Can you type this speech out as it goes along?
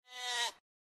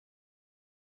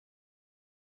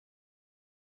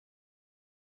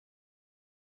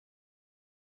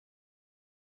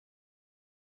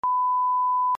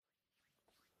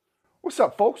What's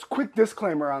up, folks? Quick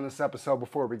disclaimer on this episode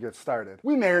before we get started.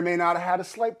 We may or may not have had a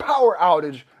slight power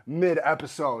outage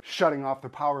mid-episode, shutting off the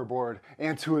power board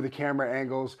and 2 of the camera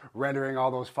angles, rendering all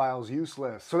those files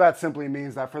useless. So that simply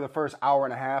means that for the first hour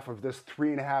and a half of this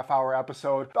 3.5-hour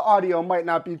episode, the audio might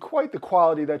not be quite the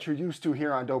quality that you're used to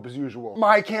here on Dope As Usual.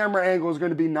 My camera angle is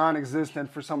going to be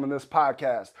non-existent for some of this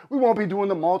podcast. We won't be doing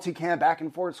the multicam back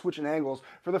and forth switching angles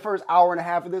for the first hour and a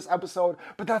half of this episode,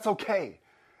 but that's okay.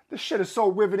 This shit is so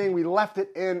riveting, we left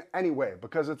it in anyway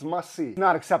because it's must see. It's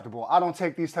not acceptable. I don't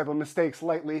take these type of mistakes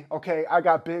lightly, okay? I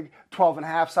got big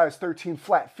 12.5 size 13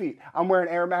 flat feet. I'm wearing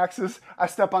Air Maxes. I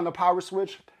step on the power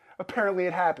switch. Apparently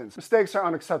it happens. Mistakes are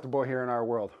unacceptable here in our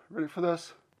world. Ready for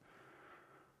this?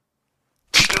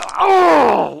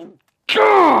 Oh,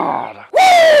 God!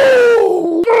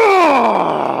 Woo!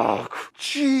 Oh,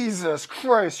 Jesus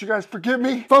Christ, you guys forgive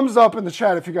me? Thumbs up in the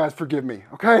chat if you guys forgive me,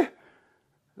 okay?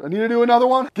 I need to do another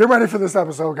one? Get ready for this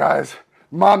episode, guys.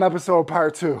 Mom episode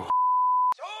part 2.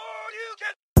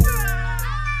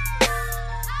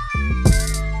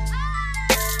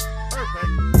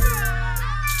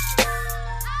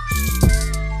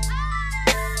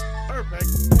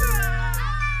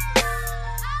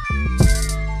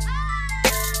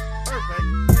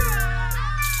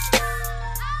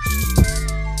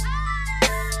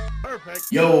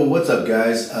 Yo, what's up,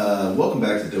 guys? Welcome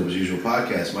back to the Dope As Usual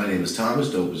podcast. My name is Thomas,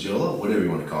 Dope As Yola, whatever you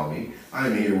want to call me.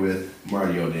 I'm here with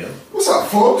Marty O'Neill. What's up,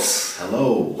 folks?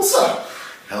 Hello. What's up?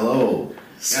 Hello.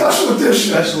 Special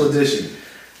edition. Special edition.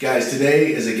 Guys,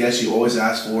 today is a guest you always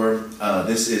ask for.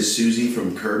 This is Susie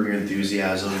from Curb Your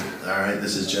Enthusiasm. Alright,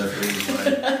 this is Jeffrey,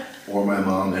 or my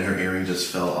mom, and her earring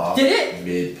just fell off. Did it?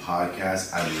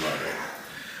 Mid-podcast. I love it.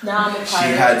 Now I'm a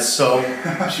pirate.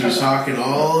 She was talking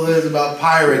all of this about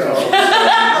pirates.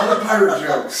 All the pirate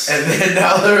jokes. And then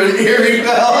now they're an earring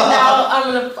fell off.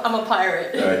 And now I'm a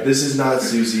pirate. Alright, this is not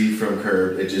Susie from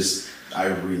Curb. I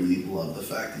really love the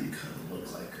fact that you kind of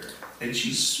look like her. And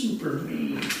she's super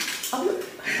mean.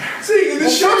 See, in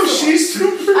the show, she's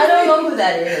super mean. I don't know who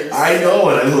that is. I know,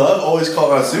 and I love always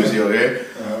calling out Susie, okay?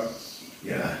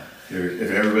 Yeah. If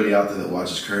everybody out there that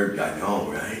watches Curb, I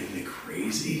know, right? Isn't it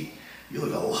crazy? You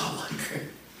look a lot like her.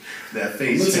 That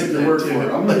face. Let's take your word for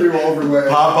it. I'm going to do overlay.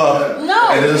 Pop up. No.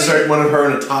 And there's a certain one of her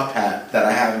in a top hat that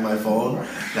I have in my phone.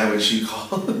 That when she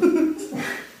calls.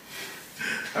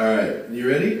 Alright, you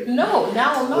ready? No,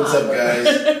 now I'm not. What's up, guys?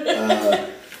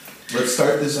 Let's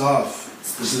start this off.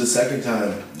 This is the second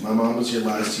time. My mom was here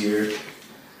last year.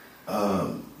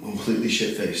 Completely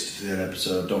shit-faced through that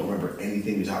episode. Don't remember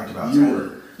anything we talked about. You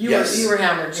were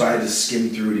hammered. So I had to skim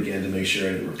through it again to make sure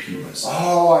I didn't repeat myself.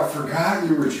 Oh, I forgot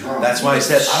you were drunk. That's why I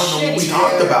said I don't know what we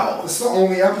talked about. It's the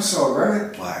only episode,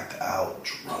 right? Blacked out,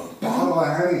 drunk. Bottle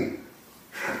of honey.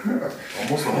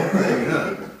 Almost the whole thing,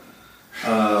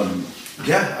 yeah.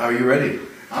 Yeah, are you ready?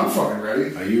 I'm fucking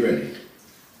ready. Are you ready?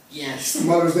 Yes.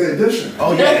 Mother's Day edition.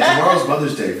 Oh yeah, tomorrow's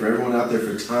Mother's Day. For everyone out there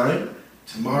for time,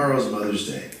 tomorrow's Mother's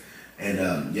Day.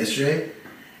 And yesterday,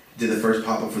 did the first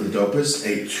pop-up for the dopest,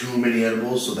 ate too many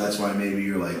edibles, so that's why maybe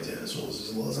you're like, yeah, this was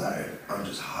as well as I am. I'm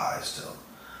just high still.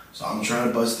 So I'm trying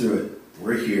to bust through it.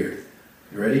 We're here.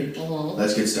 You ready? Mm-hmm.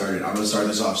 Let's get started. I'm going to start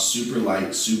this off super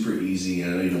light, super easy,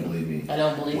 and I know you don't believe me. I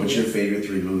don't believe What's you. your favorite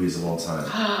 3 movies of all time?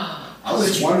 I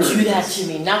was wondering. Do that to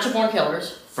me. Natural Born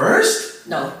Killers. First?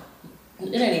 No.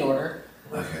 In any order.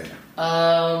 Okay.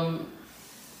 Oh,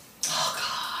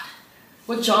 God.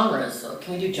 What genres, though?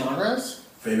 Can we do genres?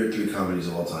 Favorite 3 comedies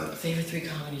of all time. Favorite 3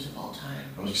 comedies of all time.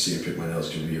 I'm just going to pick my nails.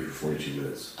 It's going to be here for 42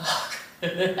 minutes.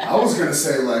 I was going to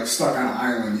say, like, Stuck on an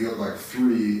Island, you have, like,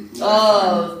 3.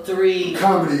 Oh, 3.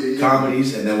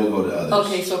 Comedies, and then we'll go to others.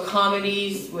 Okay, so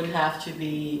comedies would have to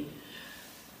be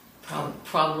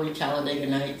probably Talladega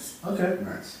Nights. Okay.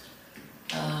 Nice.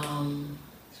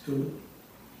 It's cool.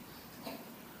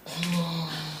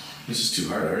 This is too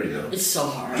hard, I already know. It's so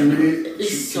hard. Should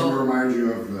so we remind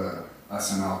you of the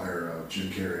SNL era of Jim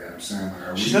Carrey, Adam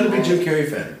Sandler? She's not a big Jim Carrey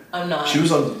fan. I'm not. She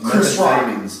was on Chris Rock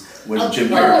when Jim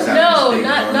Carrey was out in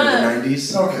not the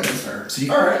 90s. Okay, that's fair. See,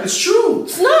 alright, it's true.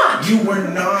 It's not. You were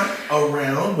not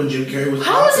around when Jim Carrey was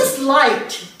How is this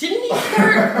light? Didn't he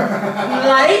start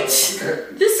light?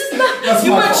 This is not. That's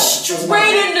you my went fault.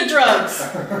 straight into drugs.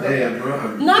 Hey, I'm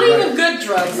wrong. Not even good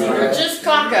drugs either. Just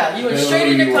caca. You went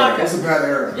straight into It caca. was a bad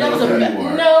era. That was a bad.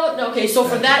 No. Okay, so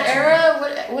for that era,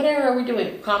 what era are we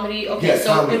doing? Comedy. Okay, Yeah,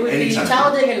 so comedy, it would anytime. be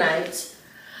Talladega Nights.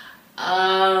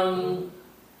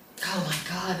 Oh my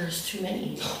God, there's too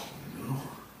many.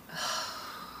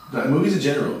 No, movies in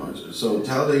general. So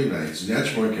Talladega Nights,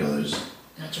 Natural Born Killers.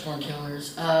 Natural Born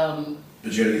Killers.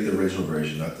 But you gotta get the original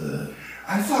version, not the.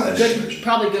 I thought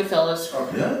Probably Goodfellas.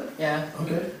 Okay. Yeah. Yeah.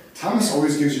 Okay. Thomas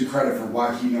always gives you credit for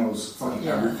why he knows fucking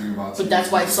Yeah. everything about. But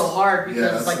that's why it's so hard Yeah,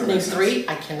 because that name makes sense. 3,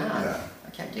 I cannot. Yeah. I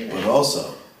can't do But that.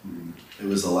 also, it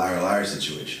was the liar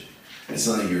situation. It's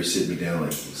not like you were sitting me down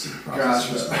like you see the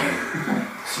process. Gotcha.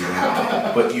 See what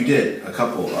happened. But you did a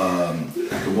couple.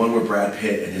 The one where Brad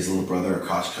Pitt and his little brother are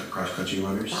cross country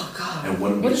runners. Oh God. And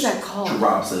one of them What is that called?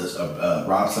 robs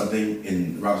something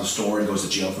and robs a store and goes to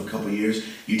jail for a couple of years.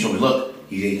 You told me, look,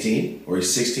 he's 18 or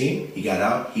he's 16. He got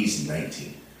out. He's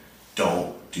 19.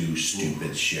 Don't do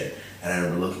stupid shit. And I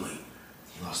remember looking like,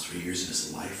 he lost 3 years of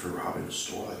his life for robbing a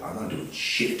store. Like, I'm not doing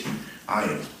shit. I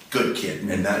am a good kid.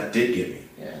 And that did get me.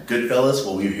 Yeah. Goodfellas,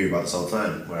 well, we hear about this all the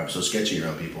time when I'm so sketchy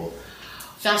around people.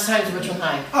 Fast Times at Richmond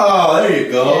High. Oh, there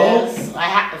you go. Yes, I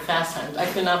had the Fast Times. I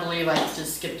could not believe I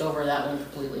just skipped over that one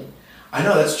completely. I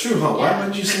know, that's true, huh? Why Yeah.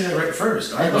 wouldn't you say that right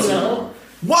first? I don't know.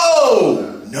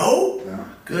 Whoa! No? Yeah.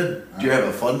 Good. Do you have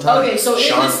a fun time? Okay, so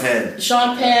Sean it was Penn.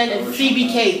 Sean Penn and Phoebe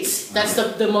Cates. That's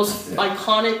the most Yeah.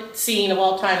 iconic scene of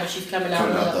all time when she's coming out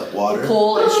Coming out of the water.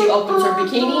 pool and she opens her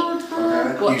bikini.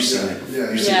 Okay. Well, You've seen it.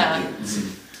 Yeah. You've seen Yeah. it.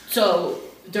 So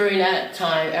during that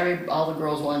time, all the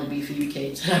girls wanted to be Phoebe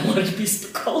Cates, and I wanted to be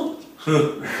Spicoli.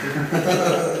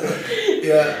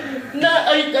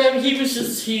 Yeah.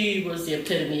 He was the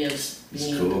epitome of He's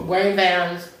being cool. wearing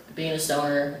Vans, being a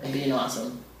stoner, and being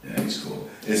awesome. Yeah, he's cool.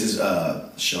 This is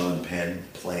Sean Penn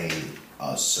playing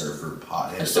a surfer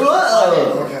pothead. A surfer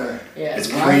Whoa! Okay. Yeah. It's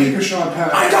When I think of Sean Penn,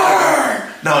 My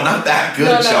daughter! No, not that good,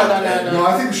 No, Sean no, Penn. no. No,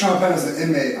 I think of Sean Penn as an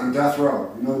inmate on death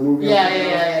row. You know the movie? Yeah, on Death yeah,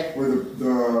 Row? yeah. Where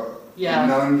the Yeah.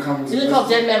 nun comes. Isn't it called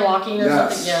Dead Man Walking or Yes.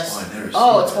 something? Yes. Oh, I never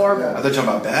Oh, seen it's that. horrible. Yeah. I thought you were talking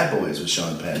about Bad Boys with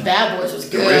Sean Penn. Bad Boys was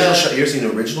The good. original you ever seen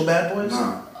the original Bad Boys?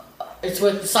 No. It's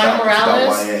with Simon It's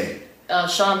Morales,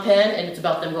 about Sean Penn, and it's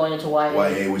about them going into YA.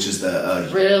 YA, which is the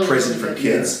Really, prison really for good.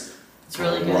 kids. It's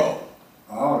really good. Bro,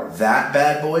 Oh. that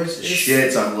Bad Boys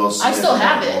shits on Will Smith. I still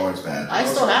have and it. Lawrence Bad I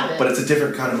Boys. still have it. But it's a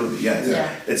different kind of movie. Yeah, Yeah.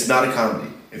 It's not a comedy.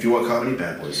 If you want comedy,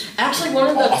 Bad Boys. Actually, one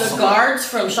of the Awesome. guards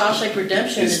from Shawshank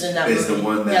Redemption is in that Is movie. the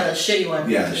one that- yeah, the shitty one.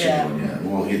 Yeah, the shitty one. Yeah, we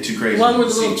won't get too crazy. One where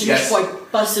the little See, Jewish yes. boy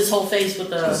busts his whole face with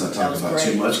the. Let's not That talk was about great.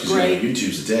 too much because Great.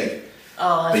 YouTube's a dick.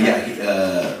 Oh, that's But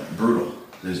yeah, right. Brutal.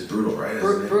 There's Brutal, right?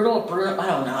 Isn't it? Brutal. I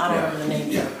don't know. I don't remember the name.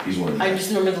 Yeah, he's one of them. I just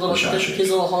remember the little Shawshank. his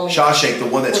little homie. Shawshank, the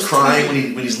one that's Was crying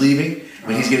tiny. when he's leaving,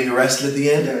 when he's getting arrested at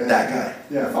the end. Yeah, yeah, that yeah. guy.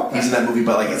 Yeah, fuck He's in that movie,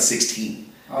 but like at 16.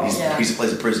 Oh. Yeah. He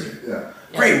plays a prisoner. Yeah.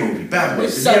 Great movie, Bad Boys.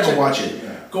 It's If you such ever a- watch it, Yeah.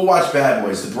 go watch Bad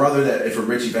Boys. The brother that for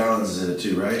Richie Valens is in it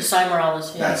too, right? Simon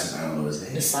Morales. Yeah. That's his, I don't know his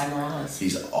name. It's Simon Morales.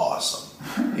 He's awesome.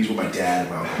 He's what my dad and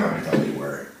my uncle probably thought we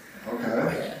were. Okay.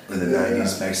 Like in the Yeah,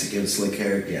 90s, yeah. Mexican slick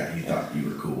hair. Yeah, you thought you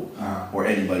were cool. Or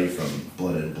anybody from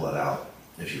Blood In, Blood Out,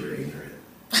 if you were ignorant.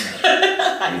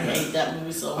 I hate that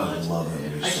movie so I much. love that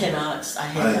movie. I so cannot. much. I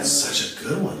hate that movie. It's such a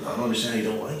good one. I don't understand how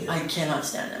you don't like it. I cannot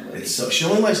stand that movie. It's so she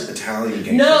only likes Italian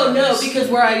gangster No, movies. because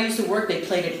where I used to work, they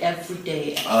played it every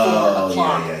day at 4 Oh,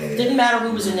 o'clock. yeah. Didn't matter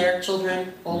who was in there,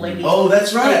 children, old ladies. Oh,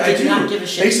 that's right. They I did do. not give a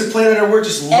shit. They used to play it at our work.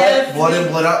 Just let Every- Blood In,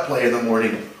 Blood Out play in the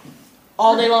morning.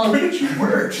 All day long. Where did you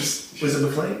work? Was it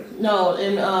McLean? No,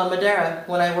 in Madeira,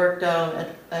 when I worked at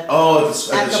Oh, at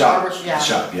At the the shop. barber- yeah. The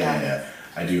shop. Yeah, Yeah. yeah.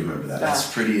 I do remember that. Yeah. That's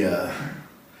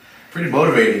pretty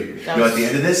motivating. That You know, at was- the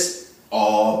end of this,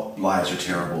 all lives are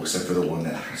terrible except for the one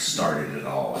that started it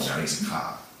all, and now he's a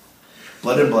cop.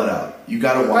 Blood In, Blood Out. You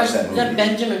gotta watch that movie.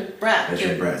 Benjamin Bratt.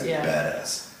 Benjamin too. Bratt's Yeah.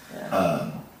 badass. Yeah.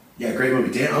 Yeah, great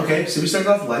movie. Damn. Okay, so we started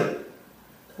off light.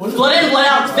 Blood In, Blood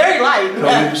Out. It's very light. No,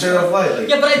 Yeah. we started off light. Like,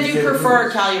 Yeah, but I your do favorite prefer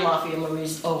movies. Italian mafia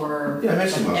movies over Yeah,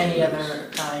 Mexican mafia any movies. other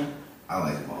kind. I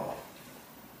like them all.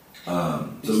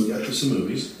 So we got through some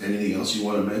movies. Anything else you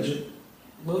want to mention?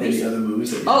 Movies? Any other movies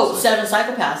that you Oh, like? Seven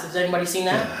Psychopaths. Has anybody seen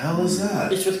What that? the hell is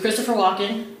that? It's with Christopher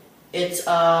Walken. It's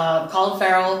Colin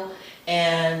Farrell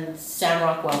and Sam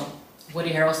Rockwell.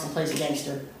 Woody Harrelson plays a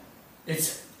gangster.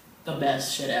 It's the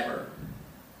best shit ever.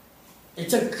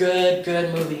 It's a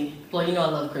good movie. Well, you know I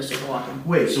love Christopher Walken.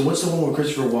 Wait, so what's the one with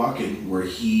Christopher Walken where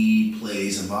he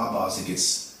plays a mob boss that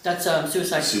gets That's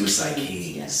Suicide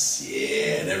Kings?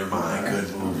 Yeah, never mind.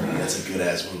 Good movie. That's a good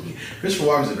ass movie. Christopher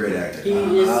Walken's a great actor. He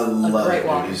is I a love great it.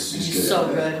 Walken. He's He's so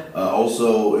good.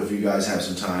 Also, if you guys have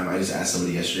some time, I just asked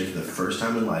somebody yesterday for the first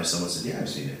time in life. Someone said, "Yeah, I've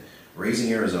seen it.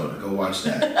 Raising Arizona. Go watch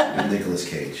that with Nicolas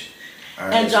Cage." All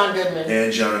right. And John Goodman.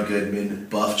 And John Goodman,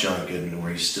 buff John Goodman,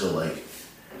 where he's still like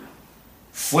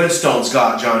Flintstones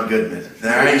got John Goodman. All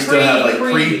right, you still have like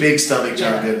pre-big stomach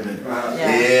John Yeah. Goodman. Yeah.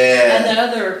 Yeah. And that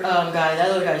other guy, that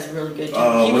other guy's really good too.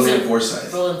 He was William in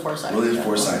Forsythe. William Forsythe. William yeah.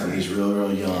 Forsythe, when he's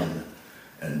real young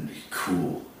and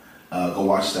cool. Go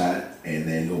watch that, and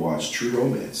then go watch True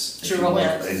Romance. If True you like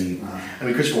Romance. I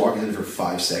mean, Christopher Walken's in it for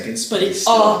 5 seconds, But he it's-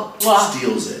 still oh, wow.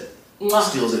 steals it. Mwah.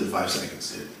 Steals it in 5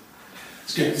 seconds, dude.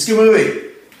 It's a good movie.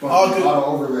 All good. A lot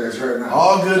of overlays right now.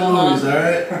 All good movies, all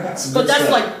right? But that's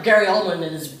like Gary Oldman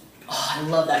is. Oh, I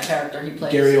love that character he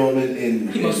plays. Gary Oldman in.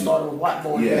 He must thought of a white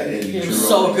boy. Yeah, he True was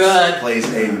so Romance good.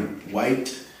 Plays a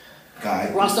white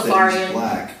guy. Rastafarian.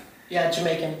 Black. Yeah,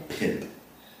 Jamaican. Pimp.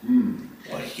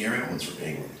 Like Gary Oldman's from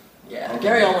England. Yeah,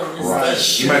 Gary Oldman is Right. the He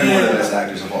shit. might be one of the best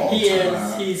actors of all He time.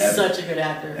 is. He's Ever. such a good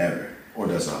actor. Ever. Or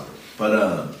does not. But,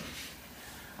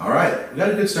 all right. We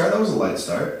got a good start. That was a light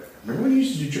start. Remember when you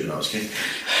used to do... No, I was kidding.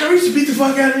 Remember you used to beat the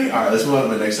fuck out of me? All right, let's move on to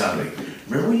my next topic.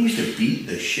 Remember when you used to beat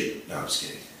the shit... No, I'm just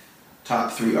kidding.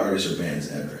 Top 3 artists or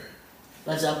bands ever.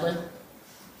 Led Zeppelin.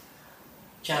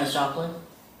 Janis Joplin.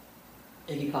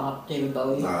 Iggy Pop. David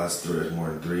Bowie. Nah, that's 3. There's more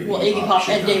than 3. Well, Iggy Pop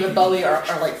shit, and no. David Bowie are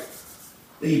like,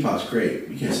 Iggy Pop's great.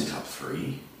 You can't say top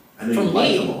 3. I know For you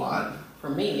like me. them a lot. for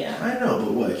me, yeah. I know,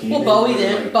 but what? Can you Well, name Bowie more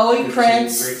than, then. Bowie, 15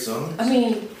 Prince. Great songs? I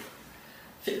mean,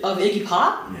 of Iggy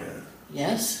Pop? Yeah.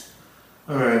 Yes.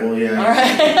 Alright, well, yeah.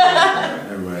 Alright.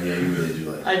 Never mind, yeah, you really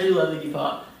do like I do love Iggy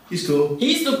Pop. He's cool.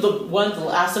 He's the one, the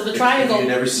last of the If triangle. you've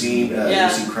never seen,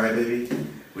 Crybaby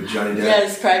with Johnny Depp?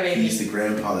 Yes, Crybaby. He's the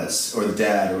grandpa that's, or the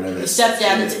dad or whatever. The stepdad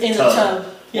that's in the tub.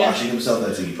 Yeah. Washing himself,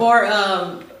 that's Iggy Pop.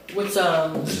 Or, what's,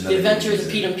 The Adventures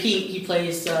of Pete and Pete, he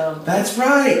plays, That's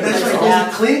right, that's right. Yeah.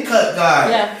 He's the clean cut guy.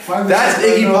 yeah. That's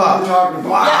Iggy Pop.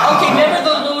 Wow. Yeah, okay, remember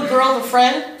the little girl, the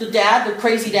friend, the dad, the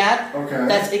crazy dad? Okay.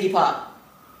 That's Iggy Pop.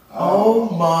 Oh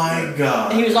my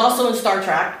god. And he was also in Star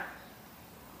Trek.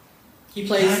 He That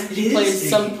plays is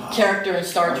some Iggy Pop. character in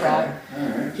Star Trek.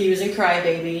 Alright. He was in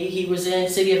Crybaby. He was in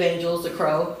City of Angels, The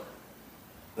Crow.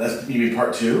 That's, you mean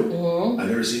part 2? Mm-hmm. I've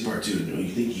never seen part 2. You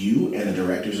think you and the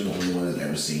directors are the only ones that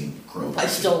ever seen Crow? I Part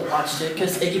still watched it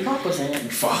because Iggy Pop was in it.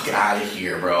 Fuck out of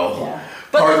here, bro. Yeah,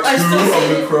 but Part 2 I still see of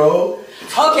The it. Crow?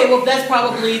 Okay, well that's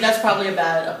probably a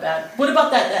bad. What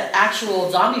about that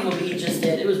actual zombie movie he just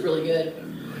did? It was really good.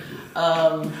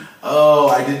 Oh,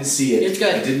 I didn't see it. It's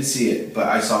good. I didn't see it, but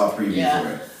I saw a preview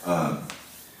Yeah. for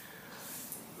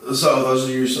it. So those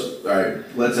are your... all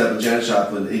right, Led Zeppelin, Janis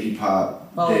Joplin, Iggy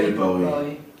Pop, David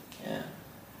Bowie. Yeah.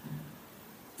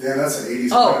 Yeah, that's an 80s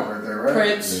Oh, crowd right there, right?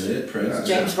 Prince, Is it? Prince?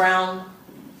 James Brown.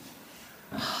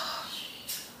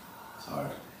 It's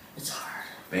hard. It's hard.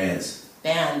 Bands.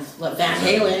 Bands. Van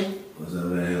Halen. Was that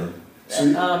Van Halen? So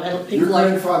you- And Pink Your Floyd.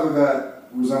 grandfather that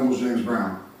resembles James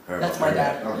Brown. That's my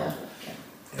dad. Okay. Yeah.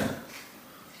 Yeah.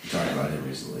 We talked about him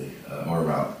recently, or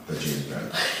about the James Brown.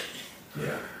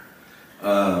 Yeah.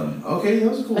 Okay, that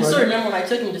was a cool I still one. remember when I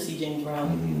took him to see James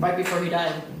Brown right before he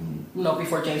died. No,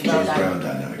 before James Brown James died. Brown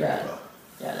died, not a Yeah. grandpa.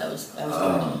 Yeah, that was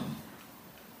good.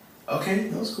 Okay,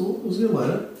 that was cool. It was a good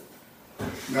lineup.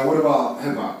 Now, what about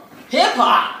hip hop? Hip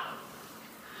hop.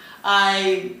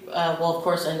 Well, of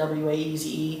course, NWA,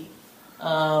 Eazy-E,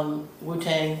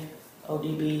 Wu-Tang,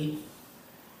 ODB,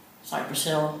 Cypress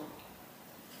Hill.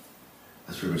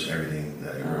 That's pretty much everything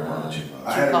that I ever wanted to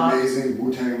I had Tupac. an amazing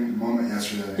Wu-Tang moment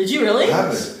yesterday. Did you really? I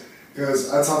have it.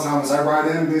 Because I tell Thomas, I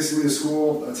ride in basically to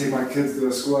school. I take my kids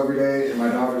to school every day, and my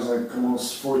daughter's like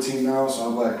almost 14 now, so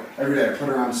I'm like, every day I put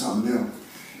her on something new.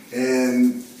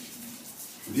 And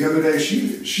the other day,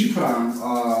 she put on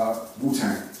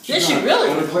Wu-Tang. Did she really?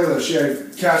 On the playlist, she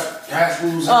had Cash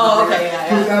Rules. Oh, okay, yeah,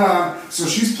 Put yeah. that on. So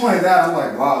she's playing that. I'm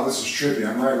like, wow, this is trippy.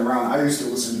 I'm riding around. I used to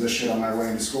listen to this shit on my way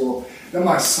into school. Then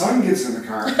my son gets in the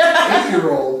car,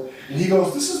 8-year-old, and he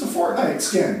goes, "This is the Fortnite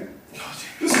skin.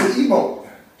 This is an emote.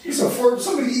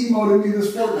 Somebody emoted me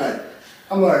this Fortnite."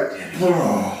 I'm like,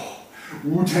 bro,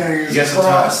 Wu-Tang is You got some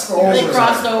crossed time. over. They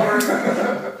crossed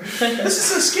over. This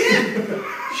is a skin!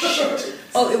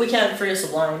 Oh, we can't forget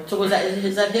Sublime. So is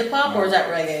that hip hop or is that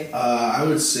reggae? I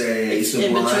would say It's in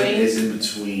Sublime between? is in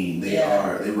between.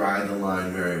 They ride the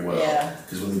line very well. Yeah.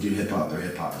 Because when they do hip hop, their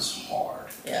hip hop is hard.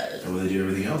 Yeah. And when they do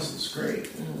everything else, it's great.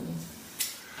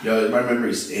 Yo, my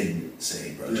memory's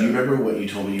insane, bro. Do you remember what you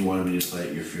told me you wanted me to play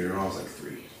at your funeral? I was like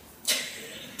 3.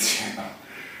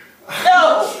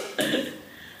 No.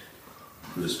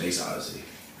 For the Space Odyssey.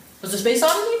 Was it Space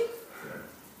Odyssey?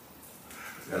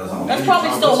 And I was like, That's Major probably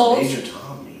Tom, still what's holds. Major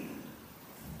Tom mean?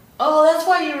 Oh, that's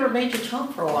why you were Major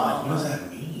Tom for a What while. does that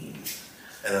mean?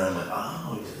 And then I'm like,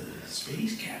 oh, he's a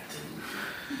space captain.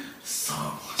 What's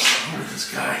wrong with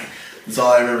this guy? That's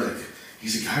all I remember. Like,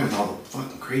 he's a guy with all the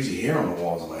fucking crazy hair on the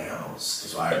walls of my house.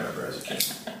 That's what I remember as a kid.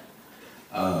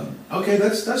 Okay,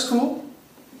 that's cool.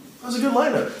 That was a good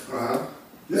lineup. Uh-huh.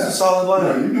 It's Yeah. a solid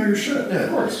lineup. No, you know your shit. Yeah. Of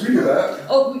course, we do that.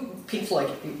 Oh, Pink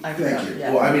Floyd. I Thank forgot. you.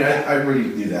 Yeah. Well, I mean, I already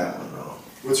knew that one though.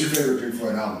 What's your favorite Pink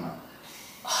Floyd album now?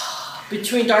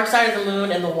 Between Dark Side of the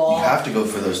Moon and The Wall. You have to go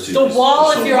for those two. The Wall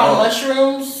They're so if you're on long.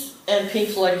 mushrooms, and Pink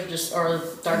Floyd if you're just, or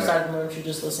Dark Yeah. Side of the Moon if you're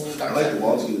just listening to Dark I Side like of the the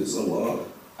Wall Moon. too. It's so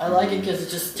long. I like it because it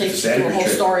just takes It's a you through a whole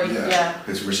trip. story. Yeah. Yeah.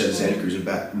 Because we're setting Santa Cruz and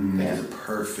back. Yeah. It's a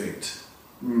perfect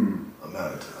amount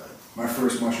of time. My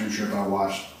first mushroom trip, I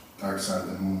watched Dark Side of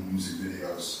the Moon music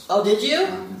videos. Oh, did you?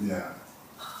 Yeah.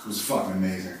 It was fucking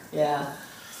amazing. Yeah.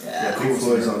 Yeah, Pink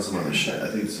Floyd's on some other shit. I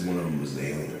think one of them was an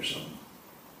alien or something.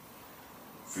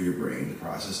 For your brain to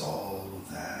process all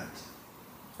of that.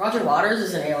 Roger Waters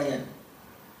is an alien.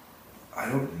 I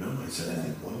don't know. I said I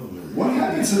think one of them is. What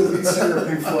happened to the lead singer of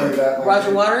Pink Floyd? That like,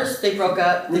 Roger Waters, they broke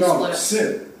up. They No, split up.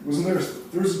 Sid.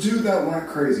 Wasn't there was a dude that went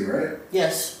crazy, right?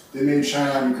 Yes. They made Shine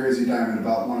On You Crazy Diamond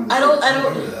about one of the I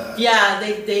remember don't. that. Yeah,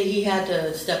 he had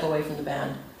to step away from the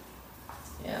band.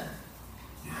 Yeah.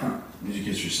 Yeah. Music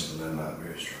history is something I'm not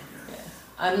very strong at.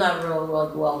 I'm not real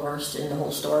well versed in the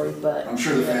whole story, but I'm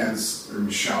sure the fans are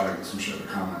shouting some shit in the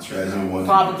comments right Guys, now. everyone-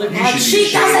 probably. You Like, should be she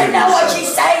ashamed doesn't of know what yourself.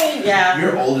 she's saying. Yeah.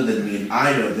 You're older than me, and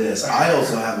I know this. I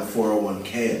also have a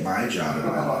 401k at my job and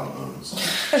my mom owns.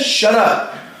 Shut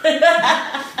up!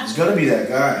 It's gonna be that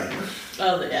guy.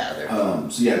 Oh yeah. They're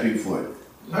So yeah, Pink Floyd.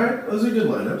 All right, those are good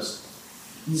lineups.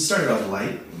 You started off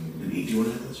light. And do you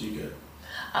want to hit this? You good?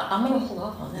 I'm gonna hold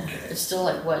off on that. It's still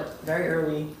like what, very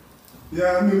early.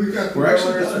 Yeah, I mean we got the We're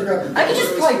actually Millers, done. we got the I could just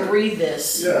Millers, probably we- breathe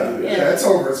this. Yeah, it's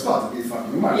over. It's about to be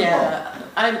fucking. We might as well.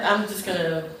 Yeah. I'm just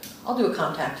gonna. I'll do a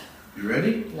contact. You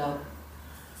ready? No.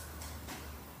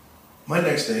 My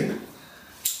next thing.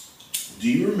 Do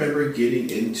you remember getting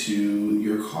into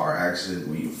your car accident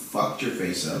where you fucked your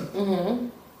face up? Mm-hmm.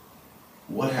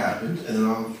 What happened? And then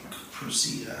I'll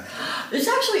proceed after.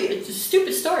 It's a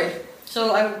stupid story.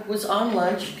 So I was on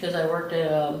lunch because I worked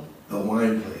at The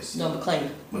wine place.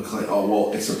 McLean. McLean. Oh,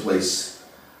 well, it's a place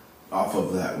off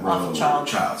of that road. Off of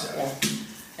Child's. Yeah. Yeah.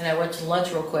 And I went to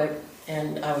lunch real quick,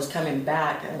 and I was coming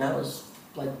back, and I was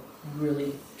like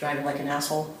really driving like an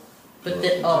asshole. But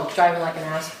then, driving like an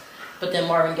ass. But then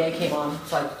Marvin Gaye came on,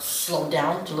 so I slowed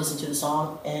down to listen to the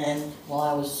song, and while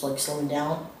I was like slowing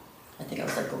down, I think I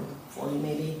was like going 40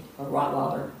 maybe, a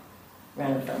Rottweiler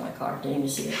ran in front of my car, didn't even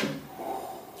see it,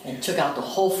 and took out the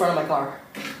whole front of my car.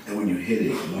 And when you hit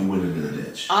it, you went into the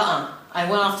ditch. I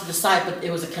went off to the side, but it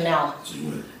was a canal. So you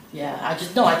went. Yeah, I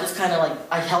just kind of like,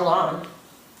 I held on.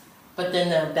 But then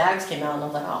the bags came out and I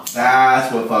was like, oh,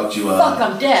 That's what fucked you up. fuck,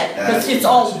 I'm dead. Because That's it's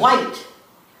what all fucked you. white.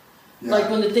 Yeah. Like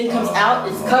when the thing comes out,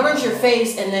 it covers your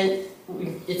face and then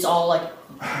it's all like,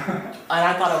 and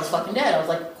I thought I was fucking dead. I was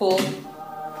like, cool.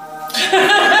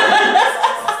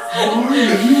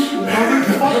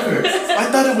 I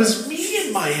thought it was me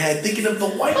in my head thinking of the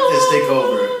whiteness take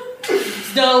over.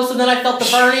 No, so then I felt the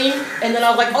burning and then I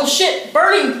was like, oh shit,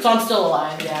 burning. So I'm still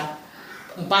alive, yeah.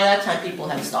 And by that time people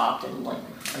had stopped and like,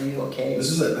 are you okay? This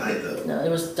is at night though. No, it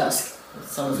was dusk. The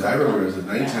sun was I remember it going was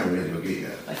down. at nighttime we had to go get you.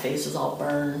 My face was all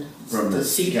burned. From the the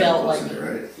seatbelt, chemicals like, in it,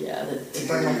 right? yeah, it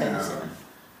burned my face.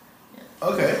 Yeah.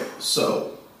 Okay,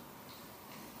 so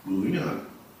moving on.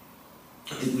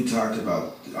 I think we talked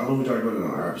about. I don't know if we talked about it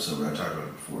on our episode, but I talked about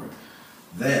it before.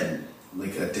 Then,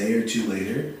 like a day or two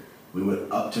later, we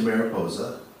went up to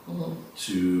Mariposa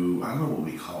to I don't know what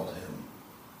we called him.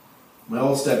 My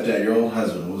old stepdad, your old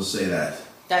husband. We'll just say that.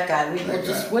 That guy. That We'll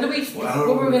just. guy. What do we? Well, I don't what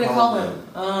know were we what we gonna call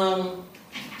called him?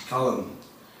 Let's call him.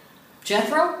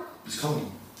 Jethro. Let's call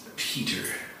him Peter.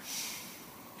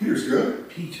 Peter's good.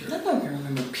 I Peter. don't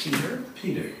remember Peter.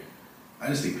 Peter. I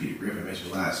just think Peter Griffin makes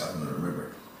me laugh, so I'm gonna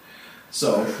remember.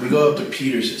 So we go up to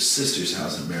Peter's sister's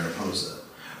house in Mariposa.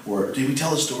 Or did we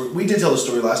tell the story? We did tell the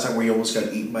story last time where he almost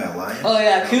got eaten by a lion. Oh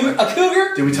yeah, a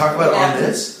cougar. Did we talk about it Yeah. on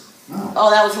this? No.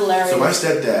 Oh, that was hilarious. So my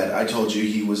stepdad, I told you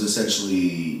he was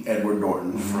essentially Edward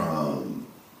Norton from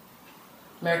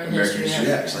American American History.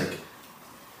 History X. Like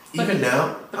even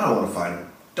now, I don't want to fight him.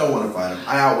 Don't want to fight him.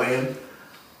 I outweigh him.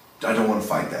 I don't want to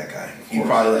fight that guy. He's course.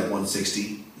 probably like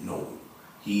 160. No,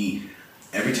 he.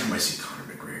 Every time I see Conor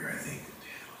McGregor, I think, dude,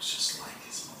 it was just like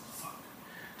his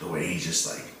motherfucker. The way he's just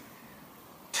like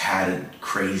tatted,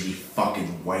 crazy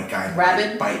fucking white guy who Rabid?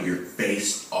 might bite your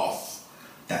face off.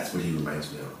 That's what he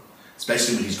reminds me of.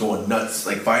 Especially when he's going nuts,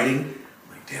 like fighting.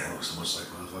 I'm like, damn, it looks so much like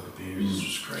motherfucking Peter. He's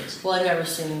just crazy. Well, I've never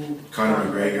seen Conor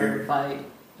McGregor. fight.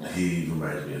 He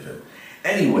reminds me of him.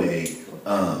 Anyway,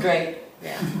 Great.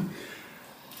 Yeah.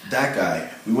 that guy,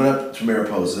 we went up to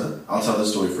Mariposa. I'll tell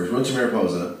this story first. We went to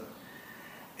Mariposa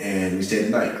and we stayed the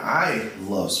night. I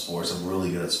love sports. I'm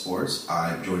really good at sports.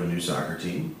 I joined a new soccer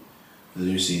team for the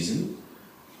new season.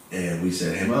 And we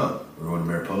said, hey, Mom, we're going to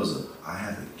Mariposa. I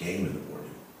have a game in the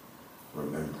morning.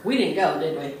 Remember. We didn't go,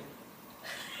 did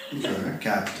we? Okay.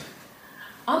 Captain.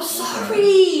 I'm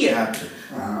sorry. Captain.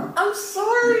 Uh-huh. I'm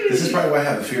sorry. This is probably why I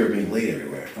have a fear of being late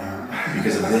everywhere.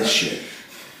 Because of this shit.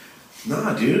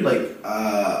 Nah, dude, like,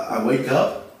 I wake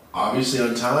up, obviously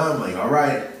on time, like, all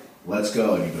right, let's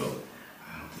go. And you go,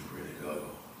 I don't think we're going to go. I go,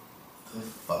 what the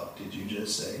fuck did you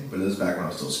just say? But it was back when I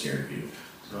was still scared of you.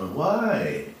 So,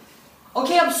 why?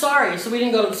 Okay, I'm sorry. So we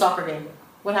didn't go to the soccer game.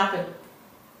 What happened?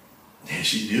 Yeah,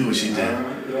 she knew what she did.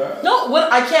 Yeah. No,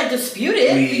 what? I can't dispute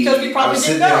it because we probably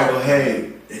didn't there, I go. go,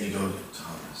 hey. And you go,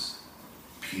 Thomas,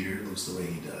 Peter looks the way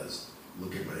he does.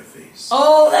 Look at my face.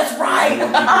 Oh, that's right.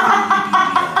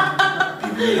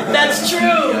 That's true.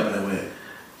 And I went,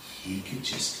 he could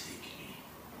just take me.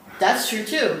 That's true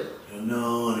too. I go,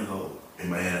 no. And I go, in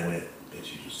my head I went,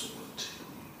 bet you just don't want to take me.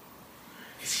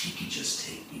 Because he could just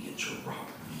take me and drop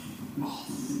me off.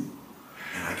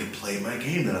 And I could play my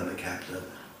game that I'm the captain of.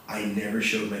 I never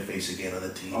showed my face again on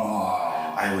the team.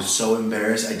 I was so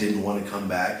embarrassed I didn't want to come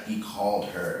back. He called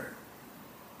her.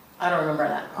 I don't remember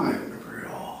that. I remember it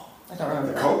all. I don't remember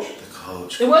The that. coach? The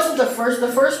coach. It wasn't the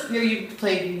first year you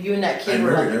played. You and that kid I were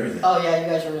like, remembered everything. oh yeah, you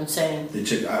guys were insane. They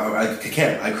took.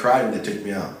 I cried when they took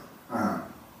me out. Uh-huh.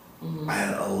 Mm-hmm. I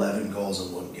had 11 goals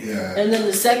in one game. Yeah. And then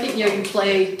the second year you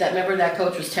played, remember that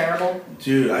coach was terrible.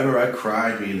 Dude, I remember I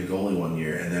cried being the goalie one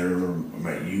year, and then I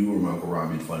remember you or my Uncle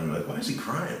Ron made fun of me, like, why is he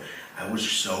crying? I was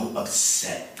so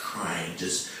upset crying.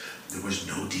 Just, there was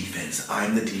no defense.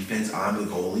 I'm the defense, I'm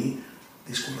the goalie.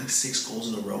 They scored like 6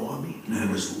 goals in a row on me, and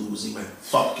I was losing my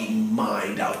fucking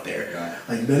mind out there. Yeah.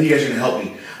 Like, none of you guys are gonna help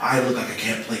me. I look like I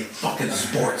can't play fucking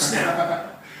sports now.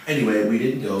 Anyway, we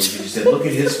didn't go. He said, look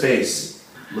at his face.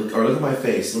 Look at my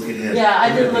face. Look at him. Yeah,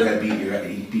 I did think look- I beat you.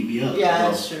 He beat me up. Yeah,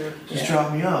 So, that's true. just Yeah.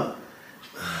 drop me off.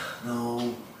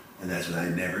 No. And that's when I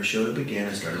never showed up again.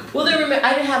 I started. Well, I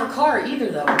didn't have a car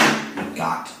either though. We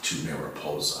got to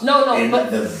Mariposa. No, in but-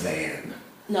 the van.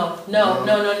 No. In No,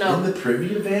 the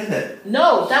Privia van that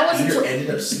that wasn't. Peter till- ended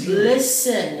up stealing.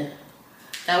 Listen,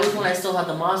 that was when I still had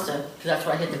the Mazda because that's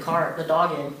what I hit the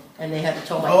dog in, and they had to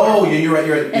tow my car. Oh, yeah, you're right.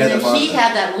 And Yeah, then the he Mazda.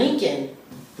 had that Lincoln.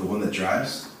 The one that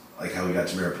drives? Like how we got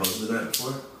to Mariposa the night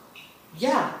before?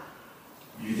 Yeah.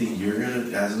 You think you're gonna,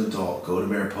 as an adult, go to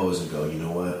Mariposa and go, you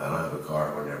know what? I don't have a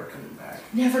car. We're never coming back.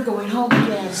 Never going home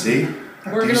again. See?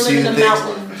 We're Do you gonna see live in the the things?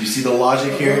 mountain. Do you see the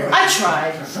logic here? I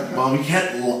tried. Mom, you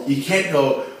can't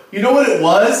go, you know what it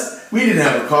was? We didn't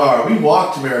have a car. We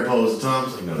walked to Mariposa.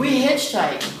 Tom's like, no. We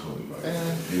hitchhiked.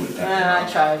 They would've picked him I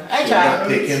up. tried. I They tried. would not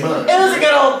pick him up. It was a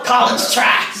good old college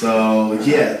track. So,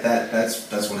 yeah,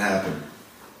 that's what happened.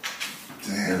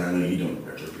 Damn. And I know you don't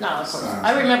remember. No, of course.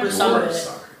 I remember some of Your it.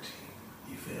 soccer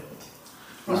team. You failed.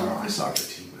 It was my soccer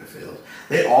team. I failed.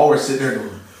 They all were sitting there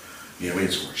going, yeah, we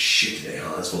didn't score shit today,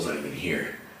 huh? This fool's not even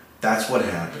here. That's what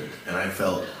happened. And I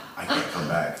felt I can't come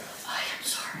back. I am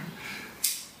sorry.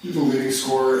 You're the leading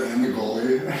scorer and the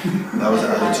goalie. That was the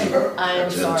other team. I am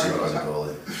The other sorry. team I was a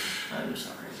goalie. I'm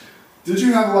sorry. Did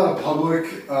you have a lot of public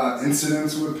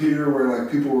incidents with Peter where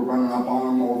like people were running up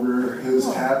on him over his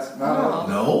No. hats? Not at all.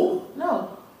 No?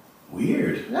 No.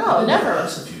 Weird. No, They never. did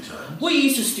us a few times. We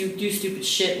used to do stupid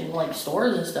shit in like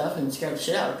stores and stuff and scare the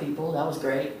shit out of people. That was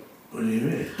great. What do you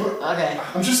mean? Okay.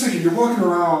 I'm just thinking, you're walking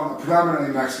around a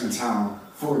predominantly Mexican town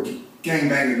full of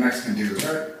gangbanging Mexican dudes,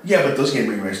 right? Yeah, but those game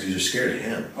Mexican dudes are scared of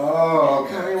him. Oh,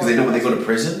 okay. Because they know when they go to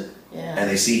prison Yeah. and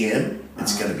they see him,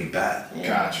 it's going to be bad. Yeah.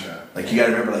 Gotcha. Like, you got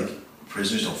to remember, like,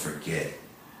 prisoners don't forget.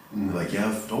 They're like,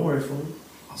 yeah, don't worry, fool.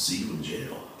 I'll see you in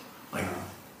jail. Like,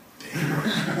 damn.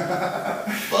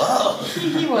 Fuck.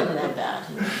 He wasn't that bad.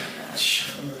 He wasn't that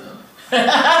Shut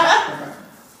up.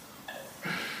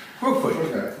 Real quick,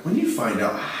 Okay. when you find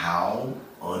out how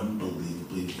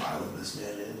unbelievably violent this man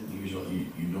is,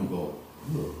 you don't go,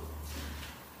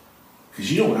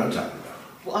 because you know what I'm talking about.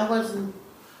 bad. Well, I wasn't.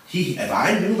 If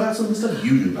I knew about some of this stuff,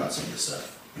 you knew about some of this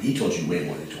stuff. And he told you way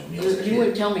more than he told me. I was a You kid.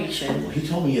 wouldn't tell me shit. Well, he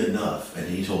told me enough, and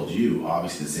he told you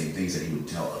obviously the same things that he would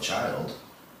tell a child.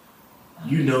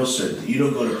 You know certain. You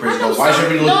don't go to I prison. know Why should some-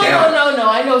 everybody look down? No.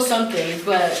 I know some things,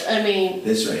 but I mean,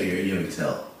 This right here, you can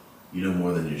tell. You know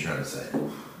more than you're trying to say.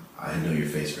 I know your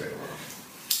face very well.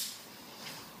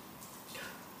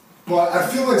 But I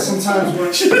feel like sometimes when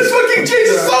Let's fucking change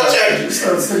the subject.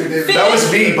 I was thinking, David, That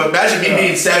was me, but imagine me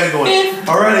being 7 going,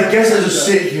 all right, I guess I'll just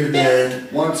sit here then.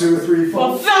 1, 2, 3, 4.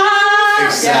 well, five.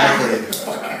 Exactly.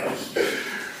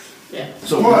 Yeah.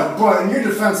 So, But in your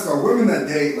defense though, women that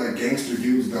date like gangster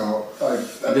dudes though, like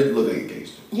I didn't look like a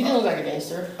gangster. He didn't look like a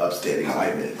gangster. Upstanding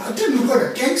high man. I didn't look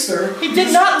like a gangster. He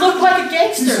did not look like a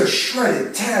He's a gangster.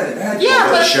 shredded, tatted head. Yeah,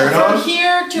 No but shirt from on?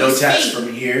 here to No his tats feet.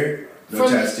 from here. No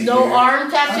From tats to no here.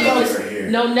 arm tattoos, right here.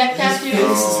 no neck His face, tattoos.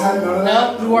 his head, none of No,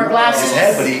 that. he wore glasses. His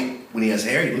head, but when he has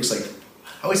hair, he looks like,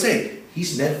 I always say,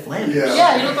 he's Ned Flanders. Yeah.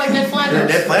 Yeah, he looked like Ned Remember Flanders.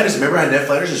 Ned Flanders? Remember how Ned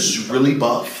Flanders is really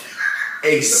buff?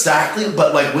 Exactly,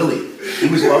 but like Willie. He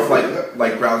was buff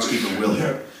like groundskeeper Willie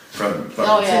from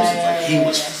Oh, yeah, Simpsons. yeah, Like he yeah,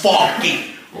 was yeah. fucking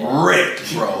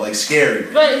ripped, bro, like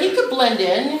scary. But he could blend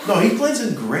in. No, he blends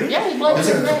in great. Yeah, he blends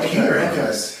in great. Computer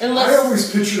I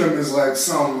always pictured him as like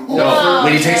some. No,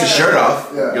 when he takes his shirt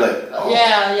off, yeah. you're like, oh,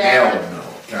 yeah. hell no.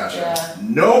 Gotcha. Yeah.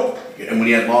 Nope. And when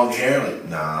he had long hair, like,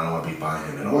 nah, I don't want to be by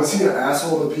him at all. Was he an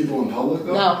asshole to people in public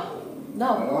though? No.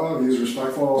 Oh, he was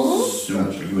respectful.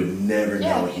 Super. You would never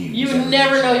know he was. You would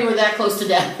never know you were that close to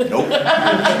death. Nope. You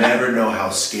would never know how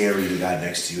scary the guy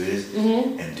next to you is.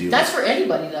 Mm-hmm. And dude, that's for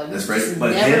anybody though. That's right.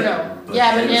 But never know. But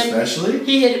him especially,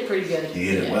 he hit it pretty good. He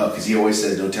hit it well because he always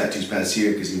said no tattoos past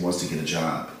here because he wants to get a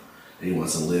job and he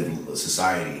wants to live in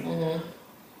society. Mm-hmm.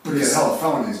 But he had hella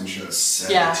felonies and shit.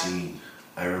 17.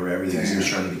 I remember everything because he was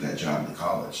trying to get that job in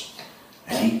college.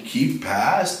 And he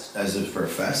passed as a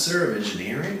professor of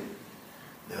engineering.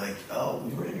 They're like, oh,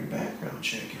 we ran your background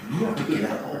check and you have to get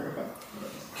out.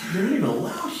 You're not even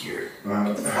allowed here.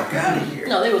 Get the fuck out of here.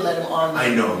 No, they would let him on.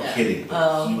 I know, I'm kidding.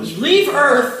 But he was leave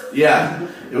Earth. Yeah,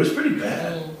 it was pretty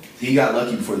bad. He got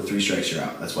lucky before the 3 strikes you're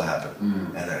out. That's what happened.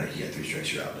 And then he got 3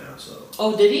 strikes you're out now. So.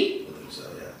 Oh, did he? I think so,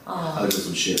 yeah. I looked at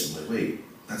some shit and I'm like,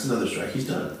 wait, that's another strike. He's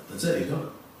done. That's it. He's gone.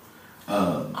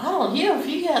 I don't know. If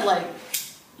he had like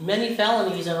many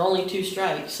felonies and only 2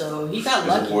 strikes, so he got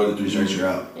lucky. Before the 3 strikes you're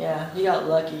out. Yeah, he got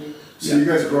lucky. So you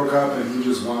guys broke up and he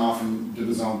just went off and did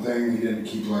his own thing. He didn't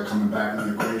keep like coming back in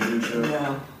the equation and shit.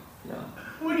 No.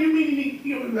 What do you mean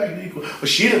he went back to equal? But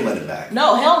she didn't let him back.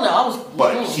 No, hell no. I was.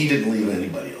 But he didn't leave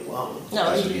anybody alone. No,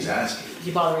 that's what he's asking. Did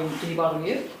he bother you?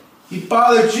 He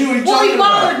bothered you. He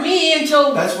bothered me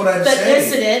until that's what I'm the saying.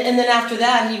 incident, and then after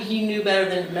that, he knew better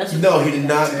than to mess with No, me. he did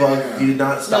not bug. He did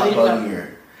not stop he did bugging not.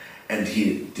 her, and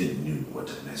he didn't know what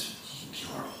to mess with. He could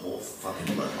kill our whole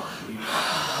fucking bloodline. What are you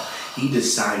talking about? He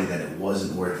decided that it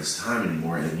wasn't worth his time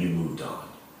anymore, and then you moved on.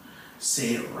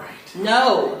 Say it right.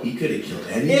 No. He could have killed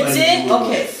anybody. It's in.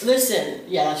 Okay, listen.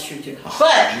 Yeah, that's true too.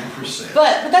 But 100%.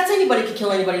 but that's anybody could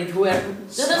kill anybody. Whoever.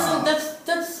 Stop.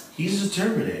 That's. He's a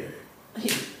Terminator.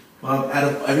 Out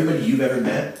of everybody you've ever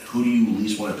met, who do you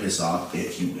least want to piss off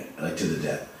if you like to the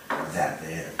death? That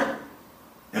man.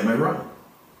 Am I wrong?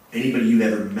 Anybody you've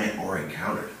ever met or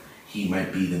encountered, he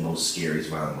might be the most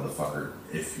scariest violent motherfucker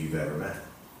if you've ever met.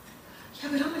 Yeah,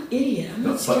 but I'm an idiot. I'm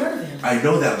not scared of him. I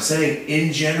know that. I'm saying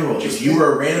in general, if you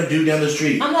were a random dude down the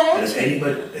street, I'm not and if answering.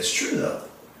 anybody, it's true though.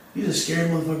 He's a scary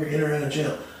motherfucker in or out of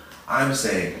jail. I'm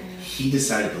saying he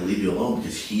decided to leave you alone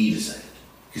because he decided.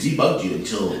 Because he bugged you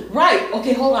until... Right.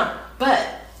 Okay, hold on. But...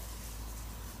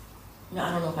 No,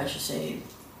 I don't know if I should say...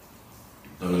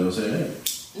 Don't say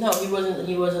that. No,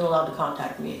 he wasn't allowed to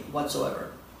contact me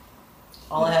whatsoever.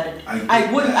 All I had to... I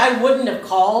I wouldn't have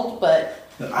called, but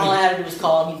all I had to do was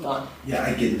call and he's gone. Yeah,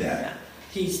 I get that. Yeah.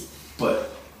 He's...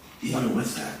 But even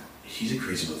with that, he's a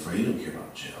crazy motherfucker. He don't care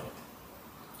about jail.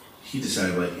 He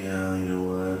decided like, yeah, you know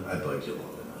what? I bugged you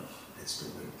long enough. It's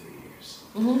been like 3 years.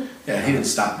 Mm-hmm. Yeah, he didn't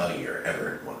stop bugging her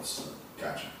ever once.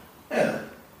 Gotcha. Yeah.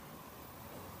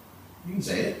 You can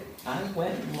say it. I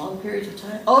went long periods of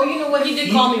time. Oh, you know what? He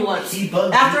did call me once. He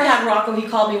bugged After you. I had Rocco, he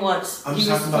called me once. I'm He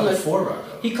just was talking about from before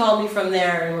Rocco. He called me from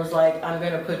there and was like, I'm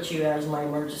going to put you as my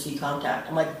emergency contact.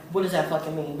 I'm like, what does that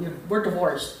fucking mean? We're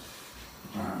divorced.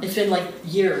 It's been like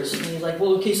years. And he's like,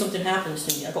 well, in case something happens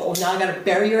to me. I go, oh, now I got to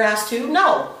bury your ass too?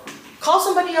 No. Call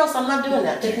somebody else. I'm not doing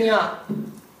that. Take me off.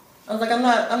 I was like,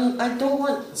 I don't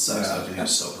want... It sucks though, because he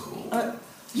was so cool.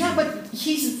 Yeah, but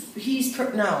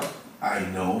no. I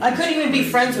know. I couldn't even be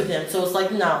friends with him, so it's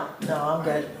like, no, I'm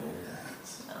good.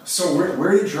 So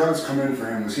where did drugs come in for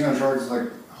him? Was he on drugs like...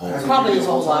 Probably his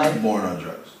whole life. Born on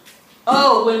drugs.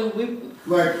 Oh, when we...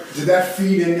 Like, did that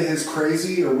feed into his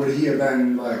crazy, or would he have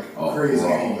been like crazy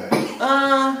anyway?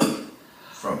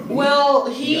 From me. Well,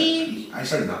 I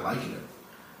started not liking him,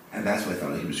 and that's when I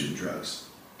thought he was doing drugs.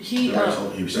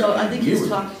 No, I think he's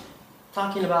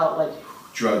talking about like...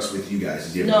 Drugs with you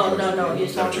guys. No, he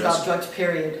was talking about drugs,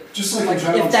 period. Just like in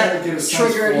general, if that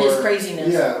triggered his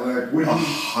craziness. Yeah, like would he...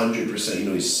 100%. You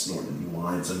know he's snorting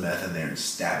lines of meth in there and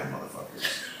stabbing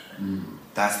motherfuckers.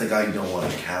 That's the guy you don't want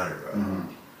to encounter, bro.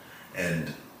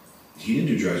 And he didn't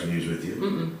do drugs when he was with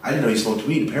you. I didn't know he smoked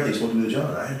weed. Apparently he smoked weed with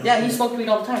John. I didn't know. Yeah, he smoked weed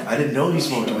all the time. I didn't know he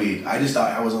smoked weed. I just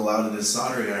thought I wasn't allowed in his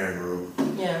soldering iron room.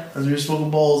 Yeah. As we were smoking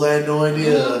bowls, I had no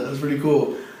idea. That was pretty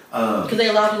cool. Because they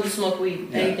allowed him to smoke weed.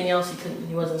 Yeah. Anything else he couldn't.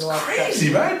 He wasn't allowed.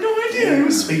 Crazy, but I had no idea he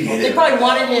was speaking. They probably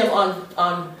wanted him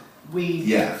on weed.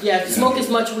 Yeah. Smoke as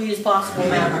much weed as possible,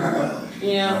 man.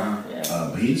 Yeah.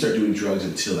 But he didn't start doing drugs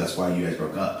until that's why you guys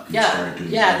broke up. He started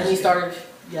doing drugs. Then he started.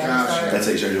 That's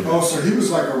how he started doing drugs. Oh, so he was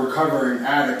like a recovering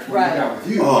addict when he got with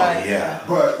you. Oh, yeah.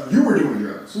 But you were doing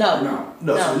drugs. No.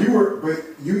 So you were, but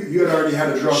you had already had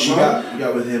a drug run. You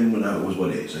got with him when I was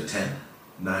what age? Like 10?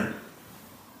 9?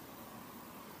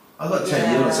 I was about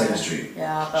 10. We lived on 2nd Street.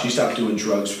 Yeah. She stopped doing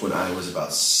drugs when I was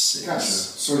about 6. Gotcha.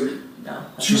 So No.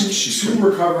 She's two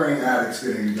recovering addicts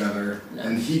getting together, No.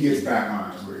 and he gets back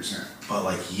on, is what you're saying. But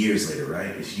like years later,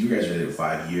 right? If you guys were there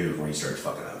 5 years before you started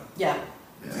fucking up. Yeah.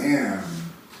 Damn.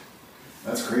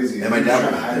 That's crazy. And my He was dad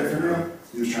trying to was hide it there, from you know? you?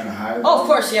 He was trying to hide it? Oh, of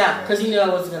course, yeah, because he knew I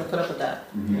wasn't gonna put up with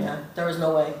that. Mhm. Yeah, there was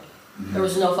no way. There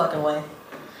was no fucking way.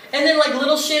 And then like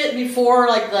little shit before,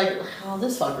 like oh,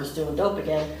 this fucker's doing dope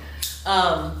again.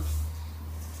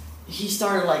 He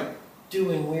started like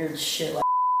doing weird shit, like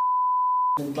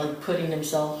and, like putting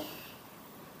himself,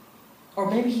 or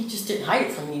maybe he just didn't hide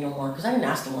it from me no more because I didn't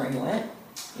ask him where he went.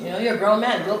 You know, you're a grown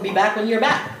man. Go be back when you're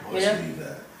back. You Always know. leave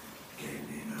that game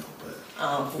name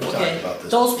out, but we Okay, talked about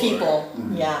this those before. people,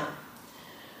 Mhm. yeah.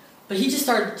 But he just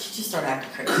started acting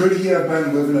crazy. Could he have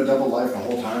been living a double life the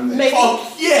whole time? Maybe.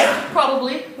 Oh yeah.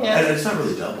 Probably, yeah. And it's not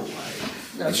really double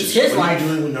life. No, it's just just his what life. are you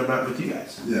doing when I'm not with you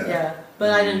guys? Yeah, but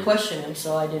I didn't question him,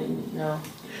 so I didn't know.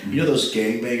 You know those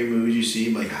gangbanger movies you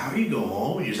see? Like, how do you go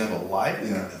home and you just have a life?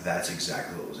 Yeah. That's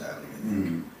exactly what was happening.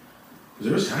 Mhm. Because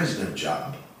there was times he didn't have a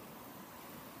job.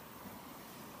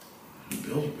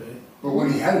 Bills were paid. But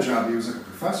when he had a job, he was like a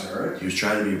professor, right? He was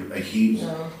trying to be like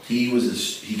No.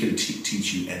 he could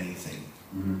teach you anything.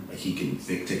 Mm-hmm. Like he can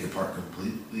take apart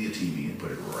completely a TV and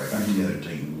put it right back Mhm. together and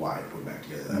tell you why it put it back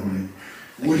together that way.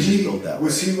 Like Was he's just he built that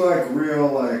was way. he like real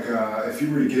like if you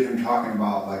were to get him talking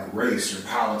about like race or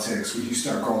politics, would you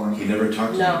start going? He never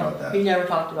talked to me about No, that. he never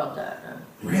talked about that.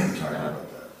 We haven't talked No. about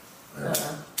that.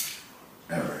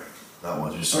 Uh-uh. Ever. Not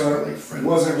once. We just So talked about like it friends.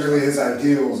 wasn't really his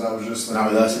ideals. That was just like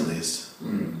Not with us at least.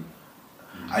 Mm.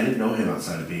 I didn't know him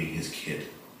outside of being his kid,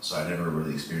 so I never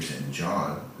really experienced it. And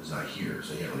John is not here,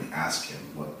 so I can't really ask him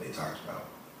what they talked about.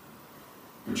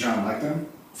 But John liked him.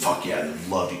 Fuck yeah, they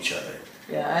loved each other.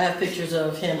 Yeah, I have pictures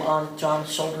of him on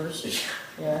John's shoulders.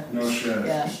 Yeah, No shit.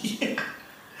 yeah.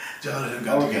 John and him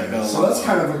got Okay, together. so that's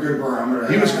kind of a good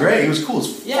barometer. He was great. He was cool as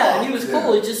fuck. Yeah, he was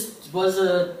cool. Yeah. He just was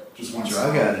a. Just one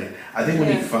Drug side. addict. I think when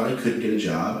he Yeah. finally couldn't get a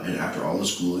job, and after all the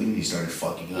schooling, he started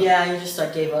fucking up. Yeah, he just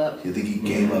like gave up. I think he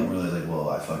gave up and realized, like, well,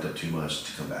 I fucked up too much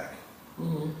to come back.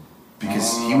 Hmm.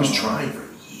 Because he was trying for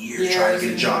years, Yeah, trying to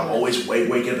get a job. yeah. Always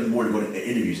waking up in the morning, going to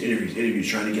interviews,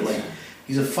 trying to get, like,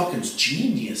 he's a fucking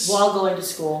genius. While going to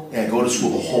school. Yeah, go to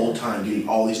school the whole time, getting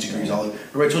all these degrees. Remember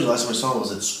I told you last time I saw him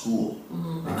was at school,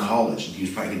 in college, and he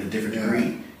was probably getting a different Yeah.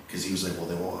 degree. Because he was like, well,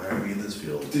 they won't hire me in this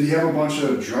field. Did he have a bunch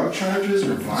of drug charges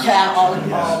or violence? Yeah, all,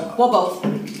 Yeah. well, both.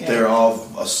 Yeah. They're all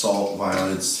assault,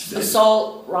 violence.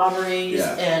 Assault, robberies,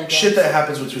 Yeah. and shit that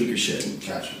happens with tweaker shit.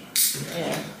 Gotcha.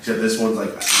 Yeah. Except this one's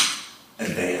like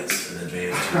advanced.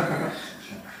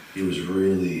 He was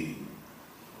really,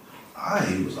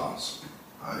 he was awesome.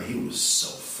 He was so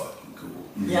fucking cool.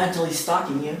 Yeah, until he's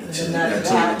stalking you. And Until, then that's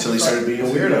that. until he started being a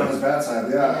So he was on his weirdo. bad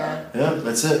side, yeah. Yeah. Yeah,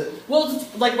 that's it. Well,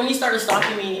 like when he started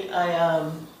stalking me,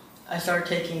 I started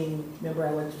taking. Remember,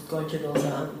 I was going to those.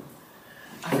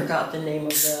 I forgot the name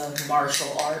of the martial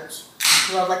arts.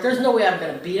 So I was like, "There's no way I'm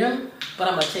gonna beat him, but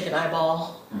I'm gonna take an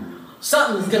eyeball.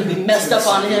 Something's gonna be messed up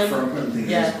on him." From him.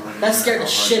 Yeah, that scared the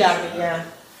shit out of me. Yeah,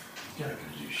 You gotta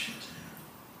do shit.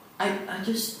 I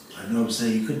just. I know I'm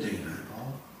saying you couldn't take an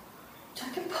eyeball. I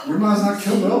can poke Your mom's not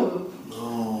killed though.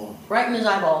 No. right in his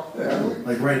eyeball. Yeah.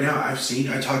 Like right now, I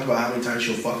talked about how many times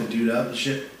she'll fuck a dude up and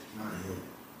shit. Not him.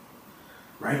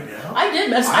 Right now? I did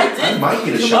mess. I I did. might get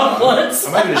a beat him shot up on him. once.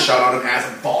 I might get a shot on him as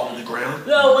I'm falling to the ground.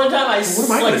 No, one time I Well, what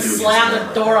am I like gonna do slammed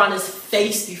against the him? door on his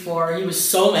face before. He was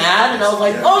so mad, and I was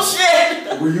like, Yeah. "Oh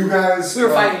shit!" Were you guys? We were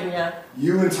like, fighting. Yeah.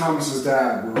 You and Thomas's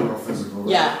dad were real physical.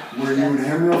 Right? Yeah. Were you Yeah. and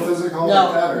him real physical No,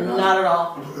 like that or not? not at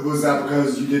all. Was that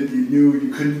because you knew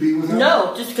you couldn't be with him?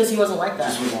 No, just because he wasn't like that.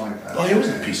 Just wasn't like that. Oh, he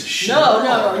wasn't a piece of shit.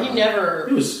 No, he never.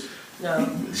 He was. No.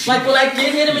 Like when I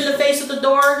did hit him in the face with the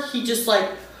door, he just like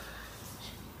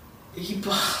he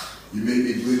You made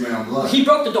me bleed my own blood. he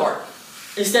broke the door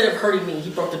instead of hurting me. He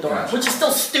broke the door, Gotcha. which is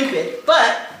still stupid,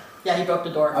 but yeah, he broke the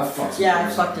door. I fucked Yeah, I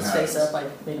his fucked his happens. face up. I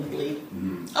made him bleed.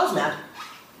 Mhm. I was mad.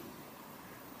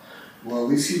 Well, at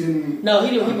least he didn't. No,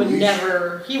 he would unleash-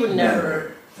 never. He would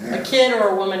never. Damn. A kid or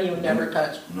a woman, he would never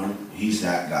touch. No, he's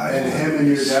that guy. And him and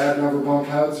your dad never bumped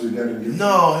heads? Your dad didn't do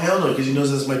No, hell no, because he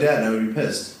knows that's my dad, and I would be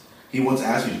pissed. He once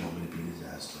asked me, "Do you want me to beat his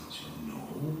ass?" And I was like,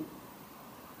 "No."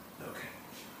 Okay.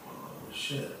 Well,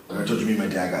 shit. And I told you, me and my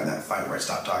dad got in that fight where I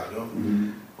stopped talking to him.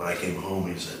 Mhm. When I came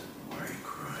home, he said, "Why are you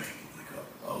crying?" I go,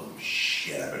 "Oh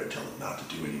shit, I better tell him not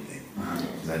to do anything,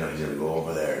 because I know he's gonna go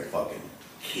over there and fucking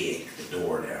kick the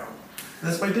door down."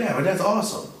 And that's my dad. My dad's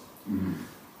awesome. Mhm.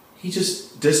 He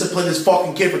just disciplined his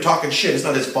fucking kid for talking shit. It's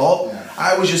not his fault. Yeah.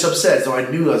 I was just upset, so I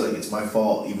knew I was like, it's my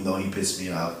fault, even though he pissed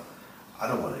me off. I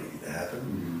don't want anything to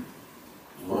happen.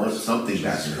 Of course. something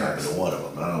bad happened to one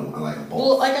of them. I like them both.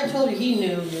 Well, like I told you, he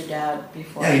knew your dad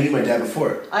before. Yeah, he knew my dad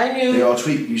before. I knew. They all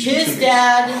tweet. His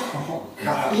dad.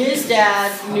 His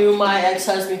dad knew my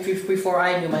ex-husband before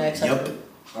I knew my ex-husband.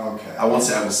 Yep. Okay. I won't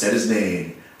say his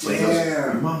name. But he goes,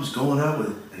 your mom's going out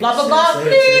with. Blah blah blah.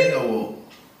 Oh well,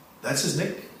 that's his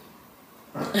nick.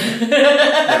 And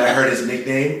I heard his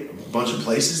nickname a bunch of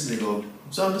places, and they go,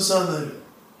 something, something.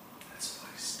 That's my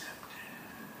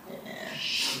stepdad.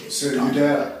 Yeah. So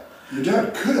your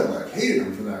dad could have like hated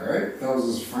him for that, right? That was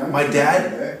his friend. My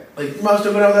dad, like, your mom's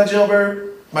still going out with that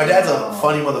jailbird. My dad's a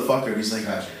funny motherfucker. He's like,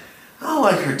 I don't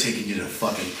like her taking you to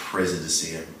fucking prison to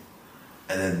see him.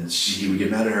 And then he would get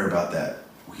mad at her about that.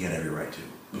 Well, he had every right to.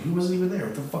 But he wasn't even there.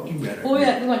 What the fuck you mad at her?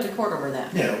 Well, we went to court over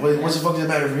that. Yeah, what the fuck does it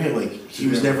matter for him? Like, he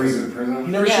was never even in prison.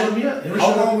 He never showed me up.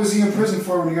 How long was he in prison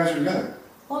for when you guys were together?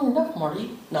 Long enough,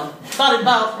 Marty. No,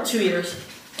 about 2 years.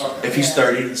 Okay. If he's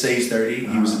 30, say he's 30,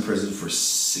 he was in prison for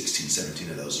 16, 17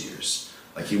 of those years.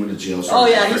 Like, he went to jail. Oh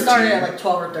yeah, he started at like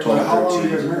 12 or 13. 12. How long were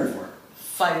you guys married for?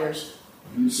 5 years.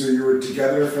 So you were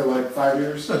together for like 5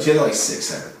 years? No, together like 6,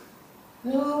 7.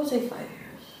 No, I would say 5 years.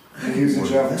 And he was in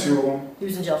jail for 2 of them? He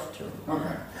was in jail for 2.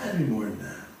 Okay. That'd be more than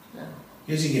that. No.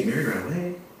 He doesn't get married right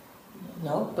away.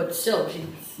 No, but still, he.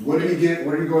 What did he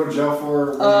go to jail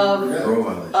for? Parole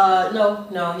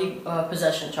violation. No, he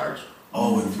possession charge.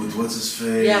 Oh, with what's his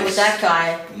face? Yeah, with that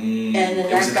guy, and then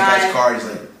it was that in guy. the guy's car. He's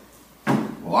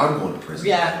like, well, I'm going to prison.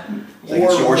 Yeah. It's like,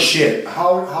 it's your shit.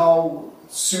 How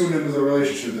soon into the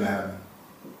relationship did it happen?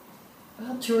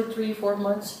 About 2 or 3, 4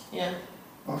 months. Yeah.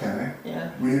 Okay. Yeah.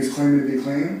 When he was claiming to be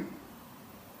clean?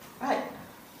 Right.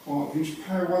 Well, he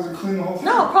probably wasn't clean the whole time.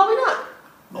 No, probably not.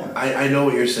 Yeah. I know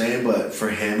what you're saying, but for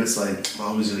him, it's like,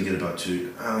 well, he's going to get about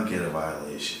 2. I'll get a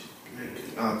violation.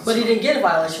 But he didn't get a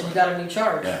violation. He got a new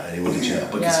charge. Yeah, and he went to jail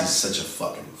because Yeah. he's such a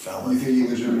fucking You felon. think he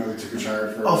legitimately took a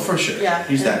charge for? Oh, for sure. Yeah.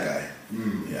 He's that guy.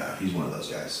 Mm. Yeah, he's one of those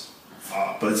guys.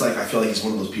 But it's like, I feel like he's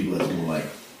one of those people that's more like,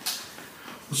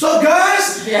 what's up,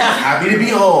 guys? Yeah. Happy to be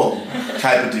home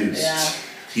type of dudes. Yeah.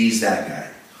 He's that guy.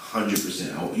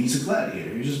 100%. Oh, he's a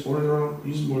gladiator. He's just born in the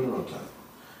wrong time.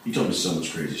 He told me so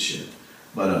much crazy shit.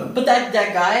 But that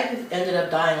guy ended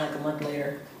up dying like a month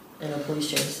later in a police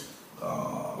chase.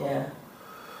 Oh. Yeah.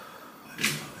 I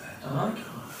didn't know that. Oh Uh-huh. my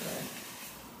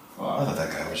god. I thought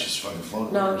that guy was just fucking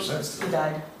floating. No, ever since he then.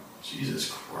 died. Jesus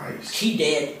Christ. He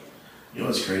did. You know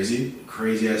what's crazy?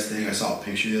 Crazy ass thing. I saw a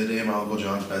picture the other day of my Uncle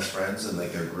John's best friends and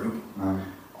like their group.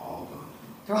 All gone.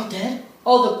 They're all dead?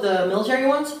 Oh, the military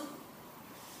ones?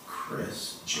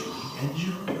 Chris, Jimmy, and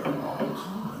John are all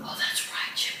gone. Oh, that's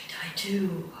right. Jimmy died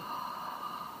too.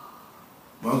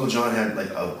 My Uncle John had like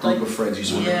a group of friends he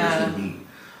used to Yeah. with me.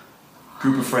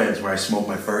 Group of friends where I smoked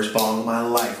my first bong of my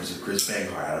life was with Chris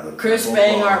Banghart out of the Chris Purple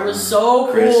Banghart Bong. was so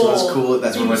cool. Chris was cool.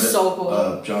 That's he when was so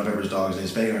cool. John Pepper's dog's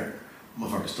name's Banghart.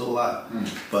 Motherfucker's still alive,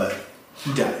 but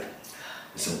he died.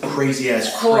 It's some crazy ass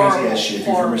shit. If you're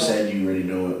from Horrible. Merced, you already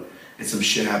know it. And some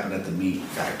shit happened at the meat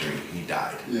factory, and he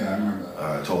died. Yeah, I remember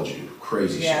that. I told you,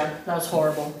 crazy Yeah, shit. that was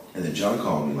horrible. And then John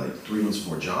called me like 3 months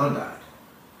before John died,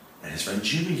 and his friend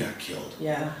Jimmy got killed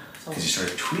Yeah. because he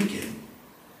started tweaking,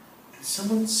 and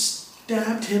someone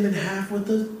stabbed him in half with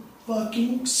a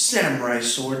fucking samurai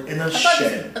sword in a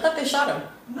shed. I thought they shot him.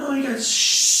 No, he got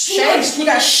Shanked? He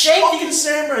got shanked? fucking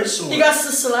samurai sword. He got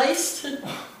sliced?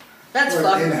 That's Like,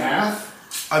 fucking. in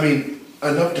half? I mean,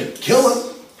 enough to kill him.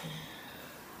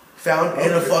 Found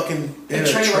in a fucking in a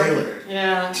trailer.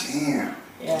 Yeah. Damn. With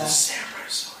Yeah. a samurai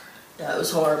sword. That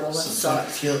was horrible. That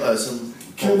sucks. Some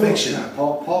Kill Pulp Fiction. Yeah,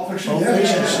 Pulp Fiction. Pulp Yeah,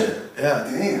 Fiction yeah. shit. Yeah.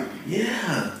 Damn.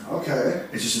 Yeah. Okay.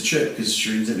 It's just a trip because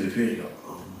Shreens at me appear and you go,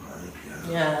 oh my god.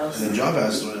 Yeah, that was. And then John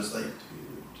passed away and it's like,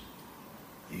 dude,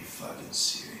 are you fucking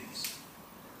serious?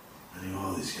 I knew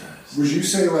all these guys. Would you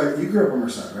say, like, you grew up in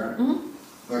Merced, right?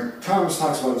 Mm-hmm. Like, Thomas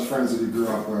talks about his friends that he grew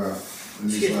up with,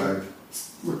 and he's Excuse me.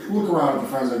 like, look around at the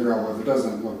friends I grew up with, it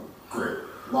doesn't look great.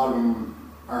 A lot of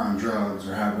them are on drugs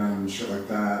or have been, shit like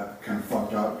that, kind of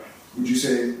fucked up. Would you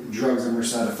say drugs in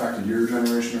Merced affected your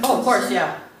generation? Oh, of course,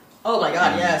 yeah. Oh my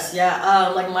God, yes, yeah.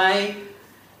 Like my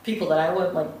people that I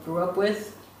would like grew up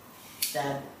with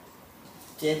that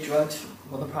did drugs.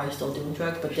 Well, they're probably still doing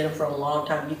drugs, but did them for a long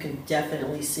time. You can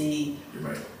definitely see. You're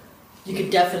right. You could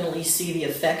definitely see the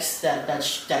effects that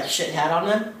shit had on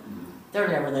them. They're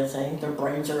never the same. Their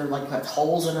brains are like got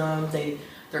holes in them.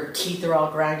 Their teeth are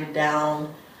all grinded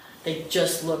down. They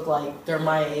just look like they're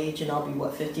my age, and I'll be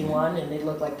 51, and they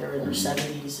look like they're in their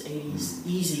 70s, 80s,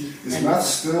 easy. Is And- meth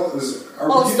still,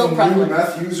 are Oh, we it's still getting new prevalent.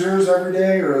 meth users every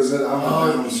day, or is it on the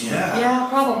Oh, different yeah. Yeah,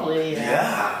 probably.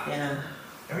 Yeah. Yeah.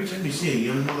 Every time you see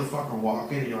a young motherfucker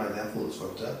walking, you're like, that fool is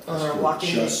fucked up. Or they're fool walking,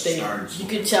 just you started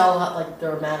could tell like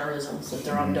their mannerisms that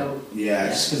they're on dope. Yeah,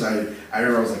 just because I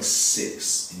remember I was like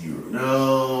 6 and you were,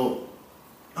 no,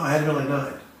 I had to been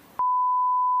like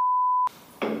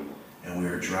 9. And we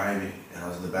were driving and I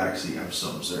was in the backseat. I'm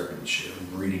so observant and shit.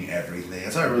 I'm reading everything.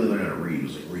 That's how I really learned how to read. It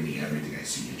was like reading everything I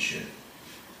see and shit.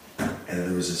 And then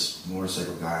there was this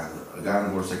motorcycle guy, a guy on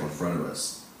the motorcycle in front of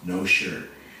us, no shirt.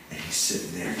 And he's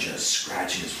sitting there just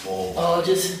scratching his full. Oh,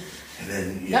 just. And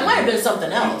then That might have been something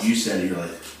else. You said you're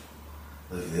like,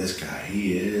 look at this guy.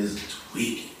 He is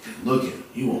tweaking. Look at him.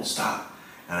 He won't stop.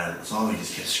 And I saw him. He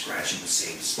just kept scratching the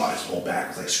same spot. His whole back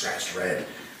was like scratched red.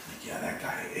 Like, yeah, that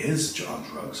guy is on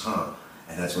drugs, huh?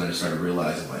 And that's when I started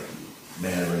realizing, like,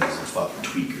 mannerisms and fucking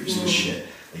tweakers and shit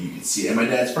that you could see. And my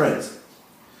dad's friends.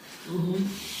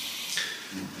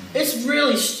 It's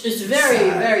really, it's very,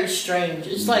 Sad. very strange.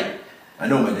 It's like. I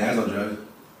know my dad's on drugs.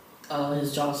 Oh,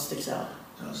 his jaw sticks out.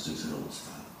 Jaw sticks out, won't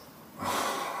stop.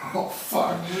 Oh,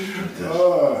 fuck.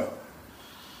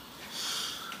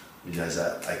 You guys,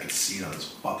 I could see it on his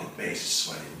fucking face, he's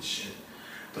sweating and shit.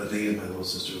 But the thing is, my little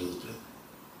sister Elizabeth,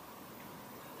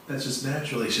 that's just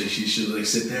naturally. She should like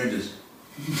sit there and just.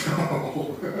 No.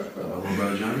 My little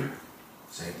brother Johnny,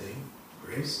 same thing.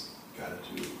 Grace, got it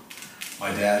too.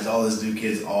 My dad's, all his new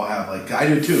kids all have like, I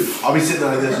do too. I'll be sitting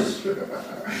there like this.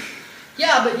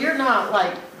 Yeah, but you're not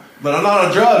like. But I'm not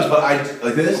on drugs, but I,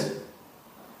 like this.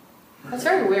 That's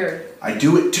very weird. I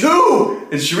do it too!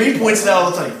 And Shereen points it out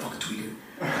all the time, you fucking tweaker.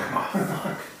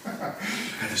 Oh, fuck.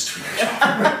 I got this tweaker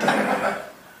job.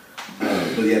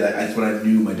 But yeah, that's when I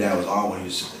knew my dad was on when he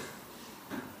was sitting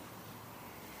there.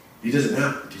 He does it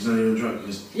now. He's not even drunk.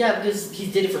 Yeah, because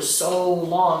he did it for so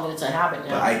long that it's a habit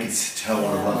now. But I could tell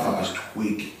when a motherfucker's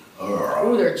tweaking.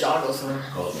 Ooh, their jaw goes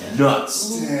Goes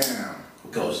nuts. Damn.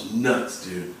 Goes nuts,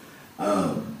 dude.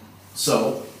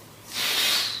 So,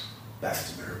 back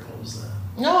to Mariposa.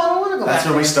 No, I don't want to go back That's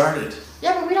where there. we started.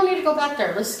 Yeah, but we don't need to go back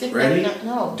there. Let's skip Ready? that.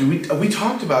 No. We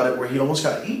talked about it where he almost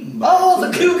got eaten by Oh, a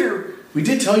the cougar. We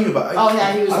did tell you about it. Oh,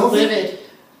 yeah, he was I don't think- livid.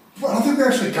 Well, I don't think we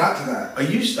actually got to that.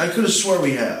 I could have swore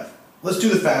we have. Let's do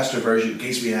the faster version in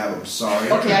case we have. I'm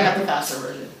sorry. Okay, I got the faster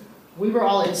version. We were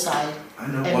all inside. I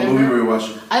know. And What remember- movie were we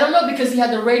watching? I don't know because he had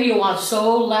the radio on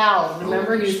so loud.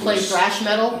 Remember, he was It playing thrash It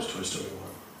metal, was Toy Story 1.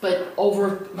 but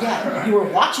over, yeah, you were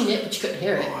watching it, but you couldn't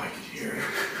hear it. Oh, I could hear it.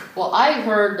 Well, I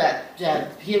heard that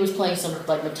he was playing some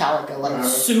like Metallica, like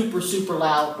super, super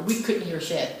loud. But we couldn't hear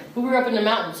shit. We were up in the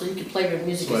mountains, so you could play your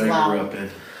music That's as what I grew loud. up in.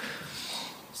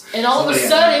 And all of a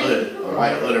Somebody had sudden,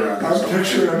 a hood around I'm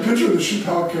there. picturing the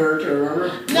Chappelle character, remember?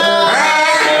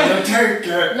 no, Take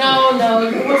it. no,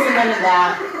 it wasn't none of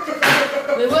that.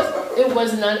 It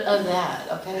was none of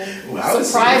that. Okay. Well, I was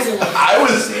Surprisingly. safe. I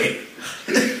was safe.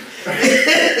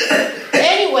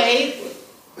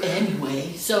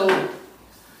 Anyway, so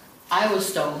I was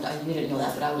stoned. You didn't know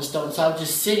that, but I was stoned. So I was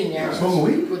just sitting there Smoking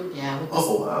weed? with this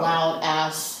Oh, wow. loud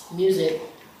ass music.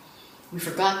 We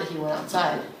forgot that he went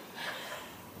outside.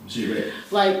 So you ready?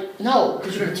 Like, no,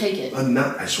 because you're gonna take it. I'm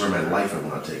not. I swear my life I will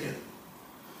not take it.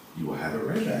 You will have it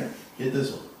right back. Get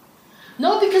this one.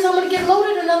 No, because I'm gonna get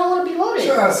loaded and I don't want to be loaded.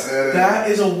 Just hit it. That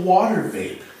is a water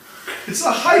vape. It's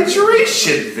a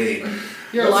hydration vape.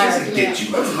 You're a liar. Doesn't get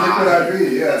you That's high. liquid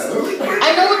IV, yeah.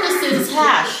 I know what this is. It's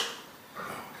hash.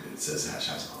 It says hash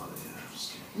house on it. Yeah, I'm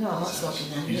just kidding. No, I'm not smoking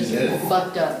that. You just This did is it.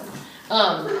 fucked up.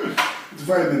 It's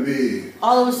vitamin B.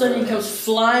 All of a sudden he comes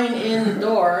flying in the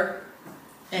door,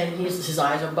 and his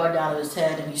eyes are bugged out of his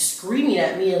head, and he's screaming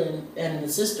at me and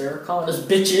his sister, calling us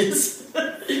bitches,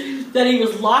 that he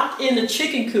was locked in the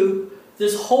chicken coop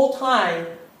this whole time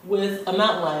with a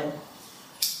mountain lion.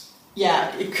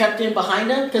 Yeah, it crept in behind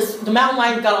him, because the mountain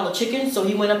lion got all the chickens, so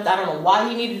he went up, I don't know why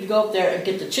he needed to go up there and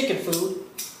get the chicken food.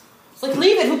 It's like,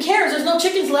 leave it, who cares, there's no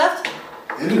chickens left.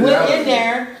 He went in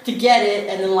there to get it,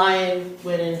 and the lion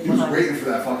went in He was behind waiting for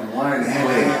that fucking lion to hand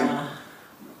it in.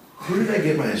 Who did I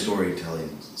get my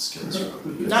storytelling skills from?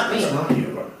 Because Not me. that's not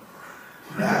you.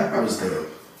 That was the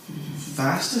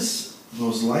fastest,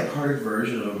 most lighthearted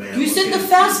version of a man. You said looking the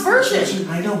fast version.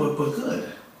 I know, but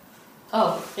good.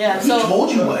 Oh, yeah, He so...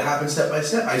 told you what happened step by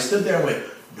step. I stood there and went,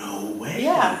 no way.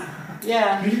 Yeah.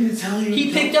 You didn't tell you.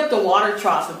 He picked up the water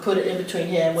trough and put it in between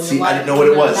him. When See, the I lion, didn't know what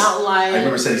it when the was. Mountain lion. I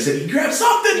remember he said, you grabbed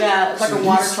something. Yeah, it's like So a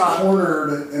water he's trough.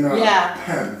 cornered in a Yeah.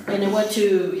 pen. And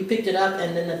he picked it up,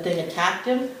 and then the thing attacked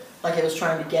him, like it was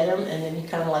trying to get him, and then he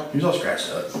kind of like He was all scratched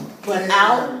up. went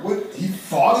out. What? He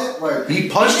fought it? Like, He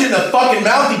punched it in the fucking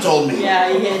mouth, he told me.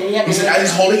 Yeah, he had He said, as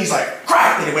he's holding it, he's like,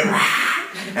 crack! And it went, rah!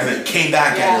 And then came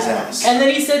back at his ass. And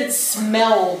then he said it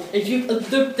smelled. If you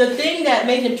the thing that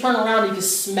made him turn around, he could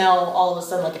smell all of a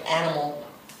sudden like an animal,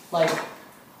 like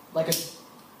like a.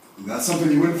 That's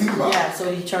something you wouldn't think about. Yeah,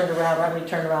 so he turned around. Right when he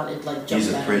turned around, it like jumped.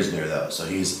 He's a at prisoner him. though, so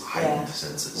he's heightened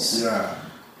senses. Yeah.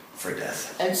 For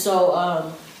death. And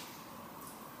so,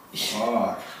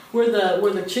 Fuck. where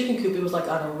the chicken coop, it was like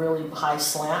on a really high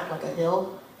slant, like a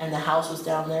hill, and the house was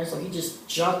down there. So he just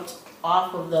jumped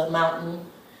off of the mountain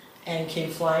and came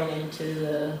flying into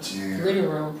the living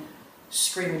room,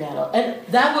 screaming at us. And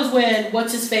that was when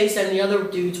what's his face and the other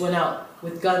dudes went out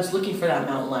with guns looking for that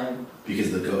mountain lion.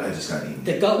 Because the goat had just got eaten.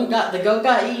 The goat got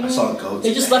eaten. I saw goats.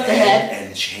 They just left the head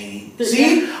and chain.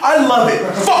 See, I love it.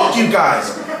 Fuck you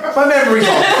guys. My memory's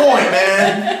on point,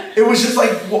 man. It was just like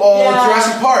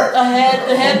Jurassic Park. The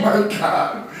head. Oh my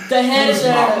god. The head This is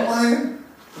mountain lion?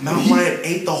 Mountain lion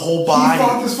ate the whole body. He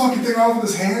fought this fucking thing off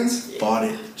with his hands? Bought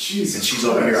it. Jesus. And she's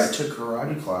over here. I took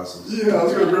karate classes. Yeah, I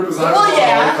was gonna rip his eyes Well,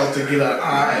 yeah. I'm to get an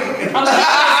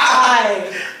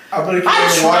eye. I'm gonna I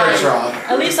get a water tried. trough.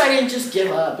 At least I didn't just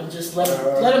give up and just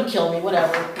let him kill me.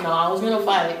 Whatever. No, I was gonna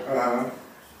fight.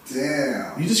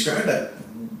 Damn. You described that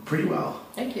pretty well.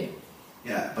 Thank you.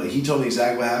 Yeah, but he told me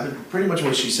exactly what happened. Pretty much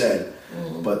what she said.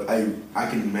 But I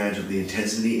can imagine the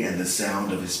intensity and the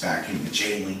sound of his back hitting the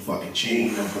chain link fucking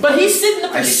chain. But he's sitting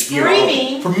up there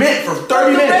screaming. For 30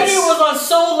 The minutes. radio was on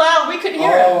so loud we couldn't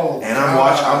hear it. And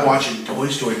I'm watching Toy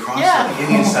Story Crossing, Yeah.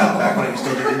 Indian style, back when I was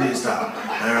still doing Indian style.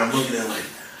 And I'm looking at it like,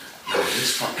 yo,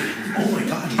 this fucking, oh my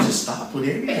god, he just stopped when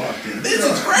Amy walked in. This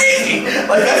is crazy!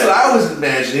 Like, that's what I was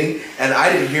imagining, and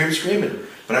I didn't hear him screaming.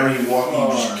 But I remember he walked in, he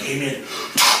just came in.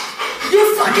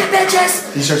 You fucking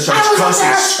bitches! He starts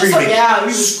cussing, screaming. Yeah,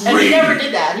 and he never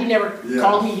did that. He never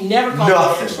called me. He never called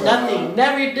Nothing. me. Nothing.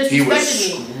 Never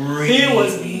disrespected me. He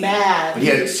was mad. But he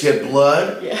had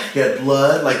blood. Yeah. He had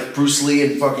blood, like Bruce Lee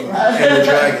and fucking Enter the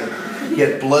Dragon. He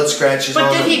had blood scratches on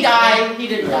But did him. he die? He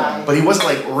didn't die. But he wasn't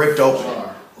like ripped open.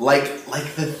 Like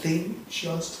the thing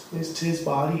just was to his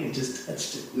body and just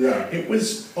touched it. Yeah. It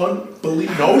was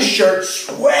unbelievable. No shirt,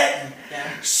 sweating. Yeah.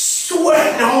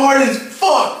 Sweating hard as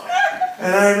fuck.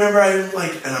 And I remember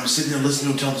and I'm sitting there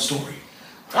listening to him tell the story.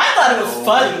 I thought it was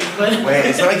funny, but Wait,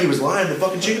 it's not like he was lying. The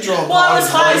fucking chickens are all well, I was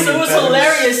high, bloody so it and was feathers.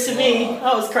 hilarious to me.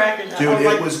 I was cracking up. Dude, I was it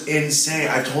like, was insane.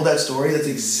 I told that story. That's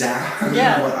exactly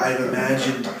Yeah. what I've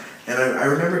imagined. And I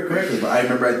remember it correctly, but I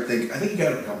remember I think he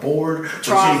got like a board, or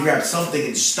Trough. he grabbed something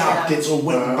and stopped Yeah. it so it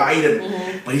wouldn't bite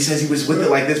him. But he says he was with it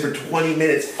like this for 20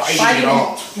 minutes, fighting it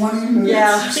off. 20 minutes?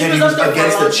 Yeah. He said he was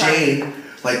against the chain,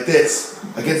 like this,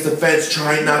 against the fence,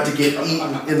 trying not to get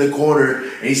eaten in the corner.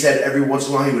 And he said every once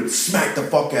in a while he would smack the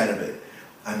fuck out of it.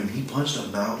 I mean, he punched a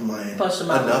mountain lion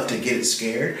enough to get it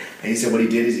scared. And he said what he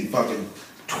did is he fucking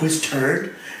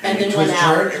turned. And he then went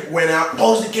out. Went out,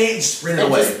 closed the gate, and sprinted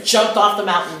and away. just jumped off the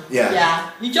mountain. Yeah.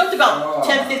 Yeah. He jumped about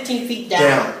 10, 15 feet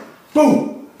down.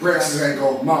 Boom! Breaks his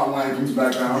ankle, mountain lion comes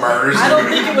back down. Murders I don't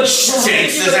him. think it would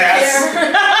Shakes his ass.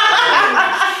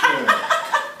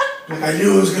 I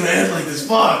knew it was gonna end like this.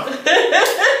 Fuck.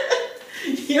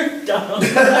 You're dumb.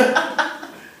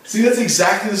 See, that's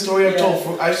exactly the story I've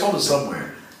told. I told it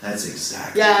somewhere. That's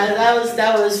exactly. Yeah, that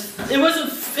was.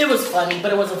 It was funny,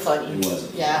 but it wasn't funny. It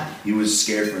wasn't. Yeah. He was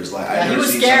scared for his life. Yeah, I've he never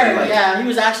was seen scared. somebody Yeah, he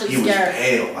was actually he scared. was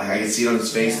pale. Like I could see it on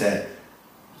his face that,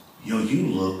 yo, you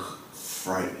look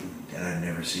frightened, and I've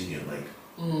never seen you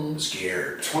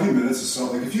scared. 20 minutes is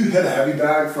so, like, if you hit a heavy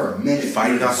bag for a minute,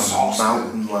 Fighting off a exhausted.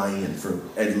 mountain lion for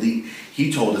at least.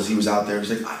 He told us he was out there.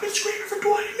 He's like, I've been screaming for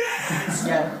 20 minutes.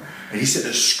 Yeah. And he's sitting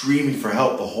there screaming for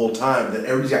help the whole time. That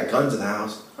everybody's got guns in the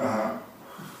house.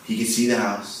 He can see the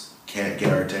house. Can't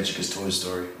get our attention because Toy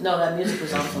Story. No, that music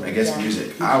was awesome. I guess Yeah.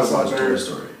 music. I was watching Toy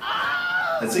Story.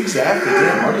 That's exactly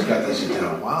it. Marty's got that shit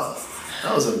down. Wow.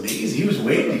 That was amazing. He was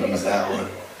waiting to use that one.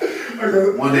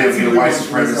 One day I'm going to white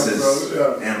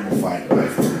supremacist animal fight.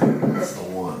 That's the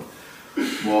one.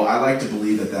 Well, I like to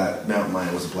believe that mountain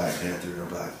lion was a Black Panther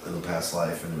in a past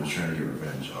life and was trying to get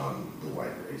revenge on the white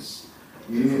race.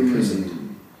 From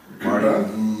prison. Marty.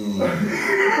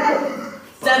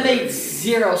 That made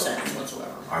 0 sense whatsoever.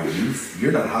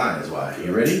 You're not high, is why.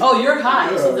 You ready? Oh, you're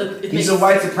high. So He's a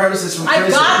white supremacist from prison. I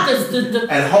got this.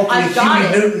 And hopefully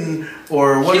Huey Newton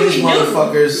or one of these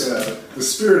motherfuckers. The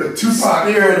spirit of Tupac.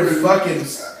 Spirit of fucking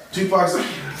Tupac's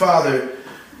father.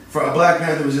 For a Black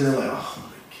Panther was in there like,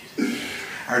 oh my god.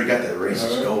 I already got that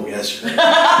racist goat yesterday.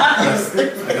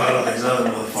 I got all these other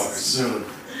motherfuckers soon.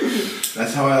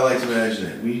 That's how I like to imagine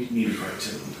it. We need a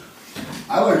cartoon.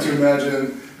 I like to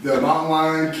imagine the mountain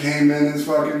lion came in his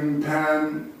fucking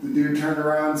pen. The dude turned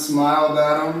around, smiled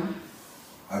at him.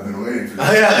 I've been waiting for this.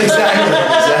 Oh, yeah,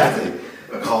 exactly.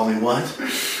 Call me what?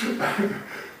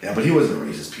 Yeah, but he wasn't a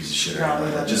racist piece of shit or anything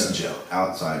like that. Just in jail.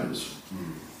 Outside, it was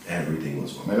everything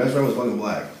was fine. My best friend was fucking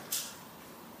black.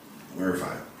 We were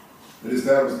fine. But his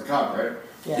dad was the cop, right?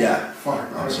 Yeah. Fuck.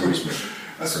 Oh, seriously.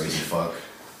 That's crazy fuck.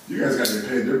 You guys got to get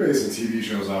paid. They're basing TV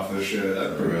shows off this shit.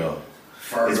 For real.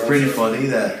 Fargo, It's pretty so- funny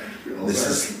that this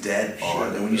Ozark. is dead on.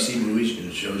 Shit, And when you yeah. see movies and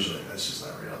it shows you, like, that's just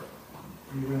not real.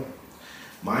 Pretty real.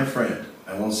 My friend,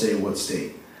 I won't say what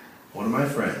state, one of my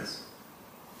friends,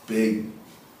 big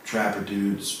trapper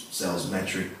dude, sells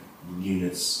metric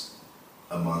units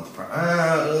a month.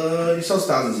 He sells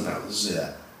thousands of pounds, let's say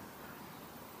that.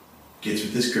 Gets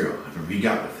with this girl. I remember he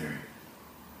got with her.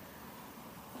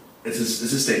 It's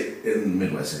a state in the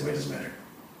Midwest anyway, it doesn't matter.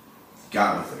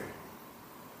 Got with her.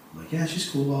 I'm like, yeah, she's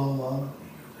cool, blah, blah, blah. And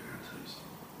he goes, I gotta tell you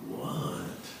something.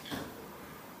 What?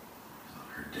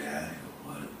 Her dad, I go,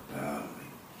 what about me?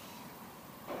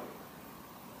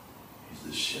 He's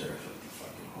the sheriff of the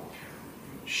fucking whole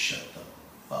county. He goes, shut the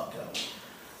fuck up.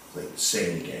 Like,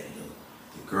 say it again. He goes,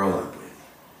 the girl I'm with,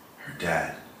 her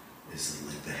dad is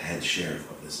like the head sheriff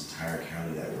of this entire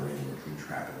county that we're in. We're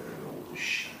trapping her. I go,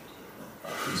 shut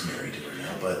up. He's married to her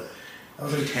now, but that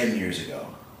was like 10 years ago.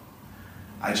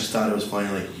 I just thought it was funny,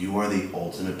 like, you are the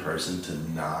ultimate person to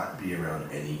not be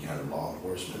around any kind of law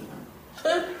enforcement.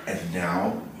 And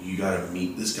now you gotta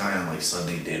meet this guy on like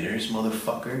Sunday dinners,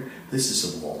 motherfucker. This is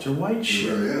some Walter White It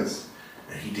shit. really is.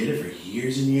 And he did it for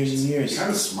years and years and years. Kind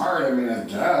of smart, I mean, I And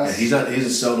guess. he doesn't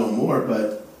sell no more,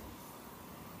 but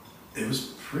it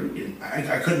was pretty.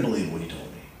 I couldn't believe it when he told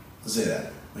me. Let's say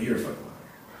that. Well, you're a fucking liar.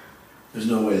 There's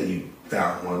no way that you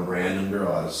found one random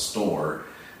girl at a store,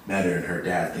 met her, and her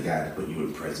dad's the guy that put you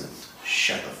in prison.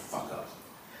 Shut the fuck up.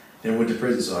 Never went to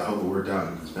prison, so I hope it worked out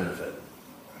in his benefit.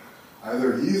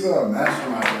 Either he's a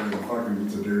mastermind or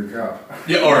he's a dirty cop.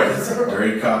 Yeah, alright.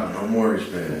 Dirty cop, no mortgage,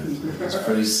 man. That's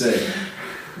pretty sick.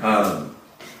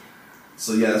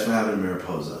 So yeah, that's what happened in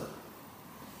Mariposa.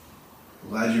 I'm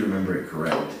glad you remember it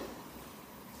correct.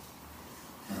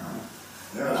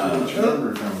 Yeah, that's what you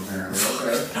remember from apparently.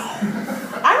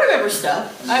 Okay. I remember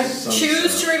stuff. I Some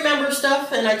choose stuff. to remember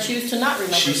stuff, and I choose to not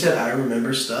remember. She stuff. said, I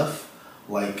remember stuff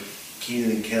like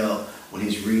Keenan and Kel when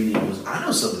he's reading. He goes, I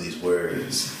know some of these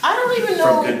words. I don't even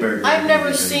From know. Good Burger. I've never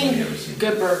Has seen anybody ever seen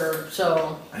Good Burger,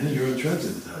 so. I knew you were on drugs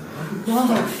at the time. Huh?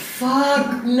 Oh,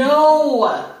 fuck,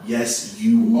 no. Yes,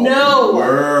 you No.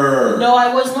 were. No,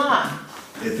 I was not.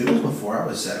 If it was before I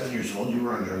was 7 years old, you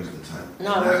were on drugs at the time.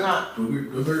 No, I was not.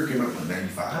 Good Burger came out in like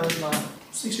 95. I was not.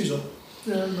 6 years old.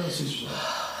 Yeah, I'm about 6 years old.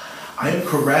 I am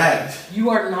correct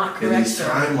You are not in correct, these sir.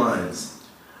 timelines.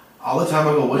 All the time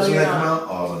I go, what's No, when you're that come not. out?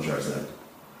 Oh, I was on drugs then.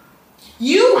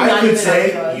 You I not could even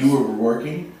say on drugs. you were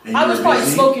working and I you was were probably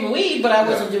busy. smoking weed, but I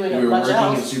wasn't You doing were much working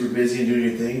and else. super busy and doing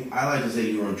your thing. I like to say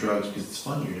you were on drugs because it's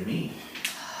funnier to me.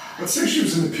 Let's say she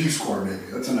was in the Peace Corps, maybe.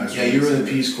 That's a nice Yeah, way you to were in say the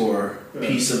it. Peace Corps, Yeah.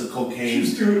 piece of She cocaine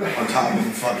was doing on top of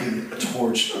a fucking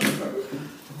torch.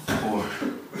 Or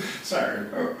Sorry.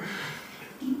 Oh.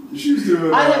 She was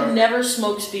doing. I have never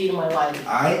smoked speed in my life.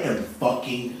 I am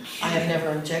fucking kidding. I have never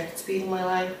injected speed in my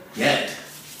life. Yet.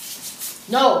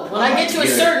 No, when I get to a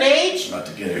Yeah. certain age, About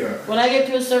to get it. Yeah. when I get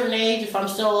to a certain age, if I'm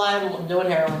still alive, I'm doing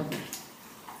heroin.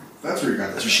 That's where you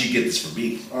got That's this. where she get this from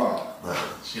me. Oh.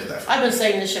 She got that from I've been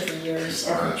saying this shit for years.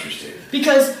 Okay. interesting.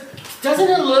 Because doesn't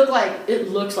it look like it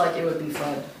looks like it would be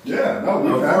fun? Yeah, no,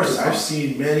 we've Of had course, this. I've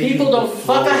seen many People don't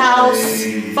fuck a float house,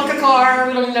 away. fuck a car,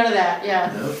 we don't do none of that.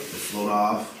 Yeah. Nope, they float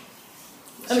off.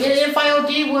 I mean, if I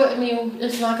OD, what? I mean,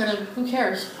 it's not gonna. Who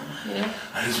cares? You know.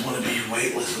 I just want to be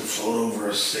weightless and float over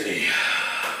a city.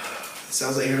 It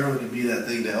sounds like heroin could be that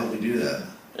thing to help me do that.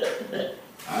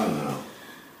 I don't know.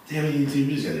 Damn it, YouTube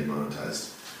just got demonetized.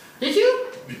 Did you?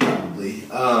 Probably.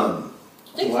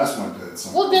 The last one did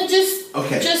something. Well, then just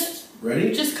Okay.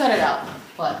 Ready? Just cut it out.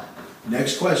 What?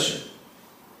 Next question.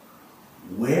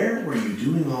 Where were you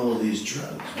doing all of these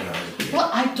drugs when I was a kid? Well,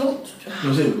 I don't.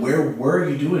 No, say, where were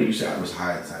you doing it? You said I was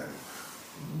high at the time.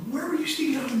 Where were you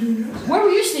sneaking off and doing drugs? Where were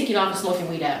you sneaking off and smoking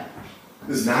weed at?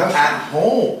 This is Not at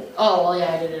home. Oh, well,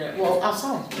 yeah, I did it. Well,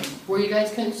 outside, where you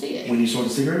guys couldn't see it. When you smoked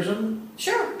a cigarette or something?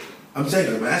 Sure. I'm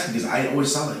saying, I'm asking because I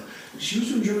always saw like, she was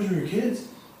doing drugs when we were kids.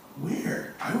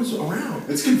 Where? I was around.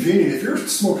 It's convenient. If you're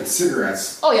smoking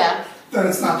cigarettes, Oh yeah. then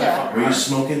it's not Yeah. that fucking Were you hard.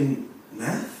 smoking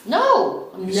meth? No,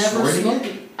 I'm You never snorting it?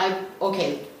 smoking.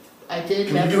 I did Were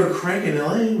you never. doing crank in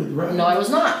LA with drugs? No, I was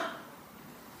not.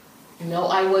 No,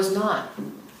 I was not.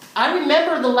 I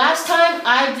remember the last time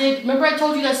I did. Remember I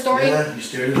told you that story? Yeah, you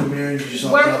stared in the mirror and you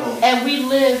saw Where, double. and we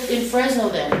lived in Fresno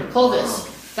then,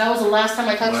 Clovis. That was the last time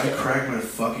I When touched I it. cracked my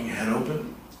fucking head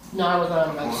open, No, I was not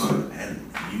on drugs.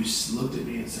 and you looked at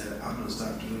me and said, I'm going to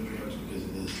stop doing drugs because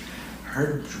of this.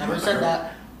 Her Never said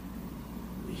that.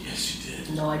 Yes, you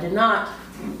did. No, I did not.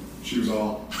 She was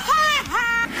all.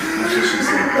 That's what she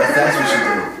said. That's what she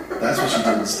did. That's what she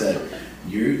did instead.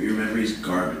 Your memory's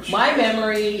garbage. My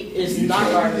memory is you not told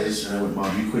me garbage. this, and I went,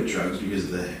 Mom, you quit drugs because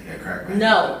of the crack back.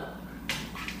 No.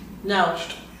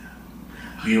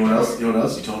 You know what else? You know what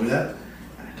else? You told me that?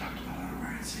 And I talked about it over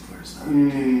at Sinclair's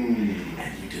and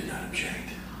you did not object.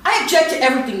 I object to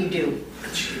everything you do.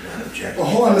 But you did not object. Well,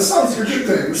 hold on, this sounds like a good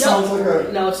thing. This sounds like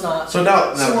a... No, it's not. So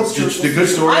now what's the good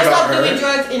story I about stopped her. doing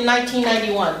drugs in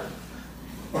 1991.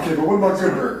 Okay, but what about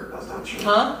Good Burger? That's not true.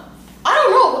 Huh? I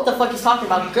don't know what the fuck he's talking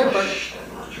about. Good burger.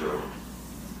 That's not true.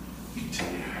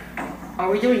 Continue. Are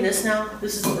we doing this now?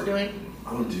 This is what we're doing?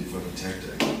 I'm gonna do fucking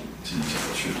tactic till you tell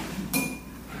the truth.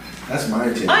 That's my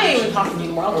intention. I ain't even talking to you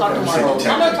anymore. I'll talk to Marty.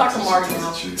 I'm gonna talk to Marty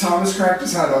now. Thomas cracked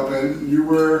his head open. You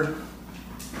were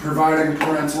providing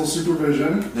parental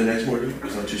supervision. The next morning,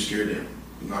 because I'm too scared to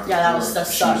knock Yeah, the door.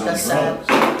 that's She was on that's sad.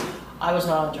 drugs. I was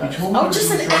not on drugs. told I me was you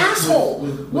just were an drugs asshole.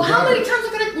 with Well, how Robert. many times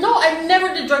am I gonna? No, I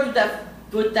never did drugs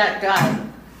with that guy.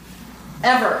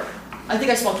 Ever. I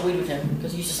think I smoked weed with him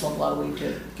because he used to smoke a lot of weed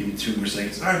too. Give me 2 more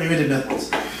seconds. Alright, maybe I did nothing.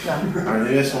 No, Alright,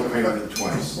 maybe I smoked crack with him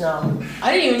twice. no.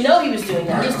 I didn't even know he was doing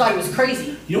that. I just thought he was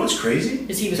crazy. You know what's crazy?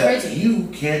 Is he was That crazy. You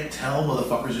can't tell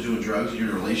motherfuckers are doing drugs. You're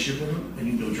in a relationship with them, and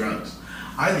you do drugs.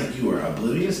 I think you are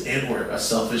oblivious and/or a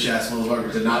selfish ass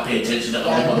motherfucker to not pay attention to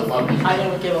other motherfuckers. I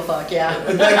don't give a fuck. Yeah.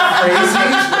 Isn't that crazy?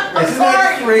 Isn't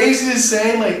that sorry. crazy to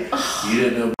say? Like, you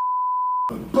didn't know.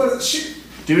 But she...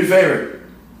 Do me a favor,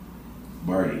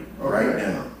 Marty. Okay. Right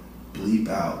now, bleep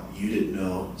out. You didn't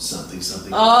know something.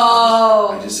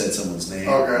 Oh. I just said someone's name.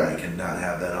 Okay. I cannot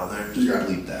have that on there. Just You got it.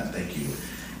 bleep that. Thank you.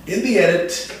 In the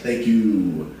edit, thank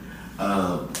you.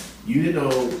 You didn't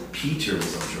know Peter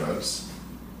was on drugs.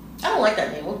 I don't like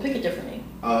that name. We'll pick a different name.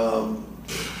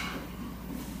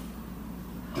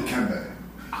 Dikembe.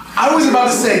 I was about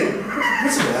to say,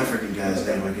 what's an African guy's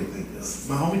name I can think of?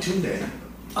 My homie Tunde.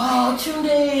 Oh, Tunde.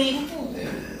 Yeah.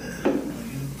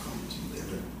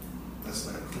 That's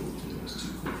not cool, dude. It's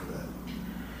too cool for that.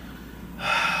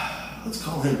 Let's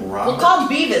call him Robert. We'll call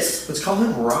him Beavis. Let's call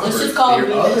him Robert. Let's just call him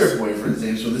Your Beavis. other boyfriend's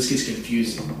name, so this gets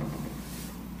confusing.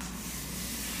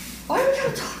 Why do we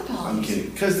gotta talk about I'm this? kidding.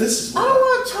 Because this is I don't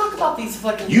want to talk about these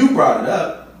fucking... you brought it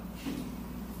up.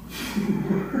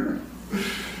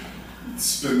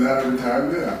 Spin that every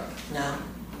time, yeah. No.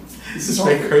 This Just is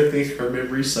make all... her think her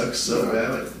memory sucks so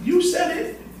bad. Like, you said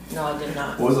it. No, I did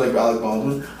not. What was it like Alec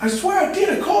Baldwin? I swear I did.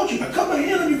 I called you. I cut my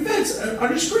hand on your fence, on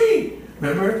your screen.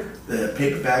 Remember the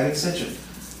paper bag extension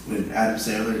when Adam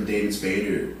Sandler and David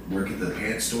Spade work at the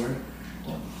pants store?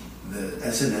 The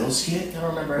SNL skit I don't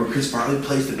remember. where Chris Farley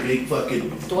plays the big fucking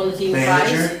The one that's eating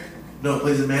manager. fries? No,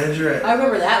 plays the manager. I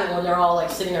remember that one when they're all like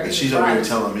sitting there And eating she's over here fries.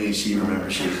 telling me she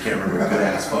remembers. She can't remember good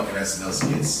ass fucking SNL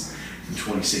skits from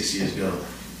 26 years ago.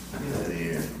 Get out of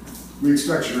here. We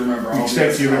expect you to remember all We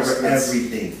expect you to remember skits.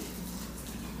 everything.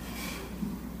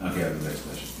 Okay, I have the next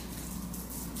question.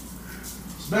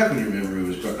 So back when your memory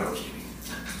was good, no, I was kidding.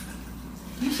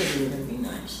 You said you were going to be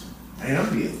nice. Hey, I'm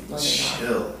being No, you're not.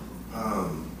 chill.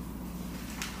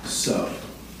 So,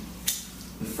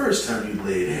 the first time you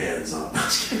laid hands on, I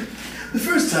was kidding. The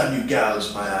first time you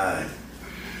gouged my eye.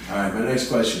 All right, my next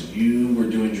question. You were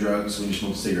doing drugs when you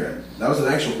smoked a cigarette. That was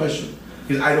an actual question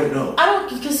because I don't know. I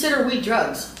don't consider weed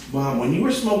drugs. Mom, when you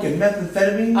were smoking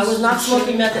methamphetamines, I was not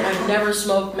smoking meth and I've never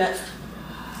smoked meth.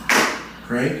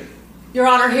 Crank, Your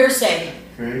Honor, hearsay.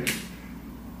 crank.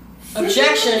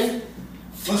 Objection.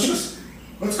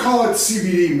 Let's call it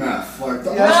CBD meth. Like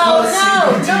the Yeah. No, call it no,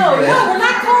 CBD, no, man. no, we're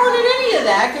not calling it any of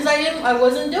that because I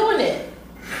wasn't doing it.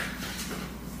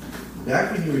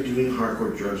 Back when you were doing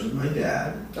hardcore drugs with my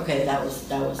dad. Okay, that was,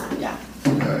 yeah.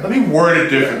 Okay. Let me word it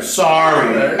different.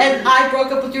 Sorry. And I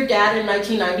broke up with your dad in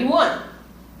 1991.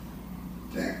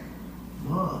 Dang.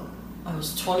 Mom, I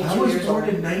was 22 I was years born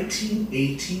old. in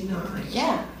 1989.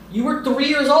 Yeah, you were 3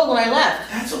 years old when I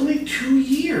left. That's only 2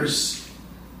 years.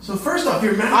 So first off,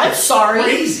 your math I'm is sorry.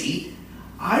 crazy.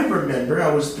 I remember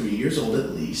I was 3 years old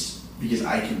at least because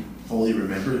I can fully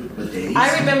remember the days.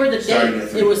 I remember the starting date. at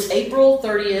 3. It was April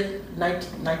 30th,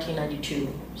 1992.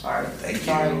 Sorry. Thank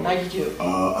Sorry, you. 92.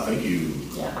 Thank you.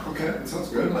 Yeah. Okay, that sounds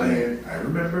good. I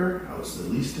remember I was at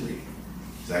least 3.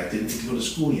 Zach didn't get to go to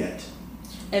school yet.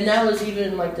 And that was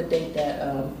even like the date that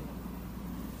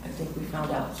I think we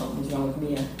found out something was wrong with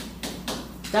Mia.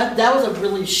 That was a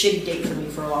really shitty date for me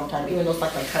for a long time, even though it's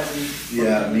like my cousin.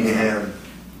 Yeah, Mia Hamm.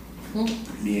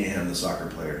 Hmm? Mia Hamm, the soccer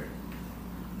player.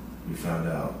 We found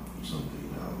out something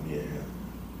about Mia Hamm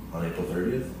on April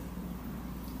 30th.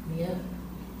 Mia?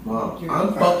 Mom, You're-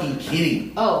 I'm fucking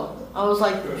kidding. Oh, I was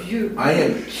like, you. I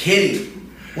am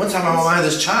kidding. One time my mom had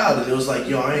this child and it was like,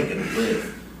 yo, I ain't gonna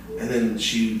live. And then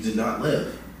she did not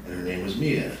live. And her name was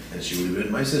Mia. And she would have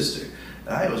been my sister.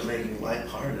 And I was making light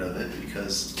part of it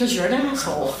because you're an I'm a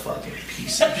asshole. fucking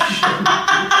piece of shit.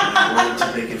 I wanted to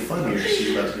make it funnier.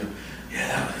 She's about to go, yeah,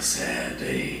 that was a sad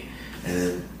day. And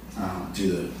then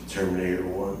do the Terminator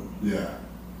 1. Yeah.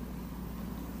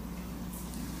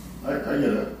 I get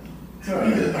it.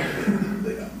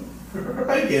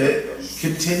 I get it.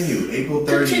 Continue. April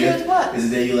 30th Continue with what? is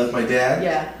the day you left my dad?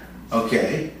 Yeah.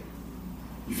 Okay.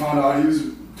 You found out he was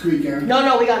tweaking.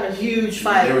 No, we got in a huge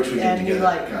fight. They were tweaking and together. He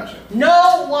like, Gotcha.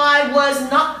 no, I was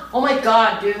not. Oh my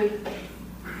god, dude.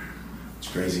 It's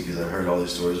crazy because I've heard all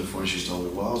these stories before. She's told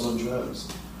me, well, I was on drugs.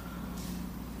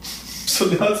 So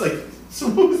now it's like, so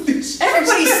what was this?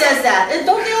 Everybody says that. And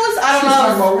don't they always? I don't She was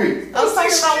talking know. about weed. I was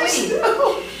talking about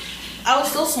weed. I was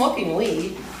still smoking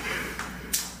weed.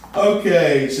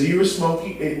 Okay, so you were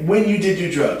smoking when you did do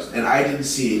drugs, and I didn't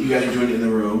see it. You guys were doing it in the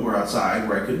room or outside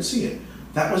where I couldn't see it.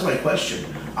 That was my question.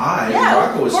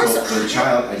 Rocco was smoking for a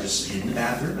child. I just hid in the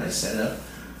bathroom. I set up,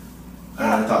 and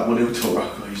I thought, when it told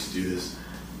Rocco I used to do this.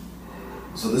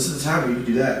 So this is the time where you could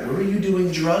do that. Where were you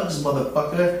doing drugs,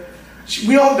 motherfucker?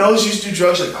 We all know she used to do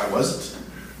drugs. Like I wasn't.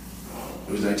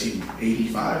 It was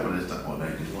 1985 when I thought,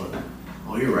 91.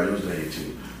 Oh, you're right. It was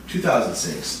 92.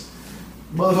 2006.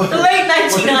 Motherfucker. The late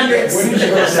 1900s.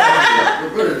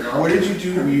 What did you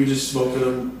do? Were you just smoking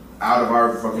them out of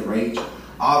our fucking range?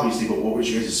 Obviously, but what was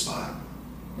your spot?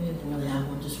 We didn't really have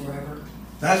one, just wherever.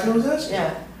 That's what I was asking?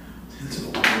 Yeah. It's a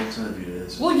long time for you to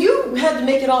answer. Well, you had to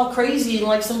make it all crazy in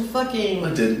like some fucking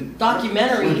I didn't.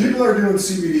 documentary. When people are doing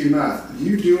CBD meth,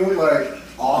 you do it like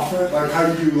often, like how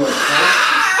you do like.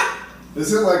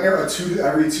 Is it like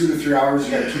every 2 to 3 hours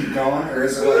you gotta keep going, or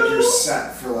is it like you're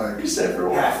set for like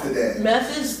half the day?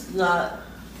 Meth is not.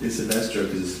 It's the best drug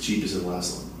because it's the cheapest and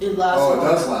lasts long. It lasts. Oh, it long.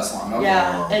 does last long. Okay.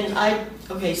 Yeah,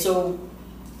 and so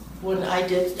when I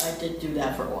did do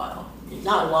that for a while.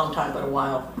 Not a long time, but a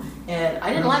while. And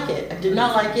I didn't like it. I did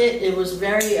not like it. It was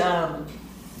very,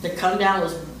 the come down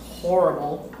was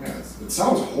horrible. Yeah, it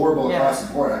sounds horrible across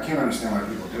the board. I can't understand why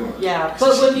people do it. Yeah,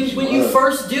 but when you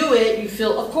first do it, you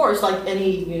feel, of course, like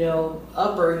any,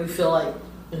 upper, you feel like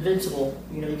invincible.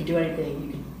 You can do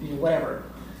anything. You can, whatever.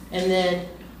 And then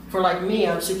for like me,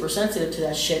 I'm super sensitive to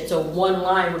that shit. So one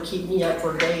line would keep me up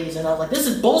for days, and I was like, this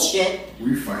is bullshit. Were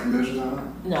you fighting bitches on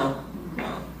it? No.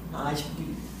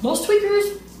 Most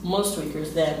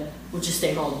tweakers then would just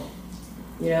stay home.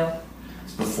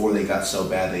 Before they got so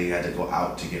bad, they had to go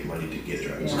out to get money to get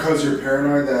drugs. Yeah. Because you're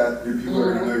paranoid that your people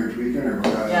are gonna know you're tweaking, or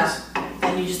what? Yeah,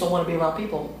 and you just don't want to be around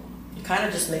people. It kind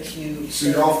of just makes you. So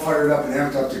you're all fired up and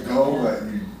amped up to go, but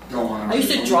you don't want to. I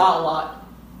used to draw a lot.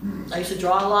 I used to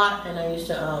draw a lot, and I used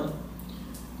to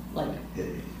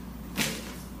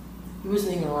he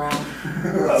wasn't even around.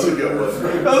 That's a good one.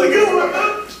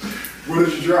 What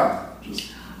did you draw?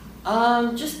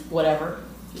 Just whatever.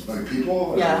 Like people?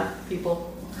 Or? Yeah,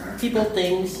 people. Okay. People,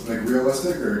 things. Like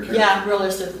realistic or? Yeah,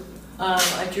 realistic.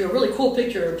 I drew a really cool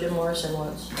picture of Jim Morrison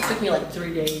once. It took me like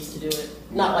 3 days to do it.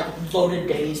 Not like loaded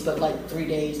days, but like 3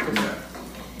 days. Cause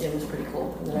it was pretty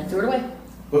cool. And then I threw it away.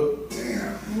 But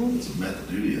damn. It's a method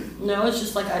to do you. No, it's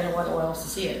just like I didn't want anyone else to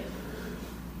see it.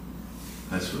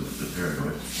 That's what the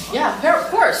paranoid. Yeah, of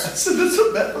course. That's a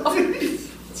method to you.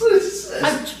 That's what it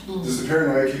says. Does the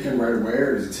paranoia kick in right away,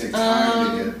 or does it take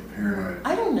time to get paranoid?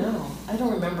 I don't know. I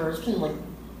don't remember. It's been like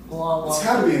a long It's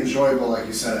got to be enjoyable, like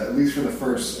you said, at least for the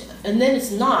first. And then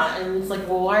it's not, and it's like,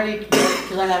 well, why are you?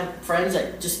 Because I have friends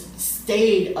that just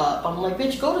stayed up. I'm like,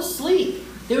 bitch, go to sleep.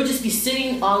 They would just be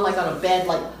sitting on a bed,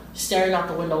 like staring out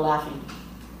the window, laughing.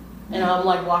 And I'm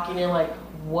like walking in, like,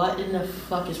 what in the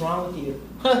fuck is wrong with you?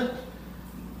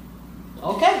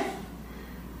 Okay.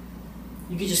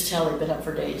 You could just tell they've been up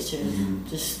for days too. Mm-hmm.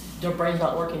 Just their brain's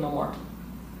not working no more.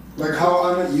 Like how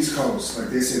on the East Coast, like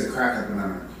they say the crack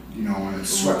epidemic, when it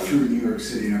swept through New York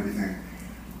City and everything.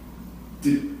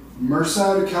 Did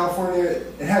Merced, California,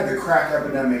 it had the crack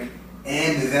epidemic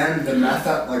and then the meth,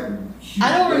 huge.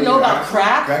 I don't even know about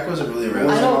crack. Crack wasn't really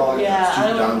around. I don't. Yeah, It's I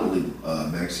don't.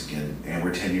 predominantly Mexican, and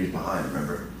we're 10 years behind.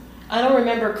 Remember? I don't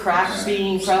remember crack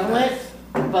being prevalent,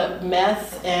 but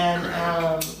meth and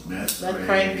Meth,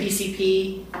 crank,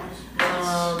 PCP.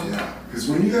 Yeah, because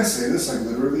when you guys say this,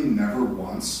 literally never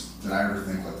once did I ever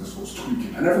think this was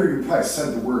tweaking. I never even probably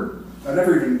said the word. I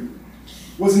never even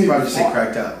wasn't even. Probably say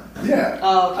cracked out. Yeah.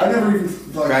 Oh, okay. I never even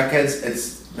Crackheads.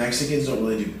 It's Mexicans don't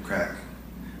really do crack.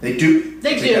 They do.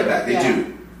 They Take do, that back. They yeah.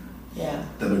 do. Yeah.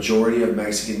 The majority of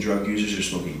Mexican drug users are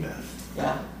smoking meth.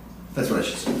 Yeah. That's what I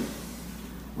should say.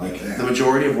 Yeah. The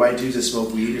majority of white dudes that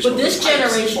smoke weed are But this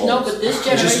generation, It's a now,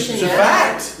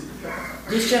 fact.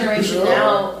 this generation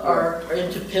now are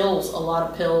into pills, a lot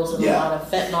of pills and a lot of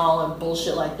fentanyl and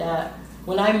bullshit like that.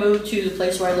 When I moved to the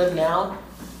place where I live now,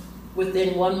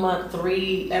 within 1 month,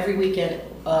 every weekend,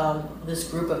 this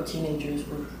group of teenagers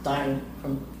were dying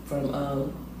from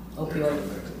opioid.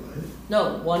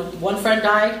 No, one friend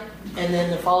died, and then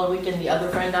the following weekend the other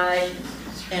friend died,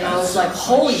 and I was like,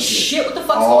 holy shit, what the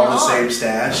fuck's all going the on? same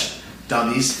stash.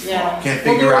 Dummies. Yeah. Can't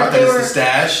figure out that it's the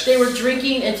stash. They were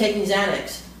drinking and taking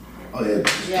Xanax. Oh yeah.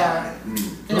 Yeah.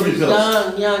 Mm. And it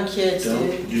was young kids, Don't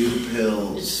dude. do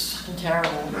pills. It's fucking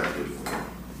terrible. Not good for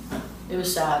you. It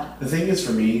was sad. The thing is,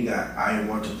 for me, that I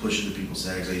want to push into people's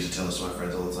heads. I used to tell this to my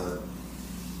friends all the time.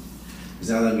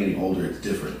 Because now that I'm getting older, it's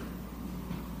different.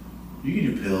 You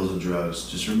can do pills and drugs.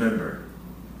 Just remember,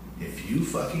 if you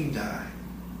fucking die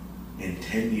in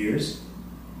 10 years,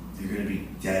 you're gonna be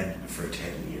dead for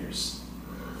 10 years.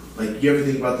 Like, you ever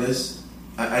think about this?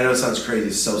 I know it sounds crazy.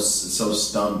 It's so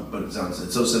dumb, but it's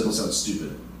so simple. It sounds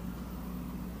stupid.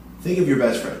 Think of your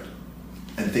best friend,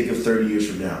 and think of 30 years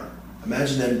from now.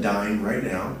 Imagine them dying right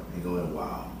now and going,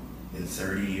 "Wow, in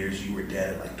 30 years you were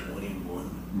dead at like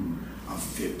 21. I'm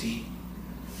 50.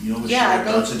 You know what shit I've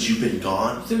done since you've been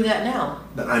gone?" Through that now.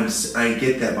 I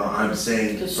get that, but I'm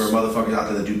saying for motherfuckers out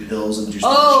there that do pills and do shit,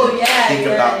 think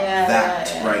about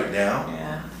that right now.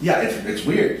 Yeah, it's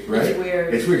weird, right? It's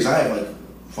weird. It's weird because I have like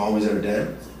followers that are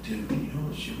dead. Dude, you know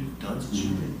what shit we've done since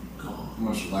you've been gone? How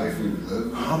much life we've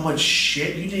lived. How much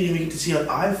shit? You didn't even get to see an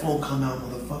iPhone come out,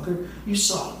 motherfucker. You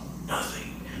saw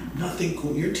nothing. Nothing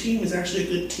cool. Your team is actually a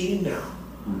good team now.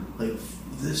 Like,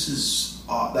 this is...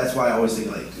 that's why I always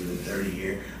think, like, dude, in 30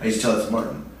 years... I used to tell it to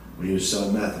Martin when he was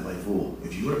selling meth. I'm like, fool,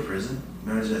 if you go to prison,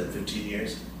 imagine that in 15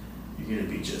 years, you're going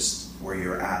to be just where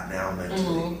you're at now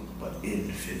mentally. But in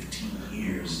 15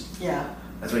 years... Yeah.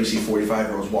 That's why you see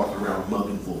 45-year-olds walking around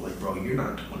mugging fool. Like, bro, you're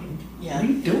not 20. Yeah. What are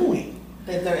you doing?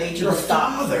 Their age You're will a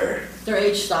stop. father. Their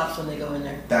age stops when they go in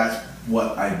there. That's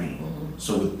what I mean.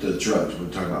 So with the drugs, when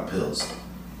we're talking about pills,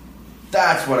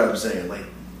 that's what I'm saying. Like,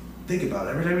 think about it.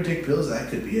 Every time you take pills, that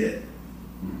could be it.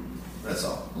 That's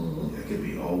all. It could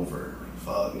be over. Like,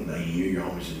 fuck, in a year, your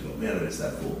homies should go, man, I miss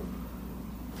that fool.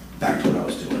 Back to what I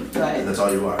was doing. Right. And that's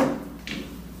all you are.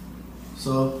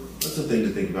 So, that's a thing to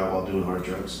think about while doing hard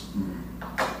drugs.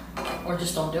 Or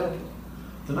just don't do it.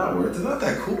 They're not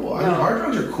that cool. I mean, hard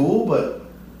drugs are cool, but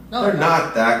they're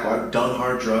not that cool. I've done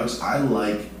hard drugs. I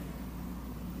like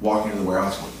walking into the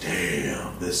warehouse going,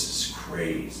 damn, this is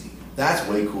crazy. That's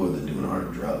way cooler than doing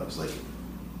hard drugs. Like,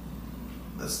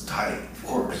 that's tight. Of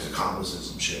course, accomplishing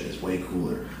some shit is way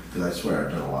cooler. Because I swear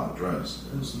I've done a lot of drugs.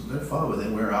 They're fun, but they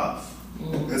wear off.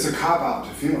 It's a cop-out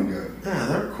to feeling good. Yeah,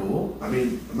 they're cool. I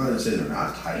mean, I'm not going to say they're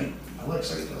not tight. I like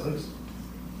psychedelics.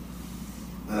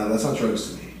 That's not drugs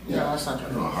to me. No, that's not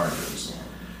drugs. They're not hard drugs.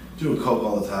 Doing coke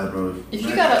all the time, bro. If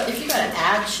you gotta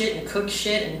add shit and cook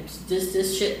shit and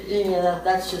this shit,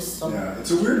 that's just something. Yeah,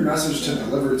 it's a weird message to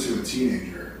deliver to a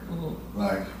teenager.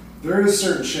 Like, there is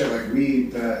certain shit like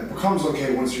weed that becomes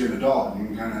okay once you're an adult. You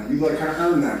can kind of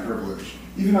earn that privilege.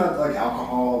 Even not like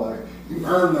alcohol, like you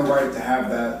earn the right to have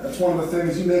that. That's one of the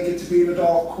things you make it to be an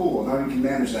adult. Cool, now you can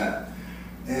manage that.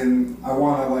 And I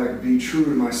want to like be true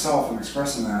to myself in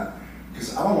expressing that.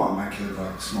 Because I don't want my kid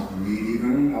like smoking weed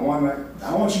even. I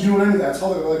don't want you doing anything. I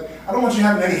told her like I don't want you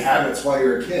having any habits while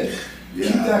you're a kid. Yeah.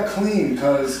 Keep that clean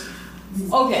because.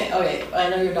 Okay. I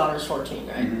know your daughter's 14,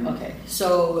 right? Okay.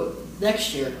 So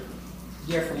next year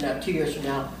from now, 2 years from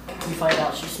now, you find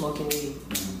out she's smoking weed.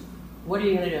 What are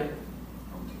you gonna do?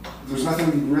 There's nothing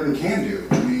you really can do.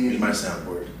 I mean, my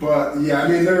soundboard. But yeah, I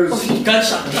mean, there's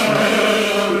gunshot.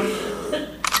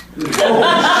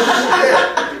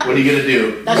 What are you gonna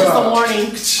do? That's just a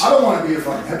warning. I don't want to be a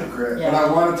fucking hypocrite, but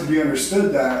I want it to be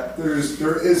understood that there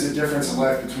is a difference in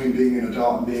life between being an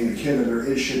adult and being a kid, and there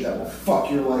is shit that will fuck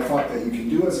your life up that you can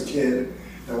do as a kid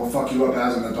that will fuck you up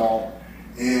as an adult,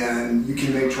 and you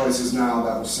can make choices now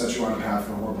that will set you on a path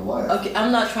for a horrible life. Okay,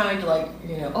 I'm not trying to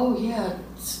oh yeah,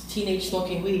 teenage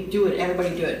smoking weed, do it,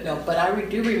 everybody do it. No, but I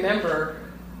do remember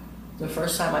the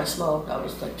first time I smoked, I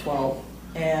was like 12,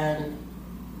 and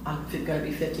I'm going to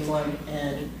be 51,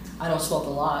 and I don't smoke a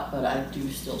lot, but I do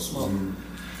still smoke.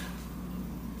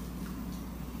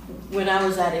 When I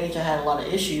was that age, I had a lot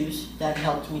of issues that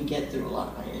helped me get through a lot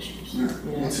of my issues. Yeah,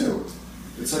 me too.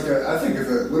 It's like I think of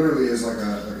it literally as like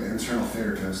an internal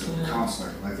therapist, like a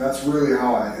counselor. Like that's really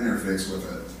how I interface with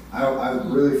it. I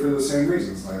really for the same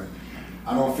reasons. Like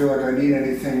I don't feel like I need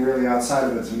anything really outside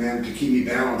of it to keep me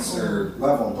balanced or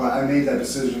level. But I made that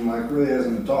decision like really as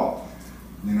an adult.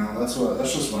 You know, that's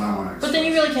just what I want to express. But then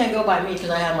you really can't go by me because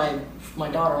I had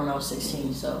my daughter when I was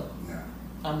 16, so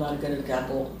I'm not a good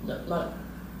example.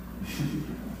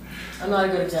 I'm not a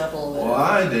good example of it. Well,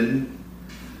 I didn't.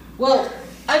 Well,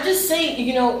 I just say,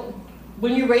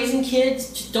 when you're raising kids,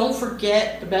 just don't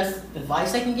forget the best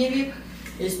advice I can give you.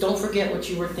 is don't forget what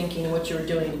you were thinking and what you were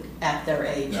doing at their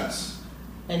age. Yes.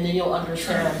 And then you'll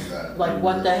understand, that. like,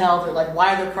 what the hell, they're like,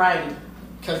 why they're crying.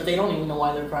 Because they don't even know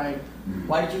why they're crying.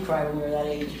 Why did you cry when you were that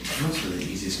age? I was the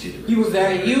easiest kid to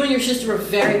You and your sister were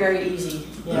very, very easy.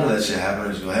 None of that shit happened.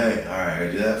 I just go, hey, all right,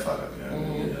 I do that. Fuck up,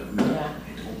 Yeah.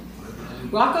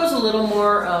 Rocco's a little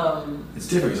more. It's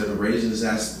different because I've been raised in his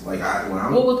ass. Like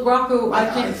well, with Rocco, like,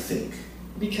 I think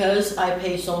because I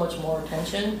pay so much more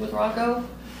attention with Rocco,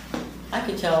 I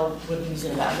could tell when he's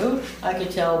in a bad mood. I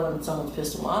could tell when someone's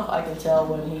pissed him off. I can tell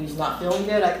when he's not feeling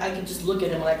good. I can just look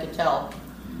at him and I can tell.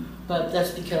 But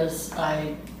that's because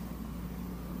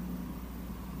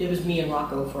it was me and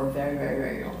Rocco for a very, very,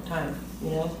 very long time,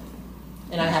 you know?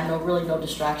 And I had no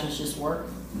distractions, just work.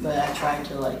 But I tried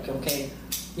to okay,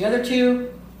 the other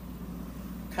two,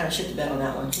 kind of shit the bed on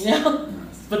that one, you know?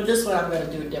 But this one I'm going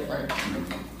to do it different.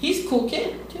 He's a cool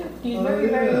kid, too. He's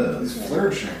very, He's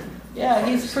flourishing. Yeah,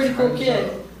 he's a pretty cool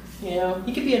kid. You know,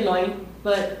 he could be annoying,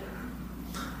 but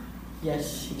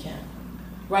yes, he can.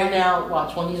 Right now,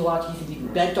 watch, when he's watching, he's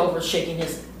bent over shaking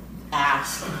his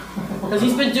ass. Because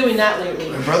he's been doing that lately.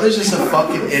 My brother's just a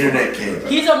fucking internet kid.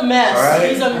 He's a mess. All right?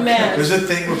 He's a mess. There's a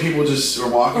thing where people just are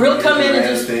walking Or he'll come in and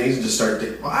random just things and just start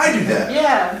well, I do that.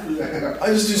 Yeah. I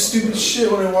just do stupid shit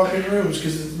when I walk in rooms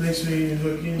because it makes me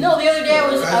fucking... No, the other day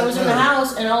I was in the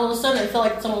house and all of a sudden I felt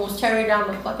like someone was tearing down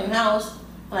the fucking house.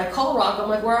 And I called Rocco. I'm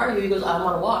like, where are you? He goes, I'm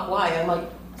on a walk. Why? I'm like,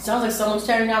 sounds like someone's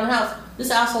tearing down the house.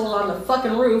 This asshole's on the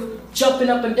fucking roof, jumping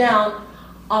up and down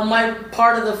on my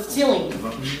part of the ceiling.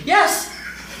 Yes!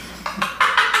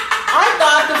 I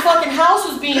thought the fucking house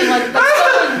was being someone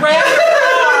ran the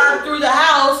car through the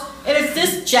house, and it's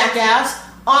this jackass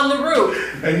on the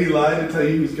roof. And he lied to tell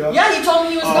you he was gone? Yeah, he told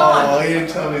me he was gone. Oh, he didn't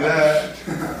tell me that.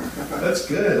 That's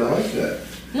good. I like that.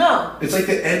 No. It's like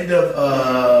the end of,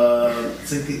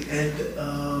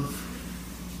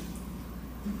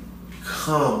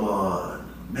 come on,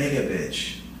 Mega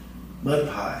Bitch, Mud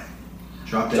Pie,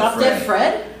 Drop Dead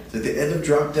Fred? It's like the end of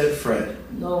Drop Dead Fred.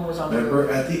 No one was on Remember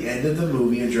at the end of the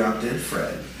movie in Drop Dead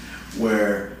Fred,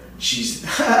 where she's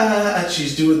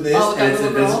doing this and it's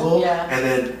invisible, and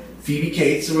then Phoebe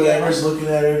Cates or whatever is looking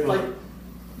at her.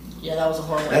 Yeah, that was a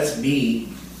horrible. That's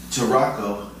me to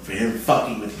Rocco for him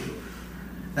fucking with you.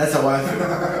 That's how I feel.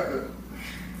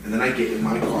 And then I get in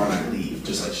my car and I leave,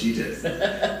 just like she did.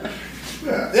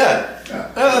 Yeah.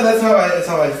 That's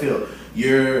how I feel.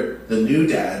 You're the new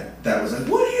dad that was like,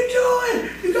 what are you doing?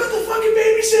 You got the fucking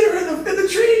babysitter in the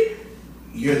tree.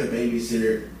 You're the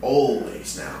babysitter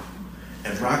always now.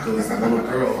 And Rocco is the little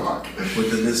girl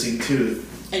with the missing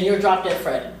tooth. And you're Drop Dead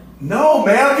Fred. No,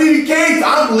 man, I'm Phoebe Cates.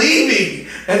 I'm leaving.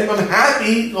 And I'm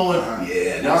happy going,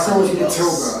 yeah. Rocco was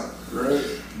Matilda,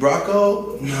 right?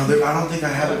 Rocco? No, I don't think I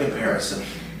have a comparison.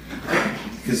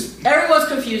 Because everyone's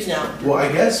confused now. Well,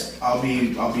 I guess I'll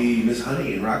be Miss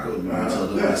Honey and Rocco would be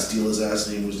Matilda when I steal his ass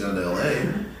and he moves down to LA,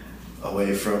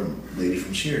 away from Lady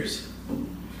from Cheers.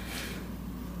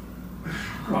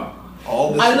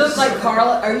 All this I look like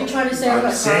Carla. Are you trying to say I'm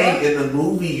like saying Carla? in the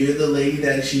movie you're the lady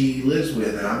that she lives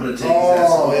with, and I'm gonna take his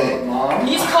ass away. Mom.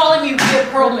 He's calling me Rhea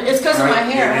Perlman. It's because of my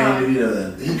hair. Huh?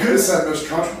 Then. He could have said Miss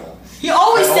Trunchbull. He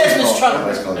always says Miss I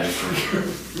always Trunchbull. call her Miss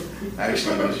Trunchbull.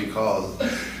 Actually, when she calls.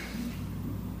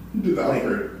 You did that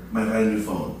weird. I had a new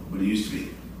phone, but it used to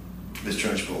be Miss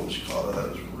Trunchbull when she called. I thought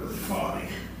it was really funny.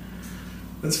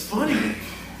 That's funny.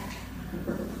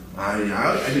 I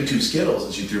did 2 Skittles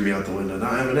and she threw me out the window.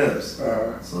 Now M&M's.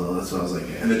 So that's what I was like.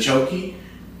 And the Chokey.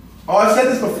 Oh, I've said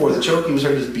this before. The Chokey was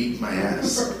her just beating my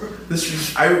ass.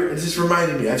 It just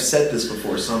reminded me. I've said this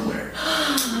before somewhere.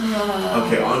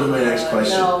 Okay, on to my next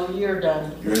question. No, you're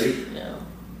done. You ready? No.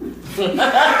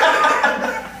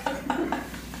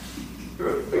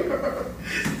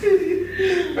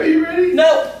 Are you ready?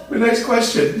 No. My next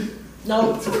question.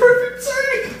 No. It's perfect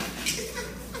timing.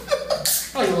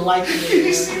 I don't even like you. Can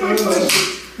you see my question?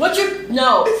 What's your...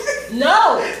 No.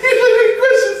 No. Here's my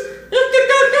questions.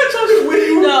 When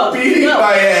you were beating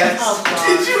my ass,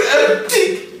 did you ever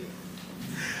think,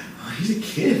 oh, he's a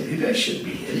kid, maybe I shouldn't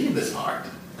be hitting him this hard?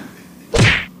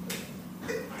 That's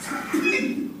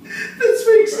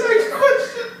my exact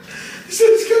question. He said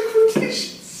it's got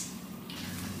quotations.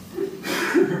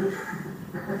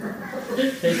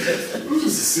 It was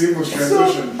just a seamless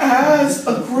transition. So, as a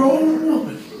grown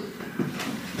woman,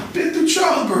 been through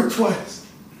childbirth twice.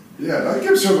 Yeah, that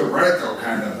gives her the right, though,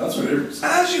 kind of. That's what it was.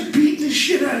 As you beat the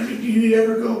shit out of me, do you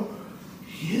ever go,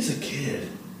 he is a kid?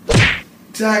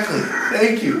 Exactly.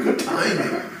 Thank you. Good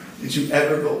timing. Did you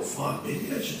ever go, fuck,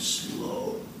 maybe I should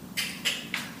slow.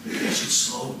 Maybe I should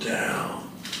slow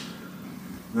down.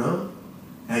 No?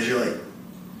 As you're like,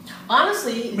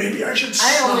 Honestly, maybe I should. I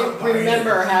stop only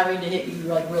remember buying. having to hit you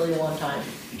like really one time.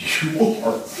 You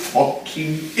are fucking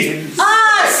insane.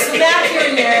 Smack here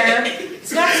and there.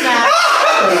 Smack.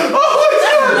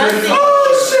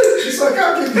 Oh shit! She's like,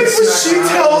 I'll give you a When smack she around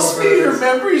tells a me little her bit.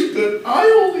 memories, but I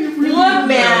only really Look,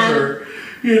 man. remember.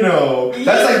 You know,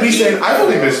 that's like me saying I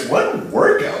only missed one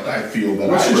workout. I feel that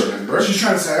What I she's, remember. what she's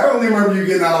trying to say, I only remember you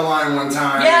getting out of line one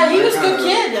time. Yeah, he Like, was a good kinda-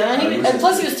 kid, man. And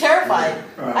plus, he was terrified.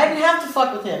 Right. I didn't have to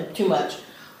fuck with him too much.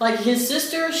 Like his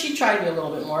sister, she tried me a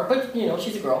little bit more, but you know,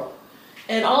 she's a girl.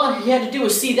 And all he had to do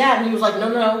was see that, and he was like,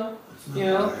 no. You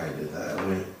know? Like I did that. I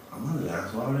mean, I'm not an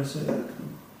ass. Why would I say that?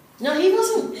 No, he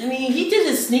wasn't. I mean, he did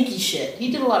his sneaky shit. He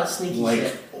did a lot of sneaky Like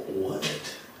shit.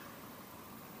 what?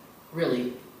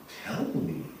 Really. Tell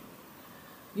me.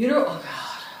 You know, oh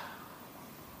God.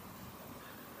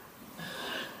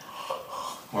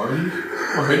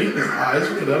 Marty, his eyes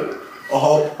lit up.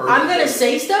 All perfect. I'm gonna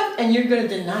say stuff, and you're gonna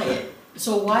deny it.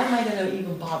 So why am I gonna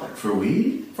even bother? For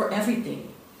weed? For everything.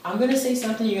 I'm gonna say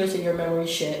something, you're gonna say your memory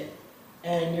shit,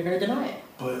 and you're gonna deny it.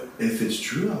 But if it's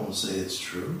true, I will say it's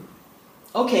true.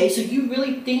 Okay, so you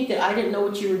really think that I didn't know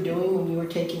what you were doing when you were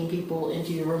taking people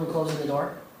into your room and closing the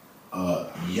door?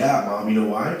 Yeah, Mom. You know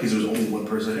why? Because there was only one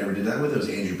person I ever did that with. It was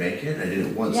Andrew Bankhead. I did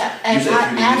it once. Yeah, and you said I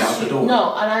you would get out asked the you. door.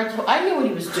 No, and I knew what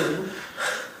he was doing.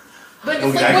 But I know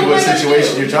it's like, exactly what what am I gonna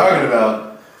situation do? you're talking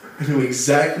about. I know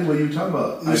exactly what you're talking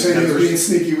about. You said you were being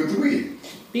sneaky with the weed.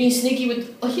 Being sneaky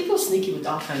with. Oh, he was sneaky with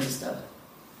all kinds of stuff.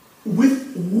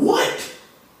 With what?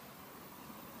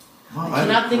 Mom, I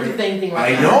cannot think of anything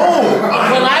right I now. know.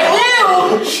 When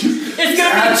I do, it's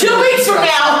gonna be 2 weeks from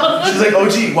now. She's like,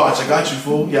 OG, watch, I got you,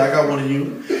 fool. Yeah, I got one of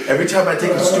you. Every time I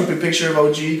take a stupid picture of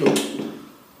OG, he goes,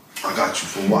 I got you,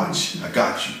 fool, watch. I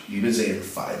got you. You've been saying it for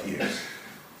 5 years.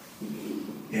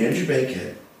 Andrew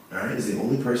Bankhead, alright, is the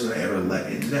only person I ever let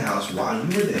into the house while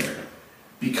you were there.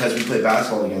 Because we played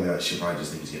basketball together. She'll probably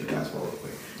just think he's getting basketball real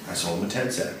quick. I sold him a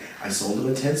 10 sack. I sold him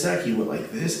a 10 sack. He went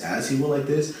like this. As he went like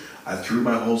this, I threw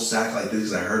my whole sack like this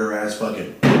because I heard her ass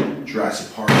fucking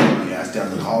Jurassic Park my ass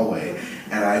down the hallway.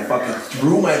 And I fucking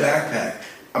threw my backpack.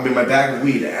 I mean, my bag of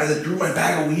weed. As I threw my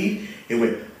bag of weed, it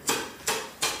went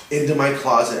into my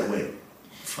closet and went,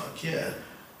 fuck yeah,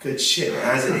 good shit. And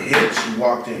as it hit, she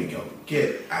walked in and go,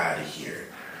 get out of here.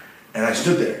 And I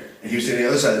stood there. And he was sitting on the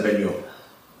other side of the bed and go,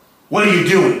 what are you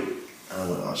doing? And I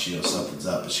went, oh, she knows something's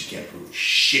up, but she can't prove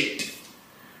shit.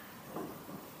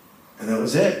 And that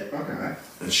was it. Okay.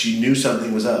 And she knew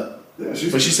something was up. Yeah,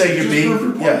 But she's saying you're she's proved her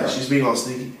being, point, yeah, she's being all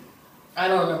sneaky. I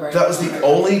don't remember. That was the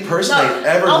only person No, I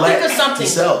ever I'll let think of something.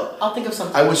 to sell. I'll think of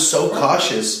something. I was so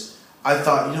cautious. I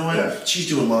thought, you know what? Yeah. She's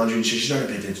doing laundry and shit. She's not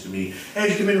gonna pay attention to me.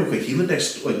 Andrew, come in real quick. He lived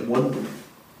next, like one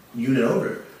unit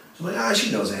over. So I'm like,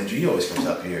 she knows Andrew. He always comes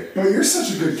up here. But you're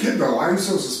such a good kid, though. Why are you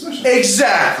so suspicious?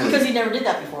 Exactly. Because he never did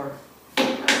that before.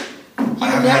 I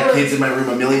have had kids in my room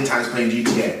a million times playing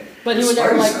GTA. But he would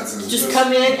never Spidey like senses just just-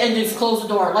 come in and just close the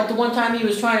door. Like the one time he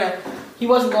was trying to, he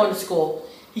wasn't going to school.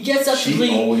 He gets up She to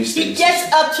leave. always He thinks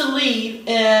gets up to leave,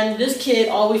 and this kid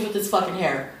always with his fucking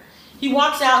hair. He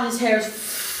walks out, his hair's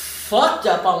fucked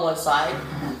up on one side,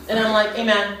 and I'm like, "Hey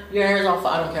man, your hair's all.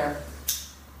 I don't care."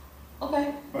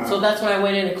 Okay. Wow. So that's when I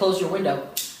went in and closed your window.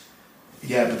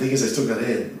 Yeah, but the thing is, I still got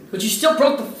in. But you still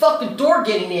broke the fucking door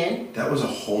getting in. That was a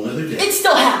whole nother day. It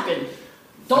still happened.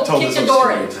 Don't told kick this the on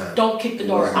door story in. time. Don't kick the It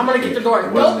door in. wasn't I'm gonna a kick kid. the door It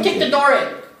in. wasn't Don't a kick kid. the door in.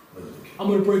 Wasn't okay. I'm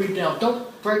gonna break it down.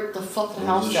 Don't break the fucking It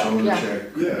house was a down. shoulder Yeah. check.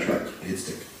 Yeah. Truck. Hit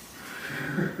stick.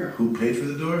 Who paid for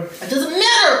the door? It doesn't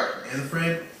matter. And the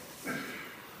frame?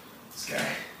 This guy.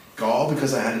 Gall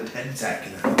because I had a 10 sack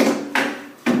in the house.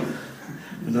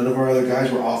 But none of our other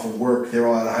guys were off of work. They were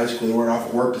all out of high school. They weren't off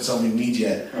of work to sell me weed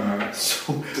yet.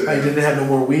 So I didn't have no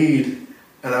more weed.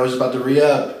 And I was about to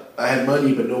re-up. I had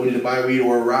money, but nobody to buy weed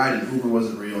or a ride, and Uber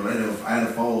wasn't real. And I had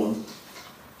a phone.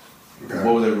 Okay.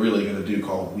 What were they really going to do?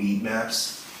 Call weed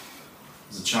maps?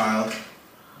 As a child.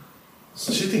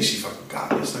 So she thinks she fucking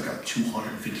got me. Snuck out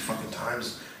 250 fucking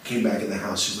times. Came back in the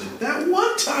house. She's like, that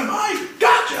one time I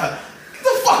gotcha. Get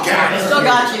the fuck out of I here. still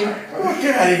got you. Fuck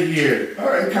out of here. All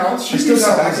right, counts. She You still knew got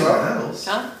something back was in the up. house.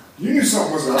 Huh? You knew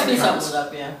something was up. I knew something counts. was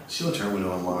up, yeah. She left her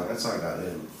window unlocked. That's how I got in.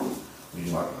 When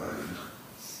you locked mine.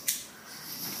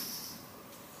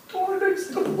 Door next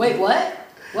door. Wait, what?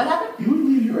 What happened? You would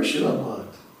leave your shit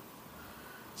unlocked.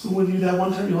 So when you that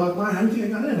one time you locked mine, how do you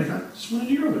think I got in? I just went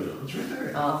into your window. It's right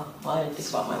there. Oh, well, I didn't think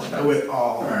about my I window. went,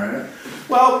 All oh. right.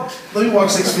 Well, let me walk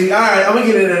 6 feet. All right, I'm gonna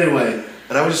get in anyway.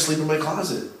 And I would just sleep in my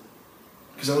closet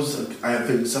because I have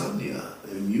insomnia,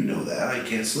 and you know that I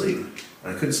can't sleep.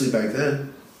 And I couldn't sleep back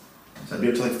then. So I'd be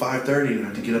up to like 5:30, and I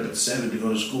have to get up at 7 to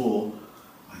go to school.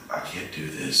 Like, I can't do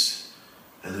this.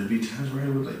 And there'd be times where I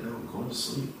would like, no, I'm going to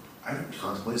sleep. I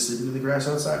contemplate sleeping in the grass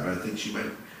outside, but I think she might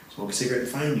smoke a cigarette and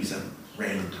find me some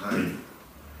random time.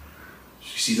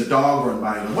 She sees a dog run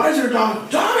by and goes, "Why is there a dog?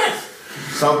 Damn it!"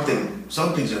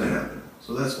 Something's gonna happen.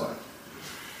 So that's why.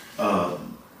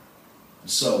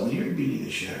 So when you were beating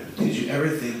the shit out of it, did you ever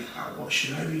think, oh, well,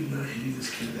 should I be not hitting this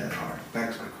kid that hard?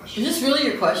 Back to my question. Is this really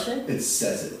your question? It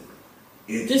says it.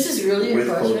 This is really your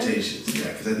question? With quotations,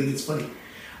 yeah, because I think it's funny.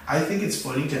 I think it's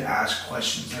funny to ask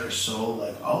questions that are so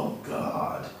like, oh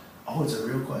God, oh, it's a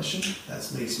real question? That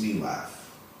makes me laugh.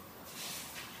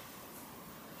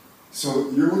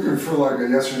 So you're looking for like a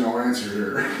yes or no answer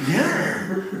here.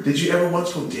 Yeah. Did you ever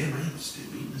once go, damn, I am still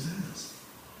beating his ass?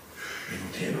 And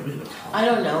go, damn, I'm in the car. I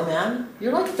don't know, man.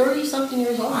 You're like 30-something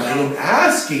years old. I am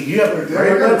asking. You have a Damn,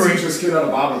 great I gotta memory. teach this kid how to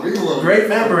bob a weed a little Great bit.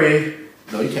 memory.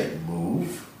 No, you can't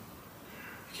move.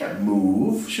 You can't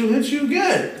move. She'll hit you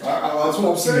good. That's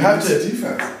what I'm saying. You have It's to- a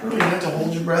defense. No, you have to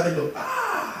hold your breath and go,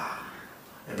 ah,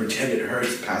 and pretend it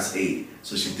hurts past 8,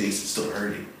 so she thinks it's still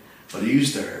hurting. But it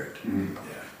used to hurt. Mm-hmm. Yeah.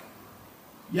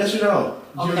 Yes or no?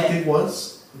 Did you ever Okay. think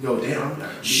once? You go, damn, I'm not.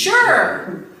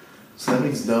 Sure. So that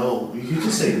means no. You can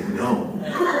just say no.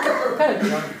 I'm kind of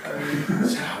drunk.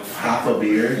 Half a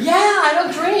beer. Yeah, I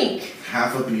don't drink.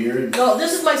 Half a beer. No,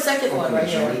 this is my second one right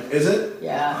here. Is it?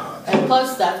 Yeah. And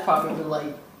plus, that's probably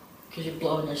like, because you're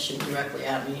blowing this shit directly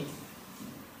at me.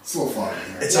 It's a little foggy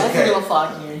here. It's Yeah, okay. It's a little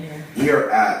foggy in here. We are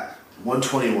at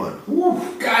 121.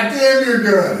 Ooh, God damn, you're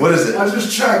good. What is it? I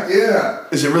just checked, yeah.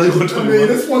 Is it really I mean, 121?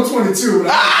 it's 122,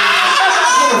 but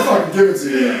I'm gonna fucking give it to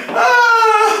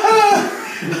you.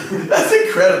 That's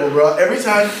incredible, bro.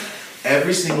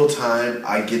 Every single time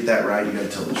I get that right, you gotta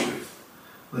tell the truth.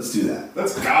 Let's do that.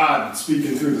 That's God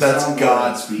speaking through the That's soundboard.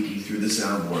 God speaking through the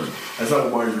soundboard. That's not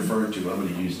what Marty's referring to, but I'm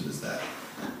gonna use it as that.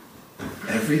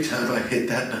 Every time I hit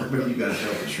that number, you gotta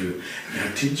tell the truth.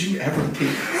 Now, did you ever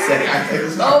think say I think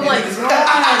it's not Oh my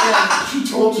God. She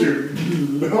told you,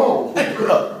 no.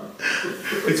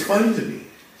 It's funny to me.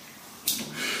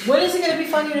 When is it going to be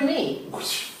funny to me?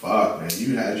 Fuck, man,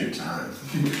 you had your time.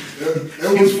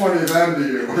 It was funny then to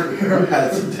you. You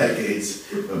had some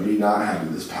decades of me not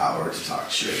having this power to talk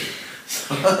shit.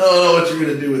 So I don't know what you're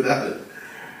gonna do without it.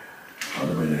 On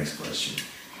to my next question.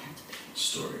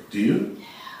 Story. Do you?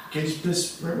 Can't you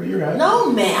just remember where you're at?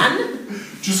 No, man.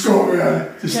 Just go,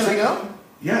 man. Can I go?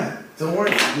 Yeah, don't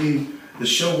worry. The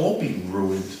show won't be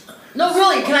ruined. No,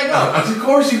 really, can I go? Of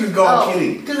course you can go. I'm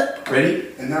kidding. Because Ready?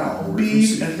 And now,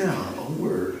 Beep. And now, a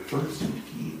word from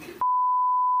Geek.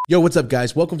 Yo, what's up,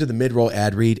 guys? Welcome to the mid-roll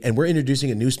ad read, and we're introducing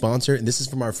a new sponsor, and this is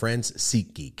from our friends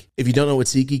SeatGeek. If you don't know what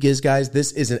SeatGeek is, guys,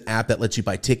 this is an app that lets you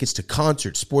buy tickets to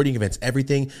concerts, sporting events,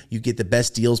 everything. You get the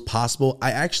best deals possible.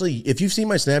 If you've seen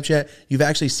my Snapchat, you've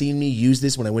actually seen me use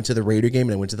this when I went to the Raider game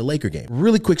and I went to the Laker game.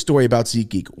 Really quick story about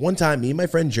SeatGeek. One time, me and my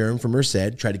friend Jerm from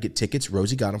Merced tried to get tickets.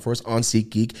 Rosie got them for us on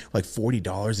SeatGeek, like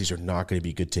 $40. These are not going to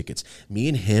be good tickets. Me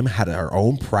and him had our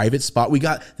own private spot. We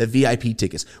got the VIP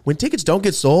tickets. When tickets don't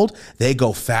get sold, they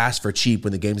go fast for cheap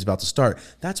when the game's about to start.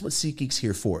 That's what SeatGeek's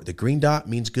here for. The green dot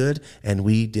means good, and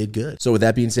we did good. So with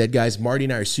that being said, guys, Marty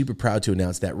and I are super proud to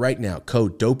announce that right now,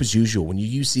 code DOPE as usual. When you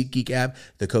use SeatGeek app,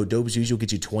 the code DOPE as usual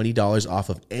gets you $20 off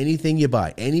of anything you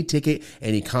buy, any ticket,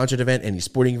 any concert event, any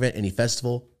sporting event, any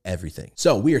festival, everything.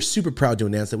 So we are super proud to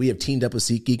announce that we have teamed up with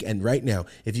SeatGeek, and right now,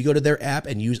 if you go to their app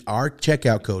and use our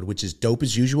checkout code, which is dope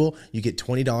as usual, you get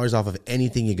 $20 off of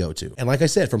anything you go to. And like I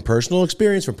said, from personal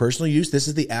experience, from personal use, this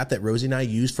is the app that Rosie and I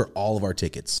use for all of our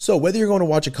tickets. So whether you're going to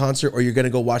watch a concert or you're going to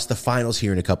go watch the finals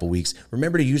here in a couple weeks,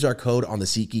 remember to use our code on the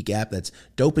SeatGeek app. That's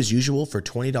dope as usual for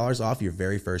 $20 off your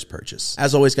very first purchase.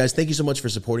 As always, guys, thank you so much for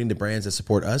supporting the brands that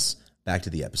support us. Back to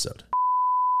the episode.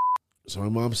 So my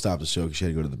mom stopped the show because she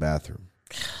had to go to the bathroom.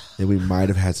 And we might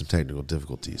have had some technical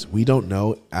difficulties. We don't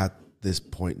know at this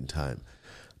point in time.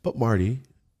 But Marty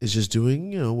is just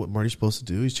doing, what Marty's supposed to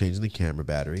do. He's changing the camera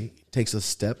battery. Takes a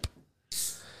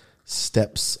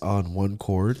steps on one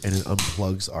cord, and it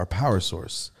unplugs our power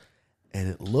source. And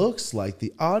it looks like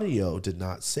the audio did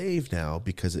not save now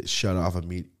because it shut off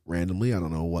randomly. I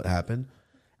don't know what happened.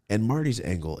 And Marty's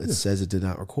angle, it says it did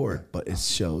not record, but it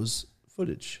shows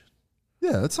footage.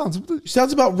 Yeah, that sounds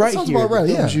Sounds about right sounds here. about right,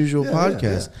 As yeah. usual Yeah,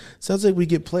 podcast. yeah. Sounds like we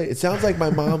get played. It sounds like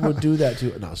my mom would do that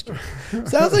too. No, I was kidding.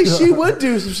 Sounds like she would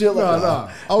do some shit like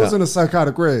that. I was in a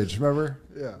psychotic rage, remember?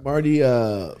 Yeah. Marty,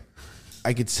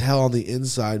 I could tell on the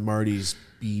inside Marty's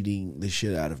beating the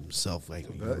shit out of himself. Like,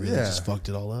 you really just fucked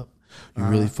it all up. You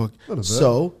really fucked.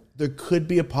 So there could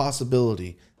be a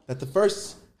possibility that the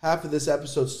first half of this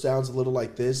episode sounds a little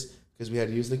like this because we had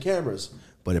to use the cameras.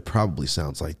 But it probably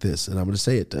sounds like this. And I'm going to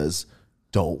say it does.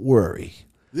 Don't worry.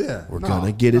 Yeah. We're going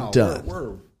to get it done.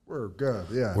 We're good,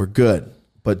 yeah. We're good.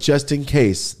 But just in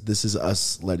case, this is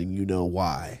us letting you know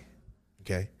why.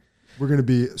 Okay? We're going to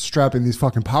be strapping these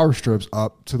fucking power strips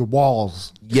up to the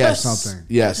walls Yes. or something.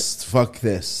 Yes. Fuck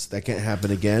this. That can't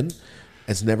happen again.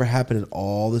 It's never happened in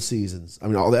all the seasons. I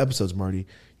mean, all the episodes, Marty.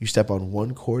 You step on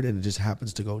one cord and it just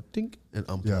happens to go dink and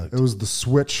unplug. Yeah, it was the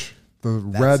switch, the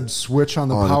red switch on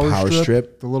the power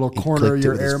strip. The little He corner of clicked it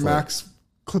your with his Air foot. Max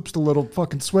clips the little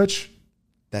fucking switch.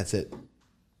 That's it.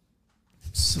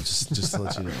 So just to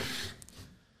let you know.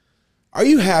 Are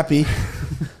you happy?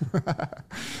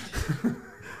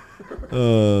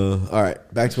 All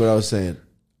right, back to what I was saying.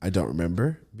 I don't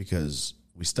remember because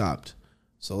we stopped.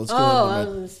 So let's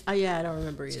go. Yeah, I don't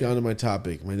remember Let's either. go on to my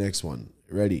topic, my next one.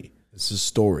 Ready? This is a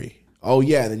story. Oh,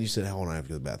 yeah. And then you said, hold on, I have to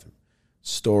go to the bathroom.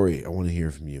 Story. I want to hear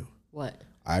from you. What?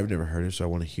 I've never heard it, so I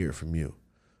want to hear it from you.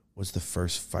 What's the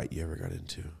first fight you ever got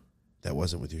into that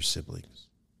wasn't with your siblings?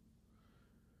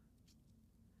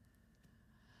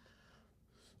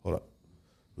 Hold up.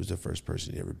 Who's the first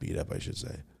person you ever beat up, I should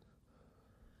say?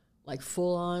 Like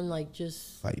full on, like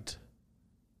just Fight.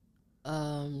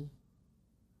 some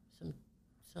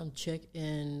chick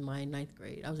in my 9th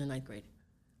grade. I was in 9th grade.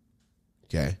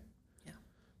 Okay. Yeah.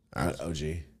 All right, OG.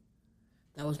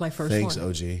 That was my first Thanks, one.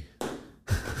 OG.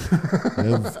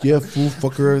 yeah, fool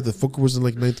fucker. The fucker was in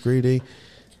like 9th grade, eh?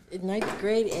 In 9th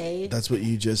grade, That's what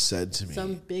you just said to me.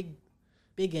 some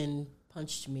biggin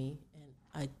punched me, and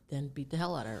I then beat the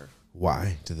hell out of her.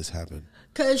 Why did this happen?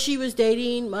 Because she was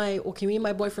dating me and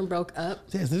my boyfriend broke up.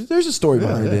 Yeah, there's a story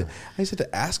behind it. I just had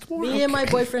to ask more. Me and my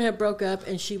boyfriend had broke up,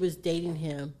 and she was dating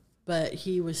him, but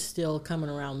he was still coming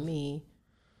around me,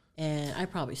 and I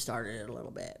probably started it a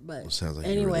little bit. But sounds like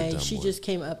you were the anyway, dumb she one. just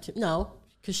came up to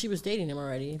because she was dating him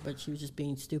already, but she was just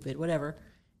being stupid, whatever.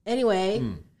 Anyway,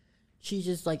 she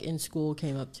just like in school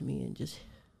came up to me and just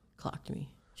clocked me.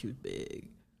 She was big.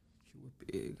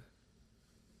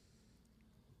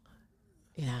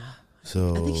 Yeah.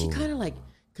 So I think she kind of like,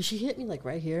 because she hit me like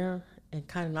right here and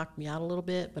kind of knocked me out a little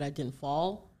bit, but I didn't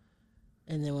fall.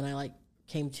 And then when I like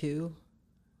came to,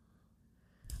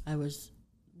 I was,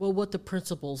 well, what the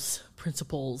principals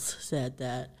said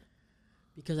that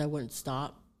because I wouldn't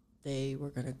stop, they were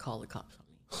going to call the cops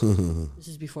on me. This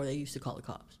is before they used to call the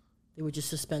cops. They would just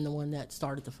suspend the one that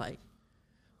started the fight.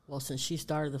 Well, since she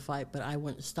started the fight, but I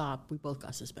wouldn't stop, we both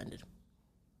got suspended.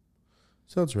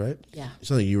 sounds right. Yeah. It's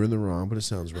not like you were in the wrong, but it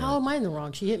sounds right. How am I in the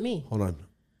wrong? She hit me. Hold on.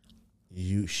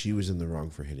 She was in the wrong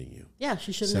for hitting you. Yeah,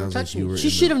 she should have Sounds touched like you me. were She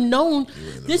in should the- have known.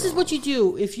 in the This is wrong. what you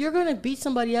do. If you're going to beat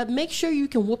somebody up, make sure you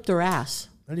can whoop their ass.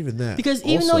 Not even that. Because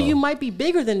even though Also, you might be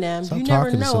bigger than them, stop you never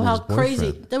talking to know how someone's crazy.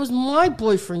 boyfriend. That was my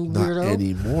boyfriend, you not weirdo.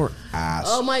 anymore, ass.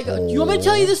 Oh my God. You want me to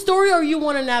tell you the story or you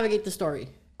want to navigate the story?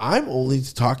 I'm only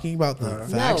talking about the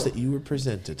facts No. that you were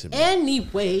presented to me.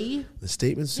 Anyway. The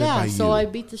statement said Yeah, by so you. I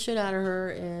beat the shit out of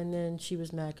her and then she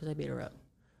was mad because I beat her up.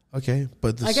 Okay,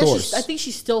 but the I guess source. I think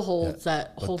she still holds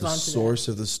but holds the on to source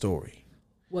of the story,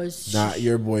 that. Was not she,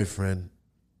 your boyfriend,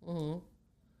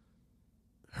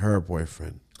 her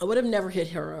boyfriend. I would have never hit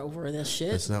her over this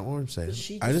shit. That's not what I'm saying.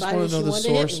 She I just want decided to know she the wanted to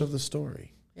hit source me. of the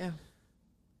story. Yeah.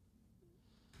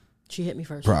 She hit me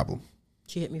first. Problem,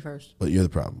 She hit me first. but you're the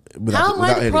problem. How am I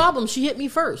the hitting. problem? She hit me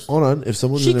first. Hold on. If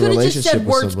someone's She in a could have relationship just said with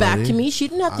words back somebody- to me. She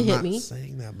didn't have to I'm hit not me.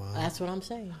 saying that, Mom. That's what I'm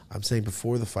saying. I'm saying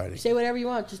before the fighting. Say whatever you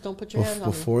want. Just don't put your hands on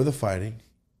me. Before the fighting,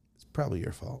 it's probably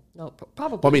your fault. No,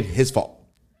 probably. Well, I mean, his fault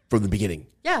from the beginning.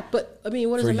 Yeah, but I mean,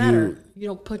 what does For it matter? you- You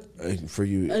don't put. For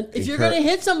you, If you're gonna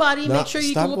hit somebody, make sure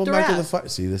you stop can whoop going their back to the ass. fight.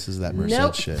 See, this is that Merced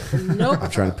Nope. shit. Nope. I'm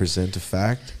trying to present a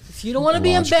fact. If you don't want to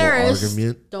be Logical embarrassed,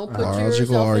 argument. don't put Logical yourself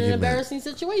in argument. an embarrassing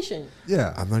situation.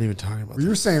 Yeah. I'm not even talking about. You're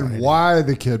the saying fighting. why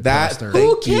the kid that? passed her. Who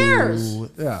thank you. cares?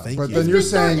 Yeah, Thank but you. then It's you're been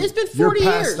saying it's been you're 40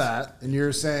 past years. that, and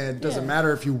you're saying it doesn't Yeah.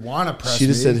 matter if you want to press She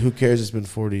just me. said, "Who cares? It's been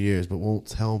 40 years," but won't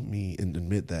tell me and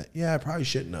admit that. Yeah, I probably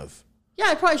shouldn't have. Yeah,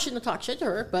 I probably shouldn't have talked shit to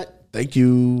her, but Thank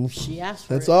you. she asked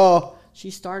for That's it. all. She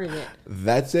started it.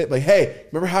 That's it. Like, hey,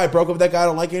 remember how I broke up with that guy? I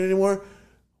don't like it anymore.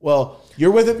 Well,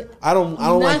 you're with him. I don't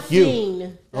like you.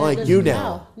 Nothing. I don't like you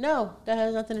now. No, that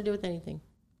has nothing to do with anything.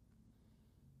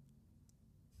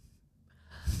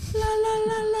 La, la,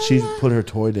 la, la, She la. put her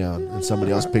toy down, and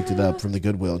somebody else picked it up from the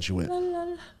Goodwill, and she went,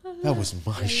 "That was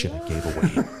my shit I gave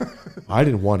away. I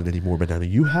didn't want it anymore, but now that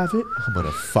you have it, I'm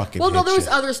gonna fucking." Well, no, hit there was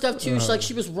you." other stuff too.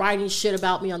 She was writing shit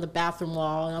about me on the bathroom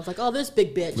wall, and I was like, "Oh, this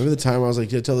big bitch." Remember the time I was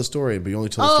like, "Yeah, tell the story," but you only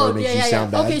told the story Oh, makes yeah. you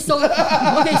sound bad. Okay, so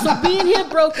me and him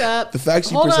broke up. The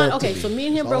facts you Hold on. present to Okay, me so me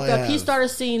and him is all broke I up. He have. started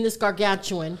seeing this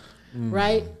gargantuan,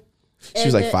 right? She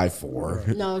was like then-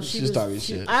 5'4". No, she was was. talking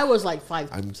shit. I was like I'm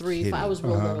 5'3". kidding. I was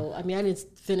real little. I mean, I didn't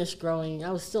finish growing.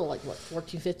 I was still like what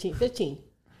 14, 15.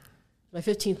 My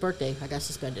 15th birthday, I got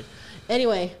suspended.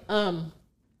 Anyway,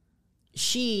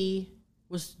 she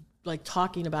was like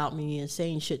talking about me and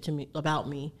saying shit to me about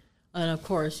me. And of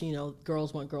course, you know,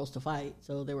 girls want girls to fight.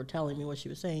 So they were telling me what she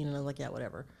was saying, and I was like, yeah,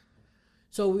 whatever.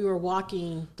 So we were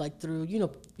walking like through, you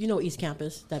know, East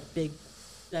Campus, that big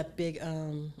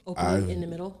opening in the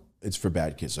middle. It's for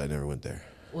bad kids, so I never went there.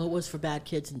 Well, it was for bad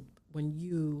kids when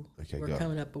you were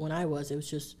coming up, but when I was, it was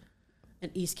just an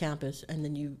East Campus, and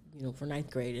then you know, for 9th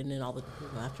grade, and then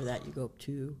after that you go up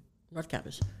to North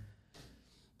Campus.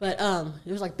 But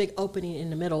there was like big opening in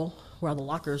the middle where all the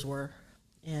lockers were,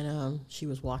 and she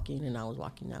was walking, and I was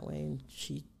walking that way, and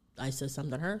I said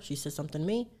something to her, she said something to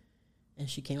me, and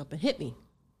she came up and hit me.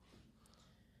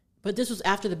 But this was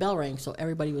after the bell rang, so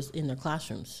everybody was in their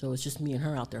classrooms, so it was just me and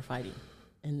her out there fighting.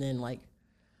 And then, like,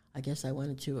 I guess I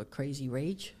went into a crazy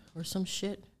rage or some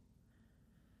shit.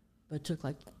 But it took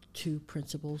like 2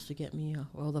 principals to get me.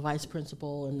 Well, the vice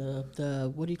principal and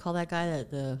the what do you call that guy?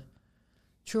 The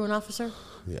truant officer?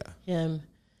 Yeah. Him.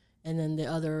 And then the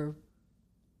other,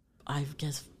 I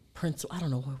guess, principal. I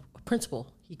don't know, a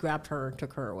principal. He grabbed her and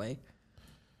took her away.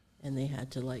 And they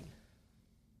had to, like,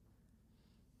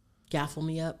 gaffle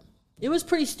me up. It was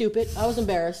pretty stupid. I was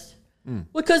embarrassed.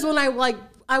 Because when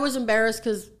I was embarrassed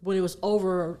because when it was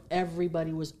over,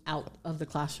 everybody was out of the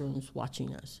classrooms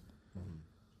watching us.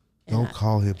 Don't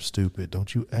call him stupid.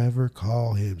 Don't you ever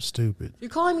call him stupid. You're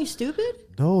calling me stupid?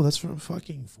 No, that's from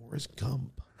fucking Forrest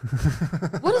Gump. What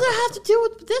does that have to do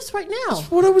with this right now? That's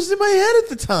what was in my head at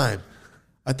the time.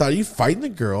 I thought you fighting the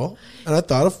girl, and I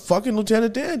thought of fucking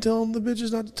Lieutenant Dan telling the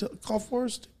bitches not to call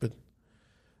Forrest stupid.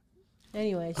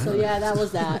 Anyway, so yeah, that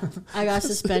was that. I got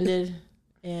suspended,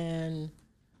 and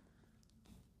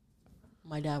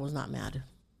my dad was not mad.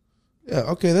 Yeah,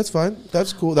 okay, that's fine.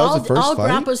 That's cool. That was the first all fight.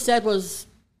 Grandpa said was,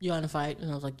 "You want to fight?" And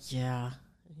I was like, "Yeah."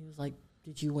 And he was like,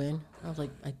 "Did you win?" I was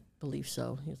like, "I believe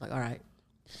so." He was like, "All right."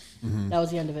 That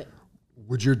was the end of it.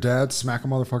 Would your dad smack a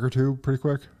motherfucker too pretty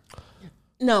quick?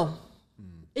 No.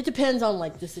 It depends on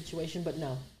like the situation, but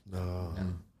no. No.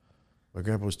 My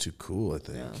grandpa was too cool, I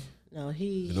think. No,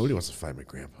 Nobody wants to fight my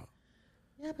grandpa.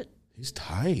 Yeah, but He's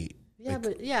tight. yeah, like,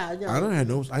 but yeah. No.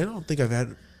 I don't think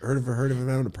I've heard of him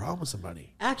having a problem with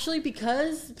somebody. Actually,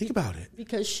 because Think about it.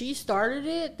 Because she started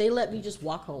it, they let me just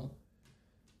walk home.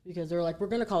 Because they were like, "We're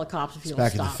gonna call the cops if you don't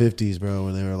Back stop." in the 50s, bro,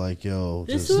 when they were like, "Yo,"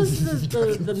 This was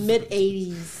the mid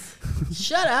 '80s.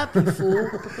 Shut up, you fool.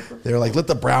 they were like, "Let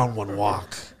the brown one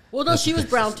walk." Well, no, she was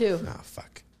brown too. Ah,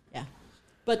 fuck. Yeah,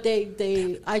 but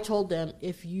I told them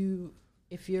if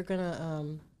you're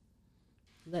gonna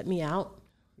let me out,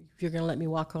 if you're gonna let me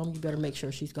walk home, you better make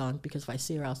sure she's gone, because if I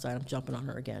see her outside, I'm jumping on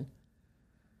her again.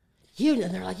 And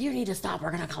they're like, "You need to stop. We're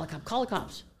gonna call the cops. Call the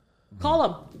cops. Call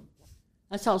them."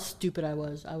 That's how stupid I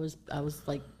was. I was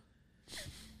like,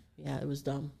 yeah, it was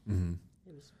dumb. Mm-hmm.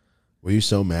 Were you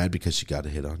so mad because she got a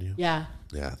hit on you? Yeah.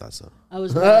 Yeah, I thought so. I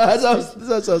was mad. That's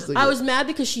what I was thinking. I was mad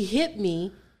because she hit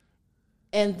me,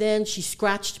 and then she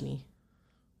scratched me.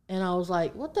 And I was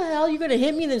like, "What the hell? You're going to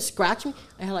hit me and then scratch me?"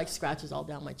 I had like scratches all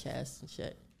down my chest and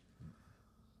shit.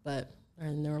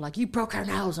 And they were like, "You broke her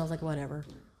nose." I was like, "Whatever.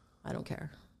 I don't care.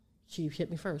 She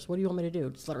hit me first. What do you want me to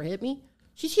do? Just let her hit me?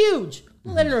 She's huge.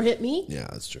 I'm not letting her hit me." Yeah,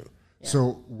 that's true. Yeah.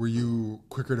 So were you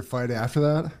quicker to fight after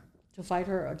that? To fight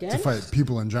her again? To fight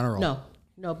people in general?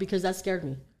 No, because that scared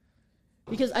me.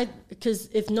 Because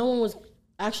if no one was,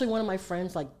 actually one of my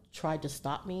friends like tried to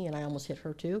stop me, and I almost hit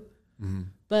her too. Mm-hmm.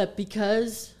 But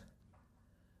because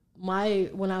we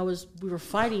were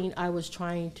fighting, I was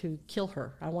trying to kill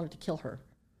her. I wanted to kill her,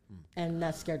 and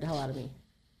that scared the hell out of me.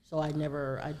 So I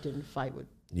didn't fight with.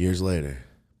 Years later,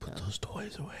 put those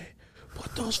toys away.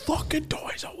 Put those fucking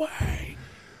toys away.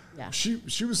 Yeah.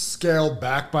 She was scaled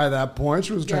back by that point.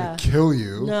 She was trying to kill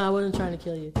you. No, I wasn't trying to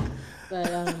kill you.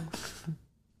 But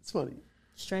It's funny.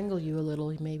 strangle you a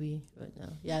little maybe. But no.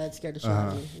 Yeah, that scared the shit out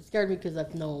of me. It scared me because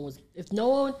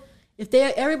if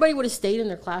everybody would have stayed in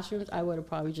their classrooms, I would have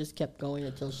probably just kept going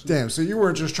until she. Damn, so you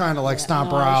weren't just trying to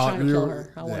stomp her I was out. trying to kill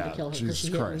her. I wanted to kill her because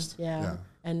she Christ. hit me. Yeah.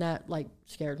 And that like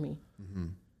scared me. Mm-hmm.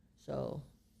 So.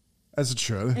 As it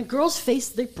should. And girls' face,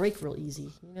 they break real easy.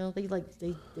 You know,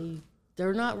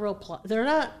 they're not they're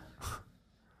not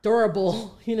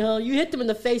durable. You know, you hit them in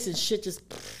the face and shit just.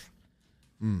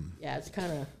 Yeah, it's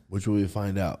kind of. Which will we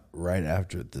find out right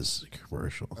after this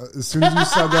commercial. As soon as you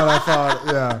said that, I thought,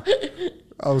 yeah.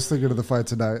 I was thinking of the fight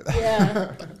tonight.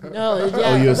 Yeah. No.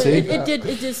 Yeah. UFC? It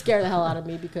did scare the hell out of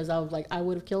me because I was like, I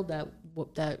would have killed that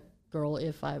girl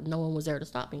if no one was there to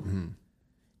stop me. Mm-hmm.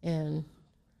 And.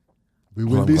 We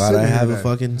Well, would I'm be glad I sitting have here a today.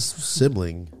 fucking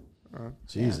sibling.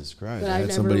 Jesus Christ. But I had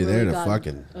never somebody there really to got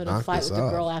fucking in a knock fight this with the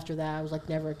off. girl after that. I was like,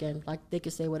 never again. Like, they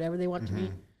could say whatever they want to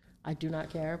me. I do not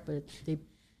care, but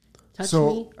touch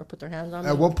me or put their hands on me.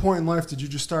 At what point in life did you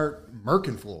just start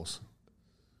murking fools?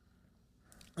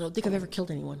 I don't think I've ever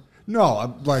killed anyone. No,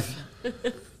 I'm like,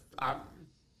 I've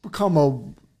become a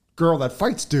girl that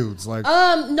fights dudes. Like,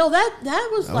 No, that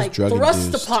was like drug thrust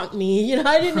induced. upon me. You know,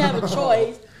 I didn't have a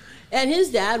choice. And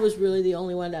his dad was really the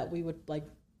only one that we would like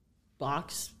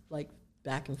box like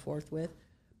back and forth with.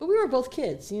 But we were both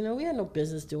kids. You know, we had no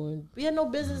business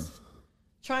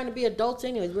trying to be adults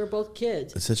anyways. We were both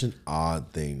kids. It's such an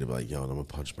odd thing to be like, yo, I'm gonna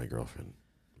punch my girlfriend.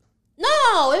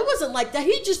 No, it wasn't like that.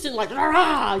 He just didn't like,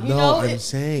 rah, you know. I'm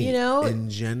saying, you know, in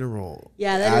general.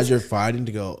 Yeah, that as is- you're fighting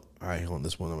to go, all right, hold on,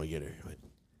 this one, I'm gonna get her. You're like,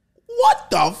 what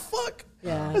the fuck?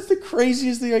 Yeah. That's the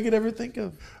craziest thing I could ever think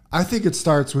of. I think it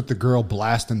starts with the girl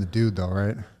blasting the dude, though,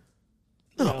 right?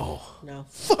 No. no,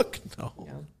 Fuck no.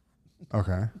 no,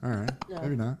 Okay, all right,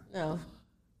 maybe not. no.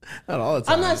 Not all the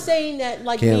time. I'm not saying that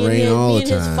like Can't me rain all and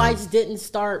the his time. fights didn't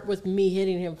start with me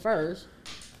hitting him first,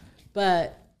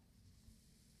 but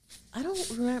I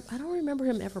don't remember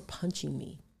him ever punching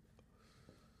me.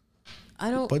 I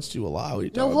don't. Punched you a lot. What are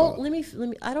you No, talking hold. about? Let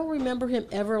me. I don't remember him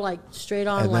ever like straight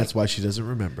on. And like, that's why she doesn't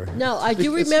remember. no, I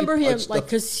do Because he remember him punched like the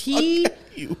because he. fuck out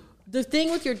of you. The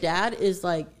thing with your dad is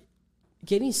like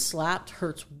getting slapped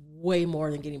hurts way more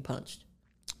than getting punched.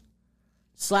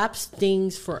 Slap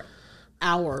stings for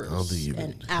hours I don't think you've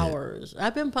and been hours.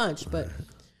 I've been punched, but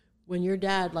when your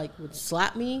dad like would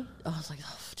slap me, I was like,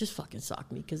 oh, just fucking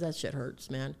sock me because that shit hurts,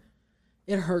 man.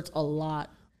 It hurts a lot,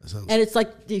 sounds- and it's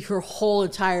like your whole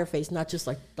entire face, not just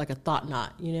like a thought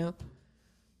knot, you know.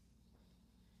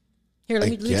 Here, let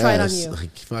me try it on you.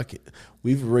 Like, fuck it.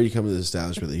 We've already come to the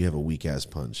establishment that you have a weak ass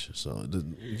punch, so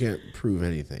you can't prove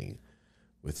anything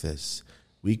with this.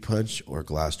 Weak punch or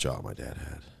glass jaw, my dad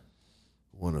had.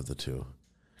 One of the two.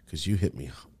 Because you hit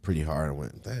me pretty hard and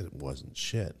went, that wasn't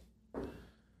shit.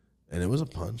 And it was a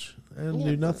punch. I didn't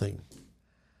do nothing.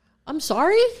 I'm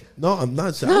sorry. No, I'm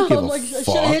not. I don't give I'm a like, fuck.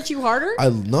 should I hit you harder?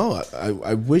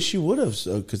 I wish you would have,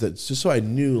 because that's just so I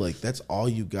knew, like, that's all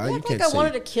you got. I You act can't like I say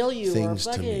wanted to kill you or things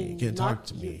to fucking me. You can't knock talk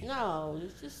to me. No,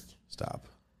 it's just Stop.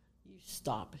 you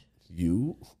stop.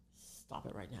 You Stop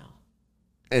it right now.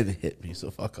 and hit me,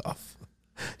 so fuck off.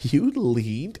 You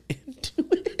leaned into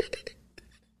it.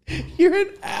 You're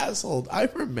an asshole. I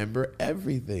remember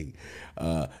everything.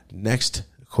 Next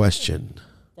question.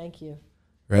 Thank you.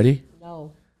 Ready?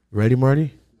 No. Ready,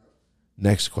 Marty?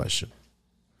 Next question.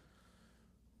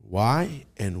 Why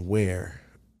and where,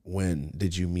 when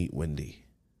did you meet Wendy?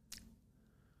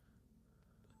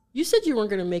 You said you weren't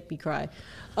going to make me cry.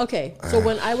 Okay, so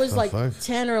when I was like fuck?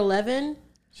 10 or 11,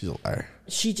 She's a liar.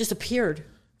 she just appeared.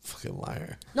 Fucking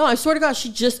liar. No, I swear to God, she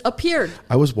just appeared.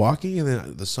 I was walking and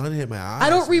then the sun hit my eyes. I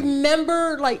don't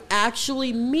remember like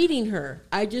actually meeting her.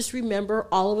 I just remember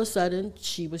all of a sudden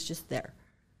she was just there.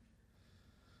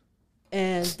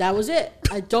 And that was it.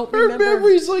 I don't Her remember.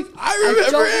 memory's like, I remember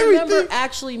I don't everything. remember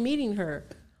actually meeting her.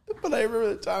 But I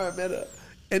remember the time I met an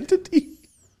entity.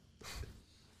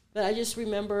 But I just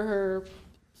remember her.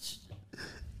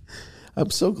 I'm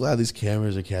so glad these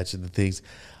cameras are catching the things.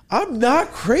 I'm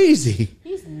not crazy.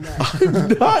 He's nuts. I'm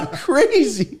not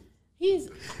crazy. Your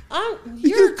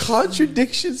Your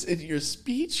contradictions in your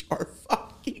speech are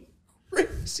fucking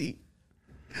crazy.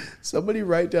 Somebody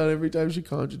write down every time she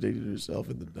contradicted herself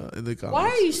in the comments. Why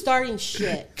are you starting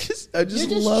shit? 'Cause I just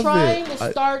You're just love trying it.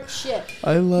 to start shit.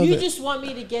 I love you it. just want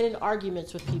me to get in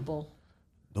arguments with people.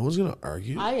 No one's gonna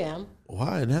argue. I am.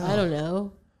 Why now? I don't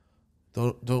know.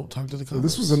 Don't talk to the comments.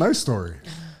 This was a nice story.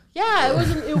 Yeah, it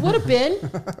was. It would have been.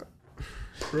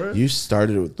 You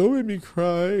started it with "Don't make me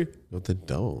cry." No, then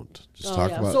don't. Just Oh,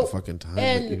 talk yeah. about So- the fucking time. that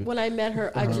And you- when I met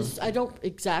her, I don't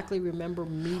exactly remember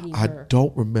meeting I her.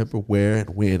 don't remember where and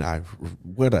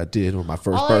what I did on my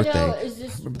first All I know birthday. is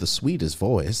this- I remember the sweetest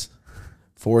voice.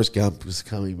 Forrest Gump was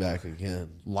coming back again.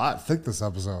 Lot thick this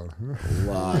episode. A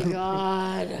Oh lot. my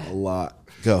God. A lot.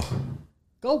 Go.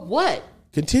 Go what?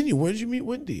 Continue. Where did you meet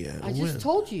Wendy at? I When? just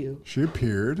told you. She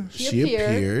appeared. She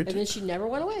appeared. And then she never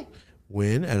went away.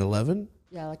 When? At 11?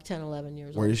 Yeah, like 10, 11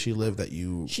 years Where old. does she live that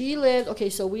you... She lived, okay,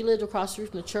 so we lived across the street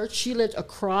from the church. She lived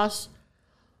across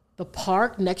the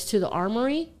park next to the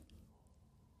armory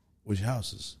Which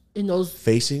houses? in those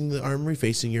Facing the armory?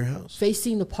 Facing your house?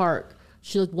 facing the park.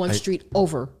 She lived one street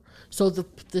over. So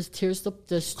here's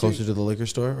the street Closer to the liquor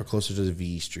store or closer to the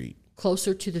V Street?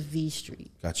 closer to the V Street.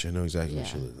 Gotcha. I know exactly where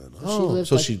Yeah. she lived then. So she lived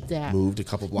so like she that. moved a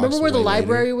couple blocks Remember where the away later?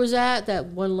 library was at? That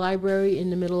one library in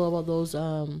the middle of all those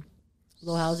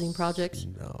low housing projects?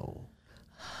 No.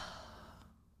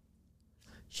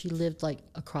 She lived like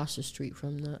across the street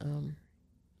from the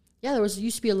yeah, there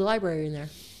used to be a library in there.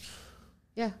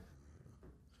 Yeah.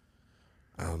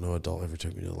 I don't know. Adult ever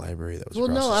took me to the library. That was Well,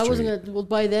 across no, the I street. wasn't gonna. Well,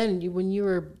 by then, when you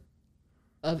were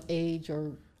of age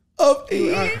or Of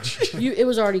age. it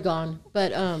was already gone.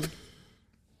 But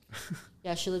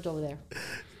yeah, she lived over there.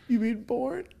 You mean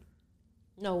born?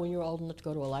 No, when you were old enough to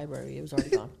go to a library, it was already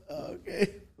gone.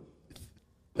 Okay.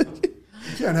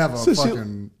 You can't have a So she-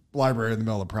 fucking library in the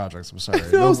middle of projects. I'm sorry.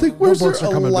 I was like, where's books there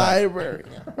are a coming back. library?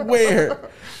 Where?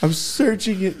 I'm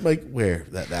searching it. Like, where?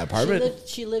 That apartment?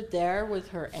 She lived there with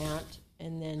her aunt,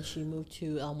 and then she moved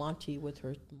to El Monte with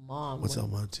her mom. What's when-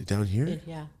 El Monte? Down here?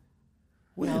 Yeah.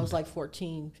 When? When I was like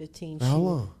 14, 15. How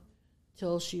long?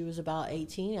 Till she was about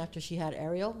 18 after she had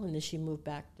Ariel, and then she moved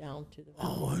back down to the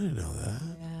valley. Oh, I didn't know that.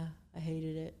 Yeah, I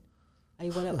hated it.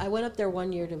 I went up there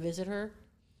one year to visit her,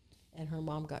 and her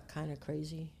mom got kind of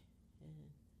crazy, and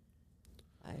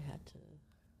I had to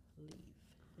leave.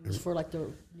 It was for like the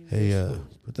New Hey, Year's.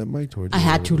 put that mic towards I you a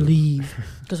had to little bit. leave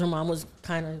because her mom was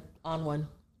kind of on one.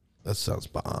 That sounds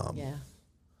bomb. Yeah.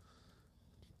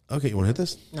 Okay, you want to hit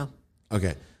this? No.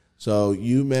 Okay. So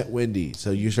you met Wendy.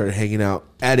 So you started hanging out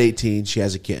at 18. She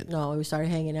has a kid. No, we started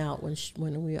hanging out when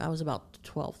I was about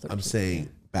 12, 13. I'm saying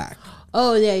back.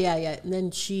 Oh, yeah. And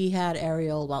then she had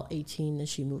Ariel about 18, and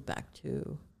she moved back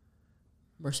to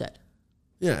Merced.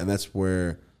 Yeah, and that's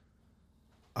where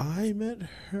I met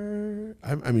her.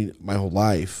 I mean, my whole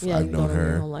life Yeah, I've you've known known her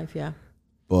your her, whole life, yeah.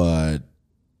 but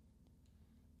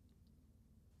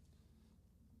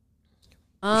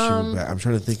she moved back. I'm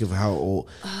trying to think of how old.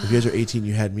 If you guys are 18,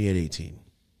 you had me at 18.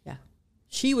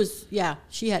 Yeah.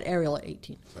 She had Ariel at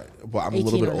 18. Well, I'm a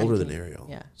little 18 bit or older than 19. Ariel.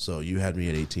 Yeah. So you had me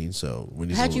at 18. So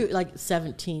when I had you like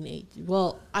 17, 18.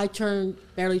 Well, I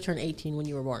barely turned 18 when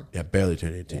you were born. Yeah, barely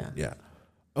turned 18. Yeah. Yeah.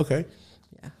 Okay.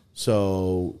 Yeah.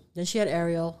 So Then she had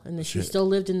Ariel, and then she still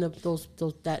lived in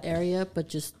that area, but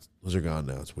just, those are gone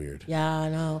now. It's weird. yeah, I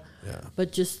know. Yeah.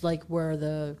 But just like where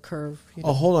the curve. You know,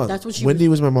 Oh, hold on. That's what she Wendy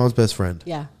was my mom's best friend.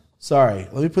 Yeah. Sorry.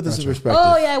 Let me put this in perspective.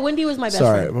 Oh, yeah. Wendy was my best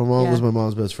Sorry. friend. My mom Yeah. was my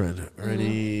mom's best friend.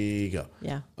 Ready, go.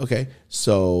 Yeah. Okay.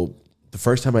 So the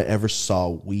first time I ever saw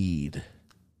weed. It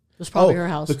was probably her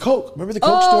house. The Coke. Remember the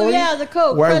Coke Oh, story? yeah, the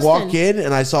Coke, Where Preston. I walk in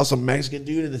and I saw some Mexican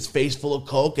dude in his face full of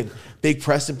Coke, and Big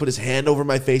Preston put his hand over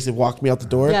my face and walked me out the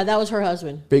door. Yeah, that was her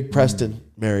husband. Big Preston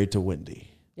married to Wendy.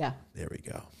 Yeah. There we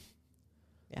go.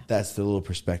 Yeah. That's the little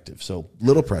perspective. So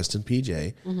little Preston,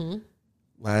 PJ.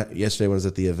 Yesterday when I was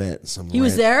at the event, He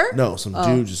was there? No, some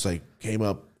dude just like came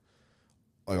up,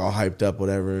 like all hyped up,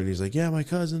 whatever, and he's like, "Yeah, my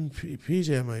cousin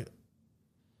PJ." I'm like,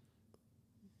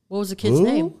 What was the kid's Who?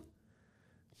 name?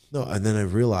 no, and then I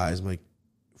realized, I'm like,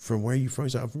 "From where are you from?"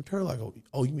 He's like, "I'm from Turlock."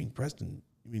 Oh, you mean Preston?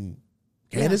 You mean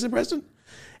Candace and Preston?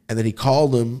 And then he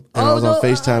called him, and I was on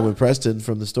FaceTime with Preston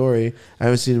from the story. I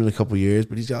haven't seen him in a couple years,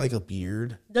 but he's got like a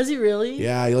beard. Does he really?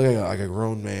 Yeah, he looked like a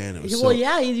grown man. It was Well, so,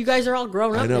 yeah, you guys are all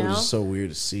grown up I know, now. it was just so weird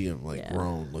to see him like Yeah.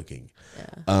 grown looking.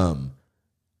 Yeah.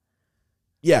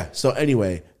 Yeah. So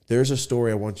anyway, there's a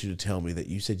story I want you to tell me that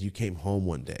you said you came home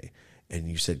one day and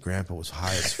you said Grandpa was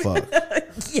high as fuck.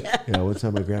 Yeah. Yeah. One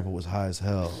time my grandpa was high as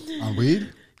hell. On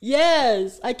weed?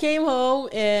 Yes, I came home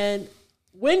and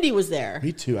Wendy was there.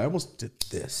 Me too. I almost did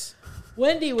this.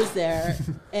 Wendy was there,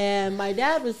 and my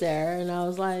dad was there, and I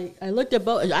was like, I looked at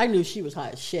both. I knew she was high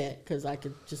as shit because I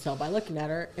could just tell by looking at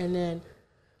her. And then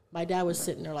my dad was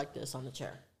sitting there like this on the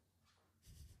chair.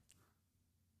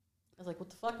 I was like, "What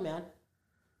the fuck, man?"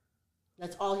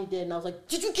 That's all he did, and I was like,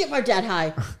 "Did you get my dad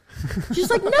high?" She's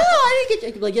like, "No, I didn't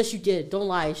get you." Like, "Yes, you did. Don't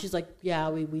lie." She's like, "Yeah,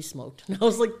 we smoked." And I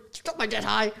was like, "You got my dad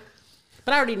high,"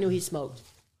 but I already knew he smoked.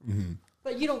 Mm-hmm.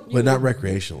 But you don't. But not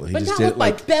recreationally. He But just not did with it my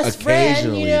like best friend,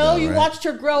 occasionally, you know. though, You right? watched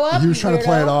her grow up. He was you trying to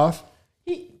play weirdo. it off.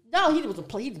 He wasn't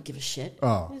play. He didn't give a shit.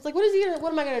 Oh. He's like, what is he?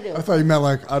 What am I gonna do? I thought you meant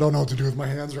like, I don't know what to do with my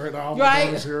hands right now. My Right.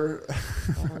 daughter's here.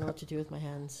 I don't know what to do with my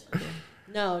hands.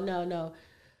 Yeah. No.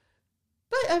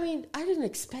 But I mean, I didn't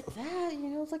expect that. You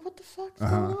know, it's like, what the fuck's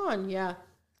going on? Yeah.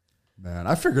 Man,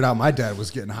 I figured out my dad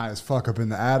was getting high as fuck up in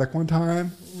the attic one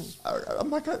time. I'm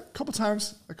like a couple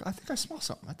times, like, I think I smell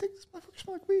something. I think this motherfucker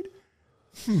smell like weed.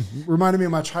 Reminded me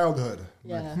of my childhood.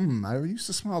 Yeah. Like, I used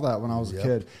to smell that when I was a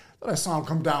kid. Then I saw him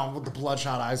come down with the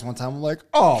bloodshot eyes one time. I'm like,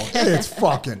 oh, it's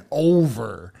fucking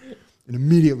over. And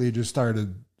immediately just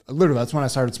started, literally, that's when I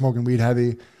started smoking weed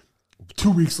heavy.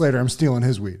 2 weeks later, I'm stealing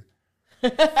his weed.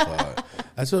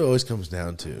 That's what it always comes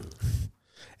down to.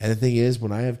 And the thing is,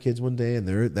 when I have kids one day and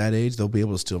they're at that age, they'll be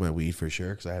able to steal my weed for sure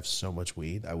because I have so much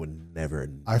weed. I would never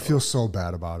know. I feel so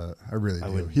bad about it. I really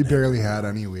do. He barely had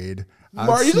any weed.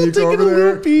 Marty, I'd don't sneak take over it a there.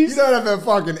 little piece. He'd have that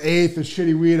fucking eighth of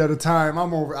shitty weed at a time. I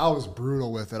was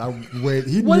brutal with it.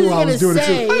 He What is knew he I was gonna doing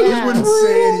say? it too. Yeah. He wouldn't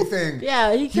say anything.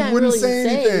 Yeah, he can't wouldn't really say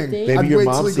anything. Maybe I'd your wait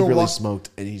mom till he go secretly walk- smoked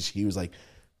and he was like,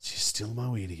 She's stealing my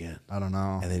weed again. I don't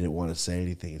know. And they didn't want to say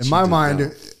anything. In my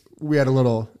mind, we had a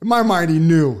little. In my mind, he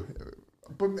knew,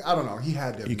 but I don't know. He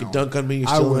had to. You could known. dunk on me. You're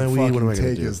I stealing would my weed. What am I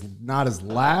fucking going take to do? not his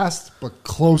last, but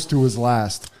close to his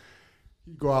last.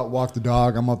 He'd go out, walk the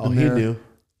dog. I'm up in there.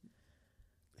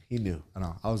 He knew. I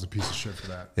know. I was a piece of shit for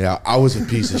that. Yeah, I was a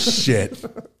piece of shit.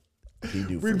 He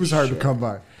knew. Weed was hard to come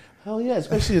by. Hell yeah,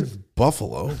 especially in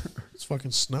Buffalo. It's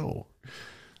fucking snow.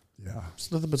 Yeah.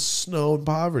 It's nothing but snow and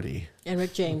poverty. And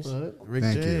Rick James. Rick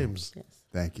Thank you. James. Yes.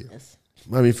 Thank you. Yes.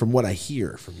 I mean, from what I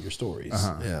hear from your stories,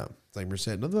 Uh-huh. yeah, it's like we're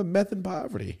saying, nothing but meth and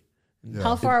poverty. Yeah.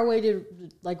 How far away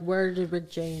where did Rick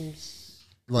James?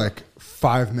 Like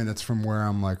 5 minutes from where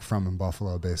I'm like from in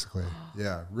Buffalo, basically.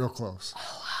 Yeah, real close.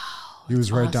 Oh wow. He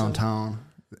was right awesome. downtown.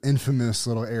 The infamous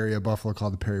little area of Buffalo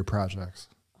called the Perry Projects.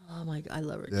 Oh my God, I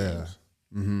love Rick Yeah. James.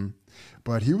 Mm-hmm.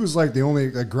 But he was like the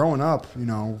only like growing up, you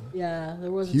know. Yeah,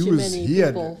 there wasn't He too was. many He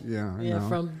people. had. Yeah. I Yeah, know.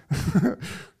 from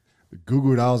the Goo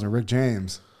Goo Dolls and Rick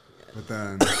James. But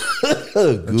then.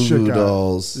 Goo shit Goo got-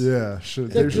 Dolls. Yeah. Shit.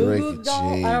 the There's Goo Rick Goo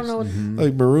doll. I don't know what.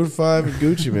 Like Maroon 5 and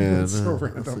Gucci Man. so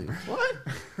random. What?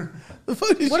 The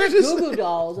fuck did What you are just Goo say? Goo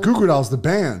dolls? Goo Goo Dolls, the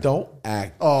band. Don't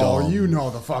act Oh, dumb. you know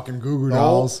the fucking Goo Goo Don't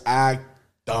Dolls. act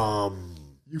dumb.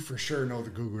 You for sure know the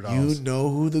Goo Goo You Dolls. know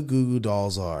who the Goo Goo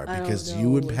Dolls are I don't because know,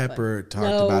 you and but- Pepper talked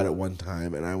No. about it one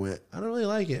time, and I went, I don't really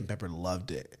like it, and Pepper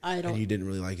loved it. I don't- And you didn't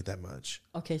really like it that much.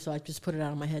 Okay, so I just put it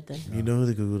out of my head then. You know who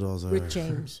the Goo Goo Dolls are. Rick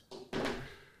James.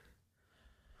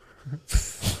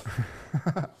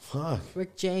 Fuck.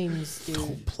 Rick James, dude.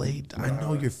 Don't play. I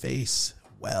know your face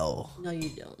well. No, you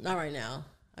don't. Not right now.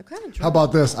 I'm kind of drunk. How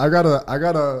about this? I got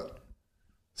a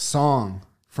song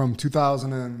from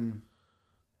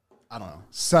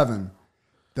 2007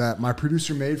 that my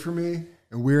producer made for me,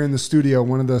 and we were in the studio.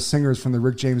 One of the singers from the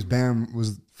Rick James band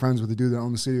was friends with the dude that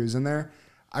owned the studio. He's in there.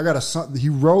 I got a song. He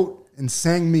wrote and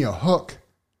sang me a hook,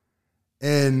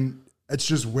 and it's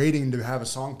just waiting to have a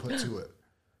song put to it.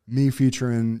 Me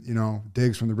featuring,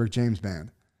 Diggs from the Rick James band.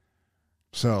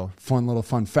 So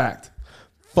fun fact.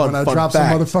 When I drop some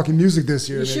motherfucking music this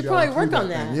year, You should maybe I'll probably work include on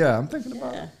that. thing. Yeah, I'm thinking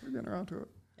about it. We're getting around to it.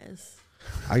 Yes.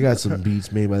 I got some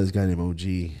beats made by this guy named OG.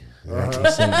 He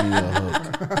actually sent me a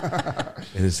hook.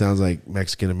 And it sounds like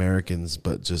Mexican Americans,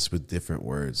 but just with different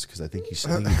words, because I think he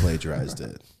plagiarized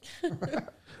it.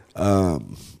 All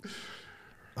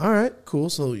right, cool.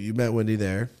 So you met Wendy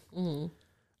there. Mm-hmm.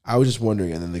 I was just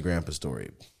wondering, and then the grandpa story.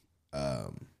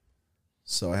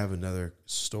 So I have another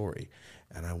story,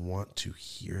 and I want to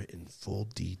hear it in full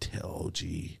detail, OG.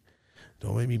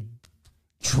 Don't make me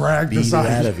Drag beat this it out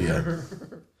out of of you.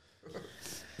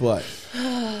 But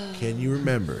can you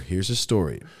remember? Here's a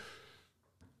story.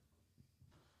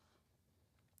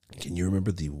 Can you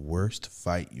remember the worst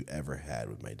fight you ever had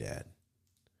with my dad?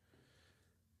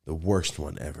 The worst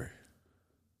one ever.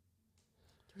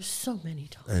 There's so many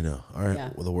times. I know. All right. Yeah.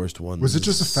 Well, the worst one Was it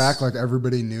just a fact? Like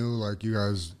everybody knew, like you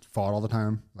guys fought all the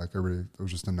time. Like everybody, it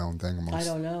was just a known thing I amongst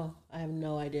don't know. I have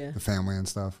no idea. the family and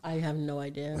stuff. I have no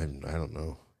idea. I don't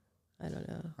know. I don't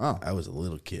know. Oh, I was a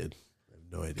little kid. I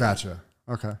have no idea. gotcha.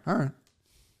 Okay, all right.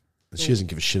 She doesn't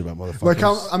give a shit about motherfuckers.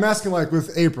 Like I'm asking, like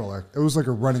with April, like it was like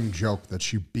a running joke that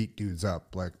she beat dudes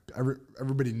up. Like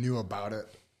everybody knew about it,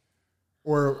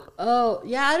 or Oh,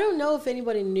 yeah, I don't know if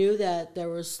anybody knew that there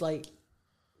was like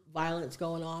violence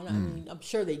going on. I mean, I'm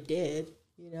sure they did.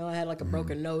 I had like a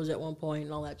broken nose at one point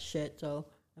and all that shit. So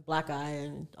a black eye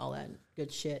and all that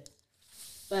good shit.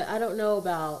 But I don't know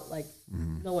about like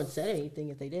no one said anything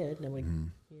if they did. And then we,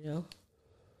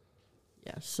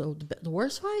 Yeah. So the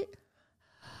worst fight.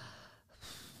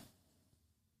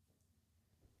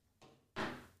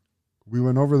 we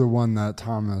went over the one that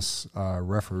Thomas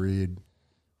refereed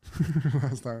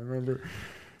last time. Remember?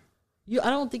 I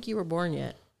don't think you were born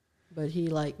yet, but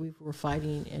we were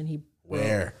fighting and he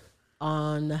Where?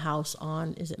 on the house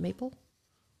on, is it Maple?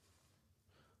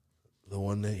 The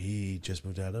one that he just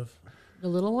moved out of? The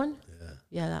little one? Yeah.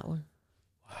 Yeah, that one.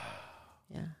 Wow.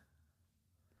 Yeah.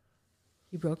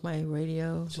 He broke my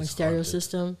radio, my stereo haunted.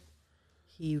 system.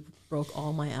 He broke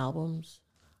all my albums.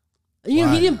 He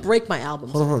Why? didn't break my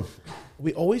albums. Hold on.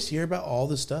 We always hear about all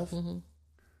this stuff.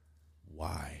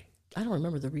 Why? I don't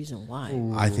remember the reason why.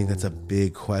 I think that's a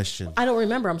big question. I don't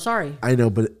remember. I'm sorry. I know,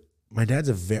 but my dad's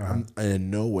a very. I'm,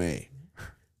 in no way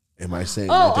am I saying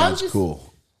Oh, my I'm dad's just- cool.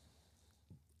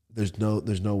 There's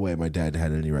no way my dad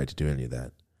had any right to do any of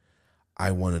that.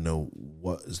 I want to know,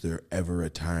 was there ever a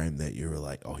time that you were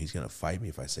like, oh, he's gonna fight me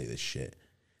if I say this shit?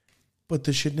 But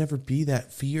there should never be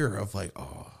that fear of like,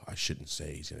 oh, I shouldn't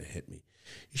say he's gonna hit me.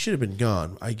 You should have been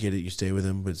gone. I get it. You stay with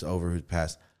him, but it's over. It's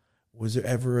past. Was there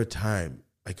ever a time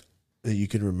like that you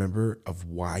can remember of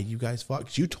why you guys fought?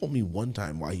 Because you told me one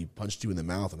time why he punched you in the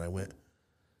mouth, and I went,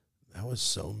 that was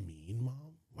so mean, Mom.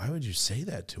 Why would you say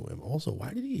that to him? Also,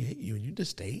 why did he hit you and you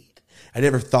just stayed? I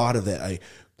never thought of that.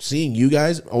 Seeing you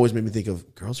guys always made me think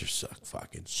of, girls are so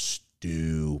fucking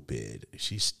stupid.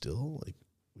 She's still like,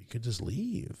 we could just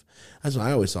leave. That's what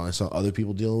I always saw. I saw other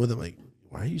people dealing with it. Like,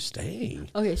 why are you staying?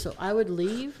 Okay, so I would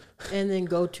leave and then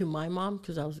go to my mom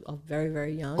because I was very,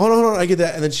 very young. Oh, no, I get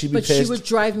that. And then she'd be But pissed. she would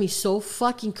drive me so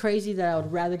fucking crazy that I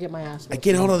would rather get my ass I whooped.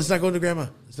 can't. Hold on. Let's not go into grandma.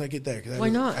 Let's not get there. Why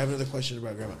not? I have another question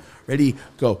about grandma. Ready?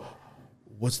 Go.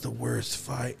 What's the worst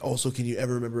fight? Also, can you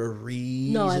ever remember a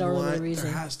reason? No, I don't remember why? a reason.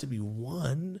 There has to be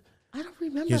one. I don't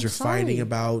remember. You guys I'm are fighting sorry.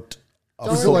 about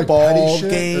a Is it like football petty shit,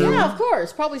 game. or- Yeah, of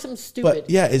course. Probably something stupid. But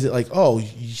yeah, is it like, oh, or the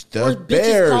bitches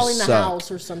Bears calling the suck.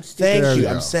 house or some stupid. Thank There you. you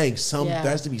I'm go. saying Yeah.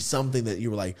 there has to be something that you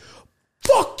were like,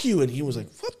 fuck you. And he was like,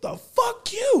 what the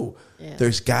fuck you? Yeah.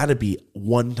 There's got to be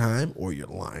one time, or you're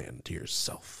lying to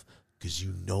yourself, because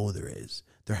you know there is.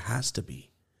 There has to be.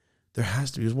 There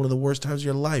has to be. It was one of the worst times of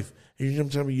your life. And you're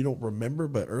telling me you don't remember,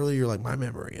 but earlier you're like, my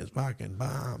memory is fucking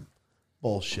bomb.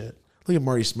 Bullshit. Look at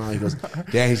Marty smile. He goes,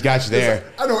 yeah, he's got you there.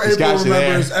 I know He's April got you there.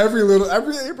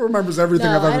 remembers April remembers everything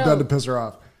No, I've ever I done to don't. piss her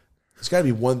off. There's got to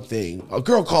be one thing. A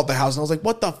girl called the house, and I was like,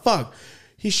 what the fuck?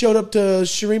 He showed up to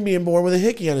Shireen being born with a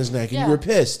hickey on his neck, and Yeah. you were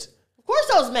pissed. Of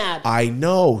course I was mad. I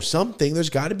know. Something. There's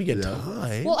got to be a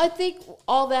time. Well, I think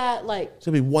all that, like, There's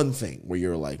got to be one thing where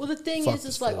you're like, well, the thing fuck is,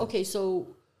 this it's like, fool. okay, so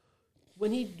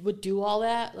when he would do all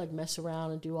that, like mess around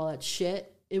and do all that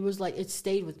shit, it was like, it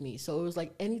stayed with me. So it was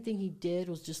like anything he did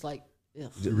was just like, ugh.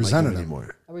 You didn't resented like him.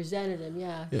 anymore. I resented him,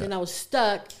 yeah. Yeah. Then I was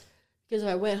stuck because if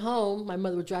I went home, my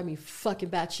mother would drive me fucking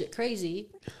batshit crazy.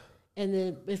 And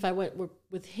then if I went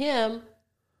with him,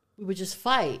 we would just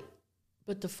fight.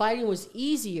 But the fighting was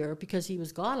easier because he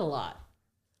was gone a lot.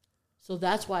 So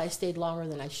that's why I stayed longer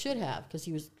than I should have, because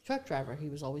he was a truck driver. He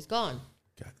was always gone.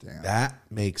 God, Damn. that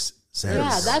makes sense.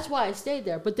 Yeah, that's why I stayed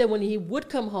there. But then when he would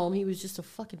come home, he was just a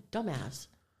fucking dumbass.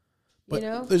 But you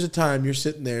know? there's a time you're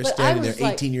sitting there, But standing I there, was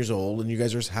like- 18 years old, and you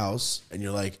guys are at his house, and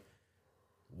you're like,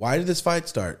 why did this fight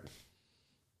start?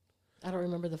 I don't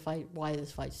remember the fight, why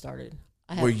this fight started.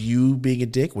 Were you being a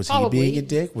dick? Was Probably. he being a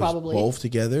dick? Was Probably. both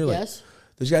together? Like, Yes.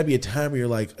 there's got to be a time where you're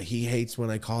like, he hates when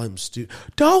I call him stupid.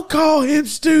 Don't call him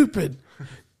stupid.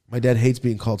 My dad hates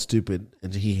being called stupid,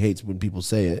 and he hates when people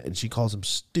say it, and she calls him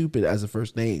stupid as a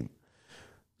first name.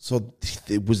 So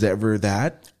was there ever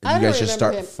that? And I you don't guys just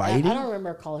start remember him. fighting? I don't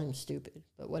remember calling him stupid,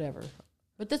 but whatever.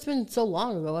 But that's been so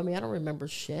long ago. I mean, I don't remember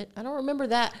shit. I don't remember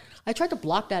that. I tried to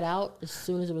block that out as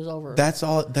soon as it was over. That's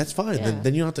all. That's fine. Yeah.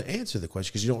 Then you don't have to answer the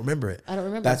question because you don't remember it. I don't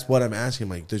remember. That's what I'm asking.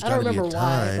 Like, there's I got don't to be a remember why,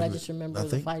 time. but I just remember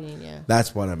Nothing? the fighting. Yeah.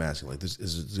 That's what I'm asking. Like,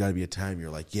 there's got to be a time you're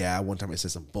like, yeah, one time I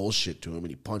said some bullshit to him and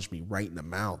he punched me right in the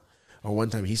mouth. Or one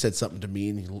time he said something to me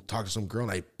and he talked to some girl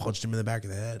and I punched him in the back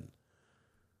of the head.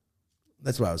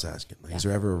 That's what I was asking. Like, is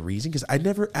there ever a reason? Because I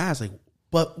never asked, like,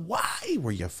 but why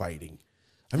were you fighting?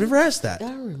 I've never asked that. I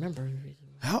don't remember the reason.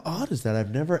 How odd is that?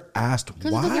 I've never asked it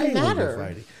doesn't why were you matter.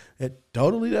 fighting. It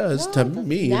totally does No, to it doesn't-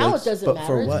 me. Now Like, it doesn't but matter.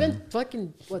 For It's what? been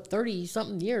fucking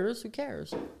 30-something years. Who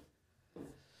cares?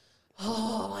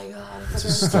 Oh my god! It's like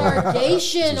a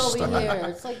starvation over here.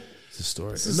 It's like It's a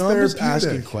story. is No, I'm just therapeutic.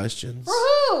 asking questions. for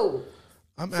who?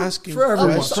 I'm asking for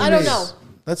everyone. questions. I don't know.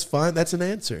 That's fine. That's an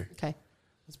answer. Okay.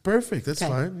 That's perfect. That's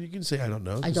Okay. fine. You can say I don't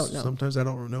know. I don't 'cause know. Sometimes I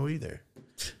don't know either.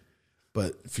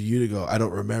 But for you to go, I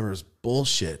don't remember is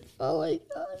bullshit. Oh my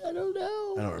god! I don't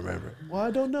know. I don't remember. Well,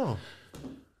 I don't know.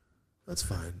 That's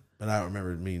fine. But I don't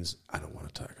remember means I don't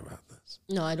want to talk about this.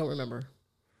 No, I don't remember.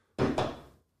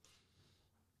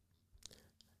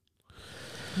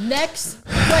 Next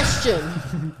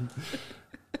question.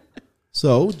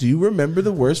 So, do you remember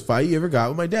the worst fight you ever got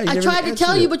with my dad? You I never tried to answered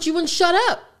tell you, it. but you wouldn't shut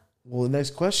up. Well, the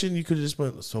next question, you could have just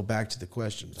went, so back to the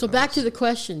question. So back to the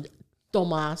question,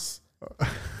 Tomas.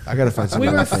 I got to find We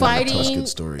somebody were that tells fighting, good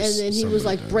stories. and then he was Somebody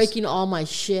like does. breaking all my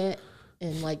shit,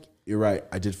 and like, You're right.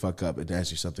 I did fuck up and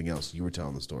ask you something else. You were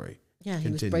telling the story. yeah, he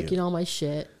was Continue. breaking all my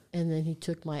shit, and then he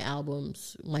took my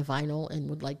albums, my vinyl, and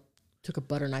would like took a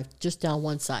butter knife just down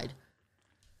one side.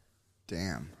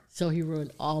 Damn. So he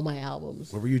ruined all my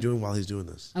albums. What were you doing while he's doing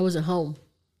this? I wasn't home.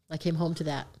 I came home to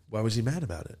that Why was he mad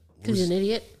about it? What because he's was- an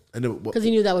idiot. I know, but, Because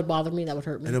he knew that would bother me. That would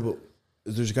hurt me. I know, but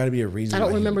there's got to be a reason. I don't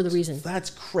why he remember was- the reason. That's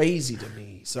crazy to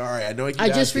me. Sorry, I know. I, keep I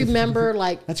just asking. remember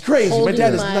like That's crazy. My holding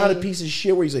dad is my- not a piece of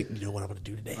shit where he's like, you know what I'm going to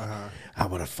do today? I'm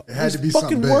going to. It had to be fucking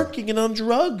something big. working and on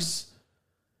drugs.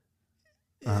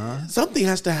 Something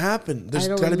has to happen. There's I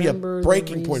don't got to be a remember the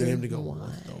breaking point of him to go. reason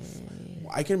What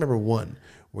the I can remember one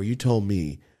where you told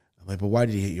me, I'm like, but why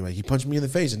did he hit you? Like, he punched me in the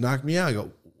face and knocked me out. I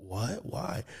go, what?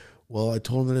 Why? Well, I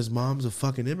told him that his mom's a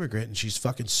fucking immigrant and she's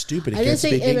fucking stupid and I can't didn't say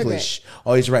speak immigrant. English.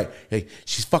 Oh, he's right. Hey,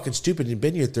 she's fucking stupid and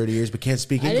been here 30 years but can't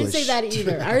speak I English. didn't say that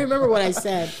either. I remember what I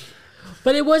said.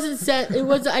 But it wasn't said. It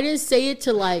was. I didn't say it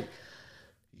to like.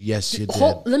 Yes, you did.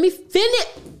 Let me finish.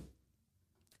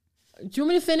 Do you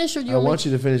want me to finish or do you I want me want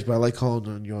you to finish, but I like calling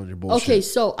on you on your bullshit. Okay,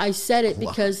 so I said it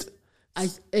because and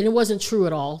it wasn't true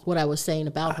at all what I was saying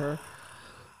about her,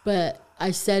 but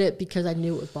I said it because I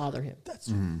knew it would bother him.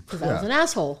 Because I was an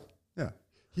asshole. Yeah.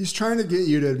 He's trying to get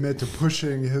you to admit to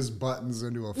pushing his buttons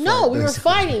into a fight. No, we were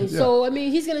basically. fighting. Yeah. So I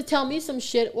mean, he's gonna tell me some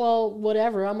shit. Well,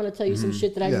 whatever. I'm gonna tell you some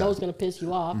shit that I know is gonna piss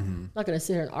you off. I'm not gonna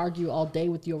sit here and argue all day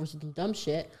with you over some dumb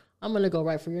shit. I'm gonna go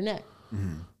right for your neck.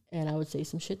 And I would say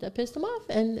some shit that pissed him off,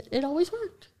 and it always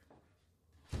worked.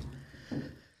 There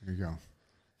you go. I'm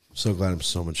so glad I'm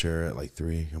so mature at like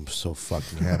 3. I'm so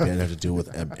fucking happy I didn't have to deal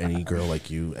with any girl like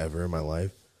you ever in my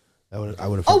life. I would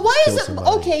have. Oh, why is killed it somebody.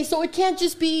 okay? So it can't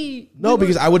just be No,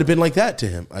 because I would have been like that to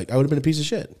him. Like I would have been a piece of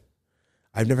shit.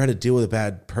 I've never had to deal with a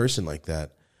bad person like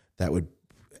that. That would,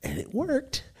 and it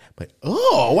worked. But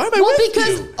why am I with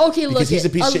because you? okay, look, Because he's a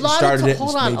piece of shit and started it.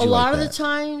 Hold on, a lot of the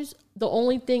times, the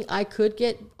only thing I could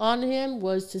get on him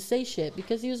was to say shit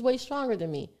because he was way stronger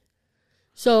than me.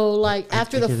 So like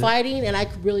after the fighting, and I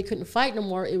really couldn't fight no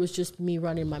more. It was just me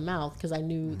running my mouth because I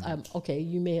knew, okay,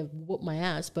 you may have whooped my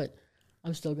ass, but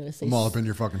I'm still gonna say. I'm all up in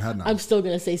your fucking head now. I'm still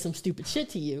gonna say some stupid shit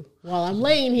to you while I'm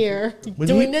laying here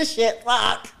doing this shit.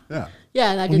 Fuck. Yeah.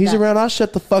 Yeah, and I did When he's that. around, I'll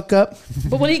shut the fuck up.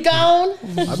 But when he gone,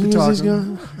 I've been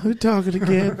talking. I'll be talking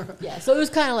again. yeah. So it was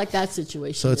kind of like that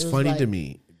situation. So it's It was funny like- to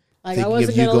me. Like I thinking wasn't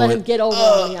of you gonna let going, him get over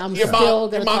on me. I'm still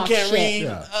gonna mom talk can't shit.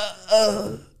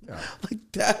 read. Yeah. Like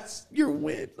that's your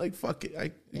win. Like fuck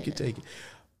it, you can take it.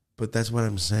 But that's what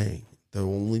I'm saying. The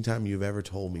only time you've ever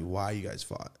told me why you guys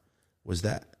fought was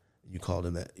that you called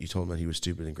him that. You told him that he was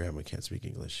stupid and grandma can't speak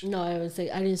English. No, I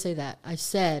didn't say that. I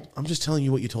said. I'm just telling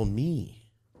you what you told me.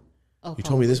 Oh, You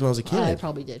told me this when I was a kid. I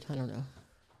probably did. I don't know.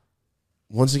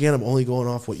 Once again, I'm only going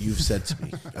off what you've said to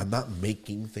me. I'm not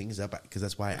making things up because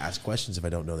that's why I ask questions if I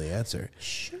don't know the answer.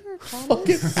 Sure, Thomas.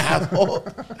 Fucking asshole.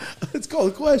 It's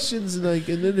called questions in like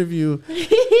an interview.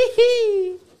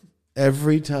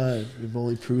 Every time it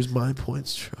only proves my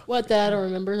points true. What? That I don't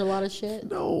remember a lot of shit.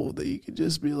 No, that you can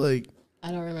just be like,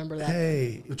 I don't remember that.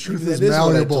 hey, The truth maybe is that what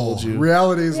I malleable. told you.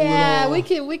 Reality is a Yeah,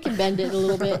 little... we can bend it a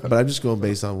little bit. But I'm just going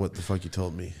based on what the fuck you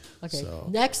told me. Okay. So,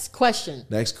 Next question.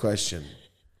 next question.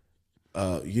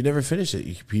 You never finished it.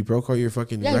 You broke all your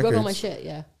fucking Yeah, you records. broke all my shit.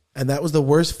 Yeah. And that was the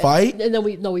worst fight? And then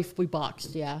we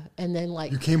boxed. Yeah. And then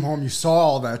like, You came home, you saw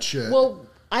all that shit. well,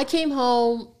 I came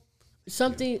home.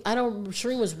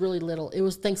 Shireen was really little. It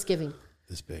was Thanksgiving.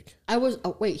 This big.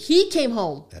 He came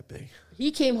home. That big.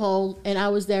 He came home and I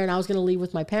was there and I was going to leave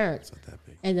with my parents. Not that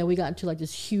big. And then we got into like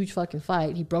this huge fucking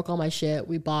fight. He broke all my shit.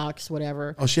 We boxed,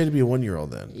 whatever. Oh, she had to be a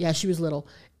 1-year-old then. Yeah, she was little.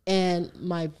 And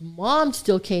my mom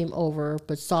still came over,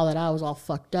 but saw that I was all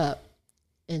fucked up.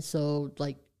 And so,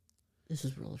 like, this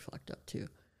is really fucked up too.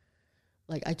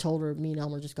 Like, I told her me and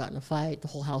Elmer just got in a fight. The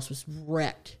whole house was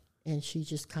wrecked. And she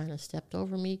just kind of stepped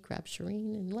over me, grabbed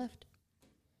Shireen, and left.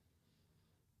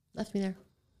 Left me there.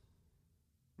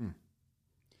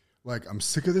 Like, I'm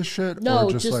sick of this shit? No,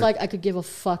 or just like I could give a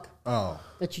fuck Oh,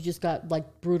 that you just got,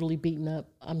 like, brutally beaten up.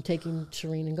 I'm taking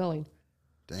Shireen and going.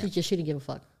 damn. She didn't give a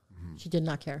fuck. She did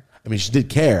not care. I mean, she did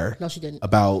care No, she didn't.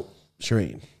 about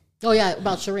Shireen. Oh, yeah,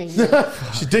 about Shireen. Yeah.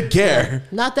 She did care.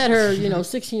 Not that her,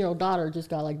 16-year-old daughter just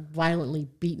got, like, violently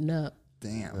beaten up.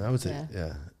 Damn. I would say, Yeah.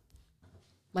 yeah.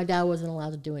 My dad wasn't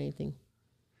allowed to do anything.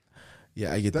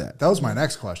 Yeah, I get that. That was my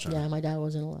next question. Yeah, my dad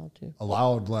wasn't allowed to.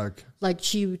 Allowed, like, Like,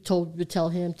 she would tell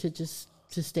him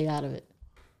to stay out of it.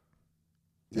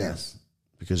 Yes.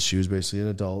 Because she was basically an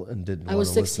adult and didn't I want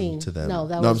was to listen 16. to them. No,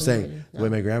 that I'm wasn't saying, really- the way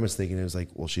my grandma's thinking, it was like,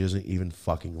 well, she doesn't even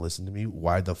fucking listen to me.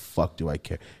 Why the fuck do I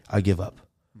care? I give up.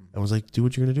 I was like, do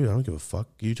what you're going to do. I don't give a fuck.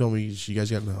 You told me you guys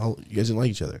didn't like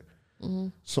each other. Mm-hmm.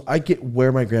 So I get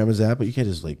where my grandma's at, but you can't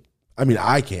just like, I mean,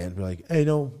 I can be like, hey,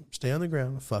 no, stay on the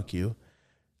ground. Fuck you.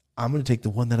 I'm going to take the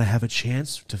one that I have a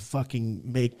chance to fucking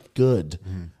make good.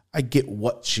 I get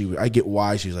why she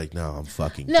was like, no, I'm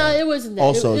fucking No, done. it wasn't that.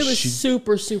 Also, it was she-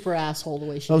 super, super asshole the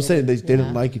way she I did was saying it. they Yeah.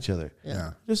 didn't like each other.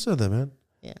 yeah. Just said that, man.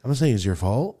 Yeah. I'm not saying it's your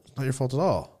fault. It's not your fault at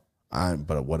all.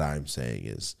 But what I'm saying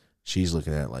is she's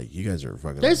looking at it like you guys are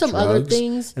fucking. There's on some other drugs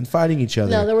things. and fighting each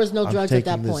other. No, there was no I'm drugs at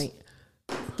that taking this- point.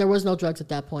 There was no drugs at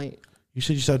that point. You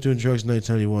said you stopped doing drugs in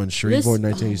 1991. Shireen born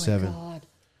 1987. Oh, my God.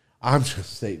 I'm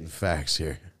just stating facts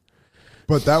here.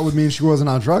 But that would mean she wasn't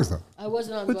on drugs, though. I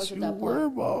wasn't on But drugs at you that were,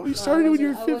 point. Mom. You started when you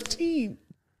were I wasn't. 15.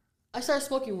 I started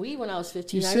smoking weed when I was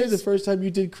 15. You said the first time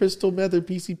you did crystal meth or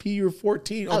PCP, you were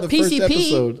 14 on the first PCP,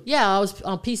 episode. yeah, I was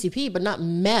on PCP, but not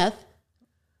meth.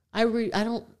 I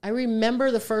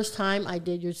remember the first time I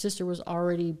did. Your sister was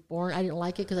already born. I didn't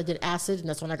like it because I did acid, and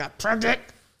that's when I got pregnant.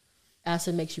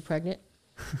 Acid makes you pregnant.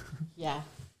 Yeah,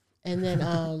 and then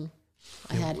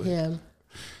I had him,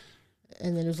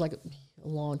 and then it was like a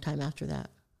long time after that.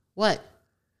 What?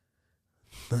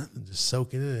 Nothing, just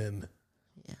soaking it in.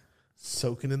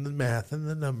 Soaking in the math and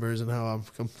the numbers and how I'm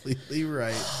completely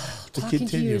right. Talking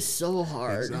to you is so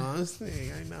hard.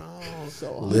 Exhausting, I know.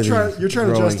 So You're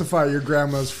trying to justify your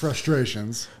grandma's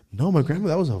frustrations. No, my grandma,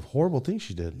 that was a horrible thing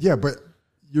she did. Yeah, but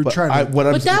you're trying to...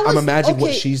 I'm imagining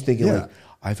what she's thinking. Yeah. Like,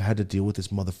 I've had to deal with this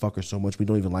motherfucker so much. We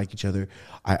don't even like each other.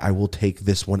 I will take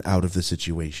this one out of the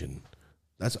situation.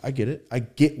 I get it. I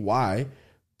get why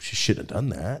she shouldn't have done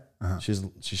that. Uh-huh.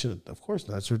 She shouldn't. Of course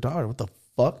not. It's her daughter. What the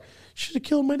fuck? Should have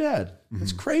killed my dad.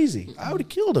 That's crazy. I would have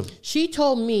killed him. She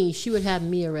told me she would have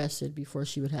me arrested before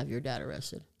she would have your dad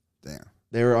arrested. Damn.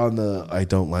 They were on the I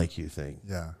don't like you thing.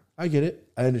 Yeah. I get it.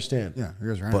 I understand. Yeah, you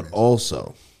guys are But enemies.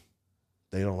 also,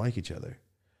 they don't like each other.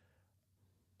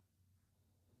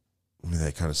 I mean,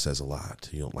 that kind of says a lot.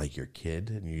 You don't like your kid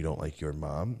and you don't like your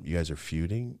mom. You guys are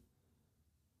feuding.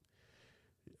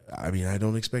 I mean, I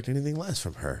don't expect anything less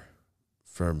from her,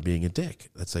 from being a dick.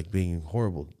 That's like being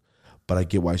horrible. But I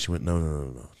get why she went,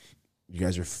 no. You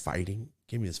guys are fighting.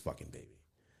 Give me this fucking baby.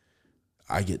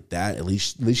 I get that. At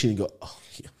least she didn't go, oh,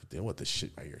 yeah, deal with this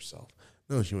shit by yourself.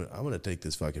 No, she went, I'm going to take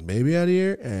this fucking baby out of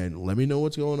here and let me know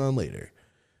what's going on later.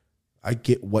 I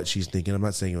get what she's thinking. I'm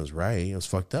not saying it was right. It was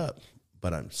fucked up.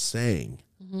 But I'm saying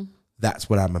that's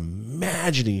what I'm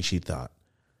imagining she thought.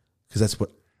 Because that's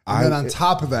what and then on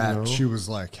top of that, she was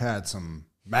like, had some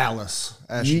malice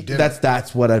as she did.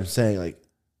 That's what I'm saying. Like,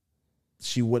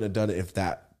 she wouldn't have done it if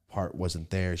that part wasn't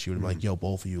there. She would have been like, yo,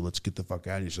 both of you, let's get the fuck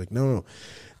out of here. She's like, no.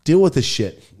 Deal with this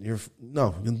shit.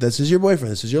 This is your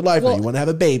boyfriend. This is your life. Well, you want to have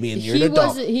a baby and you're an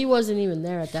adult. He wasn't even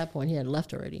there at that point. He had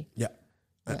left already. Yeah.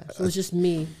 So it was just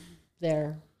me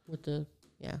there with the,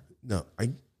 No,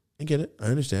 I get it. I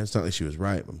understand. It's not like she was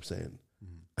right. I'm saying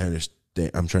I understand.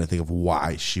 I'm trying to think of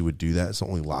why she would do that. It's the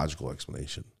only logical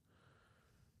explanation.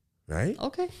 Right?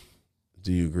 Okay.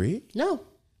 Do you agree? No.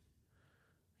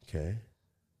 Okay.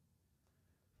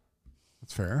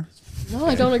 That's fair. No,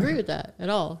 I don't agree with that at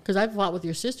all. Because I fought with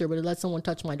your sister, but if let someone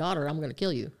touch my daughter, I'm going to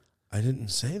kill you. I didn't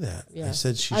say that. Yeah. I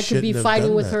said she I shouldn't could be have fighting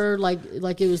done with that. her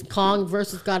like it was Kong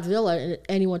versus Godzilla, and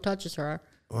anyone touches her.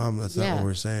 Well, that's not what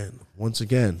we're saying. Once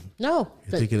again, no,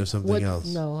 you're thinking of something else.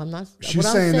 No, I'm not. She's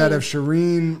saying that if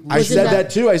Shireen... I said that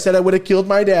too. I said I would have killed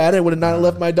my dad. I would have not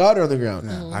left my daughter on the ground.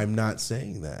 I'm not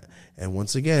saying that. And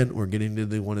once again, we're getting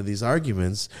to one of these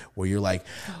arguments where you're like,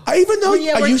 even though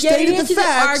you stated the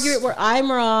facts. Argument where I'm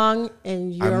wrong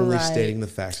and you're right. I'm only stating the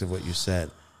facts of what you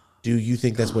said. Do you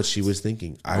think that's what she was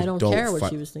thinking? I don't care what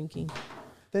she was thinking.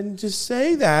 Then just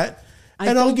say that,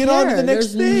 and I'll get on to the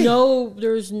next thing.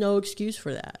 There's no excuse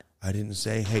for that. I didn't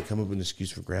say, hey, come up with an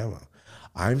excuse for grandma.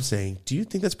 I'm saying, do you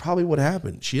think that's probably what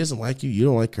happened? She doesn't like you. You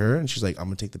don't like her. And she's like, I'm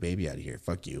going to take the baby out of here.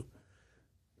 Fuck you.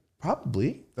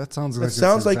 Probably. That sounds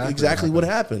like exactly what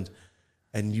happened.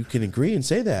 And you can agree and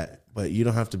say that. But you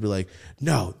don't have to be like,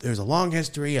 no, there's a long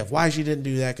history of why she didn't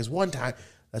do that. Because one time,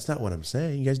 that's not what I'm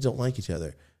saying. You guys don't like each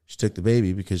other. She took the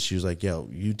baby because she was like, yo,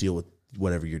 you deal with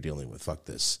whatever you're dealing with. Fuck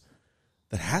this.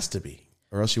 That has to be.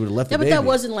 Or else she would have left the baby. Yeah, but that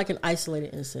wasn't like an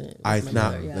isolated incident.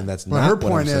 And that's but not her what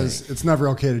point I'm is, saying. it's never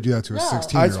okay to do that to a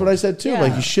 16-year-old. That's what I said too. Yeah.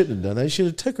 Like, you shouldn't have done that. You should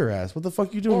have took her ass. What the fuck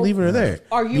are you doing leaving her there?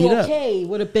 Are you Beat okay?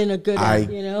 Would have been a good,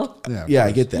 Yeah,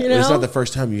 I get that. You But it's know? not the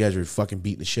first time you guys were fucking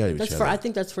beating the shit out of each other. I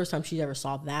think that's the first time she ever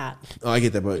saw that. Oh, I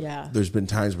get that, but Yeah. there's been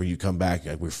times where you come back,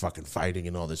 like, we're fucking fighting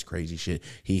and all this crazy shit.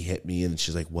 He hit me, and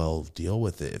she's like, well, deal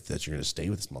with it if that's you're going to stay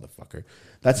with this motherfucker.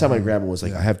 That's how my grandma was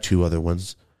like, I have two other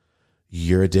ones.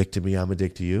 You're a dick to me, I'm a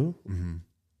dick to you.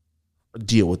 Mm-hmm.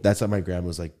 Deal with that's how my grandma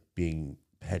was like being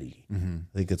petty. Mm-hmm.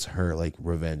 I think it's her like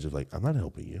revenge of like, I'm not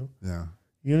helping you. Yeah.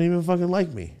 You don't even fucking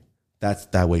like me. That's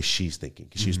that way she's thinking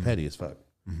because she's petty as fuck.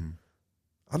 Mm-hmm.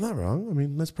 I'm not wrong. I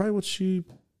mean, that's probably what she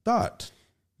thought.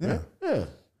 Yeah. Yeah.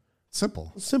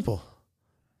 Simple.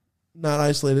 Not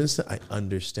isolated. I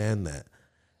understand that.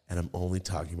 And I'm only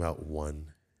talking about one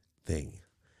thing.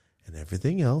 And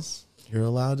everything else, you're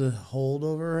allowed to hold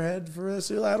over her head for us.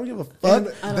 I don't give a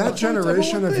fuck. And that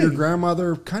generation of your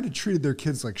grandmother kind of treated their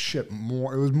kids like shit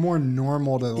more. It was more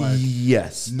normal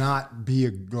to not be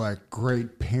a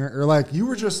great parent, or like you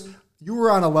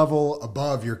were on a level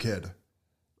above your kid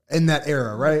in that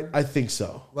era, right? I think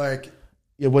so. Like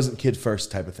it wasn't kid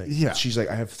first type of thing. Yeah. She's like,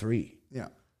 I have 3. Yeah.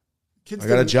 kids I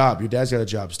got a didn't- job. Your dad's got a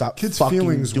job. Stop Kids' fucking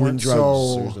feelings doing weren't drugs.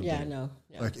 so- or something. Yeah, no.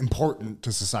 like important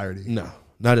to society. No,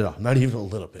 not at all. Not even a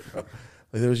little bit, bro.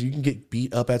 Like you can get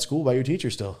beat up at school by your teacher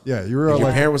still. Yeah, you were Your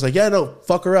like, parent was like, yeah, no,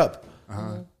 fuck her up.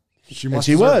 she And must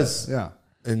she deserve was. it. Yeah.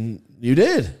 And you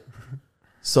did.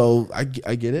 So I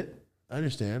get it. I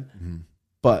understand.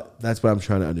 But that's what I'm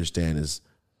trying to understand is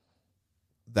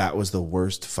that was the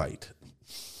worst fight.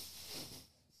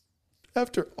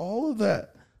 After all of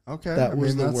that. Okay. That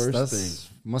was the worst that's-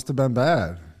 Must have been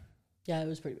bad. Yeah, it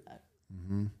was pretty bad.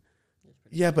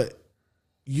 Yeah, but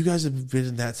you guys have been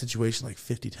in that situation like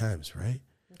 50 times, right?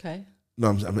 Okay. No,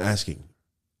 I'm asking.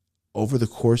 Over the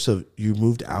course of, you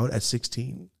moved out at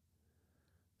 16,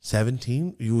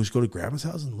 17? You just go to grandma's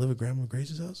house and live at Grandma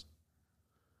Grace's house?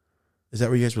 Is that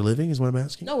where you guys were living, is what I'm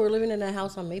asking? No, we're living in a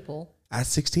house on Maple. At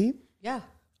 16? Yeah.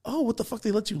 Oh, what the fuck?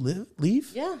 They let you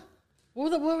leave? Yeah.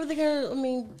 What were they going to, I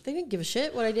mean, they didn't give a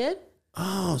shit what I did.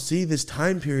 Oh, see, this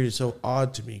time period is so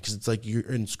odd to me because it's like you're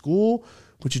in school,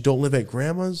 but you don't live at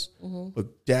grandma's,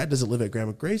 but dad doesn't live at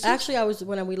Grandma Grace's? Actually,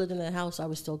 when we lived in that house, I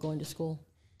was still going to school.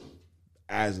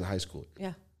 As in high school.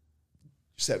 Yeah.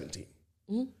 17.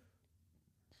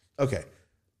 Okay.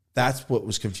 That's what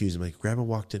was confusing. Like, grandma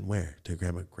walked in where? To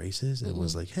Grandma Grace's? And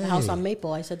was like, hey. The house on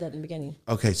Maple. I said that in the beginning.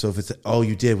 Okay, so if it's,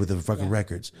 you did with the fucking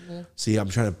records. See, I'm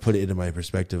trying to put it into my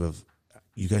perspective of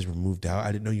you guys were moved out.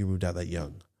 I didn't know you moved out that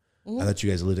young. I thought you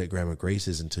guys lived at Grandma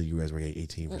Grace's until you guys were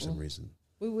 18 for some reason.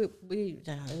 Yeah,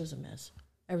 it was a mess.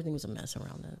 Everything was a mess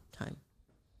around that time.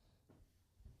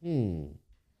 I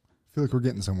feel like we're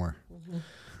getting somewhere.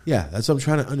 Yeah, that's what I'm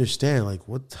trying to understand. Like,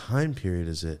 what time period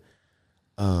is it?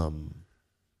 Okay.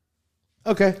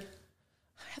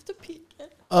 I have to pee again.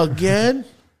 Again?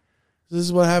 This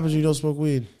is what happens when you don't smoke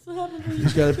weed. What happened to You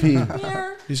just gotta pee.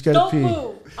 Here. You just gotta Don't pee.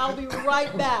 move. I'll be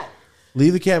right back.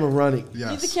 Leave the camera running.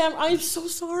 Yes. Leave the camera. I'm so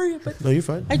sorry, but No, you're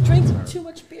fine. I drank too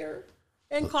much beer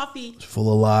and coffee.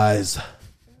 Full of lies.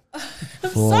 I'm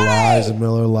Full of sorry. lies and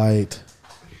Miller Lite.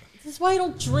 This is why I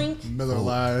don't drink. Miller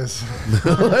lies.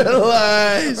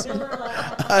 Lies.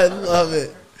 I love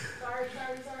it. Sorry.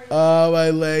 Oh, my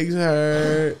legs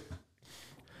hurt.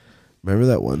 Remember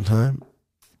that one time?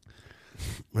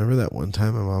 Remember that one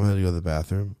time my mom had to go to the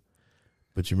bathroom?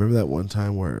 But you remember that one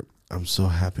time where I'm so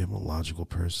happy I'm a logical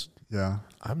person? Yeah.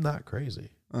 I'm not crazy.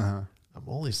 Uh-huh. I'm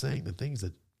only saying the things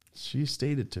that she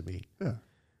stated to me. Yeah.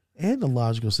 And the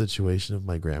logical situation of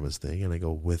my grandma's thing. And I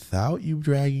go, without you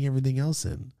dragging everything else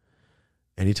in.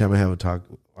 Anytime I have a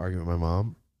argument with my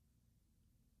mom,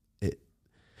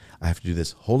 I have to do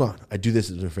this. Hold on. I do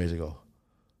this in a phrase. I go,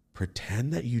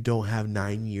 pretend that you don't have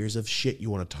 9 years of shit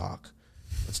you want to talk.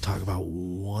 Let's talk about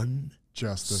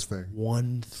Just this thing.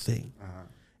 one thing.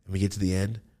 And we get to the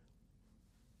end.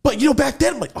 But, back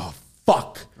then, I'm like, oh,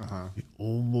 fuck. You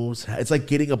almost had, it's like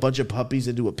getting a bunch of puppies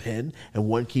into a pen and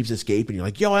one keeps escaping. You're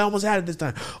like, yo, I almost had it this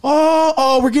time.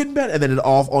 Oh, we're getting better. And then it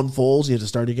all unfolds. You have to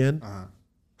start again.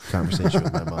 Conversation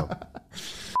with my mom.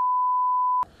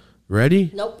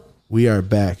 Ready? Nope. We are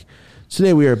back.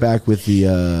 Today we are back with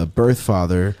the birth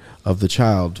father of the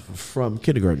child from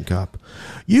Kindergarten Cop.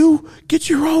 You get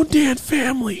your own damn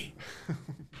family.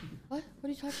 What? What are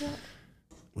you talking about?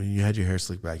 When you had your hair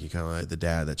slicked back, you kind of like the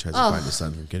dad that tries to find his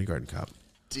son from Kindergarten Cop.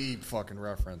 Deep fucking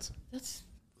reference. That's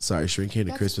Sorry, Shrink came to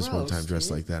That's Christmas one gross, time dressed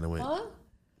dude. like that and I went, huh?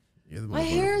 "You're the My motherfucker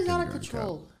hair from is out of Kindergarten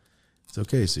control. Cop." It's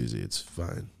okay, Susie. It's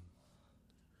fine.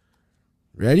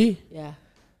 Ready? Yeah.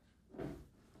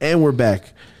 And we're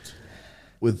back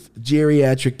with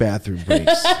geriatric bathroom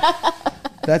breaks.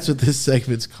 That's what this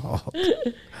segment's called.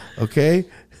 Okay?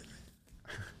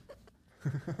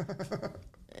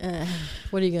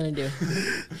 What are you gonna do?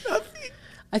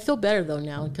 I feel better though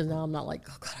now because now I'm not like,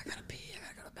 oh god, I gotta pee, I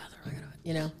gotta go to the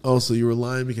bathroom, Oh, so you were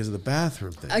lying because of the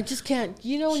bathroom thing. I just can't. When She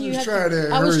you was have trying to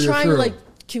I was hurry you trying to through.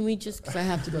 can we just? Because I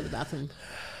have to go to the bathroom.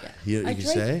 You I can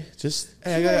drank say? Just,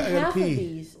 hey, I 2.5 gotta of pee.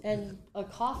 these and a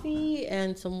coffee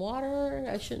and some water.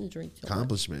 I shouldn't drink too much.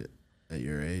 Accomplishment at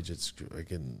your age. It's I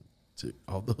can to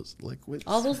all those liquids.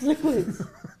 All those liquids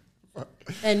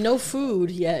and no food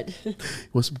yet.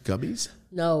 Want some gummies?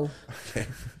 No. Okay.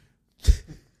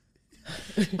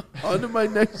 On to my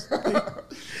next thing.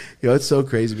 It's so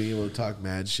crazy being able to talk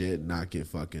mad shit and not get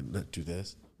fucking not do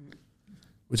this.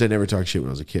 Which I never talked shit when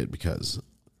I was a kid because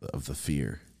of the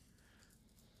fear.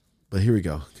 But here we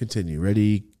go. Continue.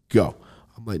 Ready? Go.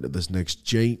 I'm lighting up this next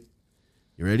joint.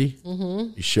 You ready?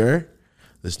 Mm-hmm. You sure?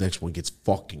 This next one gets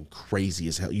fucking crazy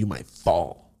as hell. You might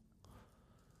fall.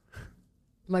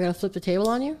 Am I gonna flip the table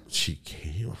on you?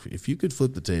 If you could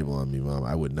flip the table on me, Mom,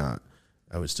 I would not.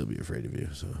 I would still be afraid of you.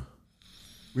 So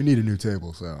We need a new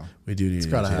table, so. we do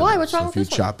need. gotta a happen. table. Why? What's wrong So with if you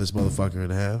this one? chop this motherfucker in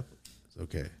half, it's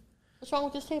okay. What's wrong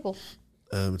with this table?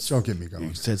 Don't get me going.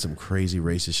 You said some crazy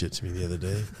racist shit to me the other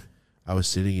day. I was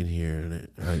sitting in here and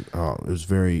it was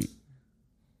very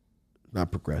not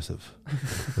progressive.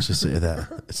 Let's just say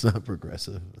that. It's not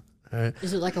progressive. All right.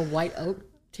 Is it like a white oak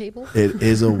table? It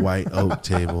is a white oak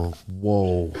table.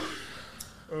 Whoa.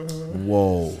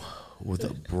 Whoa. With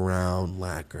a brown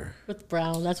lacquer. With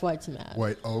brown. That's why it's mad.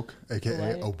 White oak, a.k.a.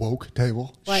 White. a woke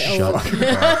table. White Shut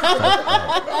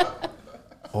oak.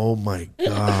 Oh, my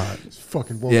God. It's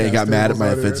fucking woke. Yeah, you got mad at tables my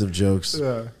out here. offensive jokes.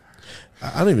 Yeah.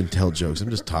 I don't even tell jokes. I'm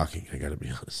just talking. I got to be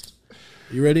honest.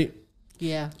 You ready?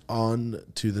 Yeah. On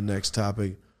to the next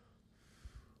topic.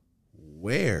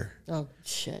 Where Oh,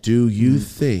 shit. do you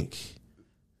think,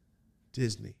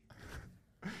 Disney,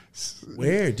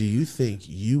 where do you think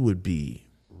you would be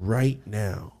right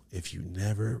now if you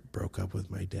never broke up with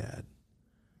my dad?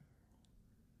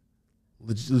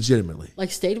 Legitimately.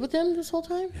 Like stayed with them this whole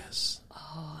time? Yes.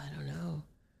 Oh, I don't know.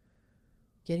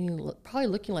 Probably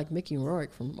looking like Mickey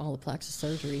Rourke from all the plastic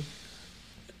surgery.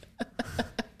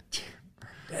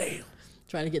 Damn.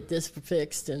 Trying to get this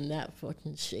fixed and that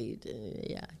fucking shade.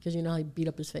 Yeah, because you know how he beat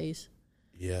up his face?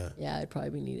 Yeah. Yeah, I'd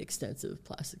probably need extensive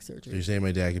plastic So surgery. you're saying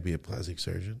my dad could be a plastic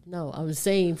surgeon? No, I was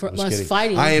saying for I'm us kidding.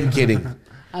 fighting, I am kidding.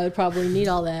 I would probably need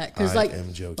all that. Because, I like,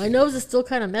 am joking. my nose is still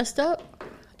kind of messed up.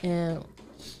 And,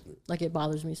 like, it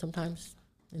bothers me sometimes.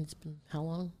 And it's been how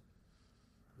long?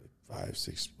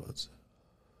 5-6 months.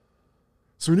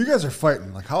 So when you guys are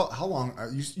fighting, like how long?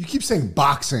 You keep saying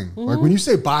boxing. Mm-hmm. Like when you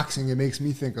say boxing, it makes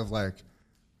me think of like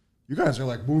you guys are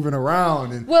like moving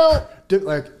around and Well,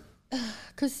 like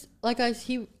because, like I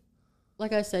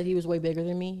said, he was way bigger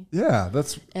than me. yeah,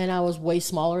 that's And I was way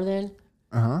smaller then.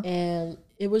 And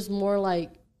it was more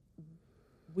like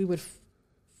we would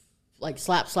like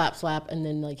slap, and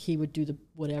then like he would do the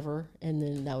whatever, and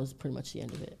then that was pretty much the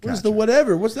end of it. What's the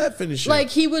whatever? What's that finisher? Like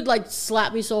he would like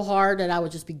slap me so hard that I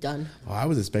would just be done. Oh, I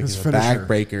was expecting His a finisher.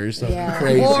 backbreaker or something Yeah.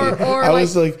 crazy. Or I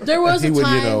was like, there was he a would,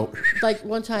 time, like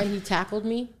one time he tackled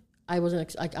me. I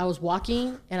wasn't like I was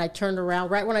walking and I turned around.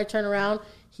 Right when I turned around,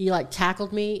 he like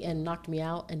tackled me and knocked me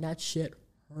out, and that shit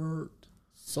hurt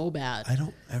so bad. I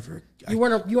don't ever. You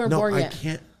weren't born yet. I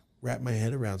can't wrap my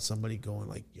head around somebody going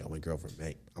like, "Yo, my girlfriend,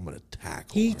 mate, I'm gonna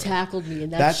tackle." He her." tackled me,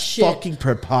 and that That's shit fucking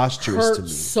preposterous hurt to me.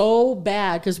 so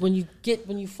bad because when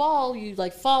you fall, you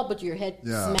like fall, but your head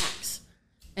Yeah. smacks.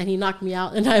 And he knocked me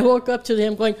out, and I woke up to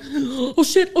him going, "Oh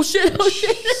shit! Oh shit! Oh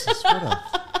shit!"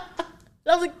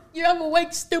 I was like, "I'm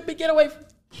awake, stupid! Get away!"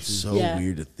 So Yeah.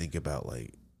 weird to think about.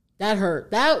 Like, That hurt.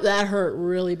 That hurt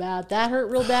really bad. That hurt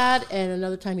real bad. And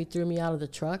another time he threw me out of the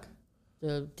truck,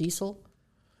 the diesel.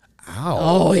 ow,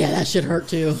 Oh yeah, that shit hurt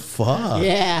too. fuck.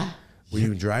 Yeah. Were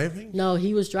you driving? No,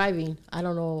 he was driving. I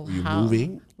don't know Were you how.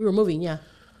 moving? We were moving. Yeah.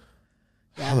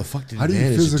 How the fuck did How he do you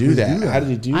manage to physically do that? do that? How did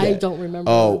he do that? I don't remember.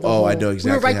 Oh, the I whole- know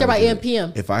exactly. We were right there how by to do it.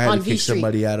 AMPM. If I had on to V kick Street.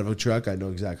 somebody out of a truck, I know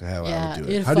exactly how I would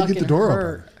do it. How do you get the fucking door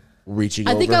hurt. open? Reaching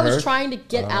I over think I was her? trying to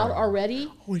get out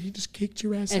already, Oh, and he just kicked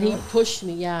your ass and out. he pushed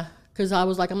me. Yeah, because I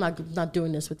was like, "I'm not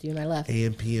doing this with you," and I left.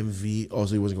 AMPMV. Oh,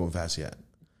 so he wasn't going fast yet.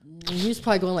 And he was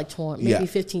probably going like 20, maybe Yeah,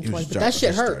 15, he was 20, but driving that shit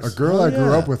with hurt. stress. A girl Oh, I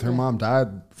grew yeah. up with, her mom died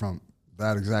from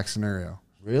that exact scenario.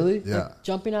 Really? Yeah.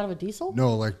 Jumping out of a diesel?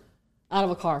 No, like Out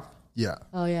of a car. yeah.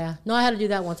 Oh yeah. No, I had to do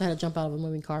that once. I had to jump out of a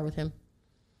moving car with him.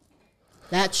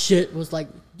 That shit was like,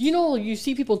 you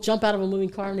see people jump out of a moving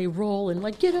car and they roll and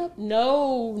like get up.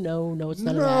 No, it's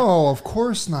none of that. No, of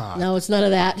course not. No, it's none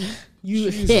of that.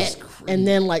 You Jesus hit Christ. and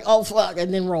then like, oh fuck,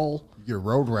 and then roll. Your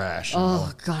road rash.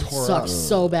 Oh god, it tore sucked up.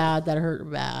 so bad. That hurt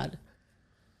bad.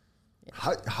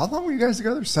 How long were you guys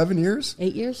together? 7 years?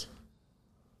 8 years?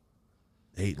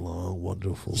 8 long,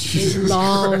 wonderful. 8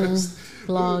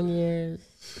 long years.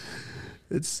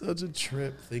 It's such a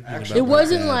trip thinking about It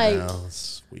wasn't my dad like- now.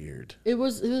 It's weird. It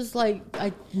was like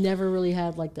I never really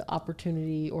had like the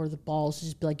opportunity or the balls to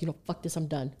just be like, fuck this, I'm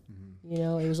done. You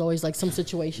know, it was always like some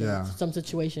situation, Yeah. some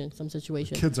situation.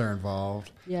 Kids are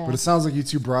involved. Yeah. But it sounds like you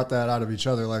two brought that out of each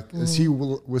other. Like, was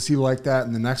he like that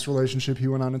in the next relationship he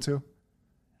went on into?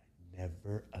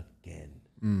 Never again.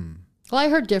 Well, I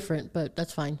heard different, but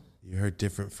that's fine. You heard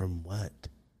different from what?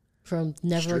 From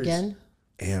never Streets. again.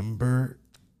 Amber,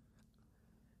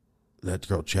 that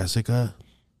girl Jessica.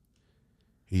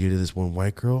 He dated this one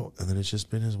white girl, and then it's just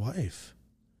been his wife.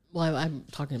 Well, I'm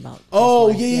talking about. Oh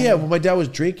his wife, yeah. When my dad was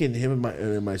drinking, him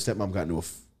and my stepmom got into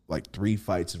like 3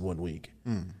 fights in 1 week.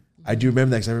 I do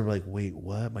remember that because I remember like, wait,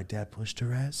 what? My dad pushed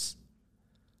her ass.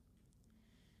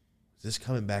 Is this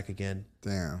coming back again?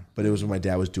 Damn. But it was when my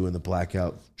dad was doing the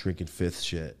blackout drinking fifth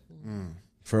shit.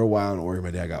 For a while in Oregon,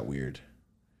 my dad got weird.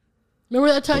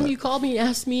 Remember that time you called me and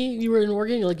asked me, you were in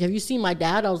Oregon, you're like, have you seen my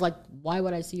dad? I was like, why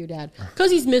would I see your dad?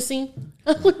 Because he's missing.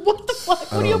 What the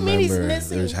fuck? What do you mean he's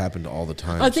missing? There's happened all the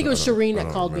time. I think it was Shireen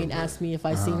that called me and asked me if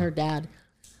I seen her dad.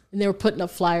 And they were putting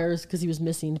up flyers because he was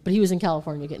missing. But he was in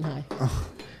California getting high.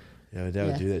 Yeah, my dad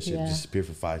would do that shit. Yeah. Disappear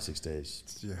for 5-6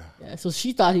 days. Yeah. So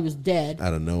she thought he was dead.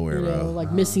 Out of nowhere, bro.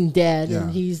 Like missing dead. Yeah.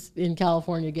 And he's in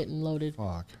California getting loaded.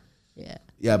 Fuck. Yeah.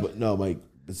 Yeah, but no, like,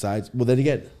 besides, well, then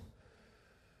again,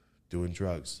 doing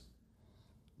drugs,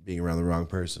 being around the wrong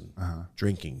person,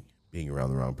 drinking, being around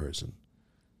the wrong person.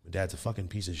 My dad's a fucking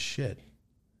piece of shit.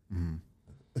 You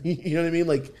know what I mean?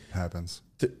 Like, Happens.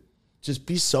 just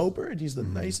be sober, and he's the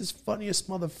nicest, funniest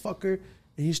motherfucker,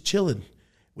 and he's chilling.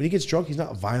 When he gets drunk, he's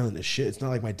not violent as shit. It's not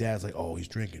like my dad's like, oh, he's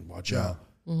drinking, watch out.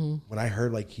 When I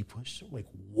heard, like, he pushed, I'm like,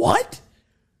 what?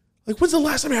 Like, when's the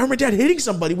last time I heard my dad hitting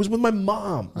somebody? It was with my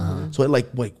mom. So I like,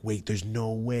 wait, there's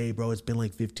no way, bro. It's been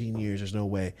like 15 years. There's no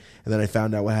way. And then I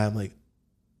found out what happened. Like,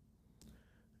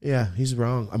 yeah, he's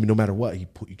wrong. I mean, no matter what, you're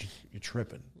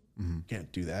tripping.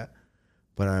 Can't do that.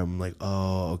 But I'm like,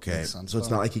 oh, okay. So it's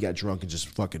not like he got drunk and just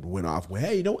fucking went off. Well,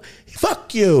 hey, you know what?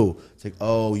 Fuck you. It's like,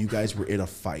 oh, you guys were in a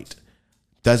fight.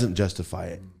 Doesn't justify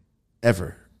it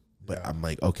ever. But I'm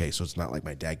like, okay, so it's not like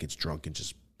my dad gets drunk and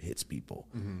just hits people.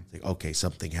 It's like, okay,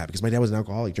 something happened. Because my dad was an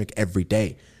alcoholic. He drank every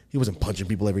day. He wasn't punching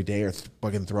people every day or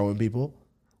fucking throwing people.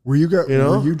 Were you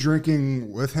know? Were you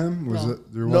drinking with him? Was No. it?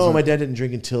 No, my dad didn't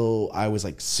drink until I was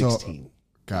like 16.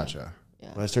 Gotcha.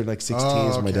 When I started like 16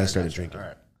 is when my dad started drinking. All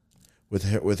right. With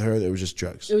her, it was just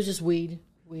drugs. It was just weed.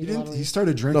 He A lot of didn't. He weed.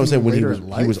 started drinking. No, I'm saying when later in he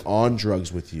life? was on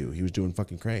drugs with you, he was doing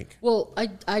fucking crank. Well,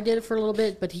 I did it for a little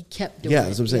bit, but he kept doing it. Yeah,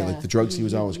 that's what I'm saying. Like, the drugs he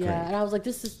was on was Yeah, crank. and I was like,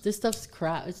 this stuff's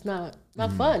crap. It's not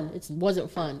fun. It wasn't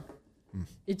fun.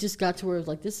 It just got to where it was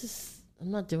like,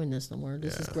 I'm not doing this no more.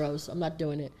 This is gross. I'm not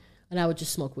doing it. And I would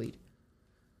just smoke weed.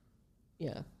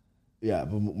 Yeah. Yeah,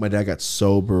 but my dad got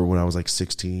sober when I was like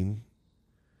 16,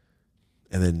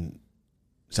 and then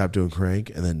stopped doing crank,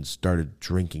 and then started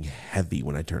drinking heavy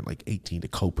when I turned like 18 to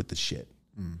cope with the shit.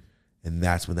 And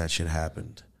that's when that shit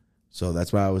happened. So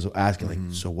that's why I was asking, like,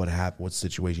 so what happened? What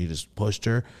situation? He just pushed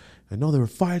her? I know they were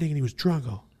fighting, and he was drunk.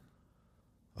 Oh,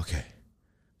 okay.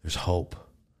 There's hope.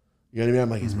 You know what I mean? I'm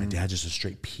like, is my dad just a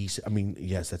straight piece? I mean,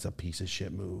 yes, that's a piece of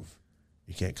shit move.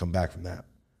 You can't come back from that.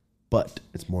 But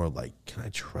it's more like, can I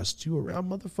trust you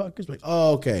around motherfuckers? Like,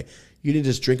 oh, okay. You didn't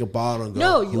just drink a bottle and go,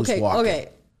 No, who's okay, walking? okay.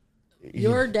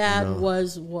 Your dad No.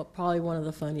 was probably one of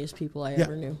the funniest people I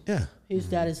ever knew. Yeah. His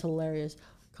dad is hilarious.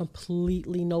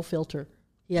 Completely no filter.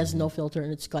 He has no filter,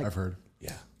 and it's like, I've heard.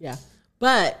 Yeah. yeah.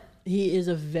 But he is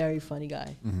a very funny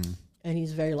guy, and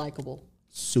he's very likable.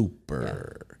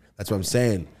 Super. That's what I'm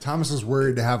saying. Thomas is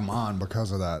worried to have him on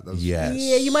because of that. Yes.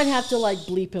 Yeah, you might have to like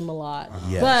bleep him a lot,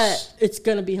 Yes. but it's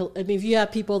gonna be. I mean, if you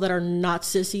have people that are not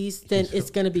sissies, then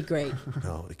it's gonna be great.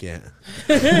 No, I can't.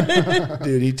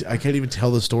 Dude, I can't even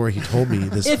tell the story he told me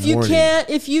this If you morning. can't,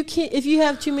 if you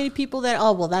have too many people that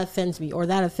that offends me or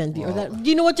that offends me or that,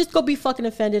 you know what? Just go be fucking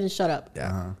offended and shut up.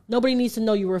 Yeah. Nobody needs to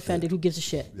know you were offended. Who gives a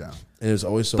shit? Yeah. And it was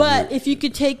always so But weird. if you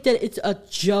could take that it's a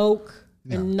joke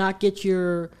and not get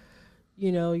your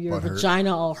Butt hurt.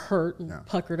 vagina all hurt and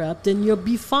puckered up, then you'll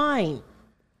be fine.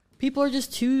 People are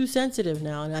just too sensitive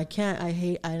now, and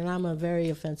and I'm a very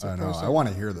offensive I know. person. I want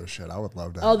to hear this shit. I would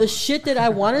love to. Oh, the shit that I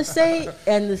want to say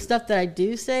and the stuff that I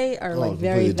do say are like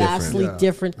very completely different. vastly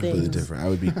different things. Completely different. I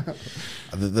would be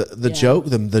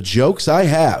the jokes I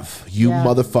have, you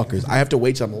motherfuckers. I have to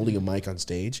wait till I'm holding a mic on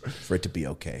stage for it to be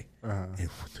okay. And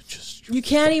just You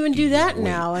can't even do that wait.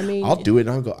 now. I mean, I'll do it and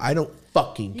I'll go, I don't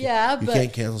fucking care. Yeah, you but-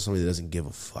 can't cancel somebody that doesn't give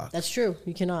a fuck. that's true.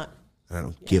 You cannot. And I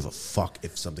don't give a fuck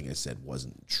if something I said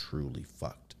wasn't truly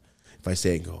fucked. If I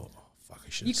say it and go, oh, fuck, I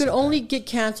should You could only get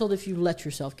canceled if you let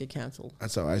yourself get canceled.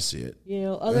 That's how I see it. You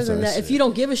know, other That's than how I that, see if you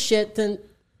don't give a shit, then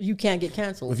you can't get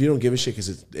canceled. If you don't give a shit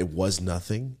because it was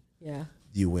nothing, Yeah.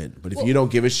 you win. But if you don't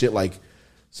give a shit like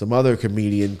some other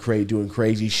comedian doing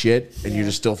crazy shit and you're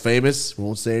just still famous,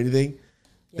 won't say anything,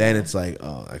 then it's like,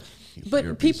 oh, you're a But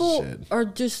piece of people shit. are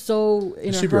just so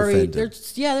in a super hurry. offended.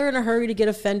 They're in a hurry to get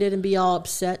offended and be all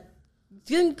upset.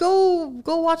 Then go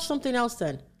watch something else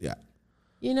then. Yeah.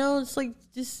 You know, it's like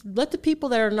just let the people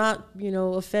that are not,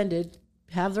 offended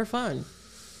have their fun.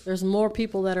 There's more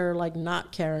people that are like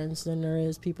not Karens than there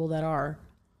is people that are.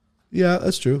 Yeah,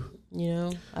 that's true. You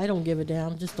know, I don't give a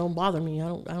damn. Just don't bother me. I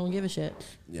don't give a shit.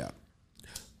 Yeah.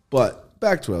 But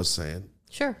back to what I was saying.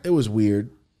 Sure. It was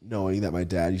weird knowing that my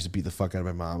dad used to beat the fuck out of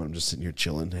my mom and I'm just sitting here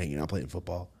chilling, hanging out, playing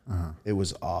football. It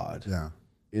was odd. Yeah.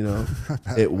 You know,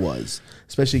 it was,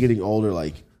 especially getting older.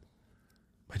 Like,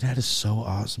 my dad is so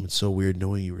awesome. It's so weird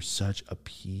knowing you were such a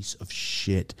piece of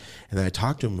shit. And then I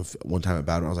talked to him one time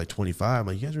about it. I was like 25. I'm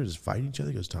like, you guys were just fighting each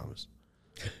other? He goes, Thomas,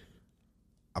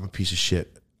 I'm a piece of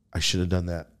shit. I should have done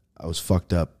that. I was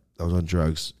fucked up. I was on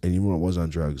drugs. And even when I was on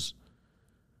drugs,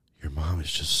 your mom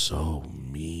is just so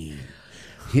mean.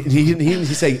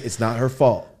 He's saying it's not her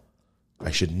fault.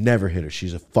 I should never hit her.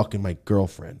 She's a fucking my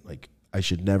girlfriend. Like, I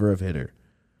should never have hit her.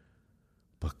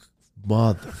 But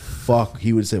motherfuck,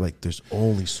 he would say, like, there's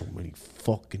only so many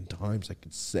fucking times I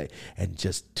could say and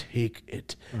just take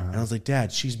it. And I was like,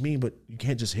 Dad, she's mean, but you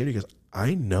can't just hit her. He goes,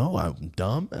 I know I'm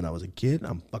dumb and I was a kid.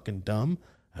 I'm fucking dumb.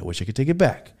 I wish I could take it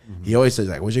back. He always says,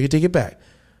 I wish I could take it back.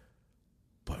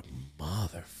 But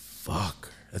motherfucker.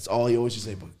 That's all he always used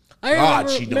to say. But God,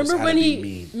 she knows how to be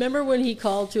mean. Remember when he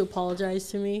called to apologize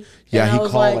to me? Yeah, he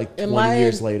called like 20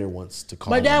 years later once to call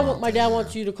my dad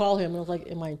wants you to call him. And I was like,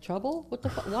 am I in trouble? What the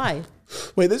fuck? Why?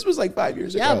 Wait, this was like 5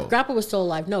 years ago. Yeah, Grandpa was still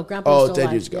alive. No, Grandpa was still 10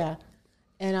 alive. years ago. Yeah.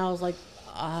 And I was like,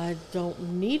 I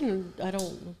don't need him. I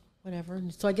don't, whatever.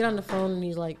 And so I get on the phone and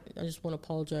he's like, I just want to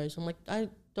apologize. I'm like, I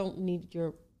don't need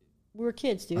your... We were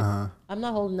kids, dude. I'm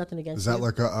not holding nothing against you. Is that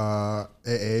like a AA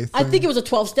thing? I think it was a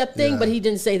 12-step thing, but he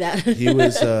didn't say that. He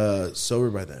was sober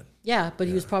by then. Yeah, but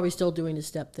he was probably still doing the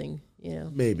step thing, you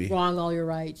know. Maybe. Wrong all your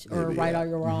rights or Maybe, right all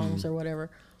your wrongs or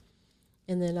whatever.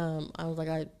 And then I was like,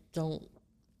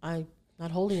 I'm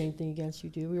not holding anything against you,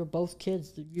 dude. We were both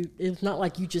kids. It's not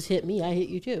like you just hit me. I hit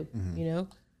you too, you know.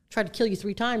 Tried to kill you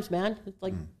 3 times, man. It's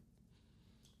like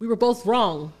we were both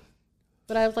wrong.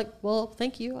 But I was like, well,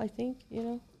 thank you, I think, you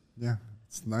know. Yeah,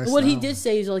 it's nice. What he did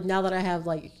say is like, now that I have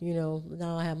like, you know,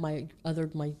 now I have my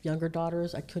younger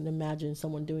daughters, I couldn't imagine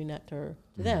someone doing that to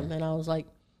them. And I was like,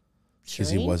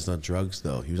 because he wasn't on drugs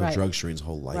though. He was on drugs Shireen's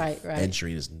whole life. Right. And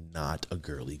Shireen is not a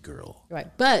girly girl. Right.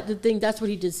 But the thing, that's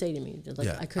what he did say to me. Like,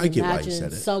 Yeah, I couldn't get why he imagine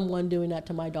said it. someone doing that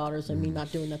to my daughters and me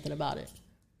not doing nothing about it.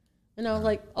 And I was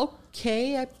like,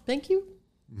 okay, thank you.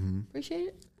 Appreciate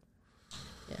it.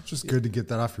 It's just good to get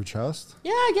that off your chest.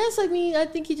 Yeah, I guess. I mean, I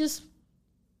think he just,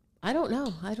 I don't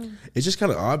know. It's just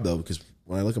kind of odd though, because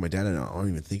when I look at my dad and I don't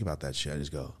even think about that shit. I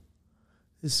just go,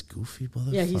 this goofy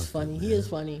motherfucker. Yeah, he's funny. Man. He is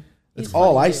funny. That's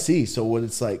all I see. So when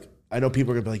it's like, I know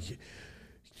people are gonna be like,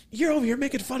 you're over here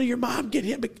making fun of your mom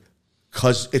getting hit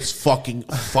because it's fucking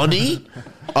funny.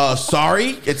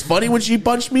 Sorry, it's funny when she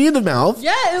punched me in the mouth.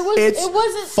 Yeah, it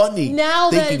wasn't funny.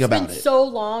 Now that it's been it. so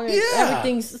long and Yeah.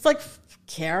 everything's, it's like,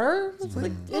 care. It's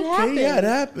like, it happened. Yeah, it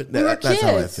happened. We were That's how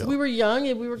I kids. feel. We were young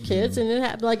and we were kids, and it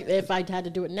happened. Like, if I had to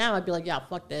do it now, I'd be like, yeah,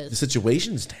 fuck The this.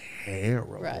 situation's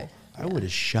terrible. Right. I would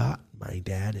have shot my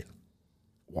dad and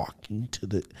walking to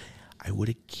the. I would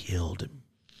have killed him.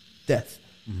 Death.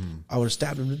 I would have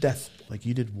stabbed him to death. Like,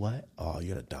 you did what? Oh,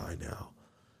 you're gonna die now.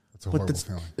 It's a horrible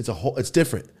feeling. It's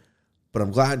different. But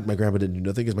I'm glad my grandpa didn't do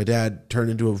nothing because my dad turned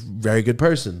into a very good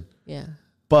person. Yeah.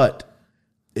 But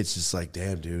it's just like,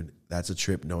 damn, dude, that's a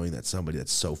trip knowing that somebody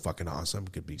that's so fucking awesome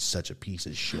could be such a piece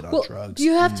of shit on drugs.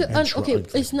 You have to, and okay,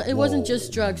 drugs. it's not, it wasn't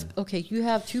just Whoa. drugs. Okay, you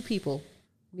have 2 people,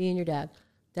 me and your dad,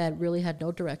 that really had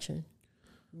no direction,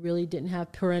 really didn't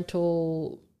have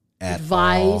parental At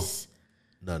advice.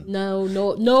 None.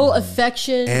 No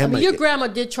affection. And I mean, my- your grandma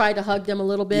did try to hug them a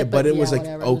little bit, Yeah, but it was like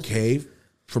whatever. okay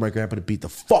for my grandpa to beat the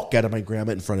fuck out of my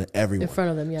grandma in front of everyone. In front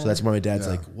of them, yeah. So that's why my dad's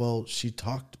like, well, she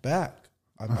talked back.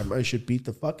 I should beat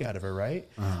the fuck out of her, right?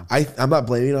 I'm not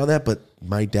blaming it on that, but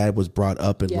my dad was brought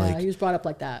up and Yeah, he was brought up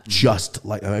like that. just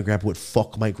like my grandpa would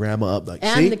fuck my grandma up. Like,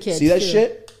 And see, the kids, see that too.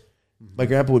 shit? My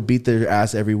grandpa would beat their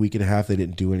ass every week and a half. They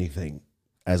didn't do anything,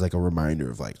 as like a reminder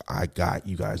of like, I got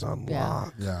you guys on Yeah.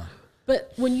 lock. Yeah.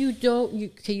 But when you don't,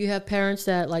 you have parents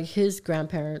that, like his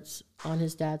grandparents on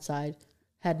his dad's side,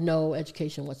 had no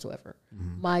education whatsoever.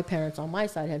 My parents on my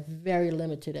side had very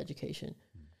limited education.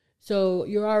 So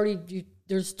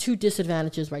there's 2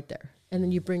 disadvantages right there. And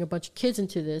then you bring a bunch of kids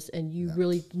into this and you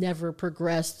really never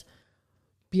progressed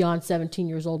beyond 17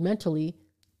 years old mentally.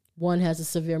 One has a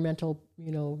severe mental,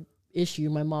 issue,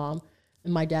 my mom,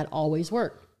 and my dad always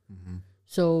worked.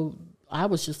 So I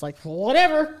was just like,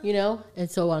 whatever, And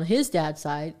so on his dad's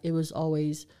side, it was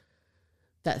always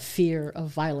that fear of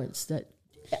violence that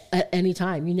at any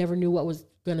time, you never knew what was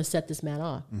going to set this man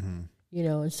off,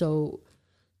 and so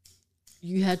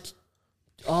you had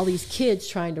all these kids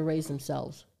trying to raise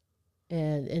themselves.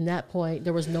 And in that point,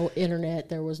 there was no internet,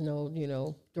 there was no,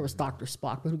 there was Dr.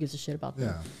 Spock, but who gives a shit about that?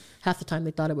 Yeah. Half the time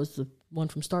they thought it was the one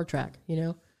from Star Trek,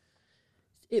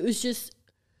 It was just...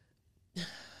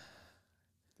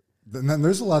 And then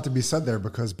there's a lot to be said there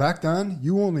because back then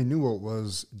you only knew what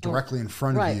was directly in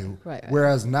front of you. Right.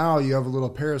 Whereas now you have a little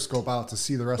periscope out to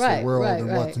see the rest of Right, the world right, and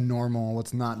right. what's normal,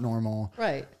 what's not normal.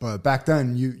 Right. But back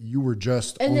then you were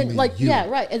just And only then like, you. yeah,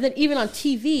 right. And then even on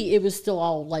TV, it was still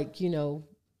all like,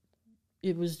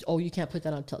 it was, you can't put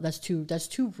that on that's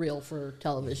too real for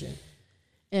television.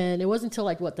 And it wasn't until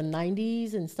like the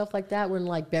 90s and stuff like that when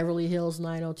like Beverly Hills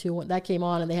 90210 that came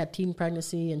on and they had teen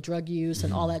pregnancy and drug use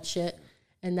and all that shit.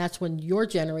 And that's when your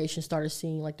generation started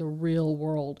seeing like the real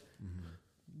world.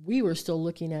 We were still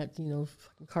looking at, fucking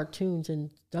cartoons and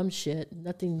dumb shit.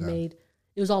 Nothing made,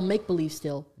 it was all make believe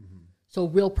still. So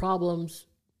real problems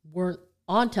weren't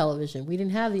on television. We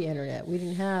didn't have the internet. We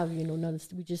didn't have, none of this.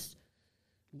 We just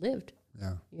lived.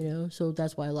 Yeah. So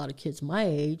that's why a lot of kids my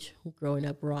age growing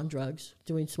up were on drugs,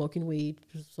 smoking weed,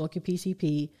 smoking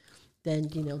PCP. Then,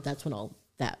 that's when all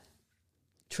that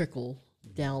trickle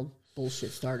down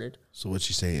bullshit started. So what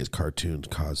she's saying is cartoons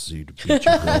causes you to beat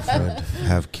your girlfriend,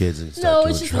 have kids, and start No,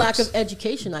 doing it's just drugs. lack of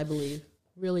education, I believe.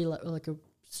 Really like a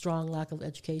strong lack of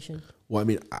education. Well, I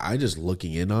mean, I just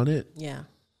looking in on it. Yeah.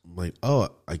 I'm like, oh,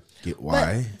 I get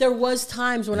why. But there was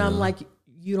times when I'm like,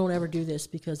 you don't ever do this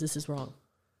because this is wrong.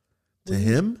 To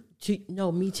him?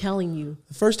 No, me telling you.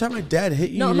 The first time my dad hit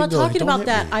you, No, you I'm not didn't go, talking "Don't about hit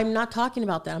that. me." I'm not talking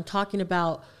about that. I'm talking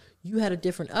about you had a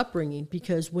different upbringing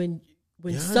because when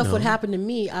Yeah, I stuff would know. happen to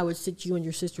me, I would sit you and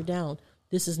your sister down.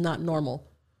 This is not normal.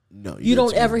 No, You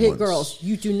don't did ever me hit once. girls.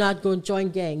 You do not go and join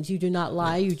gangs. You do not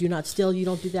lie. You do not steal. You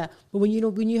don't do that. But when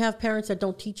you have parents that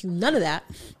don't teach you none of that,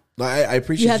 No, I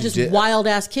appreciate you have just did. wild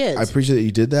ass kids. I appreciate that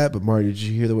you did that, but Marty, did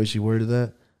you hear the way she worded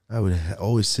that? I would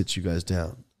always sit you guys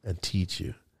down and teach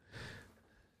you.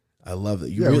 I love that.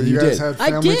 You really you guys did. had I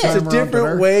family did. time It's a around different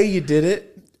dinner. way you did it.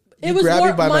 It You was grabbed more,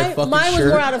 me by my fucking mine was shirt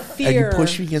more out of and fear. you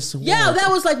pushed me against the wall. Yeah, that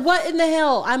was like, what in the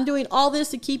hell? I'm doing all this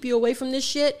to keep you away from this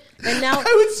shit, and now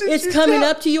I would sit it's you coming down.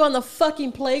 up to you on the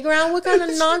fucking playground. What kind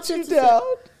of nonsense You is that? down.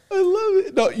 I love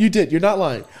it. No, you did. You're not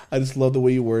lying. I just love the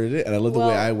way you worded it, and I love the way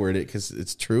Well- I worded it because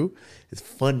it's true. It's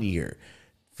funnier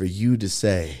for you to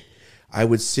say, I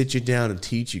would sit you down and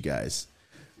teach you guys.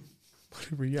 But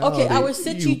in reality, Okay, I would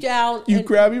sit you down You and-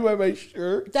 grab me by my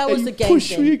shirt. That was and the you gang push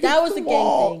thing. me against That was the gang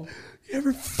wall. thing. You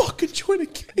ever fucking join a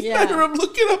gang? Yeah. I remember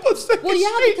looking up on Second Well,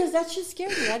 yeah, Street. because that shit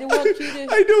scared me. I didn't want you to.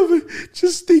 I know, but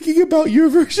just thinking about your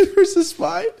version versus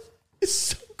mine is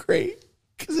so great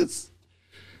because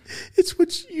it's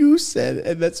what you said,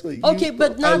 and that's what you. Okay,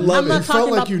 but not- I love I'm not it. You felt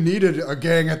talking like about- you needed a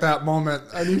gang at that moment.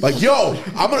 I mean, Like, yo,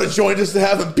 I'm gonna join just to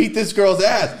have them beat this girl's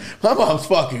ass. My mom's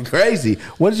fucking crazy.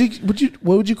 What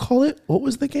would you call it? What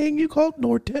was the gang you called?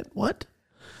 Nortet? What?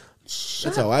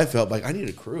 That's how I felt. Like I need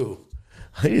a crew.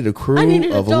 I need a crew I need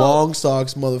an of adult. long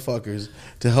socks motherfuckers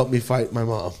to help me fight my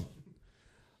mom.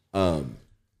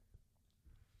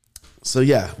 So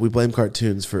yeah, we blame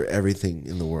cartoons for everything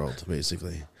in the world,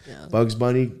 basically. Yeah. Bugs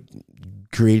Bunny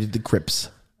created the Crips.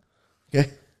 Okay,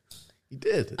 he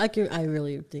did. I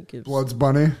really think it's Blood's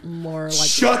Bunny. more like.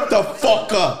 Shut the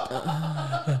fuck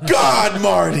up. God,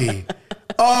 Marty.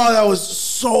 Oh, that was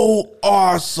so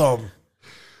awesome.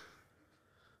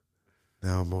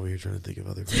 Now I'm over here trying to think of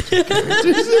other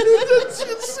characters.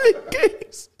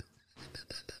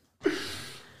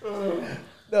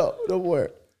 No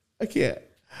more. I can't.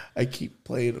 I keep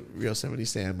playing Yosemite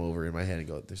Sam over in my head and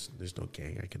go, there's no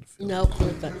gang I can feel. No.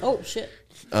 Oh, shit.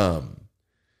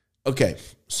 Okay,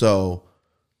 so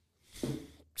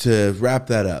to wrap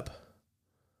that up,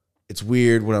 it's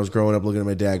weird when I was growing up looking at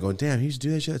my dad going, damn, he used to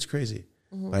do that shit, that's crazy.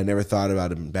 But I never thought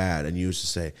about him bad. And you used to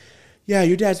say, yeah,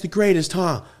 your dad's the greatest,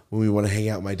 huh? When we want to hang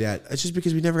out with my dad. It's just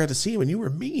because we never got to see him and you were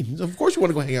mean. Of course you want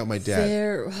to go hang out with my dad.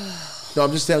 There. No,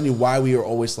 I'm just telling you why we are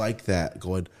always like that.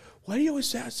 Going, why do you always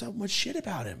say so much shit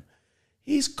about him?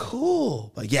 He's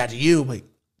cool. Like, yeah, to you. Like,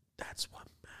 that's what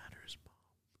matters, Mom.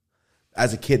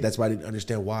 As a kid, that's why I didn't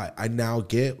understand why. I now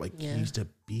get, like, Yeah. he used to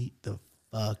beat the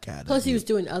fuck out of Plus, he you. was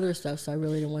doing other stuff, so I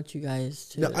really didn't want you guys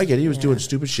to. No, I get it. He was Yeah. doing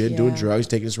stupid shit, doing Yeah. drugs,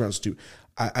 taking us around stupid.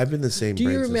 I've been the same. Do you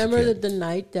brain since a remember kid. the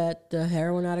night that the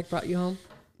heroin addict brought you home?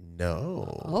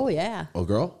 No. Oh, yeah. Oh,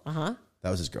 girl? Uh huh. That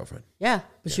was his girlfriend. Yeah.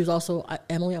 But she was also,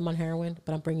 Emily, I'm on heroin,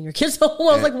 but I'm bringing your kids home.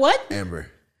 I was like, what? Amber.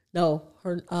 No.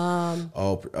 Her,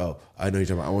 Oh, I know you're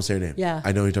talking about. I won't say her name. Yeah.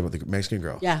 I know you're talking about the Mexican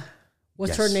girl. yeah.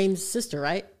 What's her Yes. name's sister,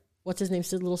 right? What's his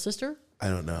name's little sister? I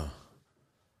don't know.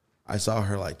 I saw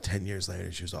her like 10 years later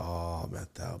and she was all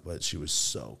methed out, but she was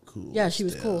so cool. Yeah, she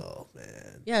was still, cool.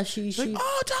 Man. Yeah, she Like,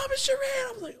 oh, Thomas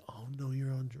Sharan. I'm like, oh, no,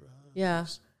 you're on drugs. yeah.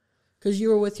 Because you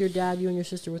were with your dad, you and your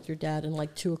sister with your dad, and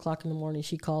like 2 o'clock in the morning,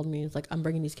 she called me. It's like, I'm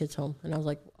bringing these kids home. And I was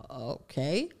like,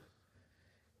 okay.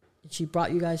 And she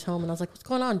brought you guys home, and I was like, what's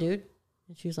going on, dude?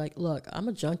 And she was like, look, I'm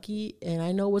a junkie, and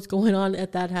I know what's going on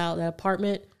at that house, that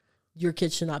apartment. Your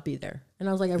kids should not be there. And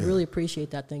I was like, I really appreciate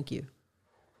that. Thank you.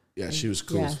 Yeah, she was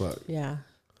cool yeah, as fuck. Yeah.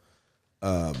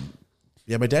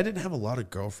 Yeah, my dad didn't have a lot of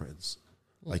girlfriends.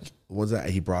 Like, the ones that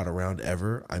he brought around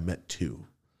ever, I met 2.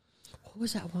 What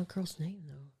was that one girl's name,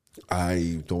 though?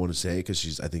 I don't want to say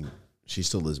because I think she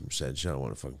still lives in Merced. I don't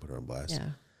want to fucking put her on blast. Yeah.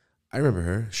 I remember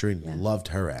her. Shireen loved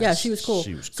her ass. Yeah, she was cool.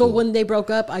 So when they broke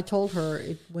up, I told her,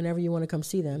 whenever you want to come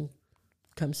see them,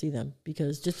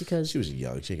 because she was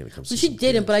young, she ain't gonna come. She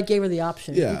didn't, but I gave her the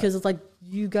option. Yeah, because it's like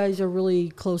you guys are really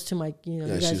close to my. You know,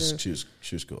 yeah, she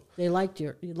was cool. They liked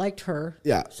her.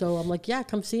 Yeah. So I'm like, yeah,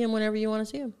 come see him whenever you want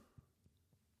to see him.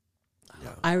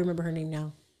 Yeah. I remember her name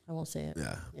now. I won't say it.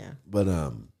 Yeah. Yeah. But yeah,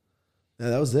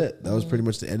 that was it. That was pretty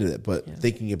much the end of it. But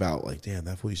thinking about like, damn,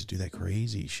 that fool used to do that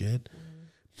crazy shit,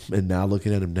 and now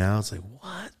looking at him now, it's like,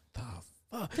 what the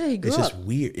fuck? Yeah, he grew it's up. just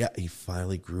weird. Yeah, he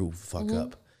finally grew fuck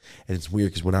up. And it's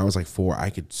weird because when I was like 4, I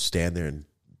could stand there and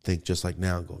think just like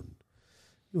now, going,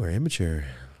 "You are immature."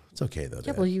 It's okay though.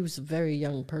 Yeah, well, he was a very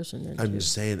young person. Then I'm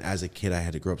just saying, as a kid, I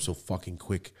had to grow up so fucking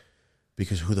quick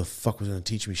because who the fuck was going to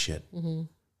teach me shit? You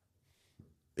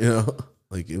know,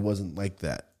 like it wasn't like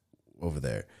that over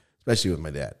there, especially with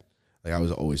my dad. Like I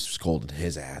was always scolding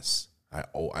his ass. I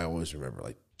always remember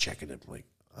like checking him. Like,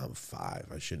 I'm 5.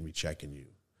 I shouldn't be checking you.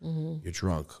 You're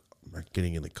drunk. I'm not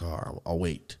getting in the car. I'll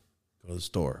wait. Go to the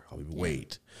store. I'll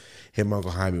wait. Him and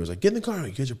Uncle Jaime was like, get in the car.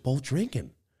 You guys are both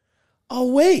drinking. I'll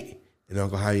wait. And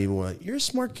Uncle Jaime even went, you're a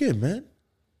smart kid, man.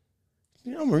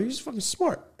 You know, you're just fucking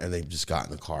smart. And they just got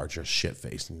in the car, just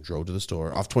shit-faced, and drove to the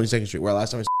store off 22nd Street, where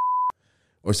last time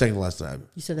or second to last time.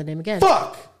 You said the name again.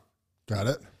 Fuck! Got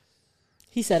it?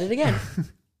 He said it again.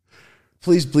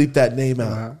 Please bleep that name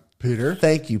out. Peter?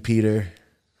 Thank you, Peter.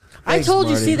 Thanks, I told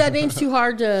you, Marty. see, that name's too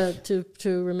hard to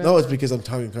remember. No, it's because I'm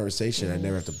talking conversation. I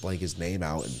never have to blank his name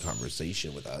out in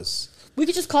conversation with us. We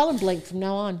could just call him Blank from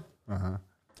now on.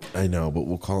 I know, but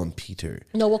we'll call him Peter.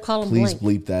 No, we'll call him Please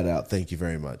Blank. bleep that out. Thank you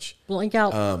very much. Blank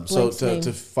out. So Blank's name. to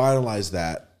finalize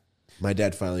that, my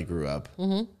dad finally grew up.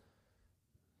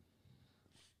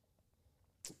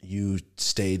 You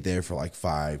stayed there for like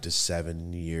 5 to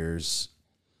 7 years.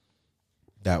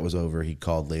 That was over. He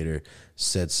called later,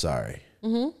 said sorry.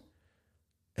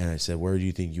 And I said, where do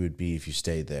you think you would be if you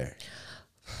stayed there?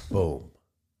 Boom.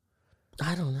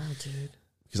 I don't know, dude.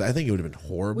 Because I think it would have been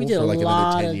horrible We did for like a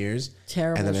lot another 10 of years.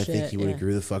 terrible And then I think shit, he would have yeah.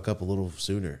 grew the fuck up a little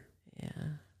sooner. Yeah.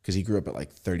 Because he grew up at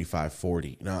like 35,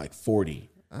 40. Not like 40.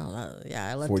 Oh, yeah,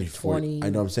 I left 40, at 40. 20. I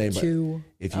know what I'm saying, but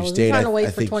if you I was stayed, trying to wait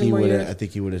I for think 20 he more would have. years. I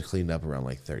think he would have cleaned up around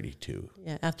like 32.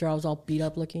 Yeah, after I was all beat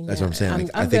up looking. That's yeah. what I'm saying. I'm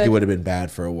I think it good. would have been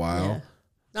bad for a while, Yeah.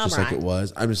 No, I'm just like right. it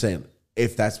was. I'm just saying,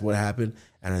 if that's what happened,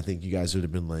 and I think you guys would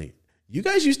have been like, you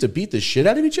guys used to beat the shit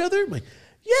out of each other? I'm like,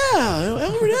 yeah,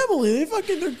 Elmer and Emily,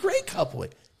 they're a great couple.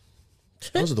 Like,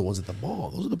 those are the ones at the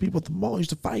mall. Those are the people at the mall who used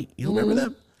to fight. You remember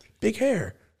them? Big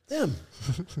hair. Them.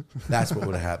 That's what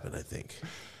would have happened, I think.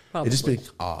 Probably. It just been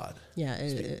odd. Yeah,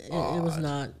 it was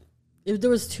not. There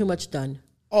was too much done.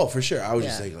 Oh, for sure. I was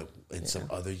just Yeah. saying, like, in some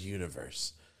other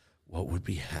universe, what would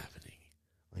be happening?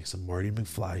 Like some Marty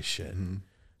McFly shit.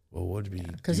 What would be?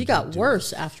 Because he got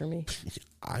worse after me.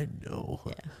 I know.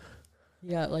 Yeah. He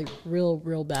got like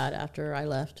real bad after I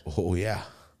left. Oh, yeah.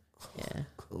 Yeah.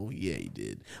 Oh, yeah, he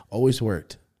did. Always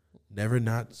worked. Never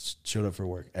not showed up for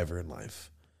work ever in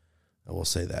life. I will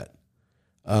say that.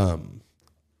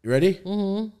 You ready?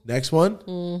 Next one?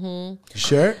 You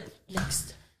sure?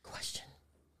 Next question.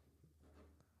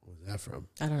 What was that from?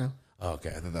 I don't know. Oh, okay,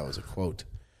 I thought that was a quote.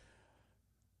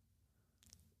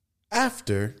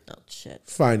 After Oh, shit.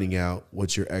 finding out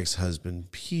what your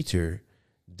ex-husband Peter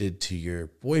did to your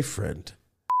boyfriend,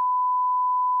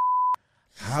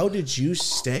 how did you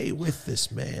stay with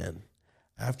this man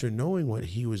after knowing what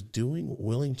he was doing,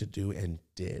 willing to do, and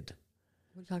did?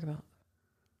 What are you talking about?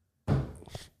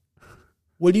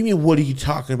 What do you mean, what are you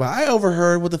talking about? I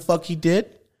overheard what the fuck he did,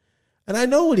 and I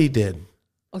know what he did.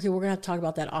 Okay, we're going to have to talk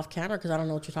about that off camera because I don't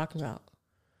know what you're talking about.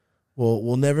 Well,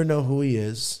 we'll never know who he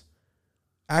is.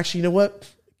 Actually, you know what?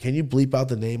 Can you bleep out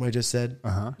the name I just said?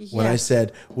 When I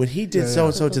said, when he did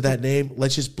so-and-so to that name,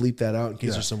 let's just bleep that out in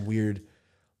case there's some weird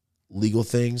legal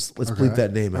things. Let's bleep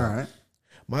that name out. All right.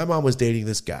 My mom was dating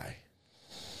this guy.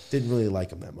 Didn't really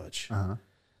like him that much.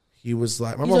 He was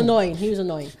like... He was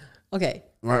annoying. Okay.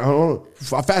 All right, hold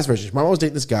on. Fast version. My mom was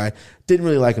dating this guy. Didn't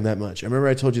really like him that much. I remember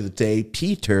I told you the day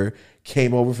Peter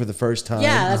came over for the first time.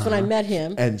 Yeah, that's when I met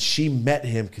him. And she met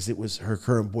him because it was her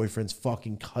current boyfriend's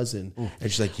fucking cousin. And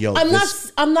she's like, yo, I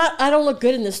don't look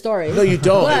good in this story. No, you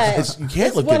don't. But You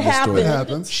can't look what good in this story.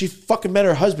 happened. She fucking met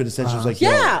her husband and said, she was like, yo,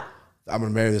 Yeah. I'm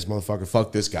going to marry this motherfucker.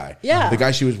 Fuck this guy. Yeah. The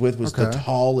guy she was with was the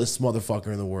tallest motherfucker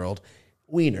in the world.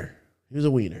 Wiener. He was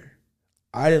a wiener.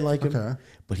 I didn't like him,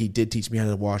 but he did teach me how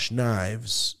to wash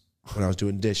knives when I was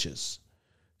doing dishes.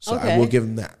 So I will give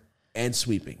him that. And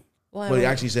sweeping. But he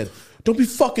actually said, don't be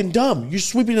fucking dumb. You're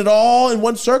sweeping it all in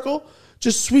one circle.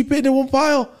 Just sweep it in one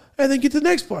pile and then get to the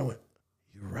next part. I went,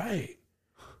 you're right.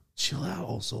 Chill out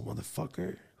also,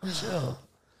 motherfucker. Chill.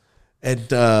 And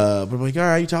but I'm like, all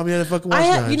right, you taught me how to fucking wash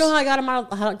knives. You know how I got him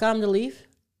out? How I got him to leave?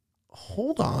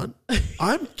 Hold on,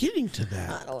 I'm getting to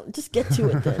that. I don't just get to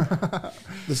it then.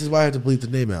 This is why I have to bleep the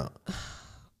name out.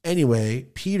 Anyway,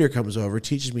 Peter comes over,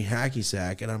 teaches me hacky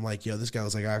sack, and I'm like, yo, this guy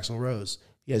looks like Axl Rose.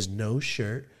 He has no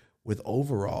shirt with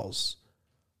overalls.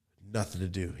 Nothing to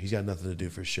do. He's got nothing to do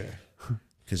for sure.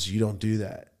 Because you don't do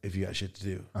that if you got shit to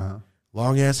do.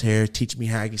 Long ass hair, teach me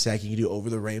hacky sack. You can do over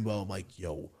the rainbow. I'm like,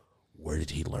 yo, where did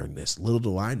he learn this? Little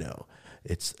do I know,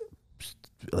 it's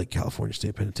like California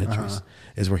State Penitentiaries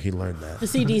is where he learned that. The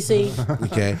CDC.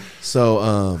 Okay,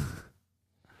 so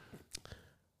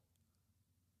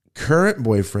current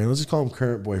boyfriend. Let's just call him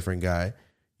current boyfriend guy.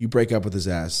 You break up with his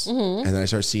ass, and then I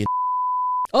start seeing.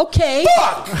 Okay.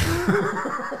 Fuck!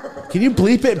 Can you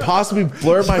bleep it and possibly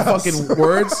blur my fucking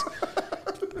words?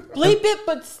 Bleep it,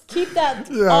 but keep that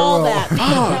that.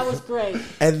 Because that was great.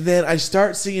 And then I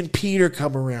start seeing Peter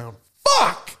come around.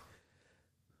 Fuck!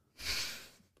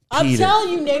 I'm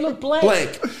telling you, name of blank.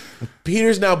 Blank.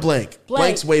 Peter's now blank.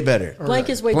 Blank's way better. Blank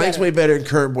is way Blank's better. way better, and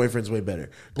current boyfriend's way better.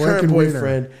 Blank Current and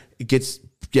boyfriend gets,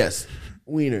 yes,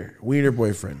 wiener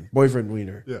boyfriend. Boyfriend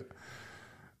wiener. Yeah.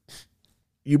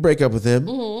 You break up with him,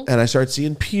 and I start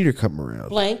seeing Peter come around.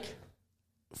 Blank.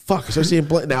 Fuck, I start seeing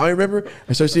Blank. Now I remember,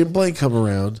 I start seeing Blank come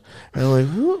around, and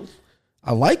I'm like,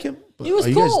 I like him. But He was are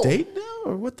you cool. guys dating now,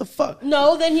 or what the fuck?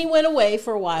 No, then he went away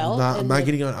for a while. I'm not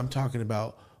getting on. I'm talking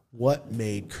about what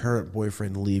made current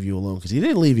boyfriend leave you alone, because he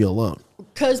didn't leave you alone.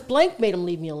 Because blank made him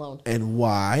leave me alone. And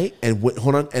why? And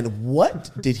hold on. And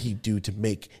what did he do to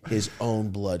make his own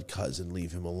blood cousin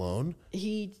leave him alone?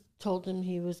 He told him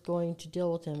he was going to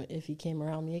deal with him if he came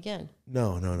around me again.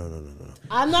 No.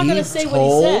 I'm not going to say what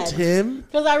he said. Told him.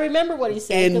 Because I remember what he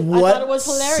said. And I what thought it was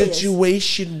hilarious.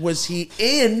 situation was he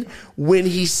in when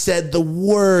he said the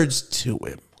words to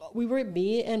him?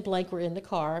 Me and blank were in the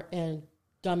car, and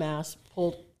dumbass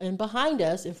pulled in behind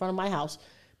us in front of my house.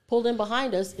 Pulled in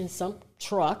behind us in some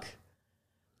truck.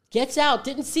 Gets out,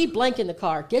 didn't see blank in the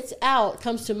car. Gets out,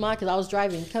 comes to because I was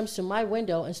driving, comes to my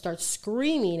window and starts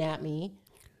screaming at me.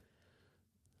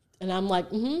 And I'm like,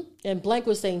 And blank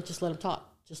was saying, just let him talk.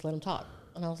 Just let him talk.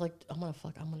 And I was like, I'm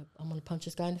gonna punch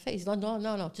this guy in the face. He's like,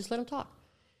 no, just let him talk.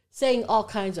 Saying all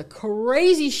kinds of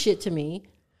crazy shit to me.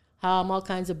 How I'm all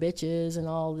kinds of bitches and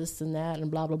all this and that and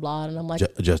blah, blah, blah. And I'm like,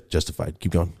 justified.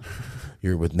 Keep going.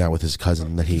 You're with his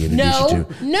cousin that he introduced you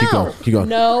to. No. Keep going.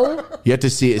 No. You have to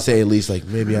say at least like,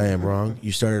 maybe I am wrong.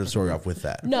 You started the story off with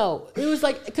that. No. It was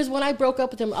like, because when I broke up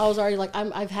with him, I was already like,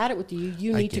 I've had it with you.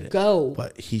 You need to it. go.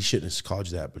 But he shouldn't have called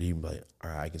you that. But he'd be like,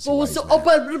 all right, I can see Well, why so,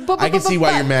 he's mad. I can see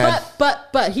why you're mad.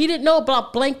 But he didn't know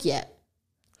about blank yet.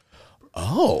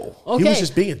 Oh. Okay. He was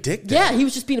just being a dick then. Yeah, he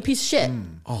was just being a piece of shit.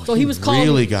 Oh, so he was calling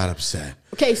really me. got upset.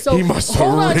 Okay, so He must have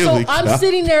hold on. really So I'm got-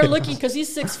 sitting there looking because he's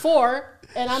 6'4",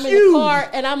 and I'm in the car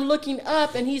and I'm looking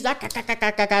up and he's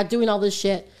like doing all this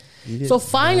shit. So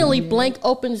finally, blank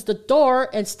opens the door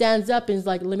and stands up and is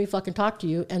like, "Let me fucking talk to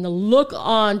you." And the look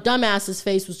on dumbass's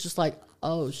face was just like,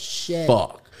 "Oh shit."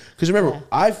 Fuck. Because remember,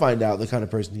 I find out the kind of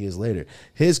person he is later.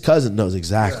 His cousin knows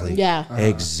exactly,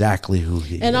 exactly who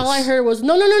he is. And all I heard was,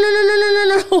 no.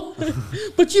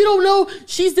 But you don't know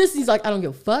she's this. And he's like, I don't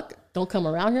give a fuck. Don't come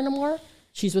around here no more.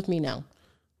 She's with me now.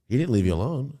 He didn't leave you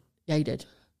alone. Yeah, he did.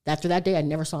 After that day, I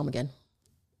never saw him again.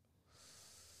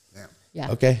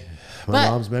 Yeah. Okay. My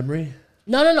mom's memory.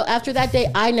 No. After that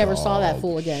day, I never saw that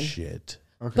fool again. Shit.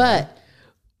 Okay. But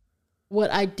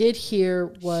what I did hear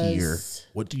was...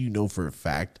 What do you know for a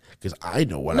fact? Because I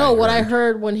know what No, what I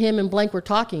heard when him and Blank were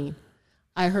talking,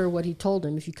 I heard what he told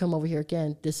him. If you come over here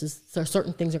again,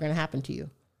 certain things are going to happen to you.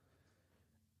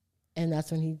 And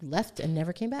that's when he left and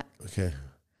never came back. Okay.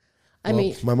 I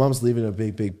mean... My mom's leaving a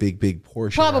big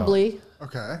portion Probably. out.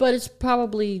 Okay. But it's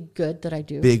probably good that I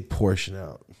do. Big portion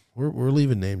out. We're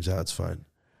leaving names out. It's fine.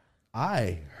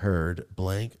 I heard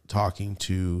Blank talking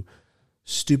to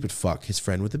stupid fuck, his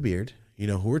friend with the beard. You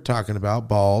know who we're talking about,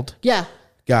 bald. Yeah.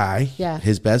 Guy. Yeah.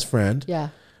 His best friend. Yeah.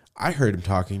 I heard him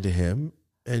talking to him,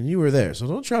 and you were there. So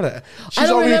don't try to. She's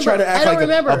don't over here remember. trying to act I don't like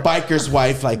remember. a biker's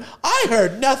wife. Like, I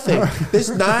heard nothing. This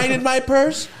 9 in my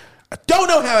purse. I don't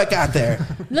know how it got there.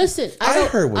 Listen, I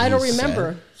heard what I don't he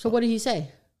remember. said. So what did he say?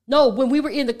 No, when we were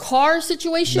in the car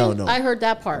situation, No. I heard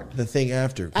that part. The thing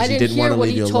after, I because he didn't didn't want hear to what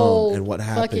leave he you alone. told And what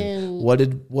happened? fucking-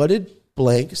 What did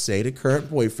Blank say to current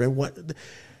boyfriend?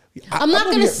 I'm not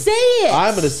going to say it.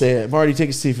 I'm going to say it. Marty, take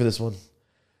a seat for this one.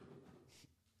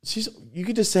 You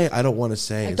could just say, I don't want to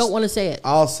say. I don't want to say it.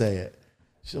 I'll say it.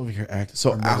 She's over here acting.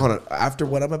 So hold on. After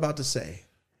what I'm about to say,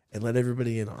 and let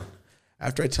everybody in on.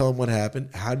 After I tell him what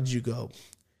happened, how did you go?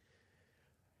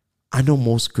 I know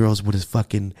most girls would have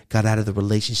fucking got out of the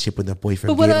relationship when their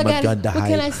boyfriend gave them a gun to hide. What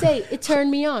can I say? It turned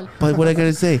me on. But what I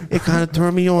gotta say, it kind of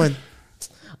turned me on.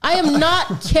 I am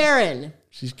not Karen.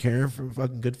 She's Karen from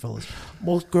fucking Goodfellas.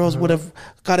 Most girls would have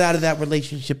got out of that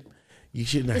relationship. You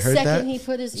shouldn't have heard that. The second he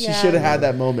put his... She should have had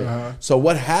that moment. So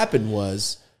what happened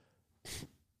was,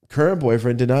 current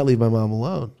boyfriend did not leave my mom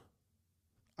alone.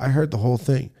 I heard the whole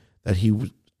thing. That he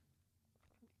was...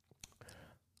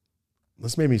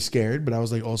 This made me scared, but I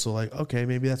was like, also like, okay,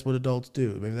 maybe that's what adults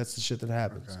do. Maybe that's the shit that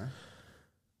happens. Okay.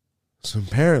 So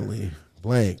apparently,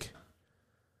 blank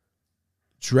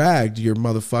dragged your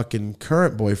motherfucking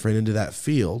current boyfriend into that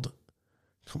field.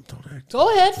 Don't act.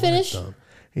 Go ahead, finish.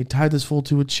 He tied this fool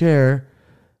to a chair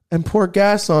and poured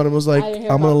gas on him. Was like,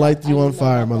 I'm going to light you on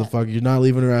fire, motherfucker. You're not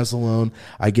leaving her ass alone.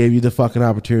 I gave you the fucking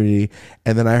opportunity.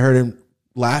 And then I heard him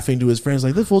laughing to his friends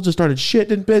like, this fool just started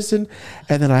shitting and pissing.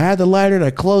 And then I had the lighter and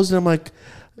I closed it. I'm like,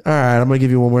 all right, I'm going to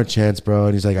give you one more chance, bro.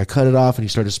 And he's like, I cut it off, and he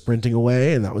started sprinting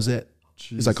away, and that was it.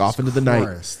 He's like off into the night.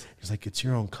 He's like, it's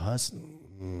your own cousin.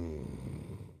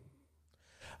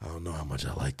 I don't know how much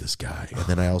I like this guy. And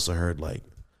then I also heard like,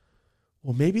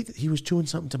 well, maybe he was doing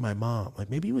something to my mom. Like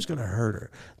maybe he was going to hurt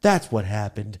her. That's what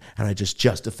happened. And I just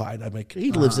justified. I'm like,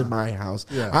 he lives in my house.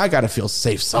 Yeah. I got to feel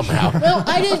safe somehow. No,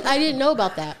 I didn't know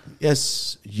about that.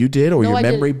 Yes, you did, or no, your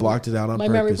memory blocked it out on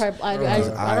purpose. My memory,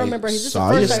 I don't remember. This is the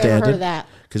first I ever heard of that.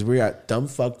 Because we were at dumb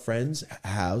fuck friend's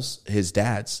house, his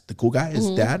dad's, the cool guy, his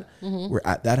dad. We're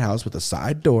at that house with a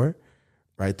side door.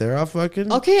 Right there, I'll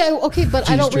fucking... Okay, but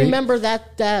I don't remember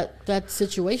that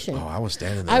situation. Oh, I was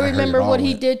standing there. I remember what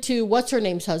he did to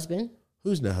what's-her-name's husband.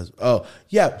 Who's the husband? Oh,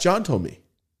 yeah, John told me.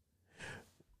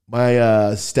 My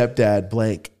stepdad,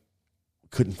 blank,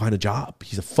 couldn't find a job.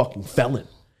 He's a fucking felon.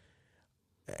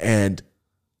 And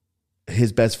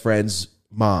his best friend's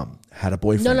mom had a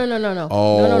boyfriend. No.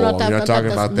 Oh, no, not that. You're not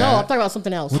talking about that? No, I'm talking about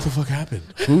something else. What the fuck happened?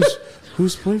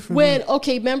 Whose boyfriend?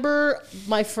 Remember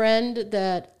my friend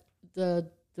that... I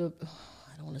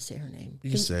don't want to say her name. You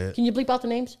can say it. Can you bleep out the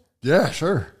names? Yeah,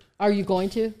 sure. Are you going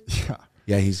to? Yeah.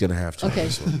 Yeah, he's gonna have to. Okay.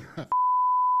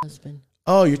 Husband.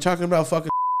 Oh, you're talking about fucking.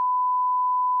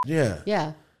 Yeah.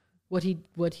 Yeah. What he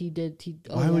did.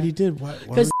 Why would he did? Why?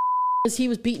 Because he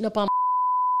was beating up on.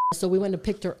 So we went and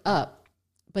picked her up,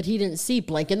 but he didn't see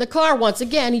Blank in the car. Once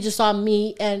again, he just saw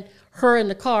me and her in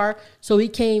the car. So he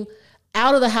came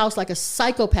out of the house like a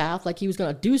psychopath, like he was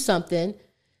gonna do something.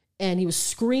 And he was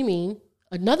screaming.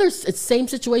 Same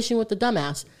situation with the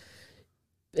dumbass.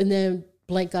 And then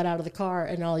Blank got out of the car,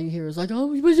 and all you hear is like,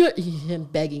 oh, him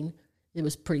begging. It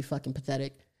was pretty fucking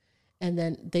pathetic. And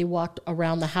then they walked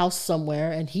around the house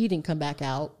somewhere, and he didn't come back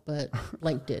out, but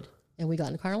Blank did. And we got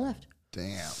in the car and left.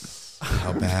 Damn.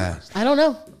 How bad? I don't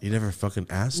know. You never fucking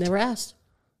asked? Never asked.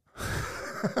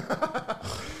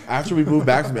 After we moved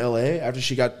back from LA, after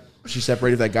she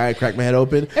separated that guy, I cracked my head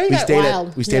open.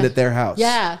 We stayed at their house.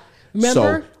 Yeah.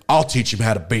 Remember? So I'll teach him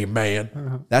how to be a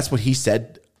man. That's what he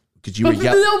said. Because you were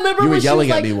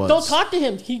yelling at me once. Don't talk to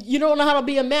him. You don't know how to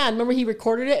be a man. Remember, he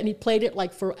recorded it and he played it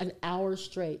like for an hour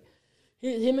straight.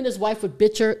 Him and his wife would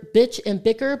bitch and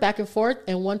bicker back and forth.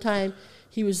 And one time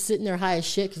he was sitting there high as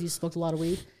shit because he smoked a lot of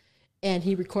weed. And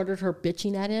he recorded her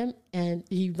bitching at him. And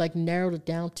he like narrowed it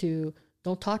down to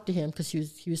don't talk to him because he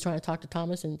was trying to talk to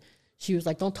Thomas. And she was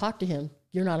like, don't talk to him.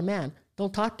 You're not a man.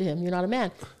 Don't talk to him. You're not a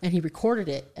man. And he recorded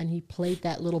it, and he played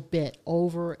that little bit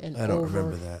over and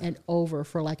over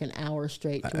for like an hour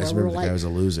straight. I remember the guy was a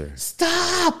loser.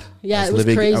 Stop! Yeah, it was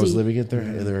crazy. I was living in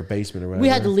their basement or whatever. We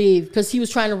had to leave because he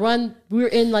was trying to run. We were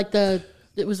in like it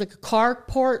was like a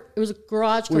carport. It was a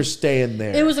garage. We were staying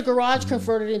there. It was a garage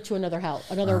converted into another house,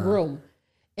 another room.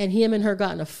 And him and her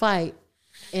got in a fight,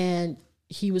 and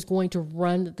he was going to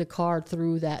run the car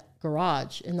through that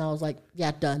garage. And I was like,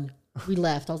 yeah, done. We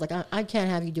left. I was like, I can't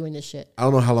have you doing this shit. I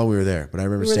don't know how long we were there, but I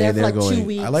remember staying there going, 2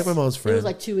 weeks. I like my mom's friend. It was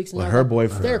like 2 weeks. Well, her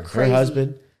boyfriend, her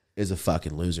husband is a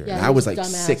fucking loser. Yeah, and I was like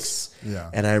 6. Yeah.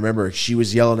 And I remember she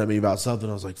was yelling at me about something.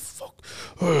 I was like, fuck.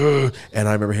 And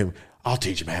I remember him, I'll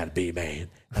teach him how to be a man.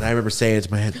 And I remember saying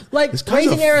to my head, like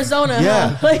raising Arizona. Yeah.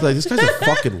 Huh? Like this guy's a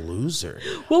fucking loser.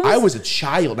 I was a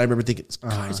child. And I remember thinking, this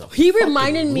guy's a He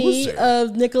reminded me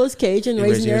of Nicolas Cage in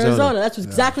Raising Arizona. That's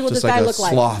exactly what just this guy looked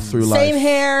like. Sloth through same life.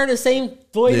 hair, the same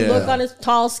look on his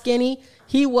tall, skinny.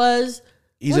 What's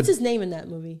his name in that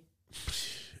movie?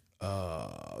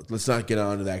 Let's not get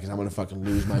on to that because I'm going to fucking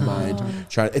lose my mind.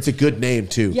 It's a good name,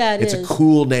 too. Yeah, it's a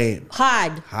cool name.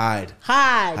 Hyde.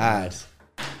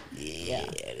 Yeah,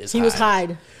 it is. He was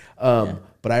Hyde.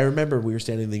 But I remember we were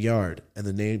standing in the yard and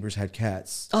the neighbors had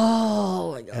cats.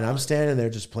 Oh my god! And I'm standing there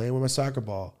just playing with my soccer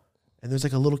ball, and there's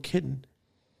like a little kitten,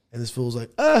 and this fool's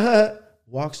like,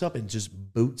 walks up and just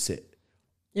boots it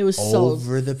It was so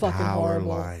over the fucking power horrible.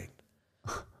 line.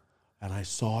 And I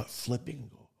saw it flipping.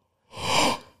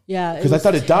 Yeah, Because I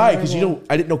thought it died. Because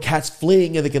I didn't know cats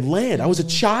fleeing and they could land. I was a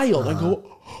child. I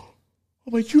go,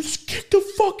 I'm like, you just kicked a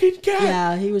fucking cat.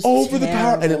 Yeah, he was over the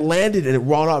power, and it terrible. landed and it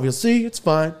rolled off. You'll see, it's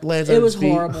fine. It lands on It its was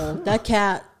feet. horrible. That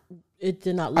cat, it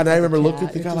did not look And like I remember a looking cat.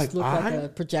 at the It guy just like, looked like a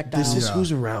projectile. This is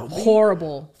who's around me.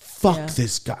 Horrible. Fuck Yeah.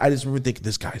 this guy. I just remember thinking,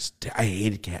 this guy's. I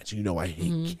hated cats. You know, I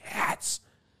hate cats.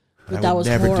 And But I that would was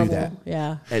never horrible. do that.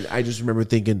 Yeah. And I just remember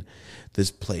thinking, this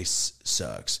place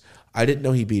sucks. I didn't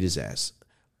know he beat his ass.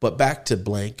 But back to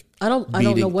Blank. I don't know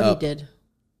beating what up. he did.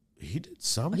 He did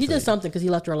something. He did something because he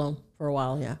left her alone for a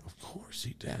while. Yeah. Of course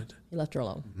he did. He left her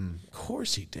alone. Of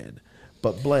course he did.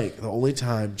 But Blank, the only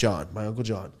time, John, my Uncle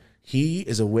John, he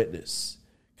is a witness.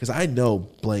 Because I know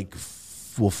Blank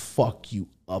will fuck you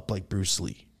up like Bruce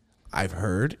Lee. I've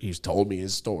heard. He's told me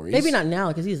his stories. Maybe not now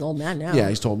because he's an old man now. Yeah,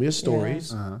 he's told me his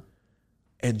stories.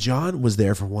 And John was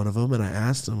there for one of them, and I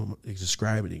asked him to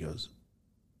describe it. He goes,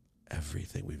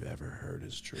 everything we've ever heard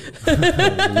is true.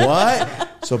 What?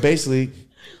 So basically,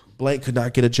 Blank could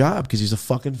not get a job because he's a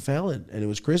fucking felon. And it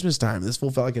was Christmas time. This fool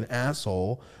felt like an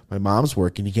asshole. My mom's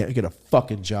working. He can't get a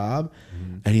fucking job.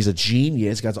 And he's a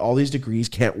genius. Got all these degrees.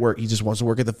 Can't work. He just wants to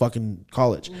work at the fucking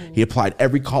college. He applied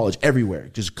every college, everywhere.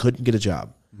 Just couldn't get a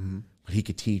job. But he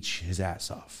could teach his ass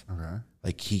off. Okay.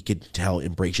 Like he could tell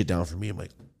and break shit down for me. I'm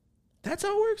like, that's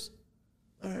how it works?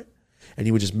 All right. And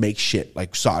he would just make shit,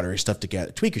 like solder stuff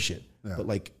together, tweaker shit. Yeah. But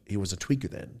like he was a tweaker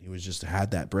then. He was just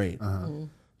had that brain.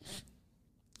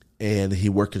 And he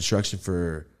worked construction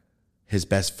for his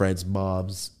best friend's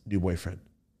mom's new boyfriend.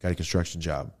 Got a construction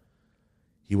job.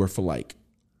 He worked for like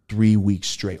 3 weeks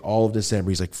straight. All of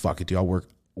December, he's like, fuck it, dude, I'll work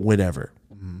whenever.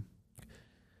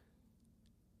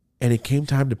 And it came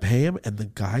time to pay him, and the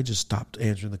guy just stopped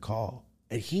answering the call.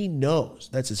 And he knows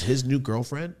that's his new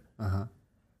girlfriend,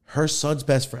 her son's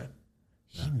best friend.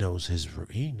 He knows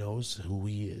he knows who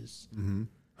he is.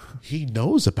 He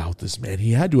knows about this man.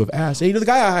 He had to have asked. Hey, you know the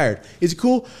guy I hired? Is he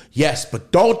cool? Yes,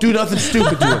 but don't do nothing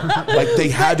stupid to him. Like they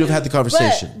had to have had the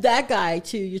conversation. But that guy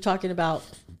too, you're talking about.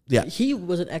 Yeah. He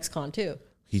was an ex-con too.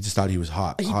 He just thought he was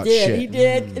hot. He hot did. shit. He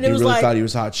did. And He it was really like thought he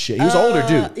was hot shit. He was older,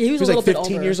 dude. he was a like little bit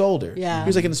 15 older. years older. Yeah. He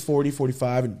was like in his 40,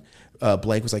 45, and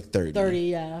Blake was like 30. 30.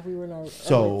 Yeah, we were in our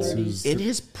So early 30s. in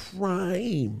his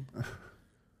prime.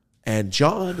 And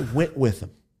John went with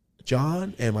him.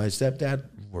 John and my stepdad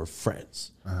were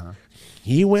friends.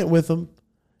 He went with him,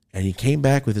 and he came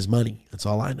back with his money. That's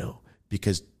all I know.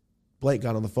 Because Blake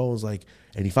got on the phone, was like,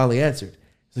 and he finally answered.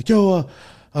 He's like, yo,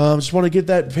 just want to get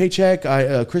that paycheck.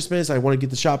 Christmas, I want to get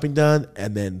the shopping done.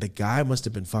 And then the guy must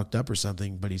have been fucked up or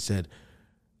something, but he said,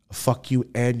 fuck you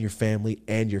and your family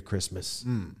and your Christmas.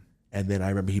 And then I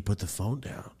remember he put the phone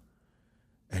down,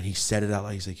 and he said it out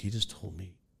loud. He's like, he just told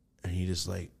me. And he just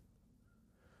like,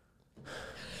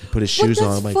 he put his shoes But on.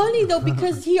 that's I'm like, funny though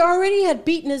because he already had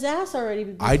beaten his ass already.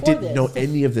 Before I didn't this. know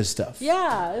any of this stuff.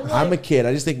 Yeah, it was I'm a like- kid.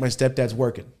 I just think my stepdad's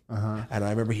working. And I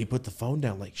remember he put the phone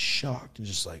down like shocked and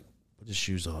just like put his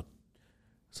shoes on.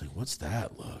 It's like, what's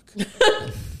that look?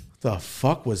 The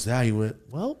fuck was that? He went,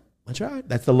 well, I tried.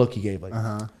 That's the look he gave. Like,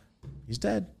 he's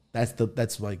dead.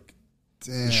 That's like,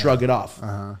 shrug it off.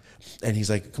 And he's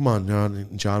like, come on, John.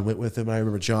 And John went with him. And I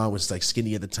remember John was like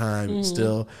skinny at the time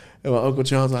still. And my Uncle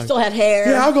John's like, Still had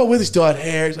hair. yeah, I'll go with you. Still had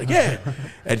hair. He's like, yeah.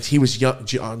 And he was young.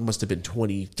 John must have been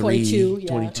 23, 22, yeah.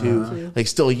 22. Like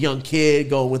still a young kid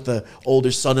going with the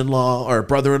older son-in-law or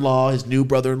brother-in-law, his new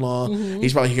brother-in-law.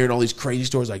 He's probably hearing all these crazy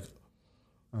stories like,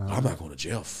 I'm not going to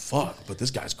jail. Fuck. But this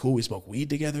guy's cool. We smoke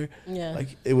weed together. Yeah. Like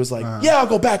it was like, yeah, I'll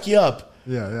go back you up.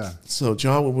 Yeah. So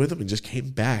John went with him and just came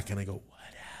back. And I go,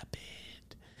 what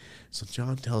happened? So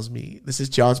John tells me, this is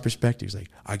John's perspective. He's like,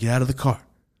 I get out of the car.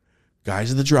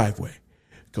 Guys in the driveway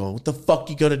going, what the fuck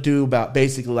you gonna do about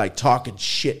basically like talking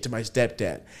shit to my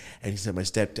stepdad? And he said, my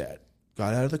stepdad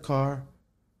got out of the car,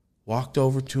 walked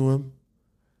over to him,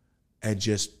 and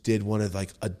just did one of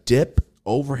like a dip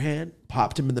overhand,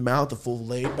 popped him in the mouth, the fool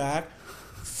laid back,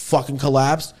 fucking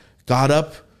collapsed, got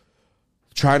up,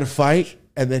 trying to fight.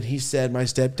 And then he said, my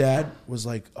stepdad was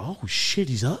like, oh shit,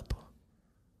 he's up.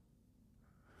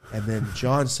 And then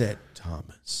John said,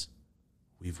 Thomas,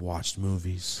 we've watched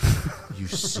movies.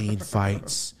 You've seen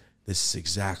fights. This is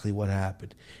exactly what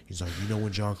happened. He's like, you know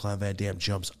when Jean-Claude Van Damme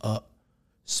jumps up,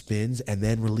 spins, and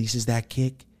then releases that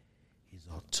kick? He's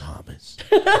like, Thomas.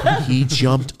 He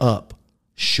jumped up,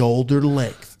 shoulder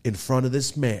length, in front of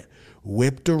this man,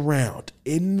 whipped around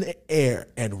in the air,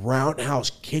 and roundhouse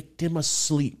kicked him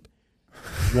asleep.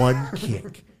 One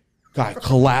kick. Guy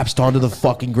collapsed onto the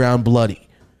fucking ground bloody.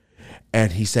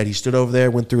 And he said he stood over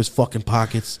there, went through his fucking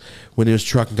pockets, went in his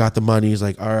truck and got the money. He's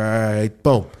like, all right,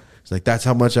 boom. He's like, that's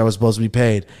how much I was supposed to be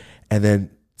paid. And then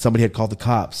somebody had called the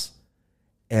cops.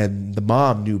 And the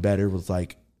mom knew better, was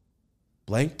like,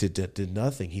 Blank did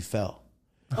nothing. He fell.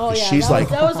 Oh yeah, she's like,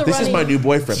 this this is my new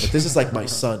boyfriend, but this is like my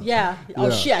son. Yeah. Oh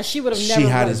Yeah. She would have never. She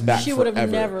had his back. She would have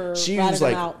forever. never. She ratted was him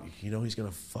like, out. he's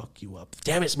gonna fuck you up.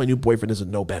 Damn it, it's my new boyfriend doesn't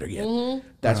know better yet.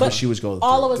 That's what she was going through.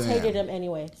 All of us hated him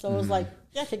anyway, so it was like,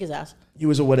 yeah, kick his ass. He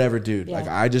was a whatever dude. Yeah. Like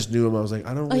I just knew him. I was like,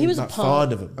 I don't. He was not a punk.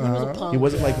 fond of him. He was a punk. He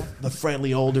wasn't yeah. like the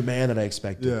friendly older man that I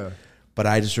expected. Yeah. But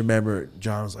I just remember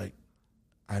John was like,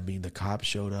 I mean, the cops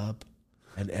showed up,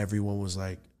 and everyone was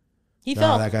like, He nah,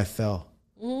 fell. that guy fell.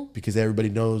 Because everybody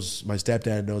knows, my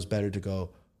stepdad knows better to go,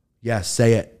 yeah,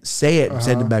 say it and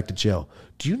send him back to jail.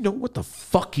 Do you know what the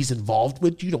fuck he's involved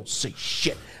with? You don't say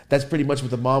shit. That's pretty much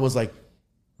what the mom was like.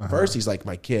 First, he's like,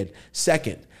 my kid.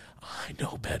 Second, I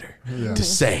know better to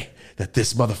say that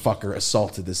this motherfucker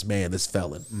assaulted this man, this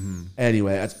felon.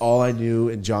 Anyway, that's all I knew.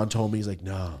 And John told me, he's like,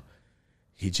 no.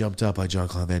 He jumped up like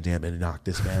Jean-Claude Van Damme and knocked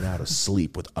this man out of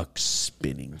sleep with a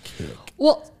spinning kick.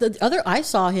 Well, I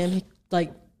saw him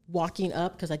like walking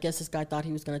up because I guess this guy thought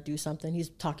he was going to do something. He's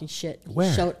talking shit.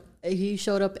 Where? He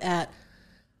showed up at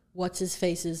what's his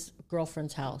face's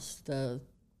girlfriend's house.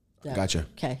 Gotcha.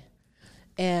 Okay,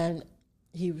 and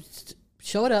he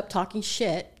showed up talking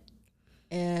shit,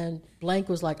 and Blank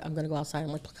was like, "I'm going to go outside."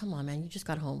 I'm like, "Come on, man, you just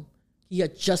got home. You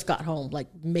had just got home, like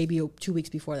maybe 2 weeks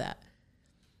before that."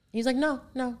 He's like, no,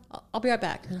 I'll be right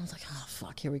back. And I was like, oh,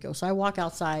 fuck, here we go. So I walk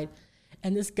outside,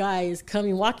 and this guy is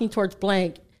walking towards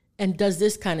Blank, and does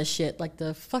this kind of shit, like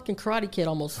the fucking Karate Kid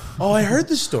almost. Oh, I heard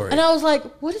this story. And I was like,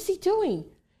 what is he doing?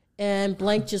 And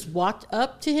Blank just walked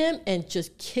up to him and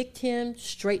just kicked him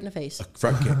straight in the face.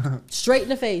 Front kick. Straight in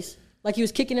the face. Like he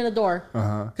was kicking in a door.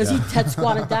 Because he had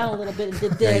squatted down a little bit and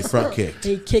did this. Yeah, he front kicked.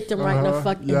 And he kicked him right in the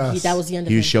fuck. Yes. And that was the end of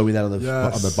He it. would show me that on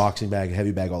the boxing bag,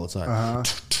 heavy bag all the time.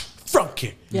 Front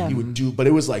kick. Yeah. He would do, but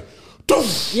it was like,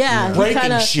 Yeah,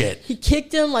 breaking shit. He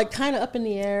kicked him like kind of up in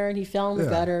the air, and he fell in the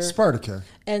gutter. Sparta kick.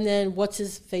 And then what's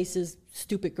his face's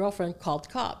stupid girlfriend called the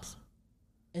cops,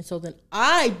 and so then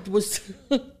I was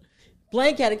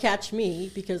Blank had to catch me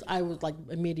because I was like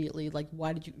immediately like,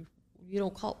 why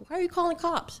are you calling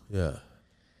cops? Yeah.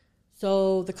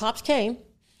 So the cops came,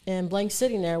 and Blank's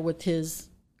sitting there with his,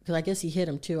 because I guess he hit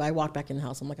him too. I walked back in the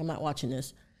house. I'm like, I'm not watching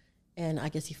this, and I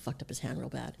guess he fucked up his hand real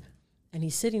bad. And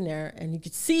he's sitting there, and you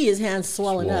could see his hand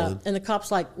swelling up. And the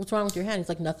cop's like, what's wrong with your hand? He's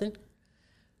like, nothing.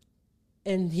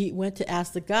 And he went to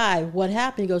ask the guy, what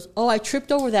happened? He goes, oh, I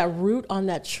tripped over that root on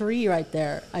that tree right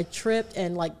there. I tripped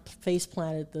and, like, face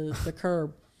planted the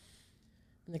curb.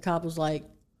 And the cop was like,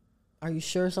 are you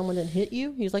sure someone didn't hit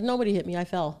you? He was like, nobody hit me. I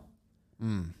fell.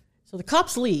 So the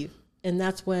cops leave, and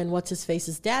that's when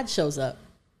what's-his-face's dad shows up,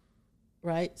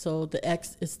 right? So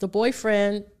it's the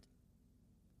boyfriend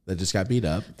That just got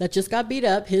beat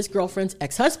up. His girlfriend's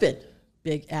ex-husband,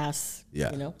 big ass,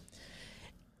 Yeah. you know.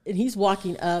 And he's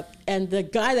walking up, and the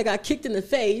guy that got kicked in the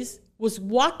face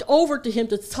walked over to him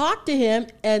to talk to him,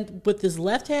 and with his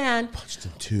left hand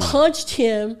punched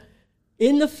him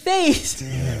in the face.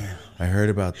 Damn. I heard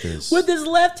about this. With his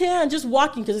left hand, just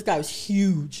walking, because this guy was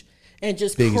huge, and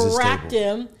just Big as a cracked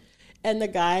stable. him, and the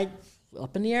guy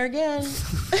up in the air again,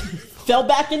 fell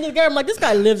back into the gutter. I'm like, this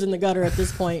guy lives in the gutter at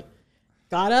this point.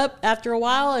 Got up after a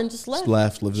while and just left.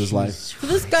 Lives his life. So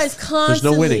this guy's There's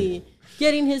no winning. constantly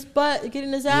getting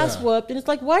his ass whooped, and it's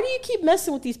like, why do you keep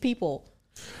messing with these people?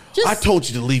 I told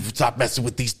you to stop messing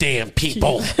with these damn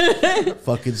people.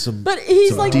 Fucking some. But he's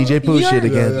some like, DJ Pooh shit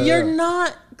again. You're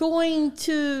not going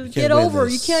to get win over.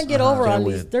 this. You can't get over Can't on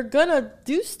win. these. They're gonna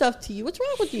do stuff to you. What's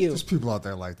wrong with you? There's people out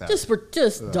there like that.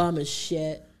 Just dumb as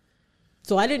shit.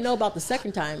 So I didn't know about the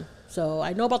second time. So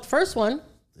I know about the first one.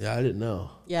 Yeah, I didn't know.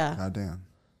 Yeah. God damn.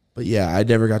 But yeah, I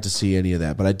never got to see any of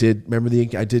that. But I did remember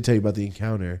I did tell you about the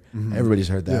encounter. Everybody's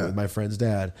heard that with my friend's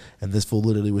dad, and this fool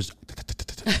literally was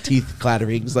teeth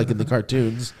clatterings like in the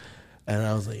cartoons, and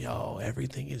I was like, "Yo,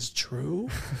 everything is true."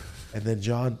 And then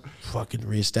John fucking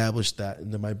reestablished that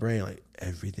into my brain, like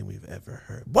everything we've ever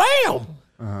heard. Bam!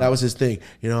 That was his thing.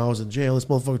 You know, I was in jail. This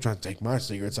motherfucker trying to take my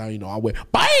cigarettes out. You know, I went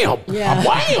bam, Yeah.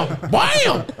 Bam,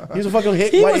 bam. He was a fucking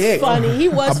hick, He white was hick. funny. He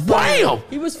was funny. Bam.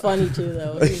 He was funny too,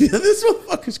 though. This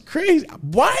motherfucker's crazy.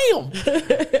 Wham!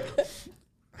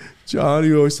 John,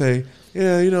 you always say,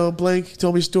 yeah, you know, Blank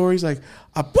told me stories like,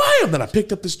 bam! Then I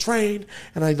picked up this train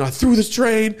and I threw this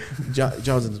train.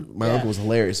 My uncle was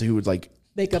hilarious. So he would like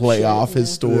play off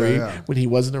his story Yeah. when he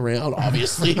wasn't around,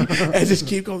 obviously, and just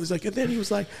keep going. He's like, and then he was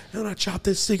like, and I chopped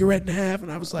this cigarette in half,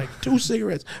 and I was like, 2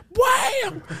 cigarettes,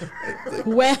 wham!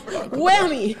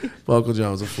 Whammy. Well, Uncle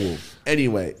John was a fool.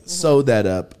 Anyway, sew that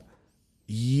up.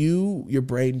 Your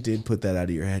brain did put that out of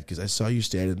your head because I saw you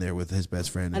standing there with his best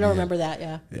friend. I don't remember that,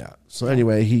 yeah. Yeah. So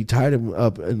anyway, he tied him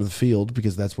up in the field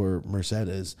because that's where Merced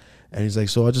is. And he's like,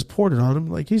 so I just poured it on him.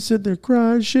 Like, he's sitting there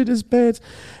crying, shit in his pants.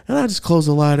 And I just closed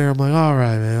the lighter. I'm like, all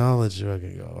right, man, I'll let you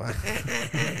fucking go.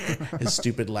 His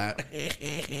stupid laugh.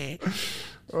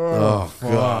 Oh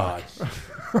God.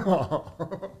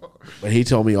 But he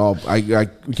told me all,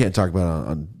 we can't talk about it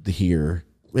on the here.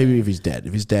 Maybe if he's dead.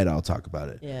 If he's dead, I'll talk about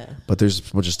it. Yeah. But there's a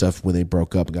bunch of stuff when they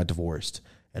broke up and got divorced.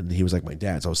 And he was like my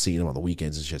dad. So I was seeing him on the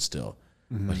weekends and shit still.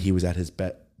 Mm-hmm. But he was at his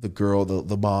the girl,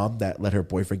 the mom that let her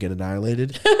boyfriend get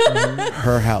annihilated,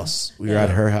 her house. We were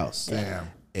at her house. Damn.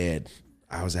 And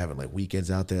I was having like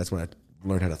weekends out there. That's when I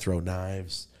learned how to throw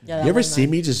knives. Yeah, you ever see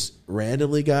me just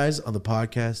randomly, guys, on the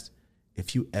podcast?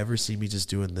 If you ever see me just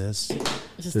doing this,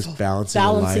 just balancing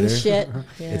a lighter, shit.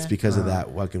 Yeah. it's because of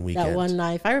that fucking weekend. That one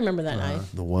knife. I remember that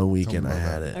knife. The one weekend I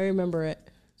had it. I remember it.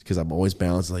 Because I'm always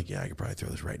balancing, like, yeah, I could probably throw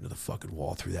this right into the fucking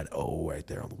wall through that O right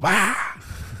there on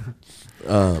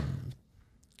the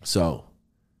So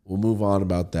we'll move on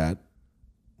about that.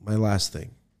 My last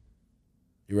thing.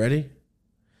 You ready?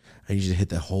 I need you to hit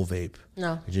that whole vape.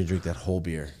 No. I need you to drink that whole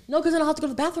beer. No, because then I'll have to go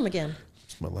to the bathroom again.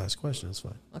 It's my last question. That's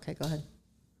fine. Okay, go ahead.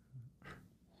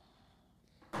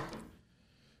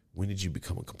 When did you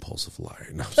become a compulsive liar?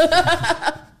 No.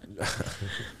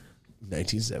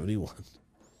 1971.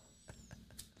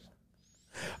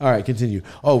 All right, continue.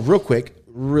 Oh, real quick,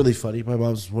 really funny. My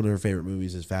mom's one of her favorite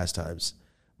movies is Fast Times.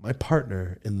 My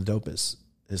partner in the Dopest,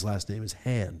 his last name is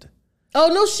Hand. Oh,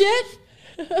 no shit?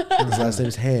 His last name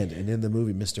is Hand, and in the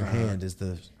movie, Mr. Hand is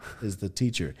the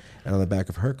teacher. And on the back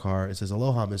of her car, it says,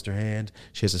 "Aloha, Mr. Hand."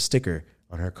 She has a sticker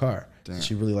on her car.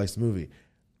 She really likes the movie.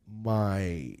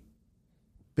 My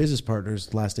business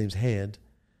partner's last name's Hand.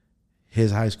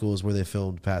 His high school is where they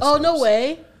filmed Past Oh, Times. no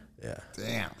way. Yeah.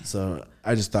 Damn. So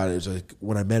I just thought it was like,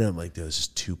 when I met him, like, this is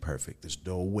too perfect. There's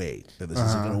no way that this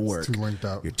isn't going to work. It's too linked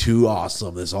up. You're too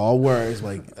awesome. This all works.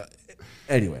 Like,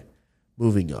 anyway,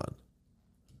 moving on.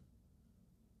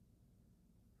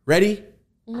 Ready?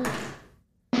 You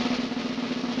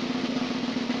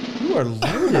are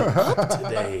loaded up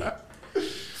today.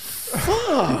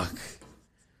 Fuck.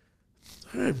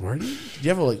 All right, Marty. Do you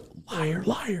have a liar?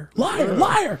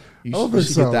 You should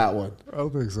so. get that one. I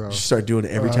don't think so. You should start doing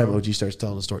it every time OG starts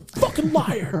telling a story. Fucking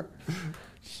liar.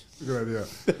 Good idea.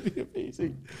 That'd be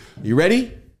amazing. You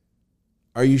ready?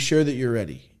 Are you sure that you're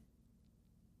ready?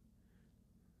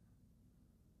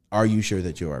 Are you sure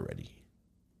that you are ready?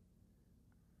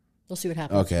 We'll see what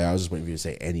happens. Okay, I was just waiting for you to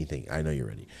say anything. I know you're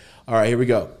ready. All right, here we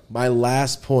go. My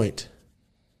last point.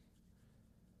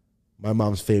 My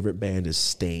mom's favorite band is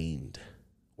Stained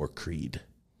or Creed.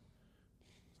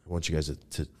 I want you guys to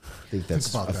think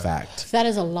that's a fact. That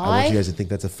is a I lie. want you guys to think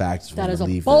that's a fact. That is a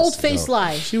Leave bold-faced this.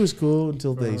 lie. She was cool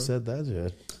until they said that. Yeah.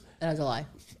 That is a lie.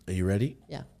 Are you ready?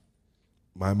 Yeah.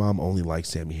 My mom only likes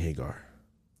Sammy Hagar.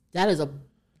 That is a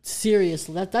serious,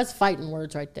 that's fighting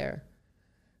words right there.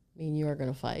 Me and you are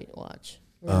going to fight. Watch.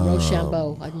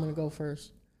 Rochambeau. I'm going to go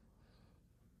first.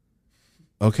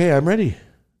 Okay, I'm ready.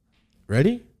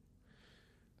 Ready?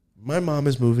 My mom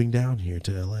is moving down here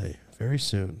to LA very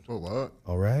soon. Oh, what?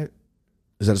 All right.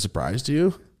 Is that a surprise to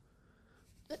you?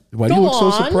 Why do Go you look so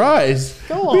on. surprised?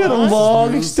 Go We had on.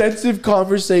 long, extensive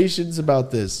conversations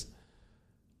about this.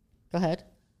 Go ahead.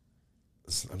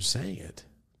 I'm saying it.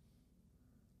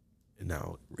 And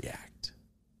now react.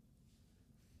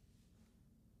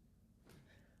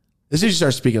 As soon as you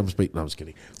start speaking, I'm speaking. No, I'm just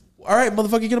kidding. All right,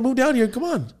 motherfucker, you're gonna move down here. Come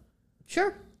on.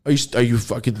 Sure. Are you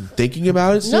fucking thinking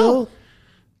about it still? No.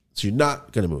 So you're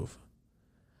not gonna move.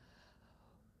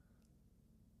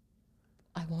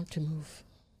 I want to move.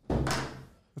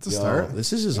 That's a start.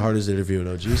 This is as hard as interviewing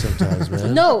OG sometimes,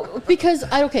 man. No, because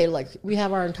we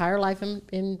have our entire life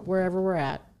in wherever we're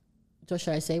at. So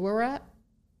should I say where we're at?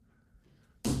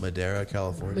 Madera,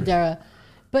 California. Madera.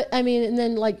 But I mean, and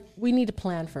then we need to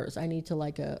plan first. I need to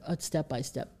a step by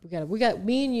step. We got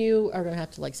me and you are gonna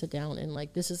have to sit down and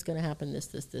this is gonna happen.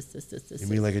 This. You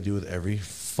mean like I do with every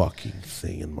fucking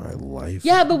thing in my life?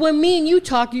 Yeah, but when me and you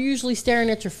talk, you're usually staring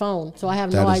at your phone, so I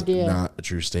have no idea. That is not a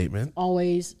true statement.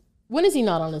 Always. When is he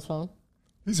not on his phone?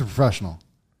 He's a professional.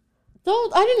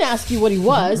 Don't. I didn't ask you what he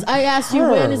was. I asked you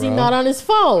when is he not on his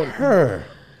phone?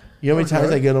 You know how many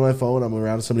times I get on my phone, I'm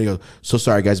around somebody goes, "So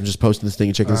sorry guys, I'm just posting this thing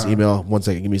and checking this email. 1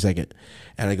 second, give me a second."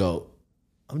 And I go,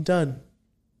 "I'm done."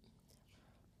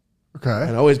 Okay.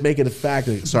 And always make it a fact.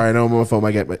 Like, sorry, I know I'm on my phone.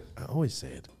 But I always say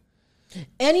it.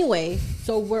 Anyway,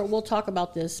 so we'll talk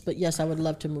about this, but yes, I would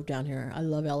love to move down here. I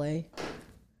love LA.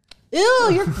 Ew,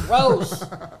 you're gross.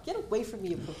 Get away from me,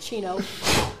 you cochino.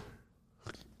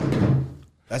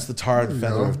 That's the tar and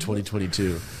feather of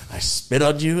 2022. I spit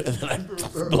on you and then I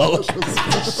blow it.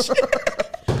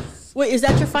 Wait, is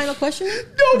that your final question?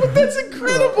 No, but that's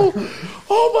incredible.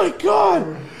 Oh my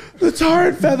God. The tar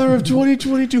and feather of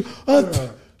 2022.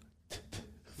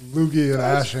 Loogie and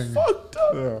Ashing. Fucked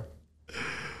up. Yeah.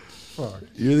 Fuck.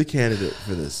 You're the candidate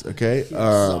for this, okay?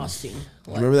 Exhausting.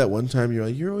 Remember that one time you're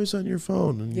like, you're always on your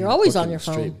phone. And You're always on fucking your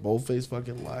phone. Straight bold-faced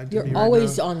fucking lied to me You're right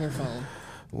always now? on your phone.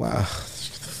 Wow. Get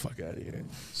the fuck out of here.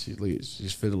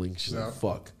 She's fiddling. She's like,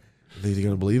 fuck. Are they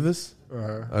going to believe this?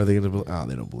 Are they going to Oh,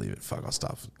 they don't believe it. Fuck, I'll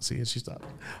stop. See, she stopped.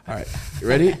 All right. You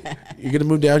ready? You're going to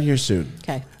move down here soon.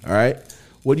 Okay. All right.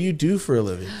 What do you do for a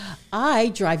living? I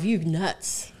drive you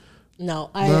nuts.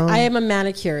 No, I am a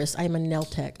manicurist. I am a nail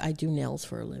tech. I do nails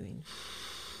for a living.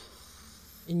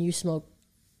 And you smoke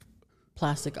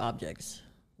plastic objects.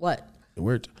 What? It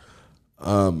worked.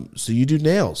 So you do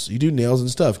nails. You do nails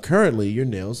and stuff. Currently, your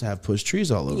nails have push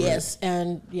trees all over Yes, it.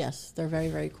 and yes, they're very,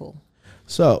 very cool.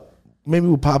 So maybe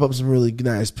we'll pop up some really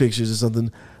nice pictures or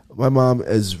something. My mom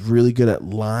is really good at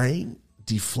lying,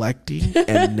 deflecting,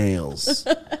 and nails.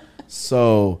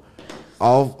 So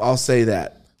I'll say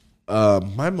that.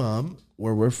 My mom,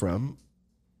 where we're from,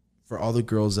 for all the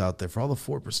girls out there, for all the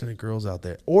 4% of girls out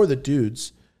there, or the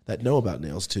dudes that know about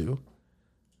nails too,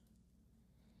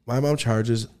 my mom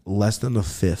charges less than a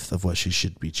fifth of what she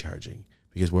should be charging.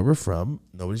 Because where we're from,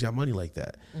 nobody's got money like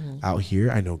that. Mm-hmm. Out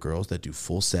here, I know girls that do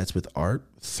full sets with art,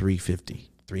 $350,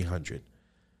 $300.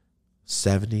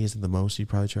 $70 isn't the most you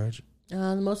probably charge?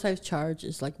 The most I've charged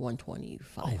is like $125.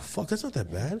 Oh, fuck, that's not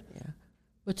that bad. Yeah.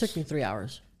 It took me 3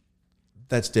 hours.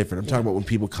 That's different. I'm talking about when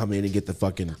people come in and get the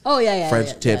fucking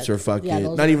French tips or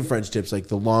fucking, not even French tips, like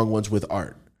the long ones with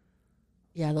art.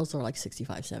 Yeah, those are like $65,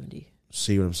 $70.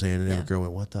 See what I'm saying? And every girl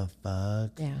went, what the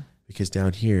fuck? Yeah. Because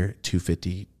down here,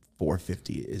 $250,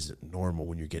 $450 is normal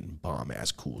when you're getting bomb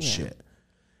ass cool shit.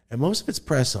 And most of it's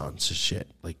press on shit,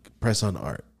 like press on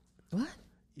art. What?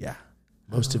 Yeah.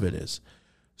 Most of it is.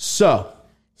 So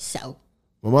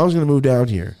my mom's gonna move down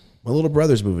here. My little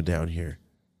brother's moving down here.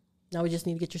 Now we just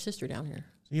need to get your sister down here.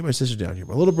 So get my sister down here.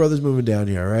 My little brother's moving down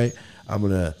here, all right?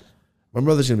 My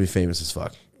brother's gonna be famous as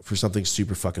fuck for something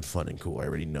super fucking fun and cool. I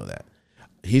already know that.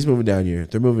 He's moving down here.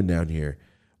 They're moving down here.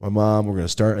 My mom, we're gonna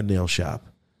start a nail shop.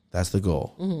 That's the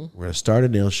goal. Mm-hmm. We're gonna start a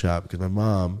nail shop because my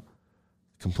mom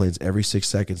complains every 6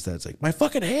 seconds that it's like, my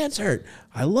fucking hands hurt.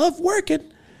 I love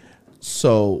working.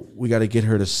 So we got to get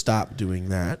her to stop doing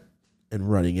that and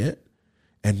running it.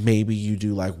 And maybe you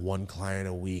do like one client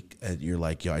a week and you're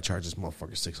like, yo, I charge this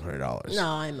motherfucker $600. No,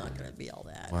 I'm not going to be all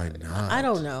that. Why not? I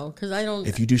don't know. Because I don't.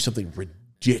 If you do something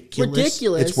ridiculous,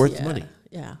 it's worth the money.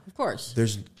 Yeah, of course.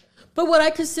 But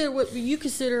what you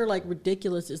consider like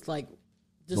ridiculous is like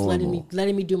just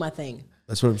letting me do my thing.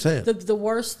 That's what I'm saying. The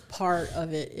worst part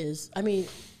of it is, I mean,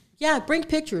 yeah, bring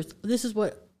pictures. This is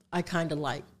what I kind of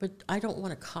like, but I don't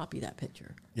want to copy that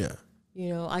picture. Yeah. You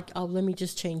know, I'll let me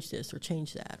just change this or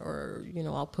change that, or you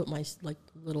know, I'll put my like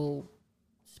little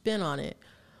spin on it.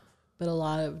 But a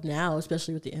lot of now,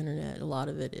 especially with the internet, a lot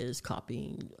of it is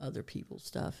copying other people's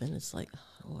stuff, and it's like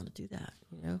I don't want to do that.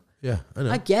 You know? Yeah, I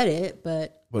know. I get it,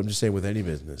 but I'm just saying with any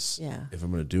business. Yeah. If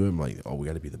I'm gonna do it, I'm like, oh, we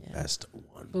got to be the best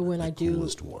one. But when I do,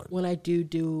 one. when I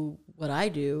do what I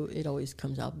do, it always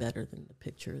comes out better than the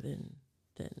picture than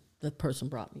the person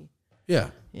brought me.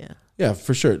 Yeah. Yeah. Yeah,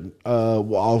 for sure.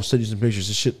 Well, I'll send you some pictures.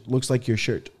 This shit looks like your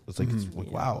shirt. It's like, it's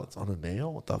like, wow, it's on a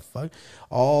nail? What the fuck?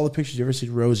 All the pictures you ever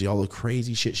seen Rosie, all the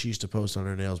crazy shit she used to post on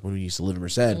her nails when we used to live in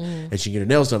Merced, and she'd get her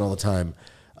nails done all the time.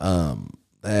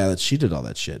 She did all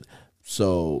that shit.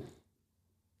 So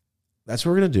that's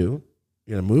what we're going to do.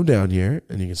 You're going to move down here,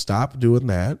 and you can stop doing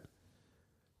that,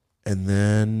 and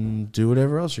then do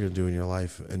whatever else you're going to do in your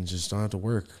life, and just don't have to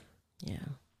work. Yeah.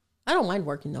 I don't mind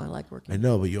working, though. I like working. I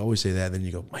know, but you always say that, and then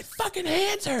you go, my fucking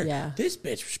hands hurt. Yeah. This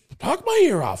bitch talk my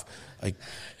ear off. Like,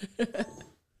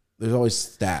 there's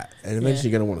always that. And eventually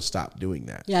you're going to want to stop doing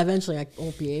that. Yeah, eventually I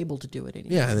won't be able to do it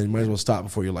anymore. Yeah, and then you might as well stop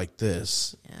before you're like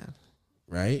this. Yeah.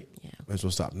 Right? Yeah. Might as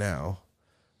well stop now.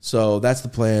 So that's the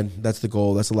plan. That's the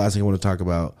goal. That's the last thing I want to talk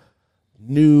about.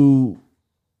 New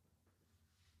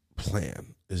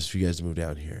plan is for you guys to move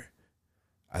down here.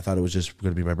 I thought it was just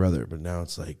going to be my brother, but now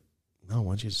it's like, no,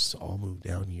 why don't you just all move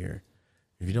down here?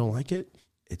 If you don't like it,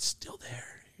 it's still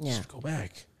there. Just go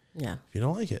back. Yeah. If you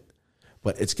don't like it.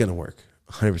 But it's going to work.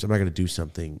 100%. I'm not going to do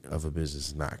something of a business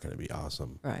that's not going to be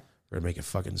awesome. Right. We're going to make it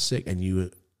fucking sick. And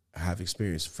you have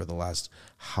experience for the last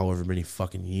however many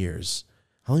fucking years.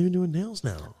 How long have you been doing nails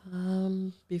now?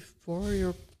 Before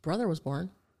your brother was born.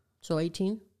 So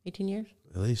 18 years.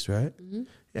 At least, right? Mm-hmm.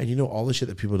 Yeah, and you know all the shit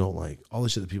that people don't like, all the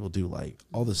shit that people do like,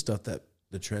 all the stuff that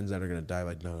the trends that are going to die,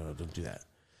 like, no, don't do that.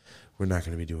 We're not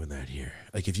going to be doing that here.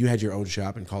 Like, if you had your own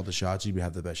shop and called the shots, you'd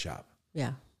have the best shop.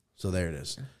 Yeah. So there it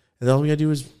is. And all we got to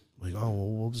do is, like, oh, well,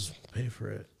 we'll just pay for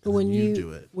it. But when you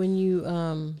do it. When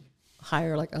you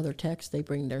hire, like, other techs, they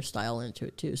bring their style into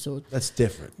it, too. So that's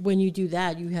different. When you do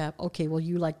that, you have, okay, well,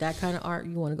 you like that kind of art,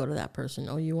 you want to go to that person.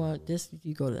 Oh, you want this,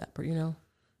 you go to that person, you know?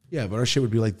 Yeah, but our shit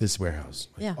would be like this warehouse.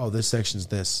 Like, yeah. Oh, this section's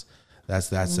this. That's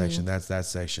that section. That's that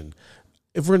section.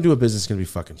 If we're going to do a business, it's going to be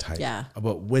fucking tight. Yeah.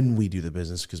 But when we do the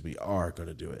business, because we are going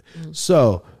to do it.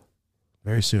 So,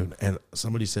 very soon. And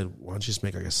somebody said, why don't you just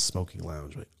make like a smoking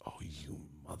lounge? Like, oh, you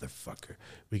motherfucker.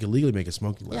 We can legally make a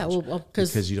smoking lounge. Yeah, well,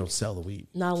 because you don't sell the weed.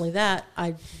 Not only that,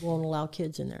 I won't allow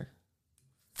kids in there.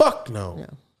 Fuck no. No.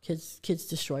 Kids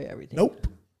destroy everything. Nope.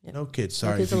 Yeah. No kids.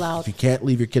 Sorry. No kids allowed. If you can't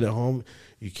leave your kid at home,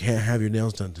 you can't have your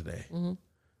nails done today. Mm-hmm.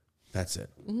 That's it.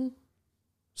 Mm-hmm.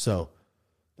 So,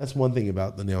 that's one thing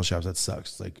about the nail shops that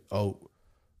sucks. It's like, oh,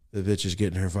 the bitch is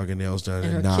getting her fucking nails done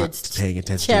and not paying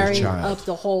attention to her child. Up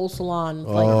the whole salon.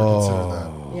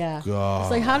 Oh, yeah.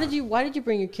 God. It's like, why did you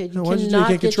bring your kid? You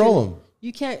can't control him.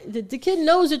 You can't. The kid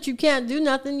knows that you can't do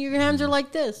nothing. Your hands are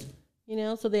like this, you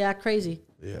know. So they act crazy.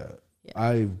 Yeah.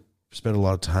 I spent a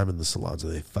lot of time in the salons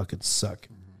and they fucking suck,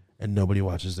 and nobody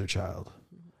watches their child.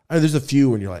 I mean, there's a few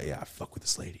when you're like, yeah, fuck with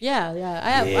this lady. Yeah. I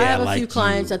have a few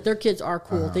clients that their kids are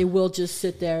cool. They will just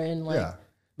sit there and like. Yeah.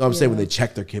 No, I'm saying when they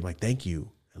check their kid, I'm like, thank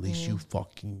you. At least you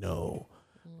fucking know.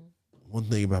 One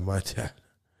thing about my dad,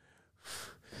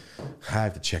 I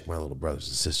have to check my little brothers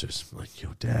and sisters. I'm like,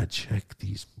 yo, Dad, check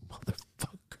these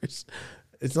motherfuckers.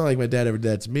 It's not like my dad ever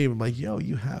did that to me. But I'm like, yo,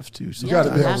 you have to. You got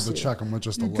to be able to check them with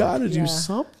just a look. You got to do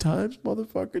sometimes,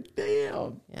 motherfucker.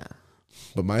 Damn. Yeah.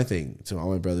 But my thing to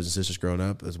all my brothers and sisters growing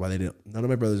up is why none of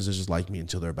my brothers and sisters liked me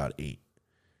until they're about 8.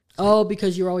 Oh,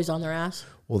 because you're always on their ass?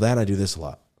 Well, that I do this a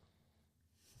lot.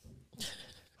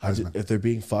 If they're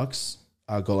being fucks,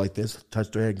 I'll go like this,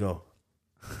 touch their head, go,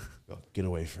 get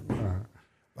away from me. I'm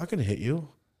not going to hit you.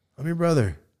 I'm your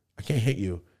brother. I can't hit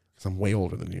you because I'm way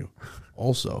older than you.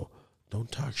 Also,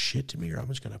 don't talk shit to me or I'm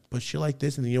just going to push you like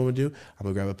this. And then you know what I'm going to do? I'm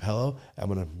going to grab a pillow.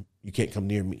 You can't come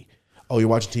near me. Oh, you're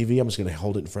watching TV? I'm just going to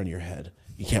hold it in front of your head.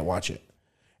 You can't watch it.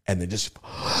 And they just,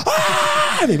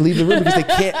 they leave the room because they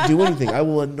can't do anything. I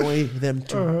will annoy them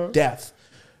to death.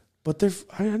 But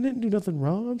I didn't do nothing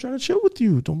wrong. I'm trying to chill with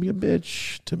you. Don't be a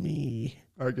bitch to me.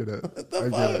 I get it. I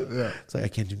get it. Yeah. It's like I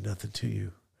can't do nothing to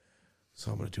you.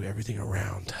 So I'm going to do everything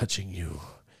around touching you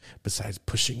besides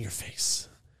pushing your face.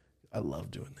 I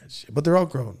love doing that shit. But they're all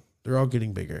grown. They're all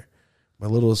getting bigger. My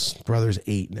littlest brother's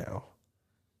 8 now.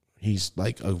 He's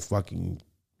like a fucking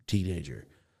teenager.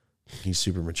 He's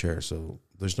super mature. So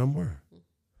there's no more.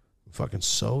 I'm fucking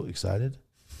so excited.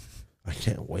 I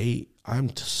can't wait.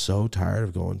 I'm so tired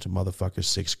of going to motherfuckers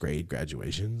 6th grade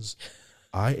graduations.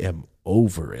 I am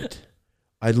over it.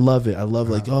 I love it. I love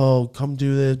like, oh, come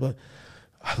do this. But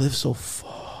I live so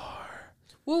far.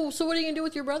 Well, so what are you going to do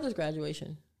with your brother's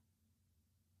graduation?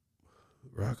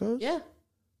 Rocco's? Yeah.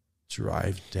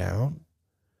 Drive down.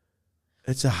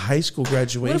 It's a high school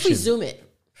graduation. What if we Zoom it?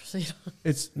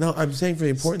 I'm saying for the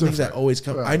important things that always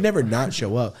come. I never not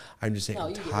show up. I'm just saying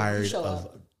I'm tired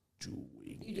of doing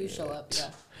it. You do show up, yeah.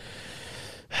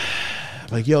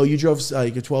 Like, yo, you drove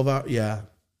like a 12-hour, yeah.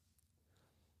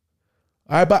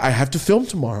 But I have to film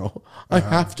tomorrow. I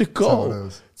have to go.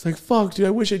 It's like, fuck, dude, I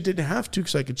wish I didn't have to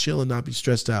because I could chill and not be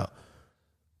stressed out.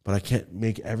 But I can't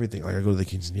make everything. Like, I go to the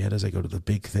quinceañeras, I go to the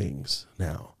big things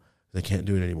now. I can't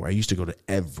do it anymore. I used to go to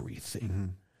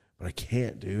everything. But I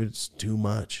can't, dude. It's too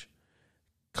much.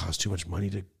 It costs too much money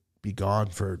to be gone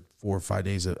for 4 or 5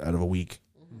 days out of a week.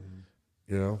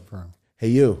 You know? Hey,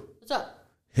 you. What's up?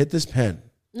 Hit this pen.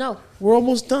 No. We're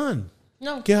almost done.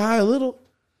 No. Get high a little.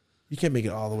 You can't make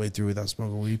it all the way through without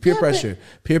smoking weed. Peer pressure.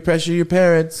 Peer pressure your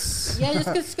parents. Yeah,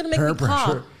 it's going to make me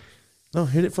cough. No,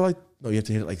 hit it for you have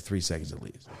to hit it like 3 seconds at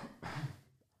least.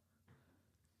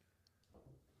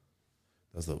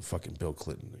 That's the fucking Bill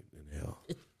Clinton inhale.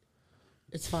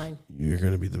 It's fine. You're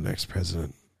going to be the next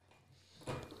president.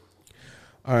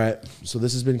 All right. So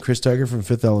this has been Chris Tiger from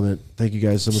Fifth Element. Thank you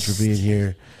guys so much for being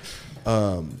here.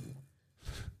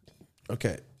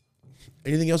 Okay.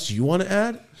 Anything else you want to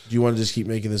add? Do you want to just keep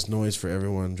making this noise for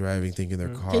everyone driving, thinking their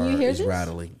car is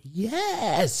rattling?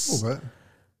 Yes. A little bit.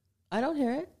 I don't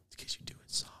hear it. It's because you do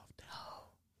it soft now.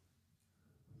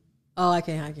 Oh, I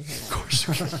can hear it. Of course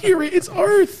you can hear it. It's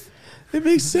Earth. It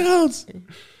makes sounds.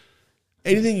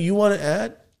 Anything you want to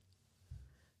add?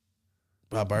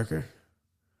 Bob Barker?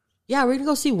 Yeah, we're gonna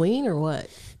go see Wayne or what?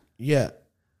 Yeah.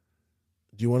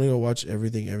 Do you want to go watch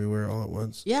Everything Everywhere All at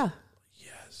Once? Yeah.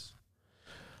 Yes.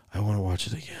 I want to watch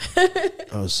it again.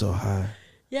 I was so high.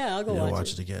 Yeah, I'll go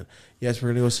watch it again. Yes, we're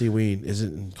going to go see Ween. Is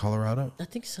it in Colorado? I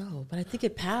think so, but I think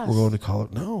it passed. We're going to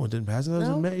Colorado. No, it didn't pass. That was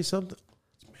in May something.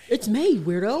 It's May,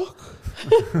 weirdo.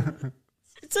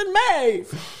 It's in May.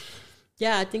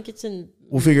 Yeah, I think it's in.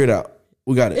 We'll figure it out.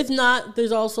 We got it. If not,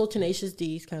 there's also Tenacious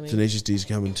D's coming. Tenacious D's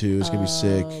coming too. It's going to be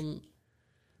sick.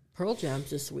 Pearl Jam's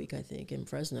this week, I think, in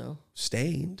Fresno.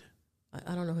 Stained.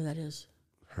 I don't know who that is.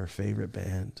 Her favorite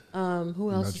band.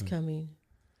 Who else is coming?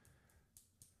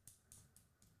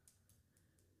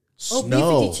 Snow.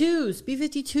 Oh, B-52s.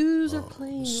 B-52s are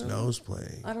playing. Snow's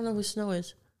playing. I don't know who Snow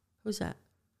is. Who's that?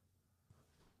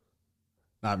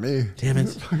 Not me. Damn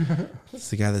it. It's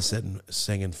the guy that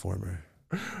sang Informer.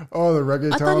 Oh, the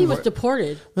reggaeton. I thought he was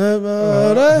deported.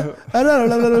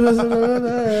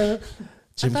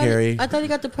 Jim Carrey. I thought he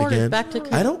got deported again. back to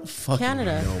I don't fucking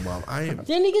Canada. know, Mom.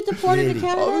 Didn't he get deported to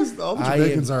Canada? All the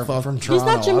Jamaicans are from Toronto. He's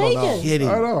not Jamaican. I don't know. Kidding.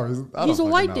 I know. I He's a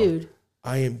don't white fucking know. dude.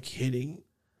 I am kidding.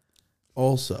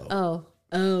 Also.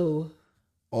 Oh.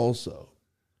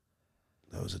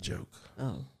 That was a joke.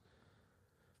 Oh.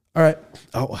 All right.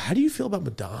 Oh, how do you feel about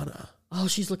Madonna? Oh,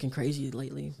 she's looking crazy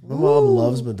lately. My mom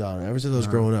loves Madonna. Ever since I was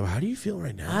growing up. How do you feel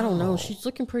right now? I don't know. She's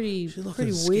looking pretty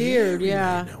looking weird. scary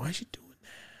Yeah. Right now. Why is she doing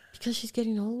that? Because she's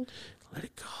getting old. Let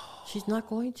it go. She's not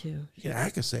going to. You can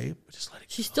act the same, but just let it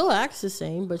go. She still acts the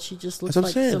same, but she just looks That's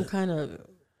what I'm like saying. some kind of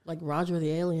like Roger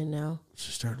the Alien now.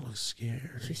 She's starting to look scary.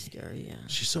 She's scary, yeah.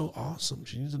 She's so awesome.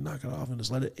 She needs to knock it off and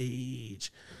just let it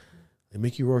age. And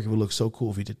Mickey Rourke would look so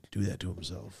cool if he didn't do that to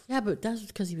himself. Yeah, but that's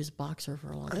because he was a boxer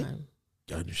for a long time.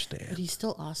 I understand. But he's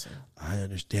still awesome. I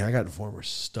understand. I got Informer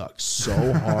stuck so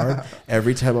hard.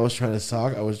 Every time I was trying to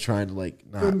talk, I was trying to like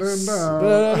not. Dun, dun,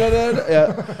 dun.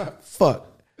 Yeah. Fuck.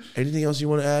 Anything else you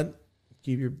want to add?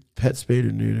 Keep your pet spayed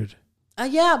or neutered.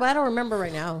 Yeah, but I don't remember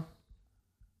right now.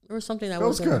 There was something That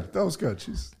was good. That was good.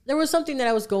 There was something that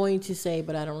I was going to say,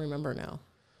 but I don't remember now.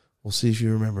 We'll see if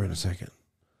you remember in a second.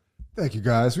 Thank you,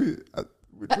 guys. We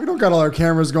don't got all our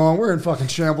cameras going. We're in fucking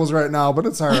shambles right now, but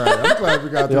it's all right. I'm glad we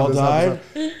got They through all this died?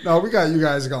 episode. No, we got you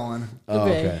guys going. Oh,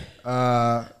 okay.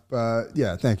 But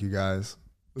yeah, thank you guys.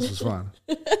 This was fun.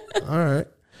 All right.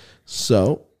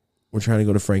 So we're trying to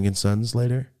go to Frank and Sons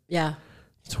later. Yeah.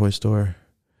 Toy store.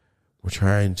 We're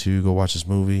trying to go watch this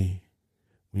movie.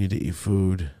 We need to eat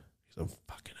food. I'm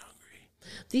fucking hungry.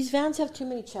 These vans have too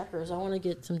many checkers. I want to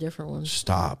get some different ones.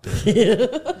 Stop it.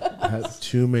 Has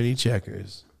too many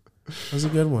checkers. That was a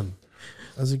good one.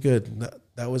 That was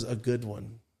a good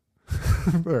one.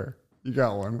 There, you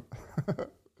got one. I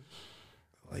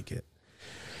like it.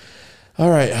 All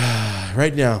right.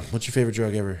 Right now, what's your favorite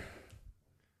drug ever?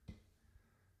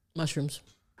 Mushrooms.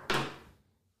 I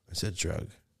said drug.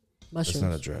 Mushrooms. That's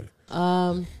not a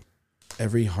drug.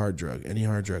 Every hard drug, any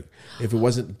hard drug. If it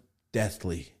wasn't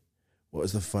deathly, what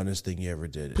was the funnest thing you ever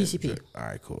did? PCP. All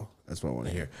right, cool. That's what I want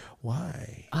to hear.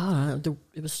 Why?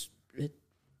 It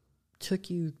took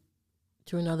you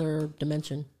to another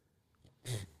dimension.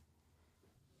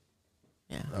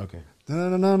 Yeah. Okay.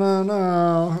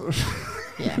 No.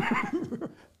 Yeah.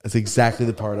 That's exactly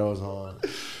the part I was on.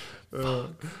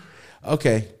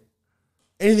 Okay.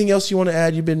 Anything else you want to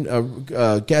add? You've been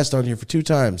a guest on here for 2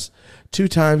 times. 2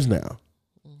 times now.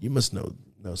 You must know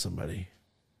somebody.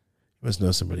 You must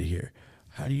know somebody here.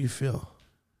 How do you feel?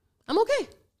 I'm okay.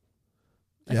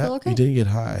 I feel okay. You didn't get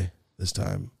high this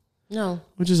time. No.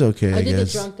 Which is okay, I did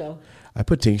guess. get drunk, though. I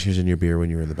put tinctures in your beer when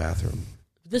you were in the bathroom.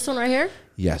 This one right here?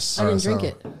 Yes. I didn't drink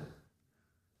it.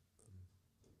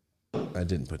 I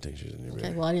didn't put tinctures in your beer.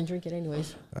 Okay, well, I didn't drink it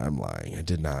anyways. I'm lying. I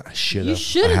did not. I should have. You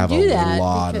shouldn't I have do a that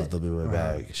lot because- of them in my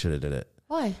bag. I should have did it.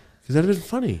 Why? Because that would have been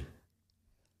funny.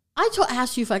 I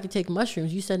asked you if I could take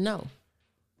mushrooms. You said no.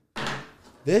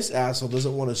 This asshole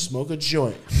doesn't want to smoke a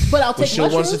joint. But I'll But take she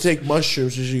mushrooms. wants to take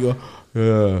mushrooms, so she go,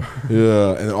 yeah. And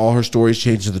then all her stories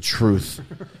change to the truth.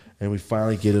 And we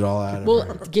finally get it all out of Well,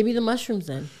 her. give me the mushrooms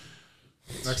then.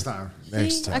 Next time.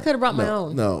 Next time. I could have brought my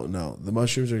own. No. The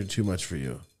mushrooms are too much for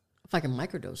you. If I can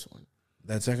microdose one.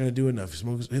 That's not going to do enough.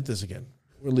 Smoke. Hit this again.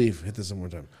 Relief. Hit this one more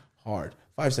time. Hard.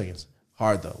 5 seconds.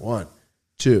 Hard, though. 1,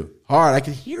 2. Hard. I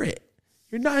can hear it.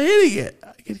 You're not hitting it.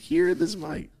 I can hear it this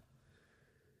mic.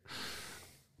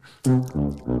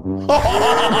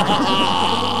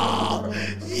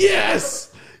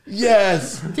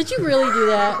 Yes. Did you really do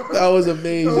that? That was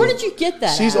amazing. Where did you get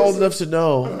that? She's at? old enough to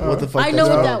know what the fuck I know that's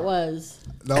what about. that was.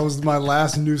 That was my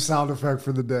last new sound effect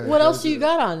for the day. What else do you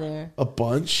got on there? A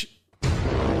bunch.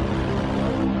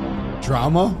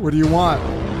 Drama? What do you want?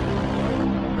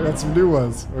 I got some new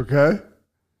ones, okay?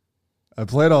 I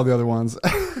played all the other ones.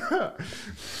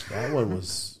 That one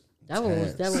was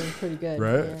pretty good.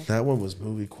 Right? Yeah. that one was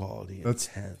movie quality. That's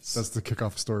Intense. That's the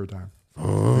kickoff story time.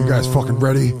 You guys fucking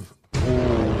ready?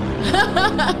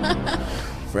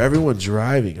 For everyone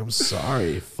driving, I'm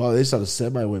sorry. Fuck, they saw the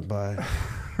semi went by.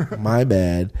 My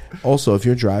bad. Also, if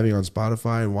you're driving on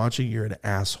Spotify and watching, you're an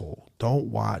asshole. Don't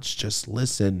watch. Just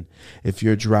listen if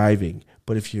you're driving.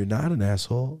 But if you're not an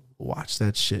asshole, watch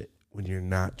that shit when you're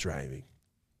not driving.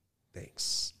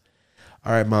 Thanks.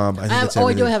 All right, Mom. I think that's I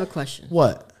everything. do have a question.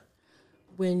 What?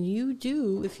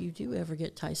 If you do ever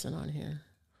get Tyson on here.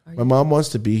 My mom wants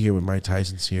to be here when Mike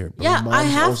Tyson's here. But Yeah, my I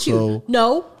mom's have also, to.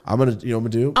 No, I'm going to, you know what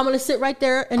I'm going to do? I'm going to sit right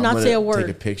there and I'm not say a gonna word.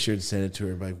 Take a picture and send it to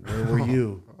her. Like, where were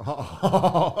you?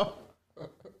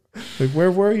 Like,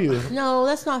 where were you? No,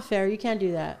 that's not fair. You can't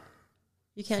do that.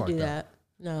 You can't do Fuck that.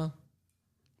 No.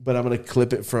 But I'm going to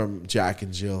clip it from Jack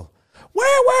and Jill.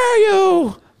 Where were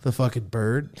you? The fucking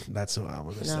bird. That's what I'm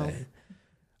going to No. say.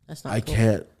 That's not I cool.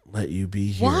 can't let you be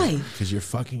here. Why? Because you're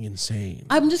fucking insane.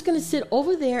 I'm just going to sit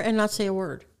over there and not say a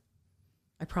word.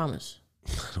 I promise.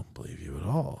 I don't believe you at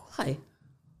all. Why?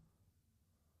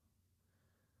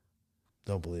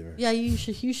 Don't believe her. Yeah, you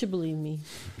should believe me.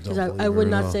 Because Don't believe I her would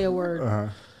at not all. say a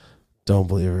word. Don't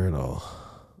believe her at all.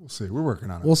 We'll see. We're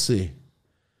working on it. We'll see.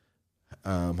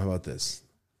 How about this?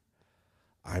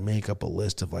 I make up a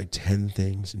list of like 10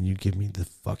 things and you give me the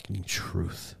fucking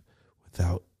truth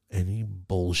without any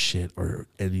bullshit or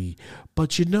any,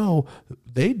 but you know,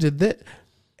 they did that.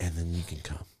 And then you can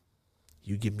come.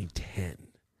 You give me 10.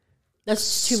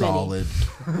 That's too solid.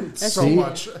 That's so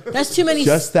much. many. That's too many.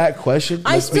 Just that question.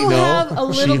 I lets me still know have a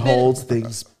little she bit- holds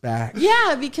things back.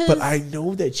 Yeah, because But I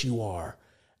know that you are.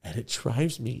 And it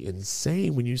drives me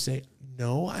insane when you say,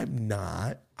 no, I'm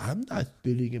not. I'm not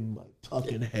fitting in my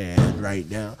fucking hand right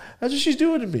now. That's what she's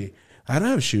doing to me. I don't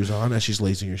have shoes on as she's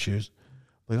lacing her shoes.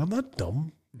 Like, I'm not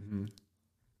dumb. Mm-hmm.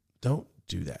 Don't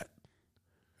do that.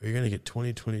 Or you're going to get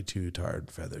 2022 tarred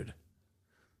and feathered.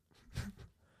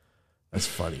 That's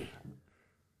funny.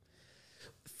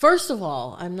 first of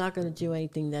all, I'm not going to do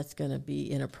anything that's going to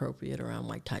be inappropriate around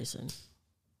Mike Tyson.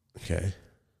 Okay.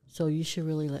 So you should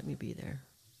really let me be there.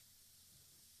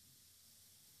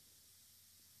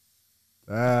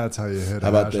 That's how you hit. How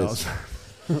about hash this?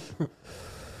 house.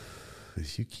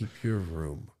 If you keep your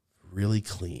room really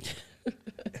clean,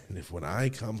 and if when I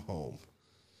come home,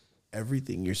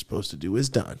 everything you're supposed to do is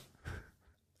done,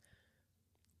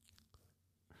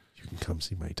 you can come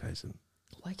see Mike Tyson.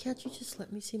 Why can't you just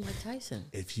let me see Mike Tyson?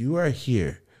 If you are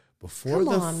here before Come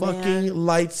the on, fucking man.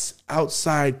 lights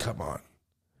outside come on,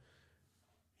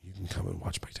 you can come and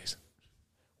watch Mike Tyson.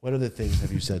 What other things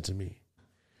have you said to me?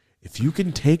 If you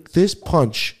can take this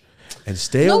punch and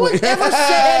stay No away. one ever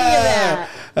said any of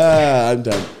that. I'm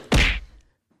done.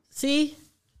 See?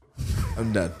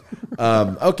 I'm done.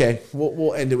 Okay,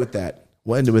 we'll end it with that.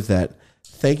 We'll end it with that.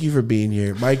 Thank you for being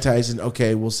here. Mike Tyson,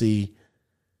 okay, we'll see.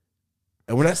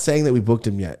 And we're not saying that we booked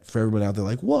him yet. For everyone out there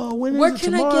like, whoa, when is Where it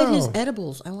can tomorrow? I get his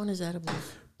edibles? I want his edibles.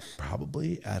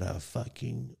 Probably at a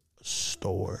fucking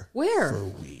store. Where? For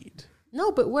weed.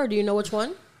 No, but where? Do you know which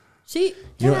one? See?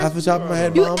 You know, off the top of my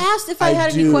head, You Mom, asked if I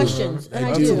had any do. questions, and I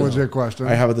That's a do. legit question.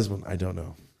 I have with this one. I don't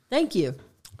know. Thank you.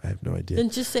 I have no idea. Then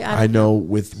just say I know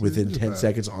within 10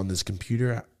 seconds on this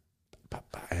computer,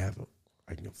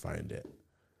 I can find it.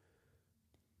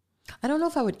 I don't know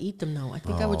if I would eat them though. I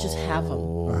think I would just have them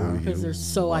Oh, because they're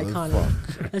so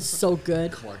iconic. That's so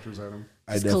good. Collector's item.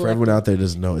 I Just know, for collect everyone out there that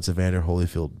doesn't know, it's Evander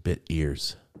Holyfield bit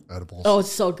ears. Edibles. Oh,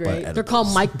 it's so great. But They're called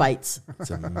edibles. Mike Bites. It's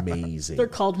amazing. They're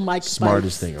called Mike Smartest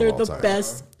Bites. thing of They're all the time.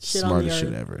 best shit on the Smartest earth.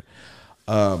 shit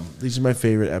ever. These are my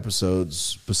favorite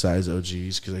episodes besides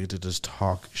OGs because I get to just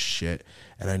talk shit.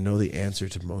 And I know the answer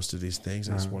to most of these things.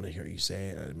 I just want to hear you say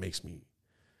it. And it makes me...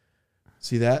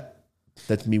 See that?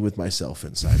 That's me with myself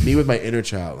inside. Me with my inner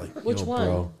child. Like, Which yo, one?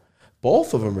 bro.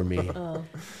 Both of them are me. Oh.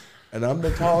 And I'm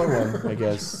the taller one, I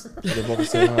guess. They're both the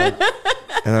same height.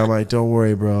 And I'm like, don't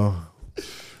worry, bro.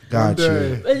 Got One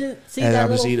you. day. See And that I'm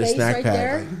just little eating a face snack right pack.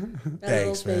 there? Like, That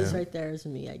thanks, little face man. right there is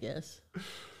me, I guess.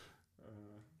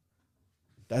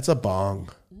 That's a bong.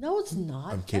 No, it's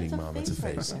not. I'm kidding, That's Mom. It's a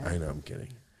right face. there. I know, I'm kidding.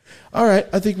 All right.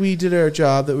 I think we did our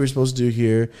job that we were supposed to do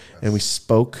here. And we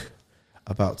spoke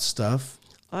about stuff.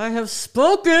 I have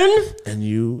spoken. And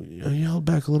you held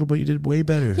back a little bit. You did way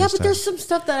better. Yeah, this but time. there's some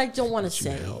stuff that I don't want to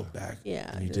You say. held back. Yeah,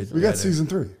 And you there's- did We got better. season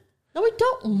 3. No, we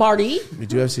don't, Marty. We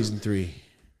do have season 3.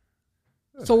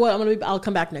 So what? I'll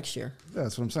come back next year. Yeah,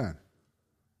 that's what I'm saying.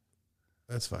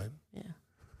 That's fine. Yeah.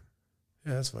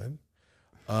 Yeah, that's fine.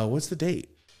 What's the date?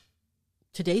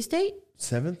 Today's date?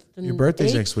 7th? The Your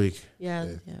birthday's 8th? next week. Yeah.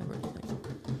 Yeah. Yeah.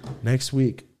 Next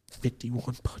week,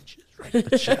 51 punches. right in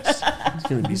the chest. It's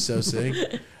gonna be so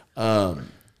sick.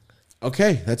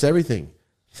 Okay, that's everything.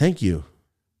 Thank you.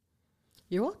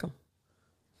 You're welcome.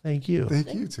 Thank you.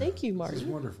 Thank you, too. Thank you, Marty. This is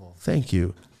wonderful. Thank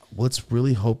you. Let's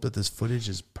really hope that this footage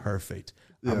is perfect.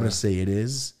 Yeah. I'm gonna say it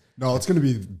is. No, it's going to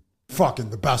be fucking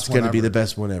the best It's one gonna be ever. the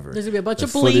best one ever. There's gonna be a bunch The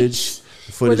of bleeps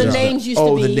where the is- names used to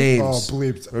Oh, be. the names. Oh,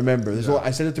 bleeped. Remember,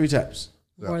 I said it 3 times.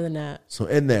 More than that. So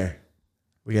in there,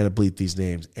 we got to bleep these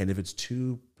names, and if it's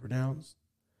too pronounced,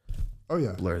 Oh,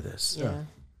 yeah. blur this. Yeah.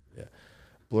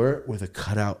 Blur it with a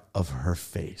cutout of her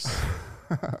face.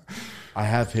 I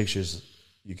have pictures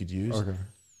you could use, Okay.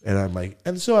 and I'm like,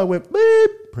 and so I went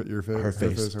beep. Put your face, Her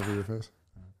face. over your face.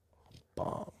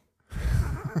 Bomb.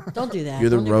 Don't do that. You're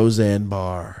the Don't do- Roseanne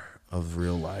Barr of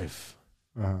real life.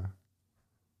 Uh-huh.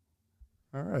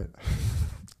 All right.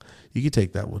 You could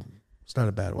take that one. It's not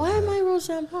a bad one. Why am I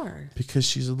Roseanne Barr? Because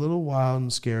she's a little wild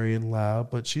and scary and loud,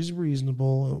 but she's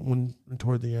reasonable when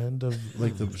toward the end of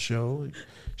like the show.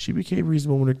 She became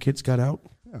reasonable when her kids got out.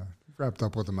 Yeah. Wrapped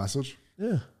up with a message.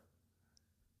 Yeah.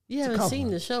 You haven't seen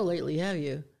the show lately, have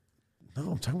you? No,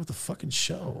 I'm talking about the fucking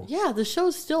show. Yeah, the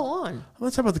show's still on. I'm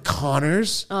not talking about the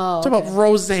Connors. Oh, I'm talking about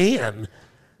Roseanne.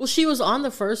 Well, she was on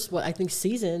the first,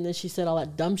 season, and then she said all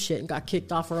that dumb shit and got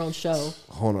kicked off her own show.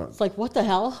 Hold on. It's like, what the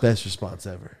hell? Best response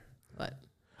ever. What?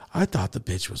 I thought the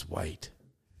bitch was white.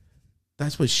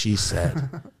 That's what she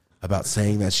said about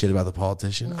saying that shit about the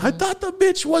politician. I thought the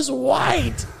bitch was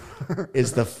white.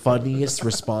 Is the funniest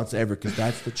response ever because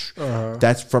that's the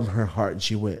that's from her heart, and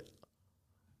she went,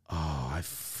 "Oh, I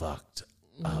fucked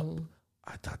up.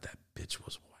 I thought that bitch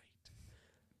was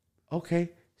white."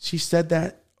 Okay, she said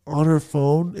that on her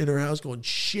phone in her house, going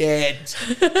shit.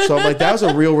 So I'm like, that was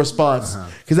a real response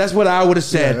because that's what I would have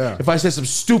said if I said some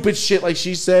stupid shit like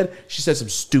she said. She said some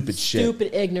stupid shit,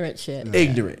 Stupid, ignorant shit.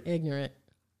 ignorant. Ignorant.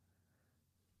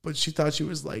 But she thought she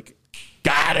was like,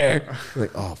 got her.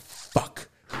 Like, oh fuck,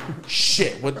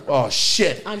 shit. What? Oh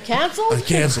shit. I'm canceled? I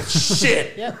canceled.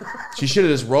 Shit. Yep. She should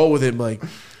have just rolled with him like,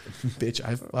 bitch,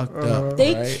 I fucked up.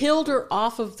 They right? killed her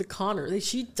off of the Connor.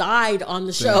 She died on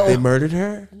the show. They murdered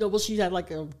her No, well, she had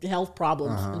like a health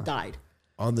problems and died.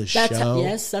 on the That's show.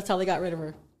 that's how they got rid of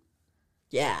her.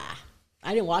 Yeah.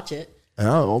 I didn't watch it. And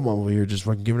I'm over here just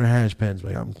fucking giving her hash pens.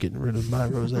 Like, I'm getting rid of my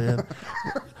Roseanne.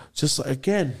 Just like,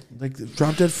 again, like the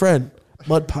Drop Dead Fred,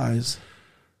 mud pies.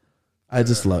 I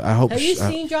just love. I hope. Have you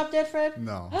seen Drop Dead Fred?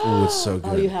 No. Oh, it's so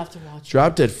good. Oh, you have to watch it.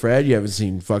 Drop Dead Fred. You haven't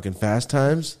seen fucking Fast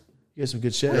Times. You got some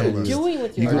good shit. What are you list. doing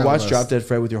with You your can got a watch list. Drop Dead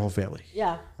Fred with your whole family.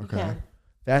 Yeah, you can.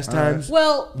 Fast Times.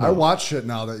 Well, I watch shit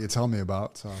now that you tell me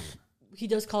about. So he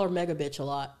does call her mega bitch a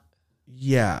lot.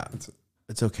 Yeah,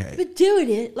 it's okay. But doing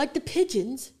it like the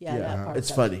pigeons. Yeah, that part.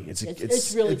 It's funny. It's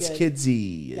really it's good.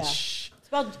 kidsy. Yeah. It's It's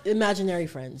about imaginary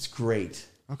friends. great.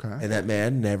 okay. And that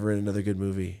man never in another good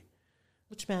movie.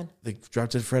 Which man? The Drop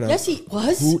Dead Fred. Yes, he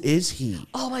was. Who is he?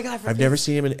 Oh my god! I've never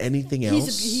seen him in anything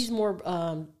else. He's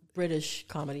more British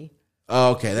comedy.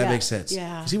 Oh, okay, that Yeah, makes sense.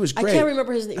 Yeah, 'Cause he was great. I can't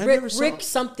remember his name. I never saw- Rick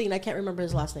something. I can't remember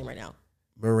his last name right now.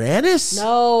 Moranis?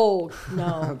 No,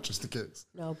 Just the kids.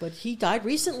 no. But he died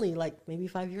recently, like maybe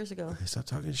 5 years ago. Hey, stop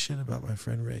talking shit about my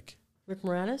friend Rick. Rick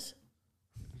Moranis.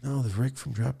 No, the Rick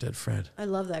from Drop Dead Fred. I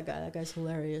love that guy. That guy's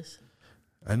hilarious.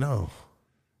 I know.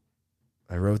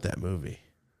 I wrote that movie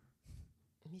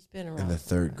He's been around in the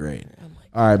 3rd grade. I'm like,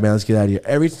 All right, man, let's get out of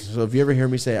here. So if you ever hear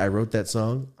me say I wrote that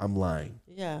song, I'm lying.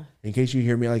 yeah. In case you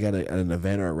hear me like at an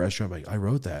event or a restaurant, I'm like, I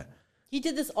wrote that. He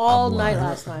did this all I'm night lying.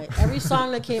 last night. Every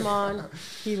song that came on,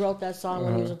 he wrote that song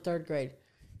when he was in 3rd grade.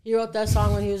 He wrote that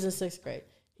song when he was in 6th grade.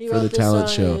 He For wrote the this talent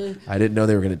song show. when he- I didn't know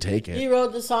they were going to take He it.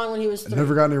 wrote the song when he was 3.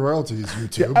 Never got any royalties.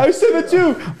 YouTube. I said that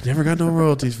too. Never got no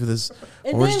royalties for this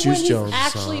And Orange then Juice when he's Jones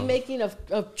actually song. making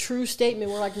a true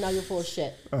statement, we're like, no, you're full of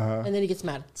shit. And then he gets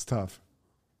mad It's tough.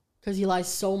 because he lies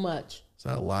so much. It's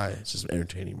not a lie. It's just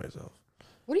entertaining myself.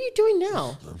 What are you doing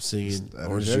now? I'm singing Just Orange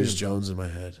entertaining. Juice Jones in my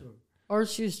head,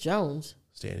 Orange Juice Jones.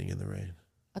 standing in the rain.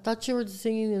 I thought you were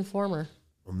singing the Informer.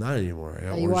 I'm not anymore. I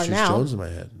got You Orange are Juice now. Jones in my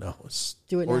head. No, it's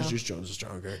Do it Orange now. Juice Jones is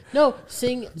stronger. No,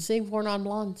 sing Four Non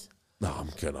Blondes. No, I'm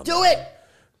good on Do it.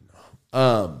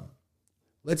 that.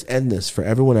 Let's end this for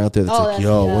everyone out there that's Oh, like, that's-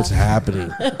 yo, yeah. what's happening?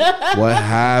 What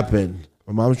happened?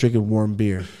 My mom's drinking warm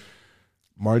beer.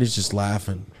 Marty's just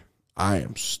laughing. I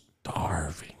am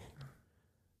starving.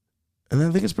 And I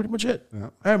think it's pretty much it. Yeah.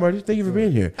 All right, Marty, thank you for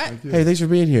being here. Thank you. Hey, thanks for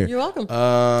being here. You're welcome.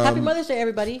 Happy Mother's Day,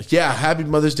 everybody. Yeah, happy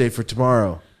Mother's Day for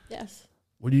tomorrow. Yes.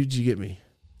 What did you get me?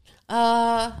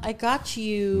 I got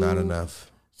you Not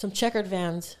enough. some checkered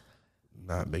Vans.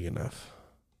 Not big enough.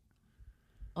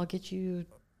 I'll get you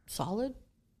solid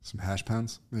Some hash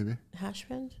pens, maybe. hash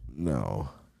pens. No.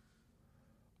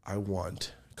 I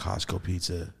want Costco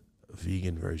pizza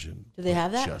vegan version. Do they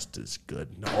have that? Just as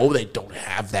good. No, they don't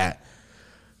have that.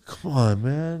 Come on,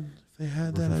 man. If they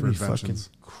had that, I'd be fucking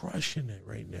crushing it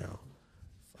right now.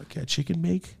 Fuck yeah, chicken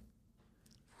make.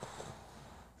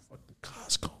 Fucking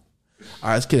Costco. All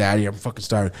right, let's get out of here. I'm fucking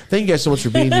starving. Thank you guys so much for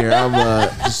being here. I'm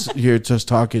just here just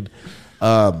talking.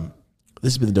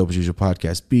 This has been the Dope as Usual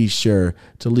podcast. Be sure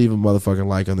to leave a motherfucking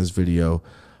like on this video.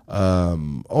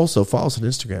 Also, follow us on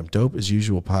Instagram. Dope as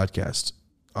Usual podcast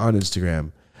on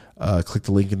Instagram. Click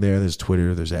the link in there. There's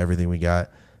Twitter. There's everything we got.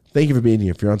 Thank you for being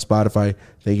here. If you're on Spotify,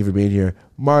 thank you for being here.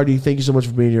 Marty, thank you so much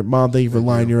for being here. Mom, thank you for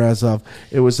lying your ass off.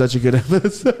 It was such a good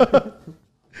episode.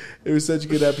 It was such a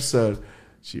good episode.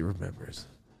 She remembers.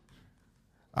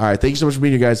 All right. Thank you so much for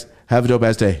being here, guys. Have a dope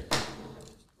ass day.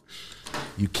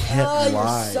 You can't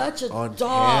lie you're such a on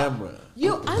dog. camera.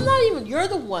 I'm not even. You're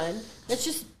the one that's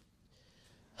just.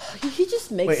 He just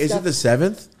makes. Wait, is stuff. it the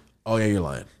 7th? Oh yeah, you're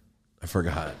lying. I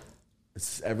forgot.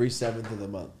 It's every 7th of the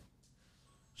month.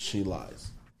 She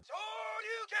lies.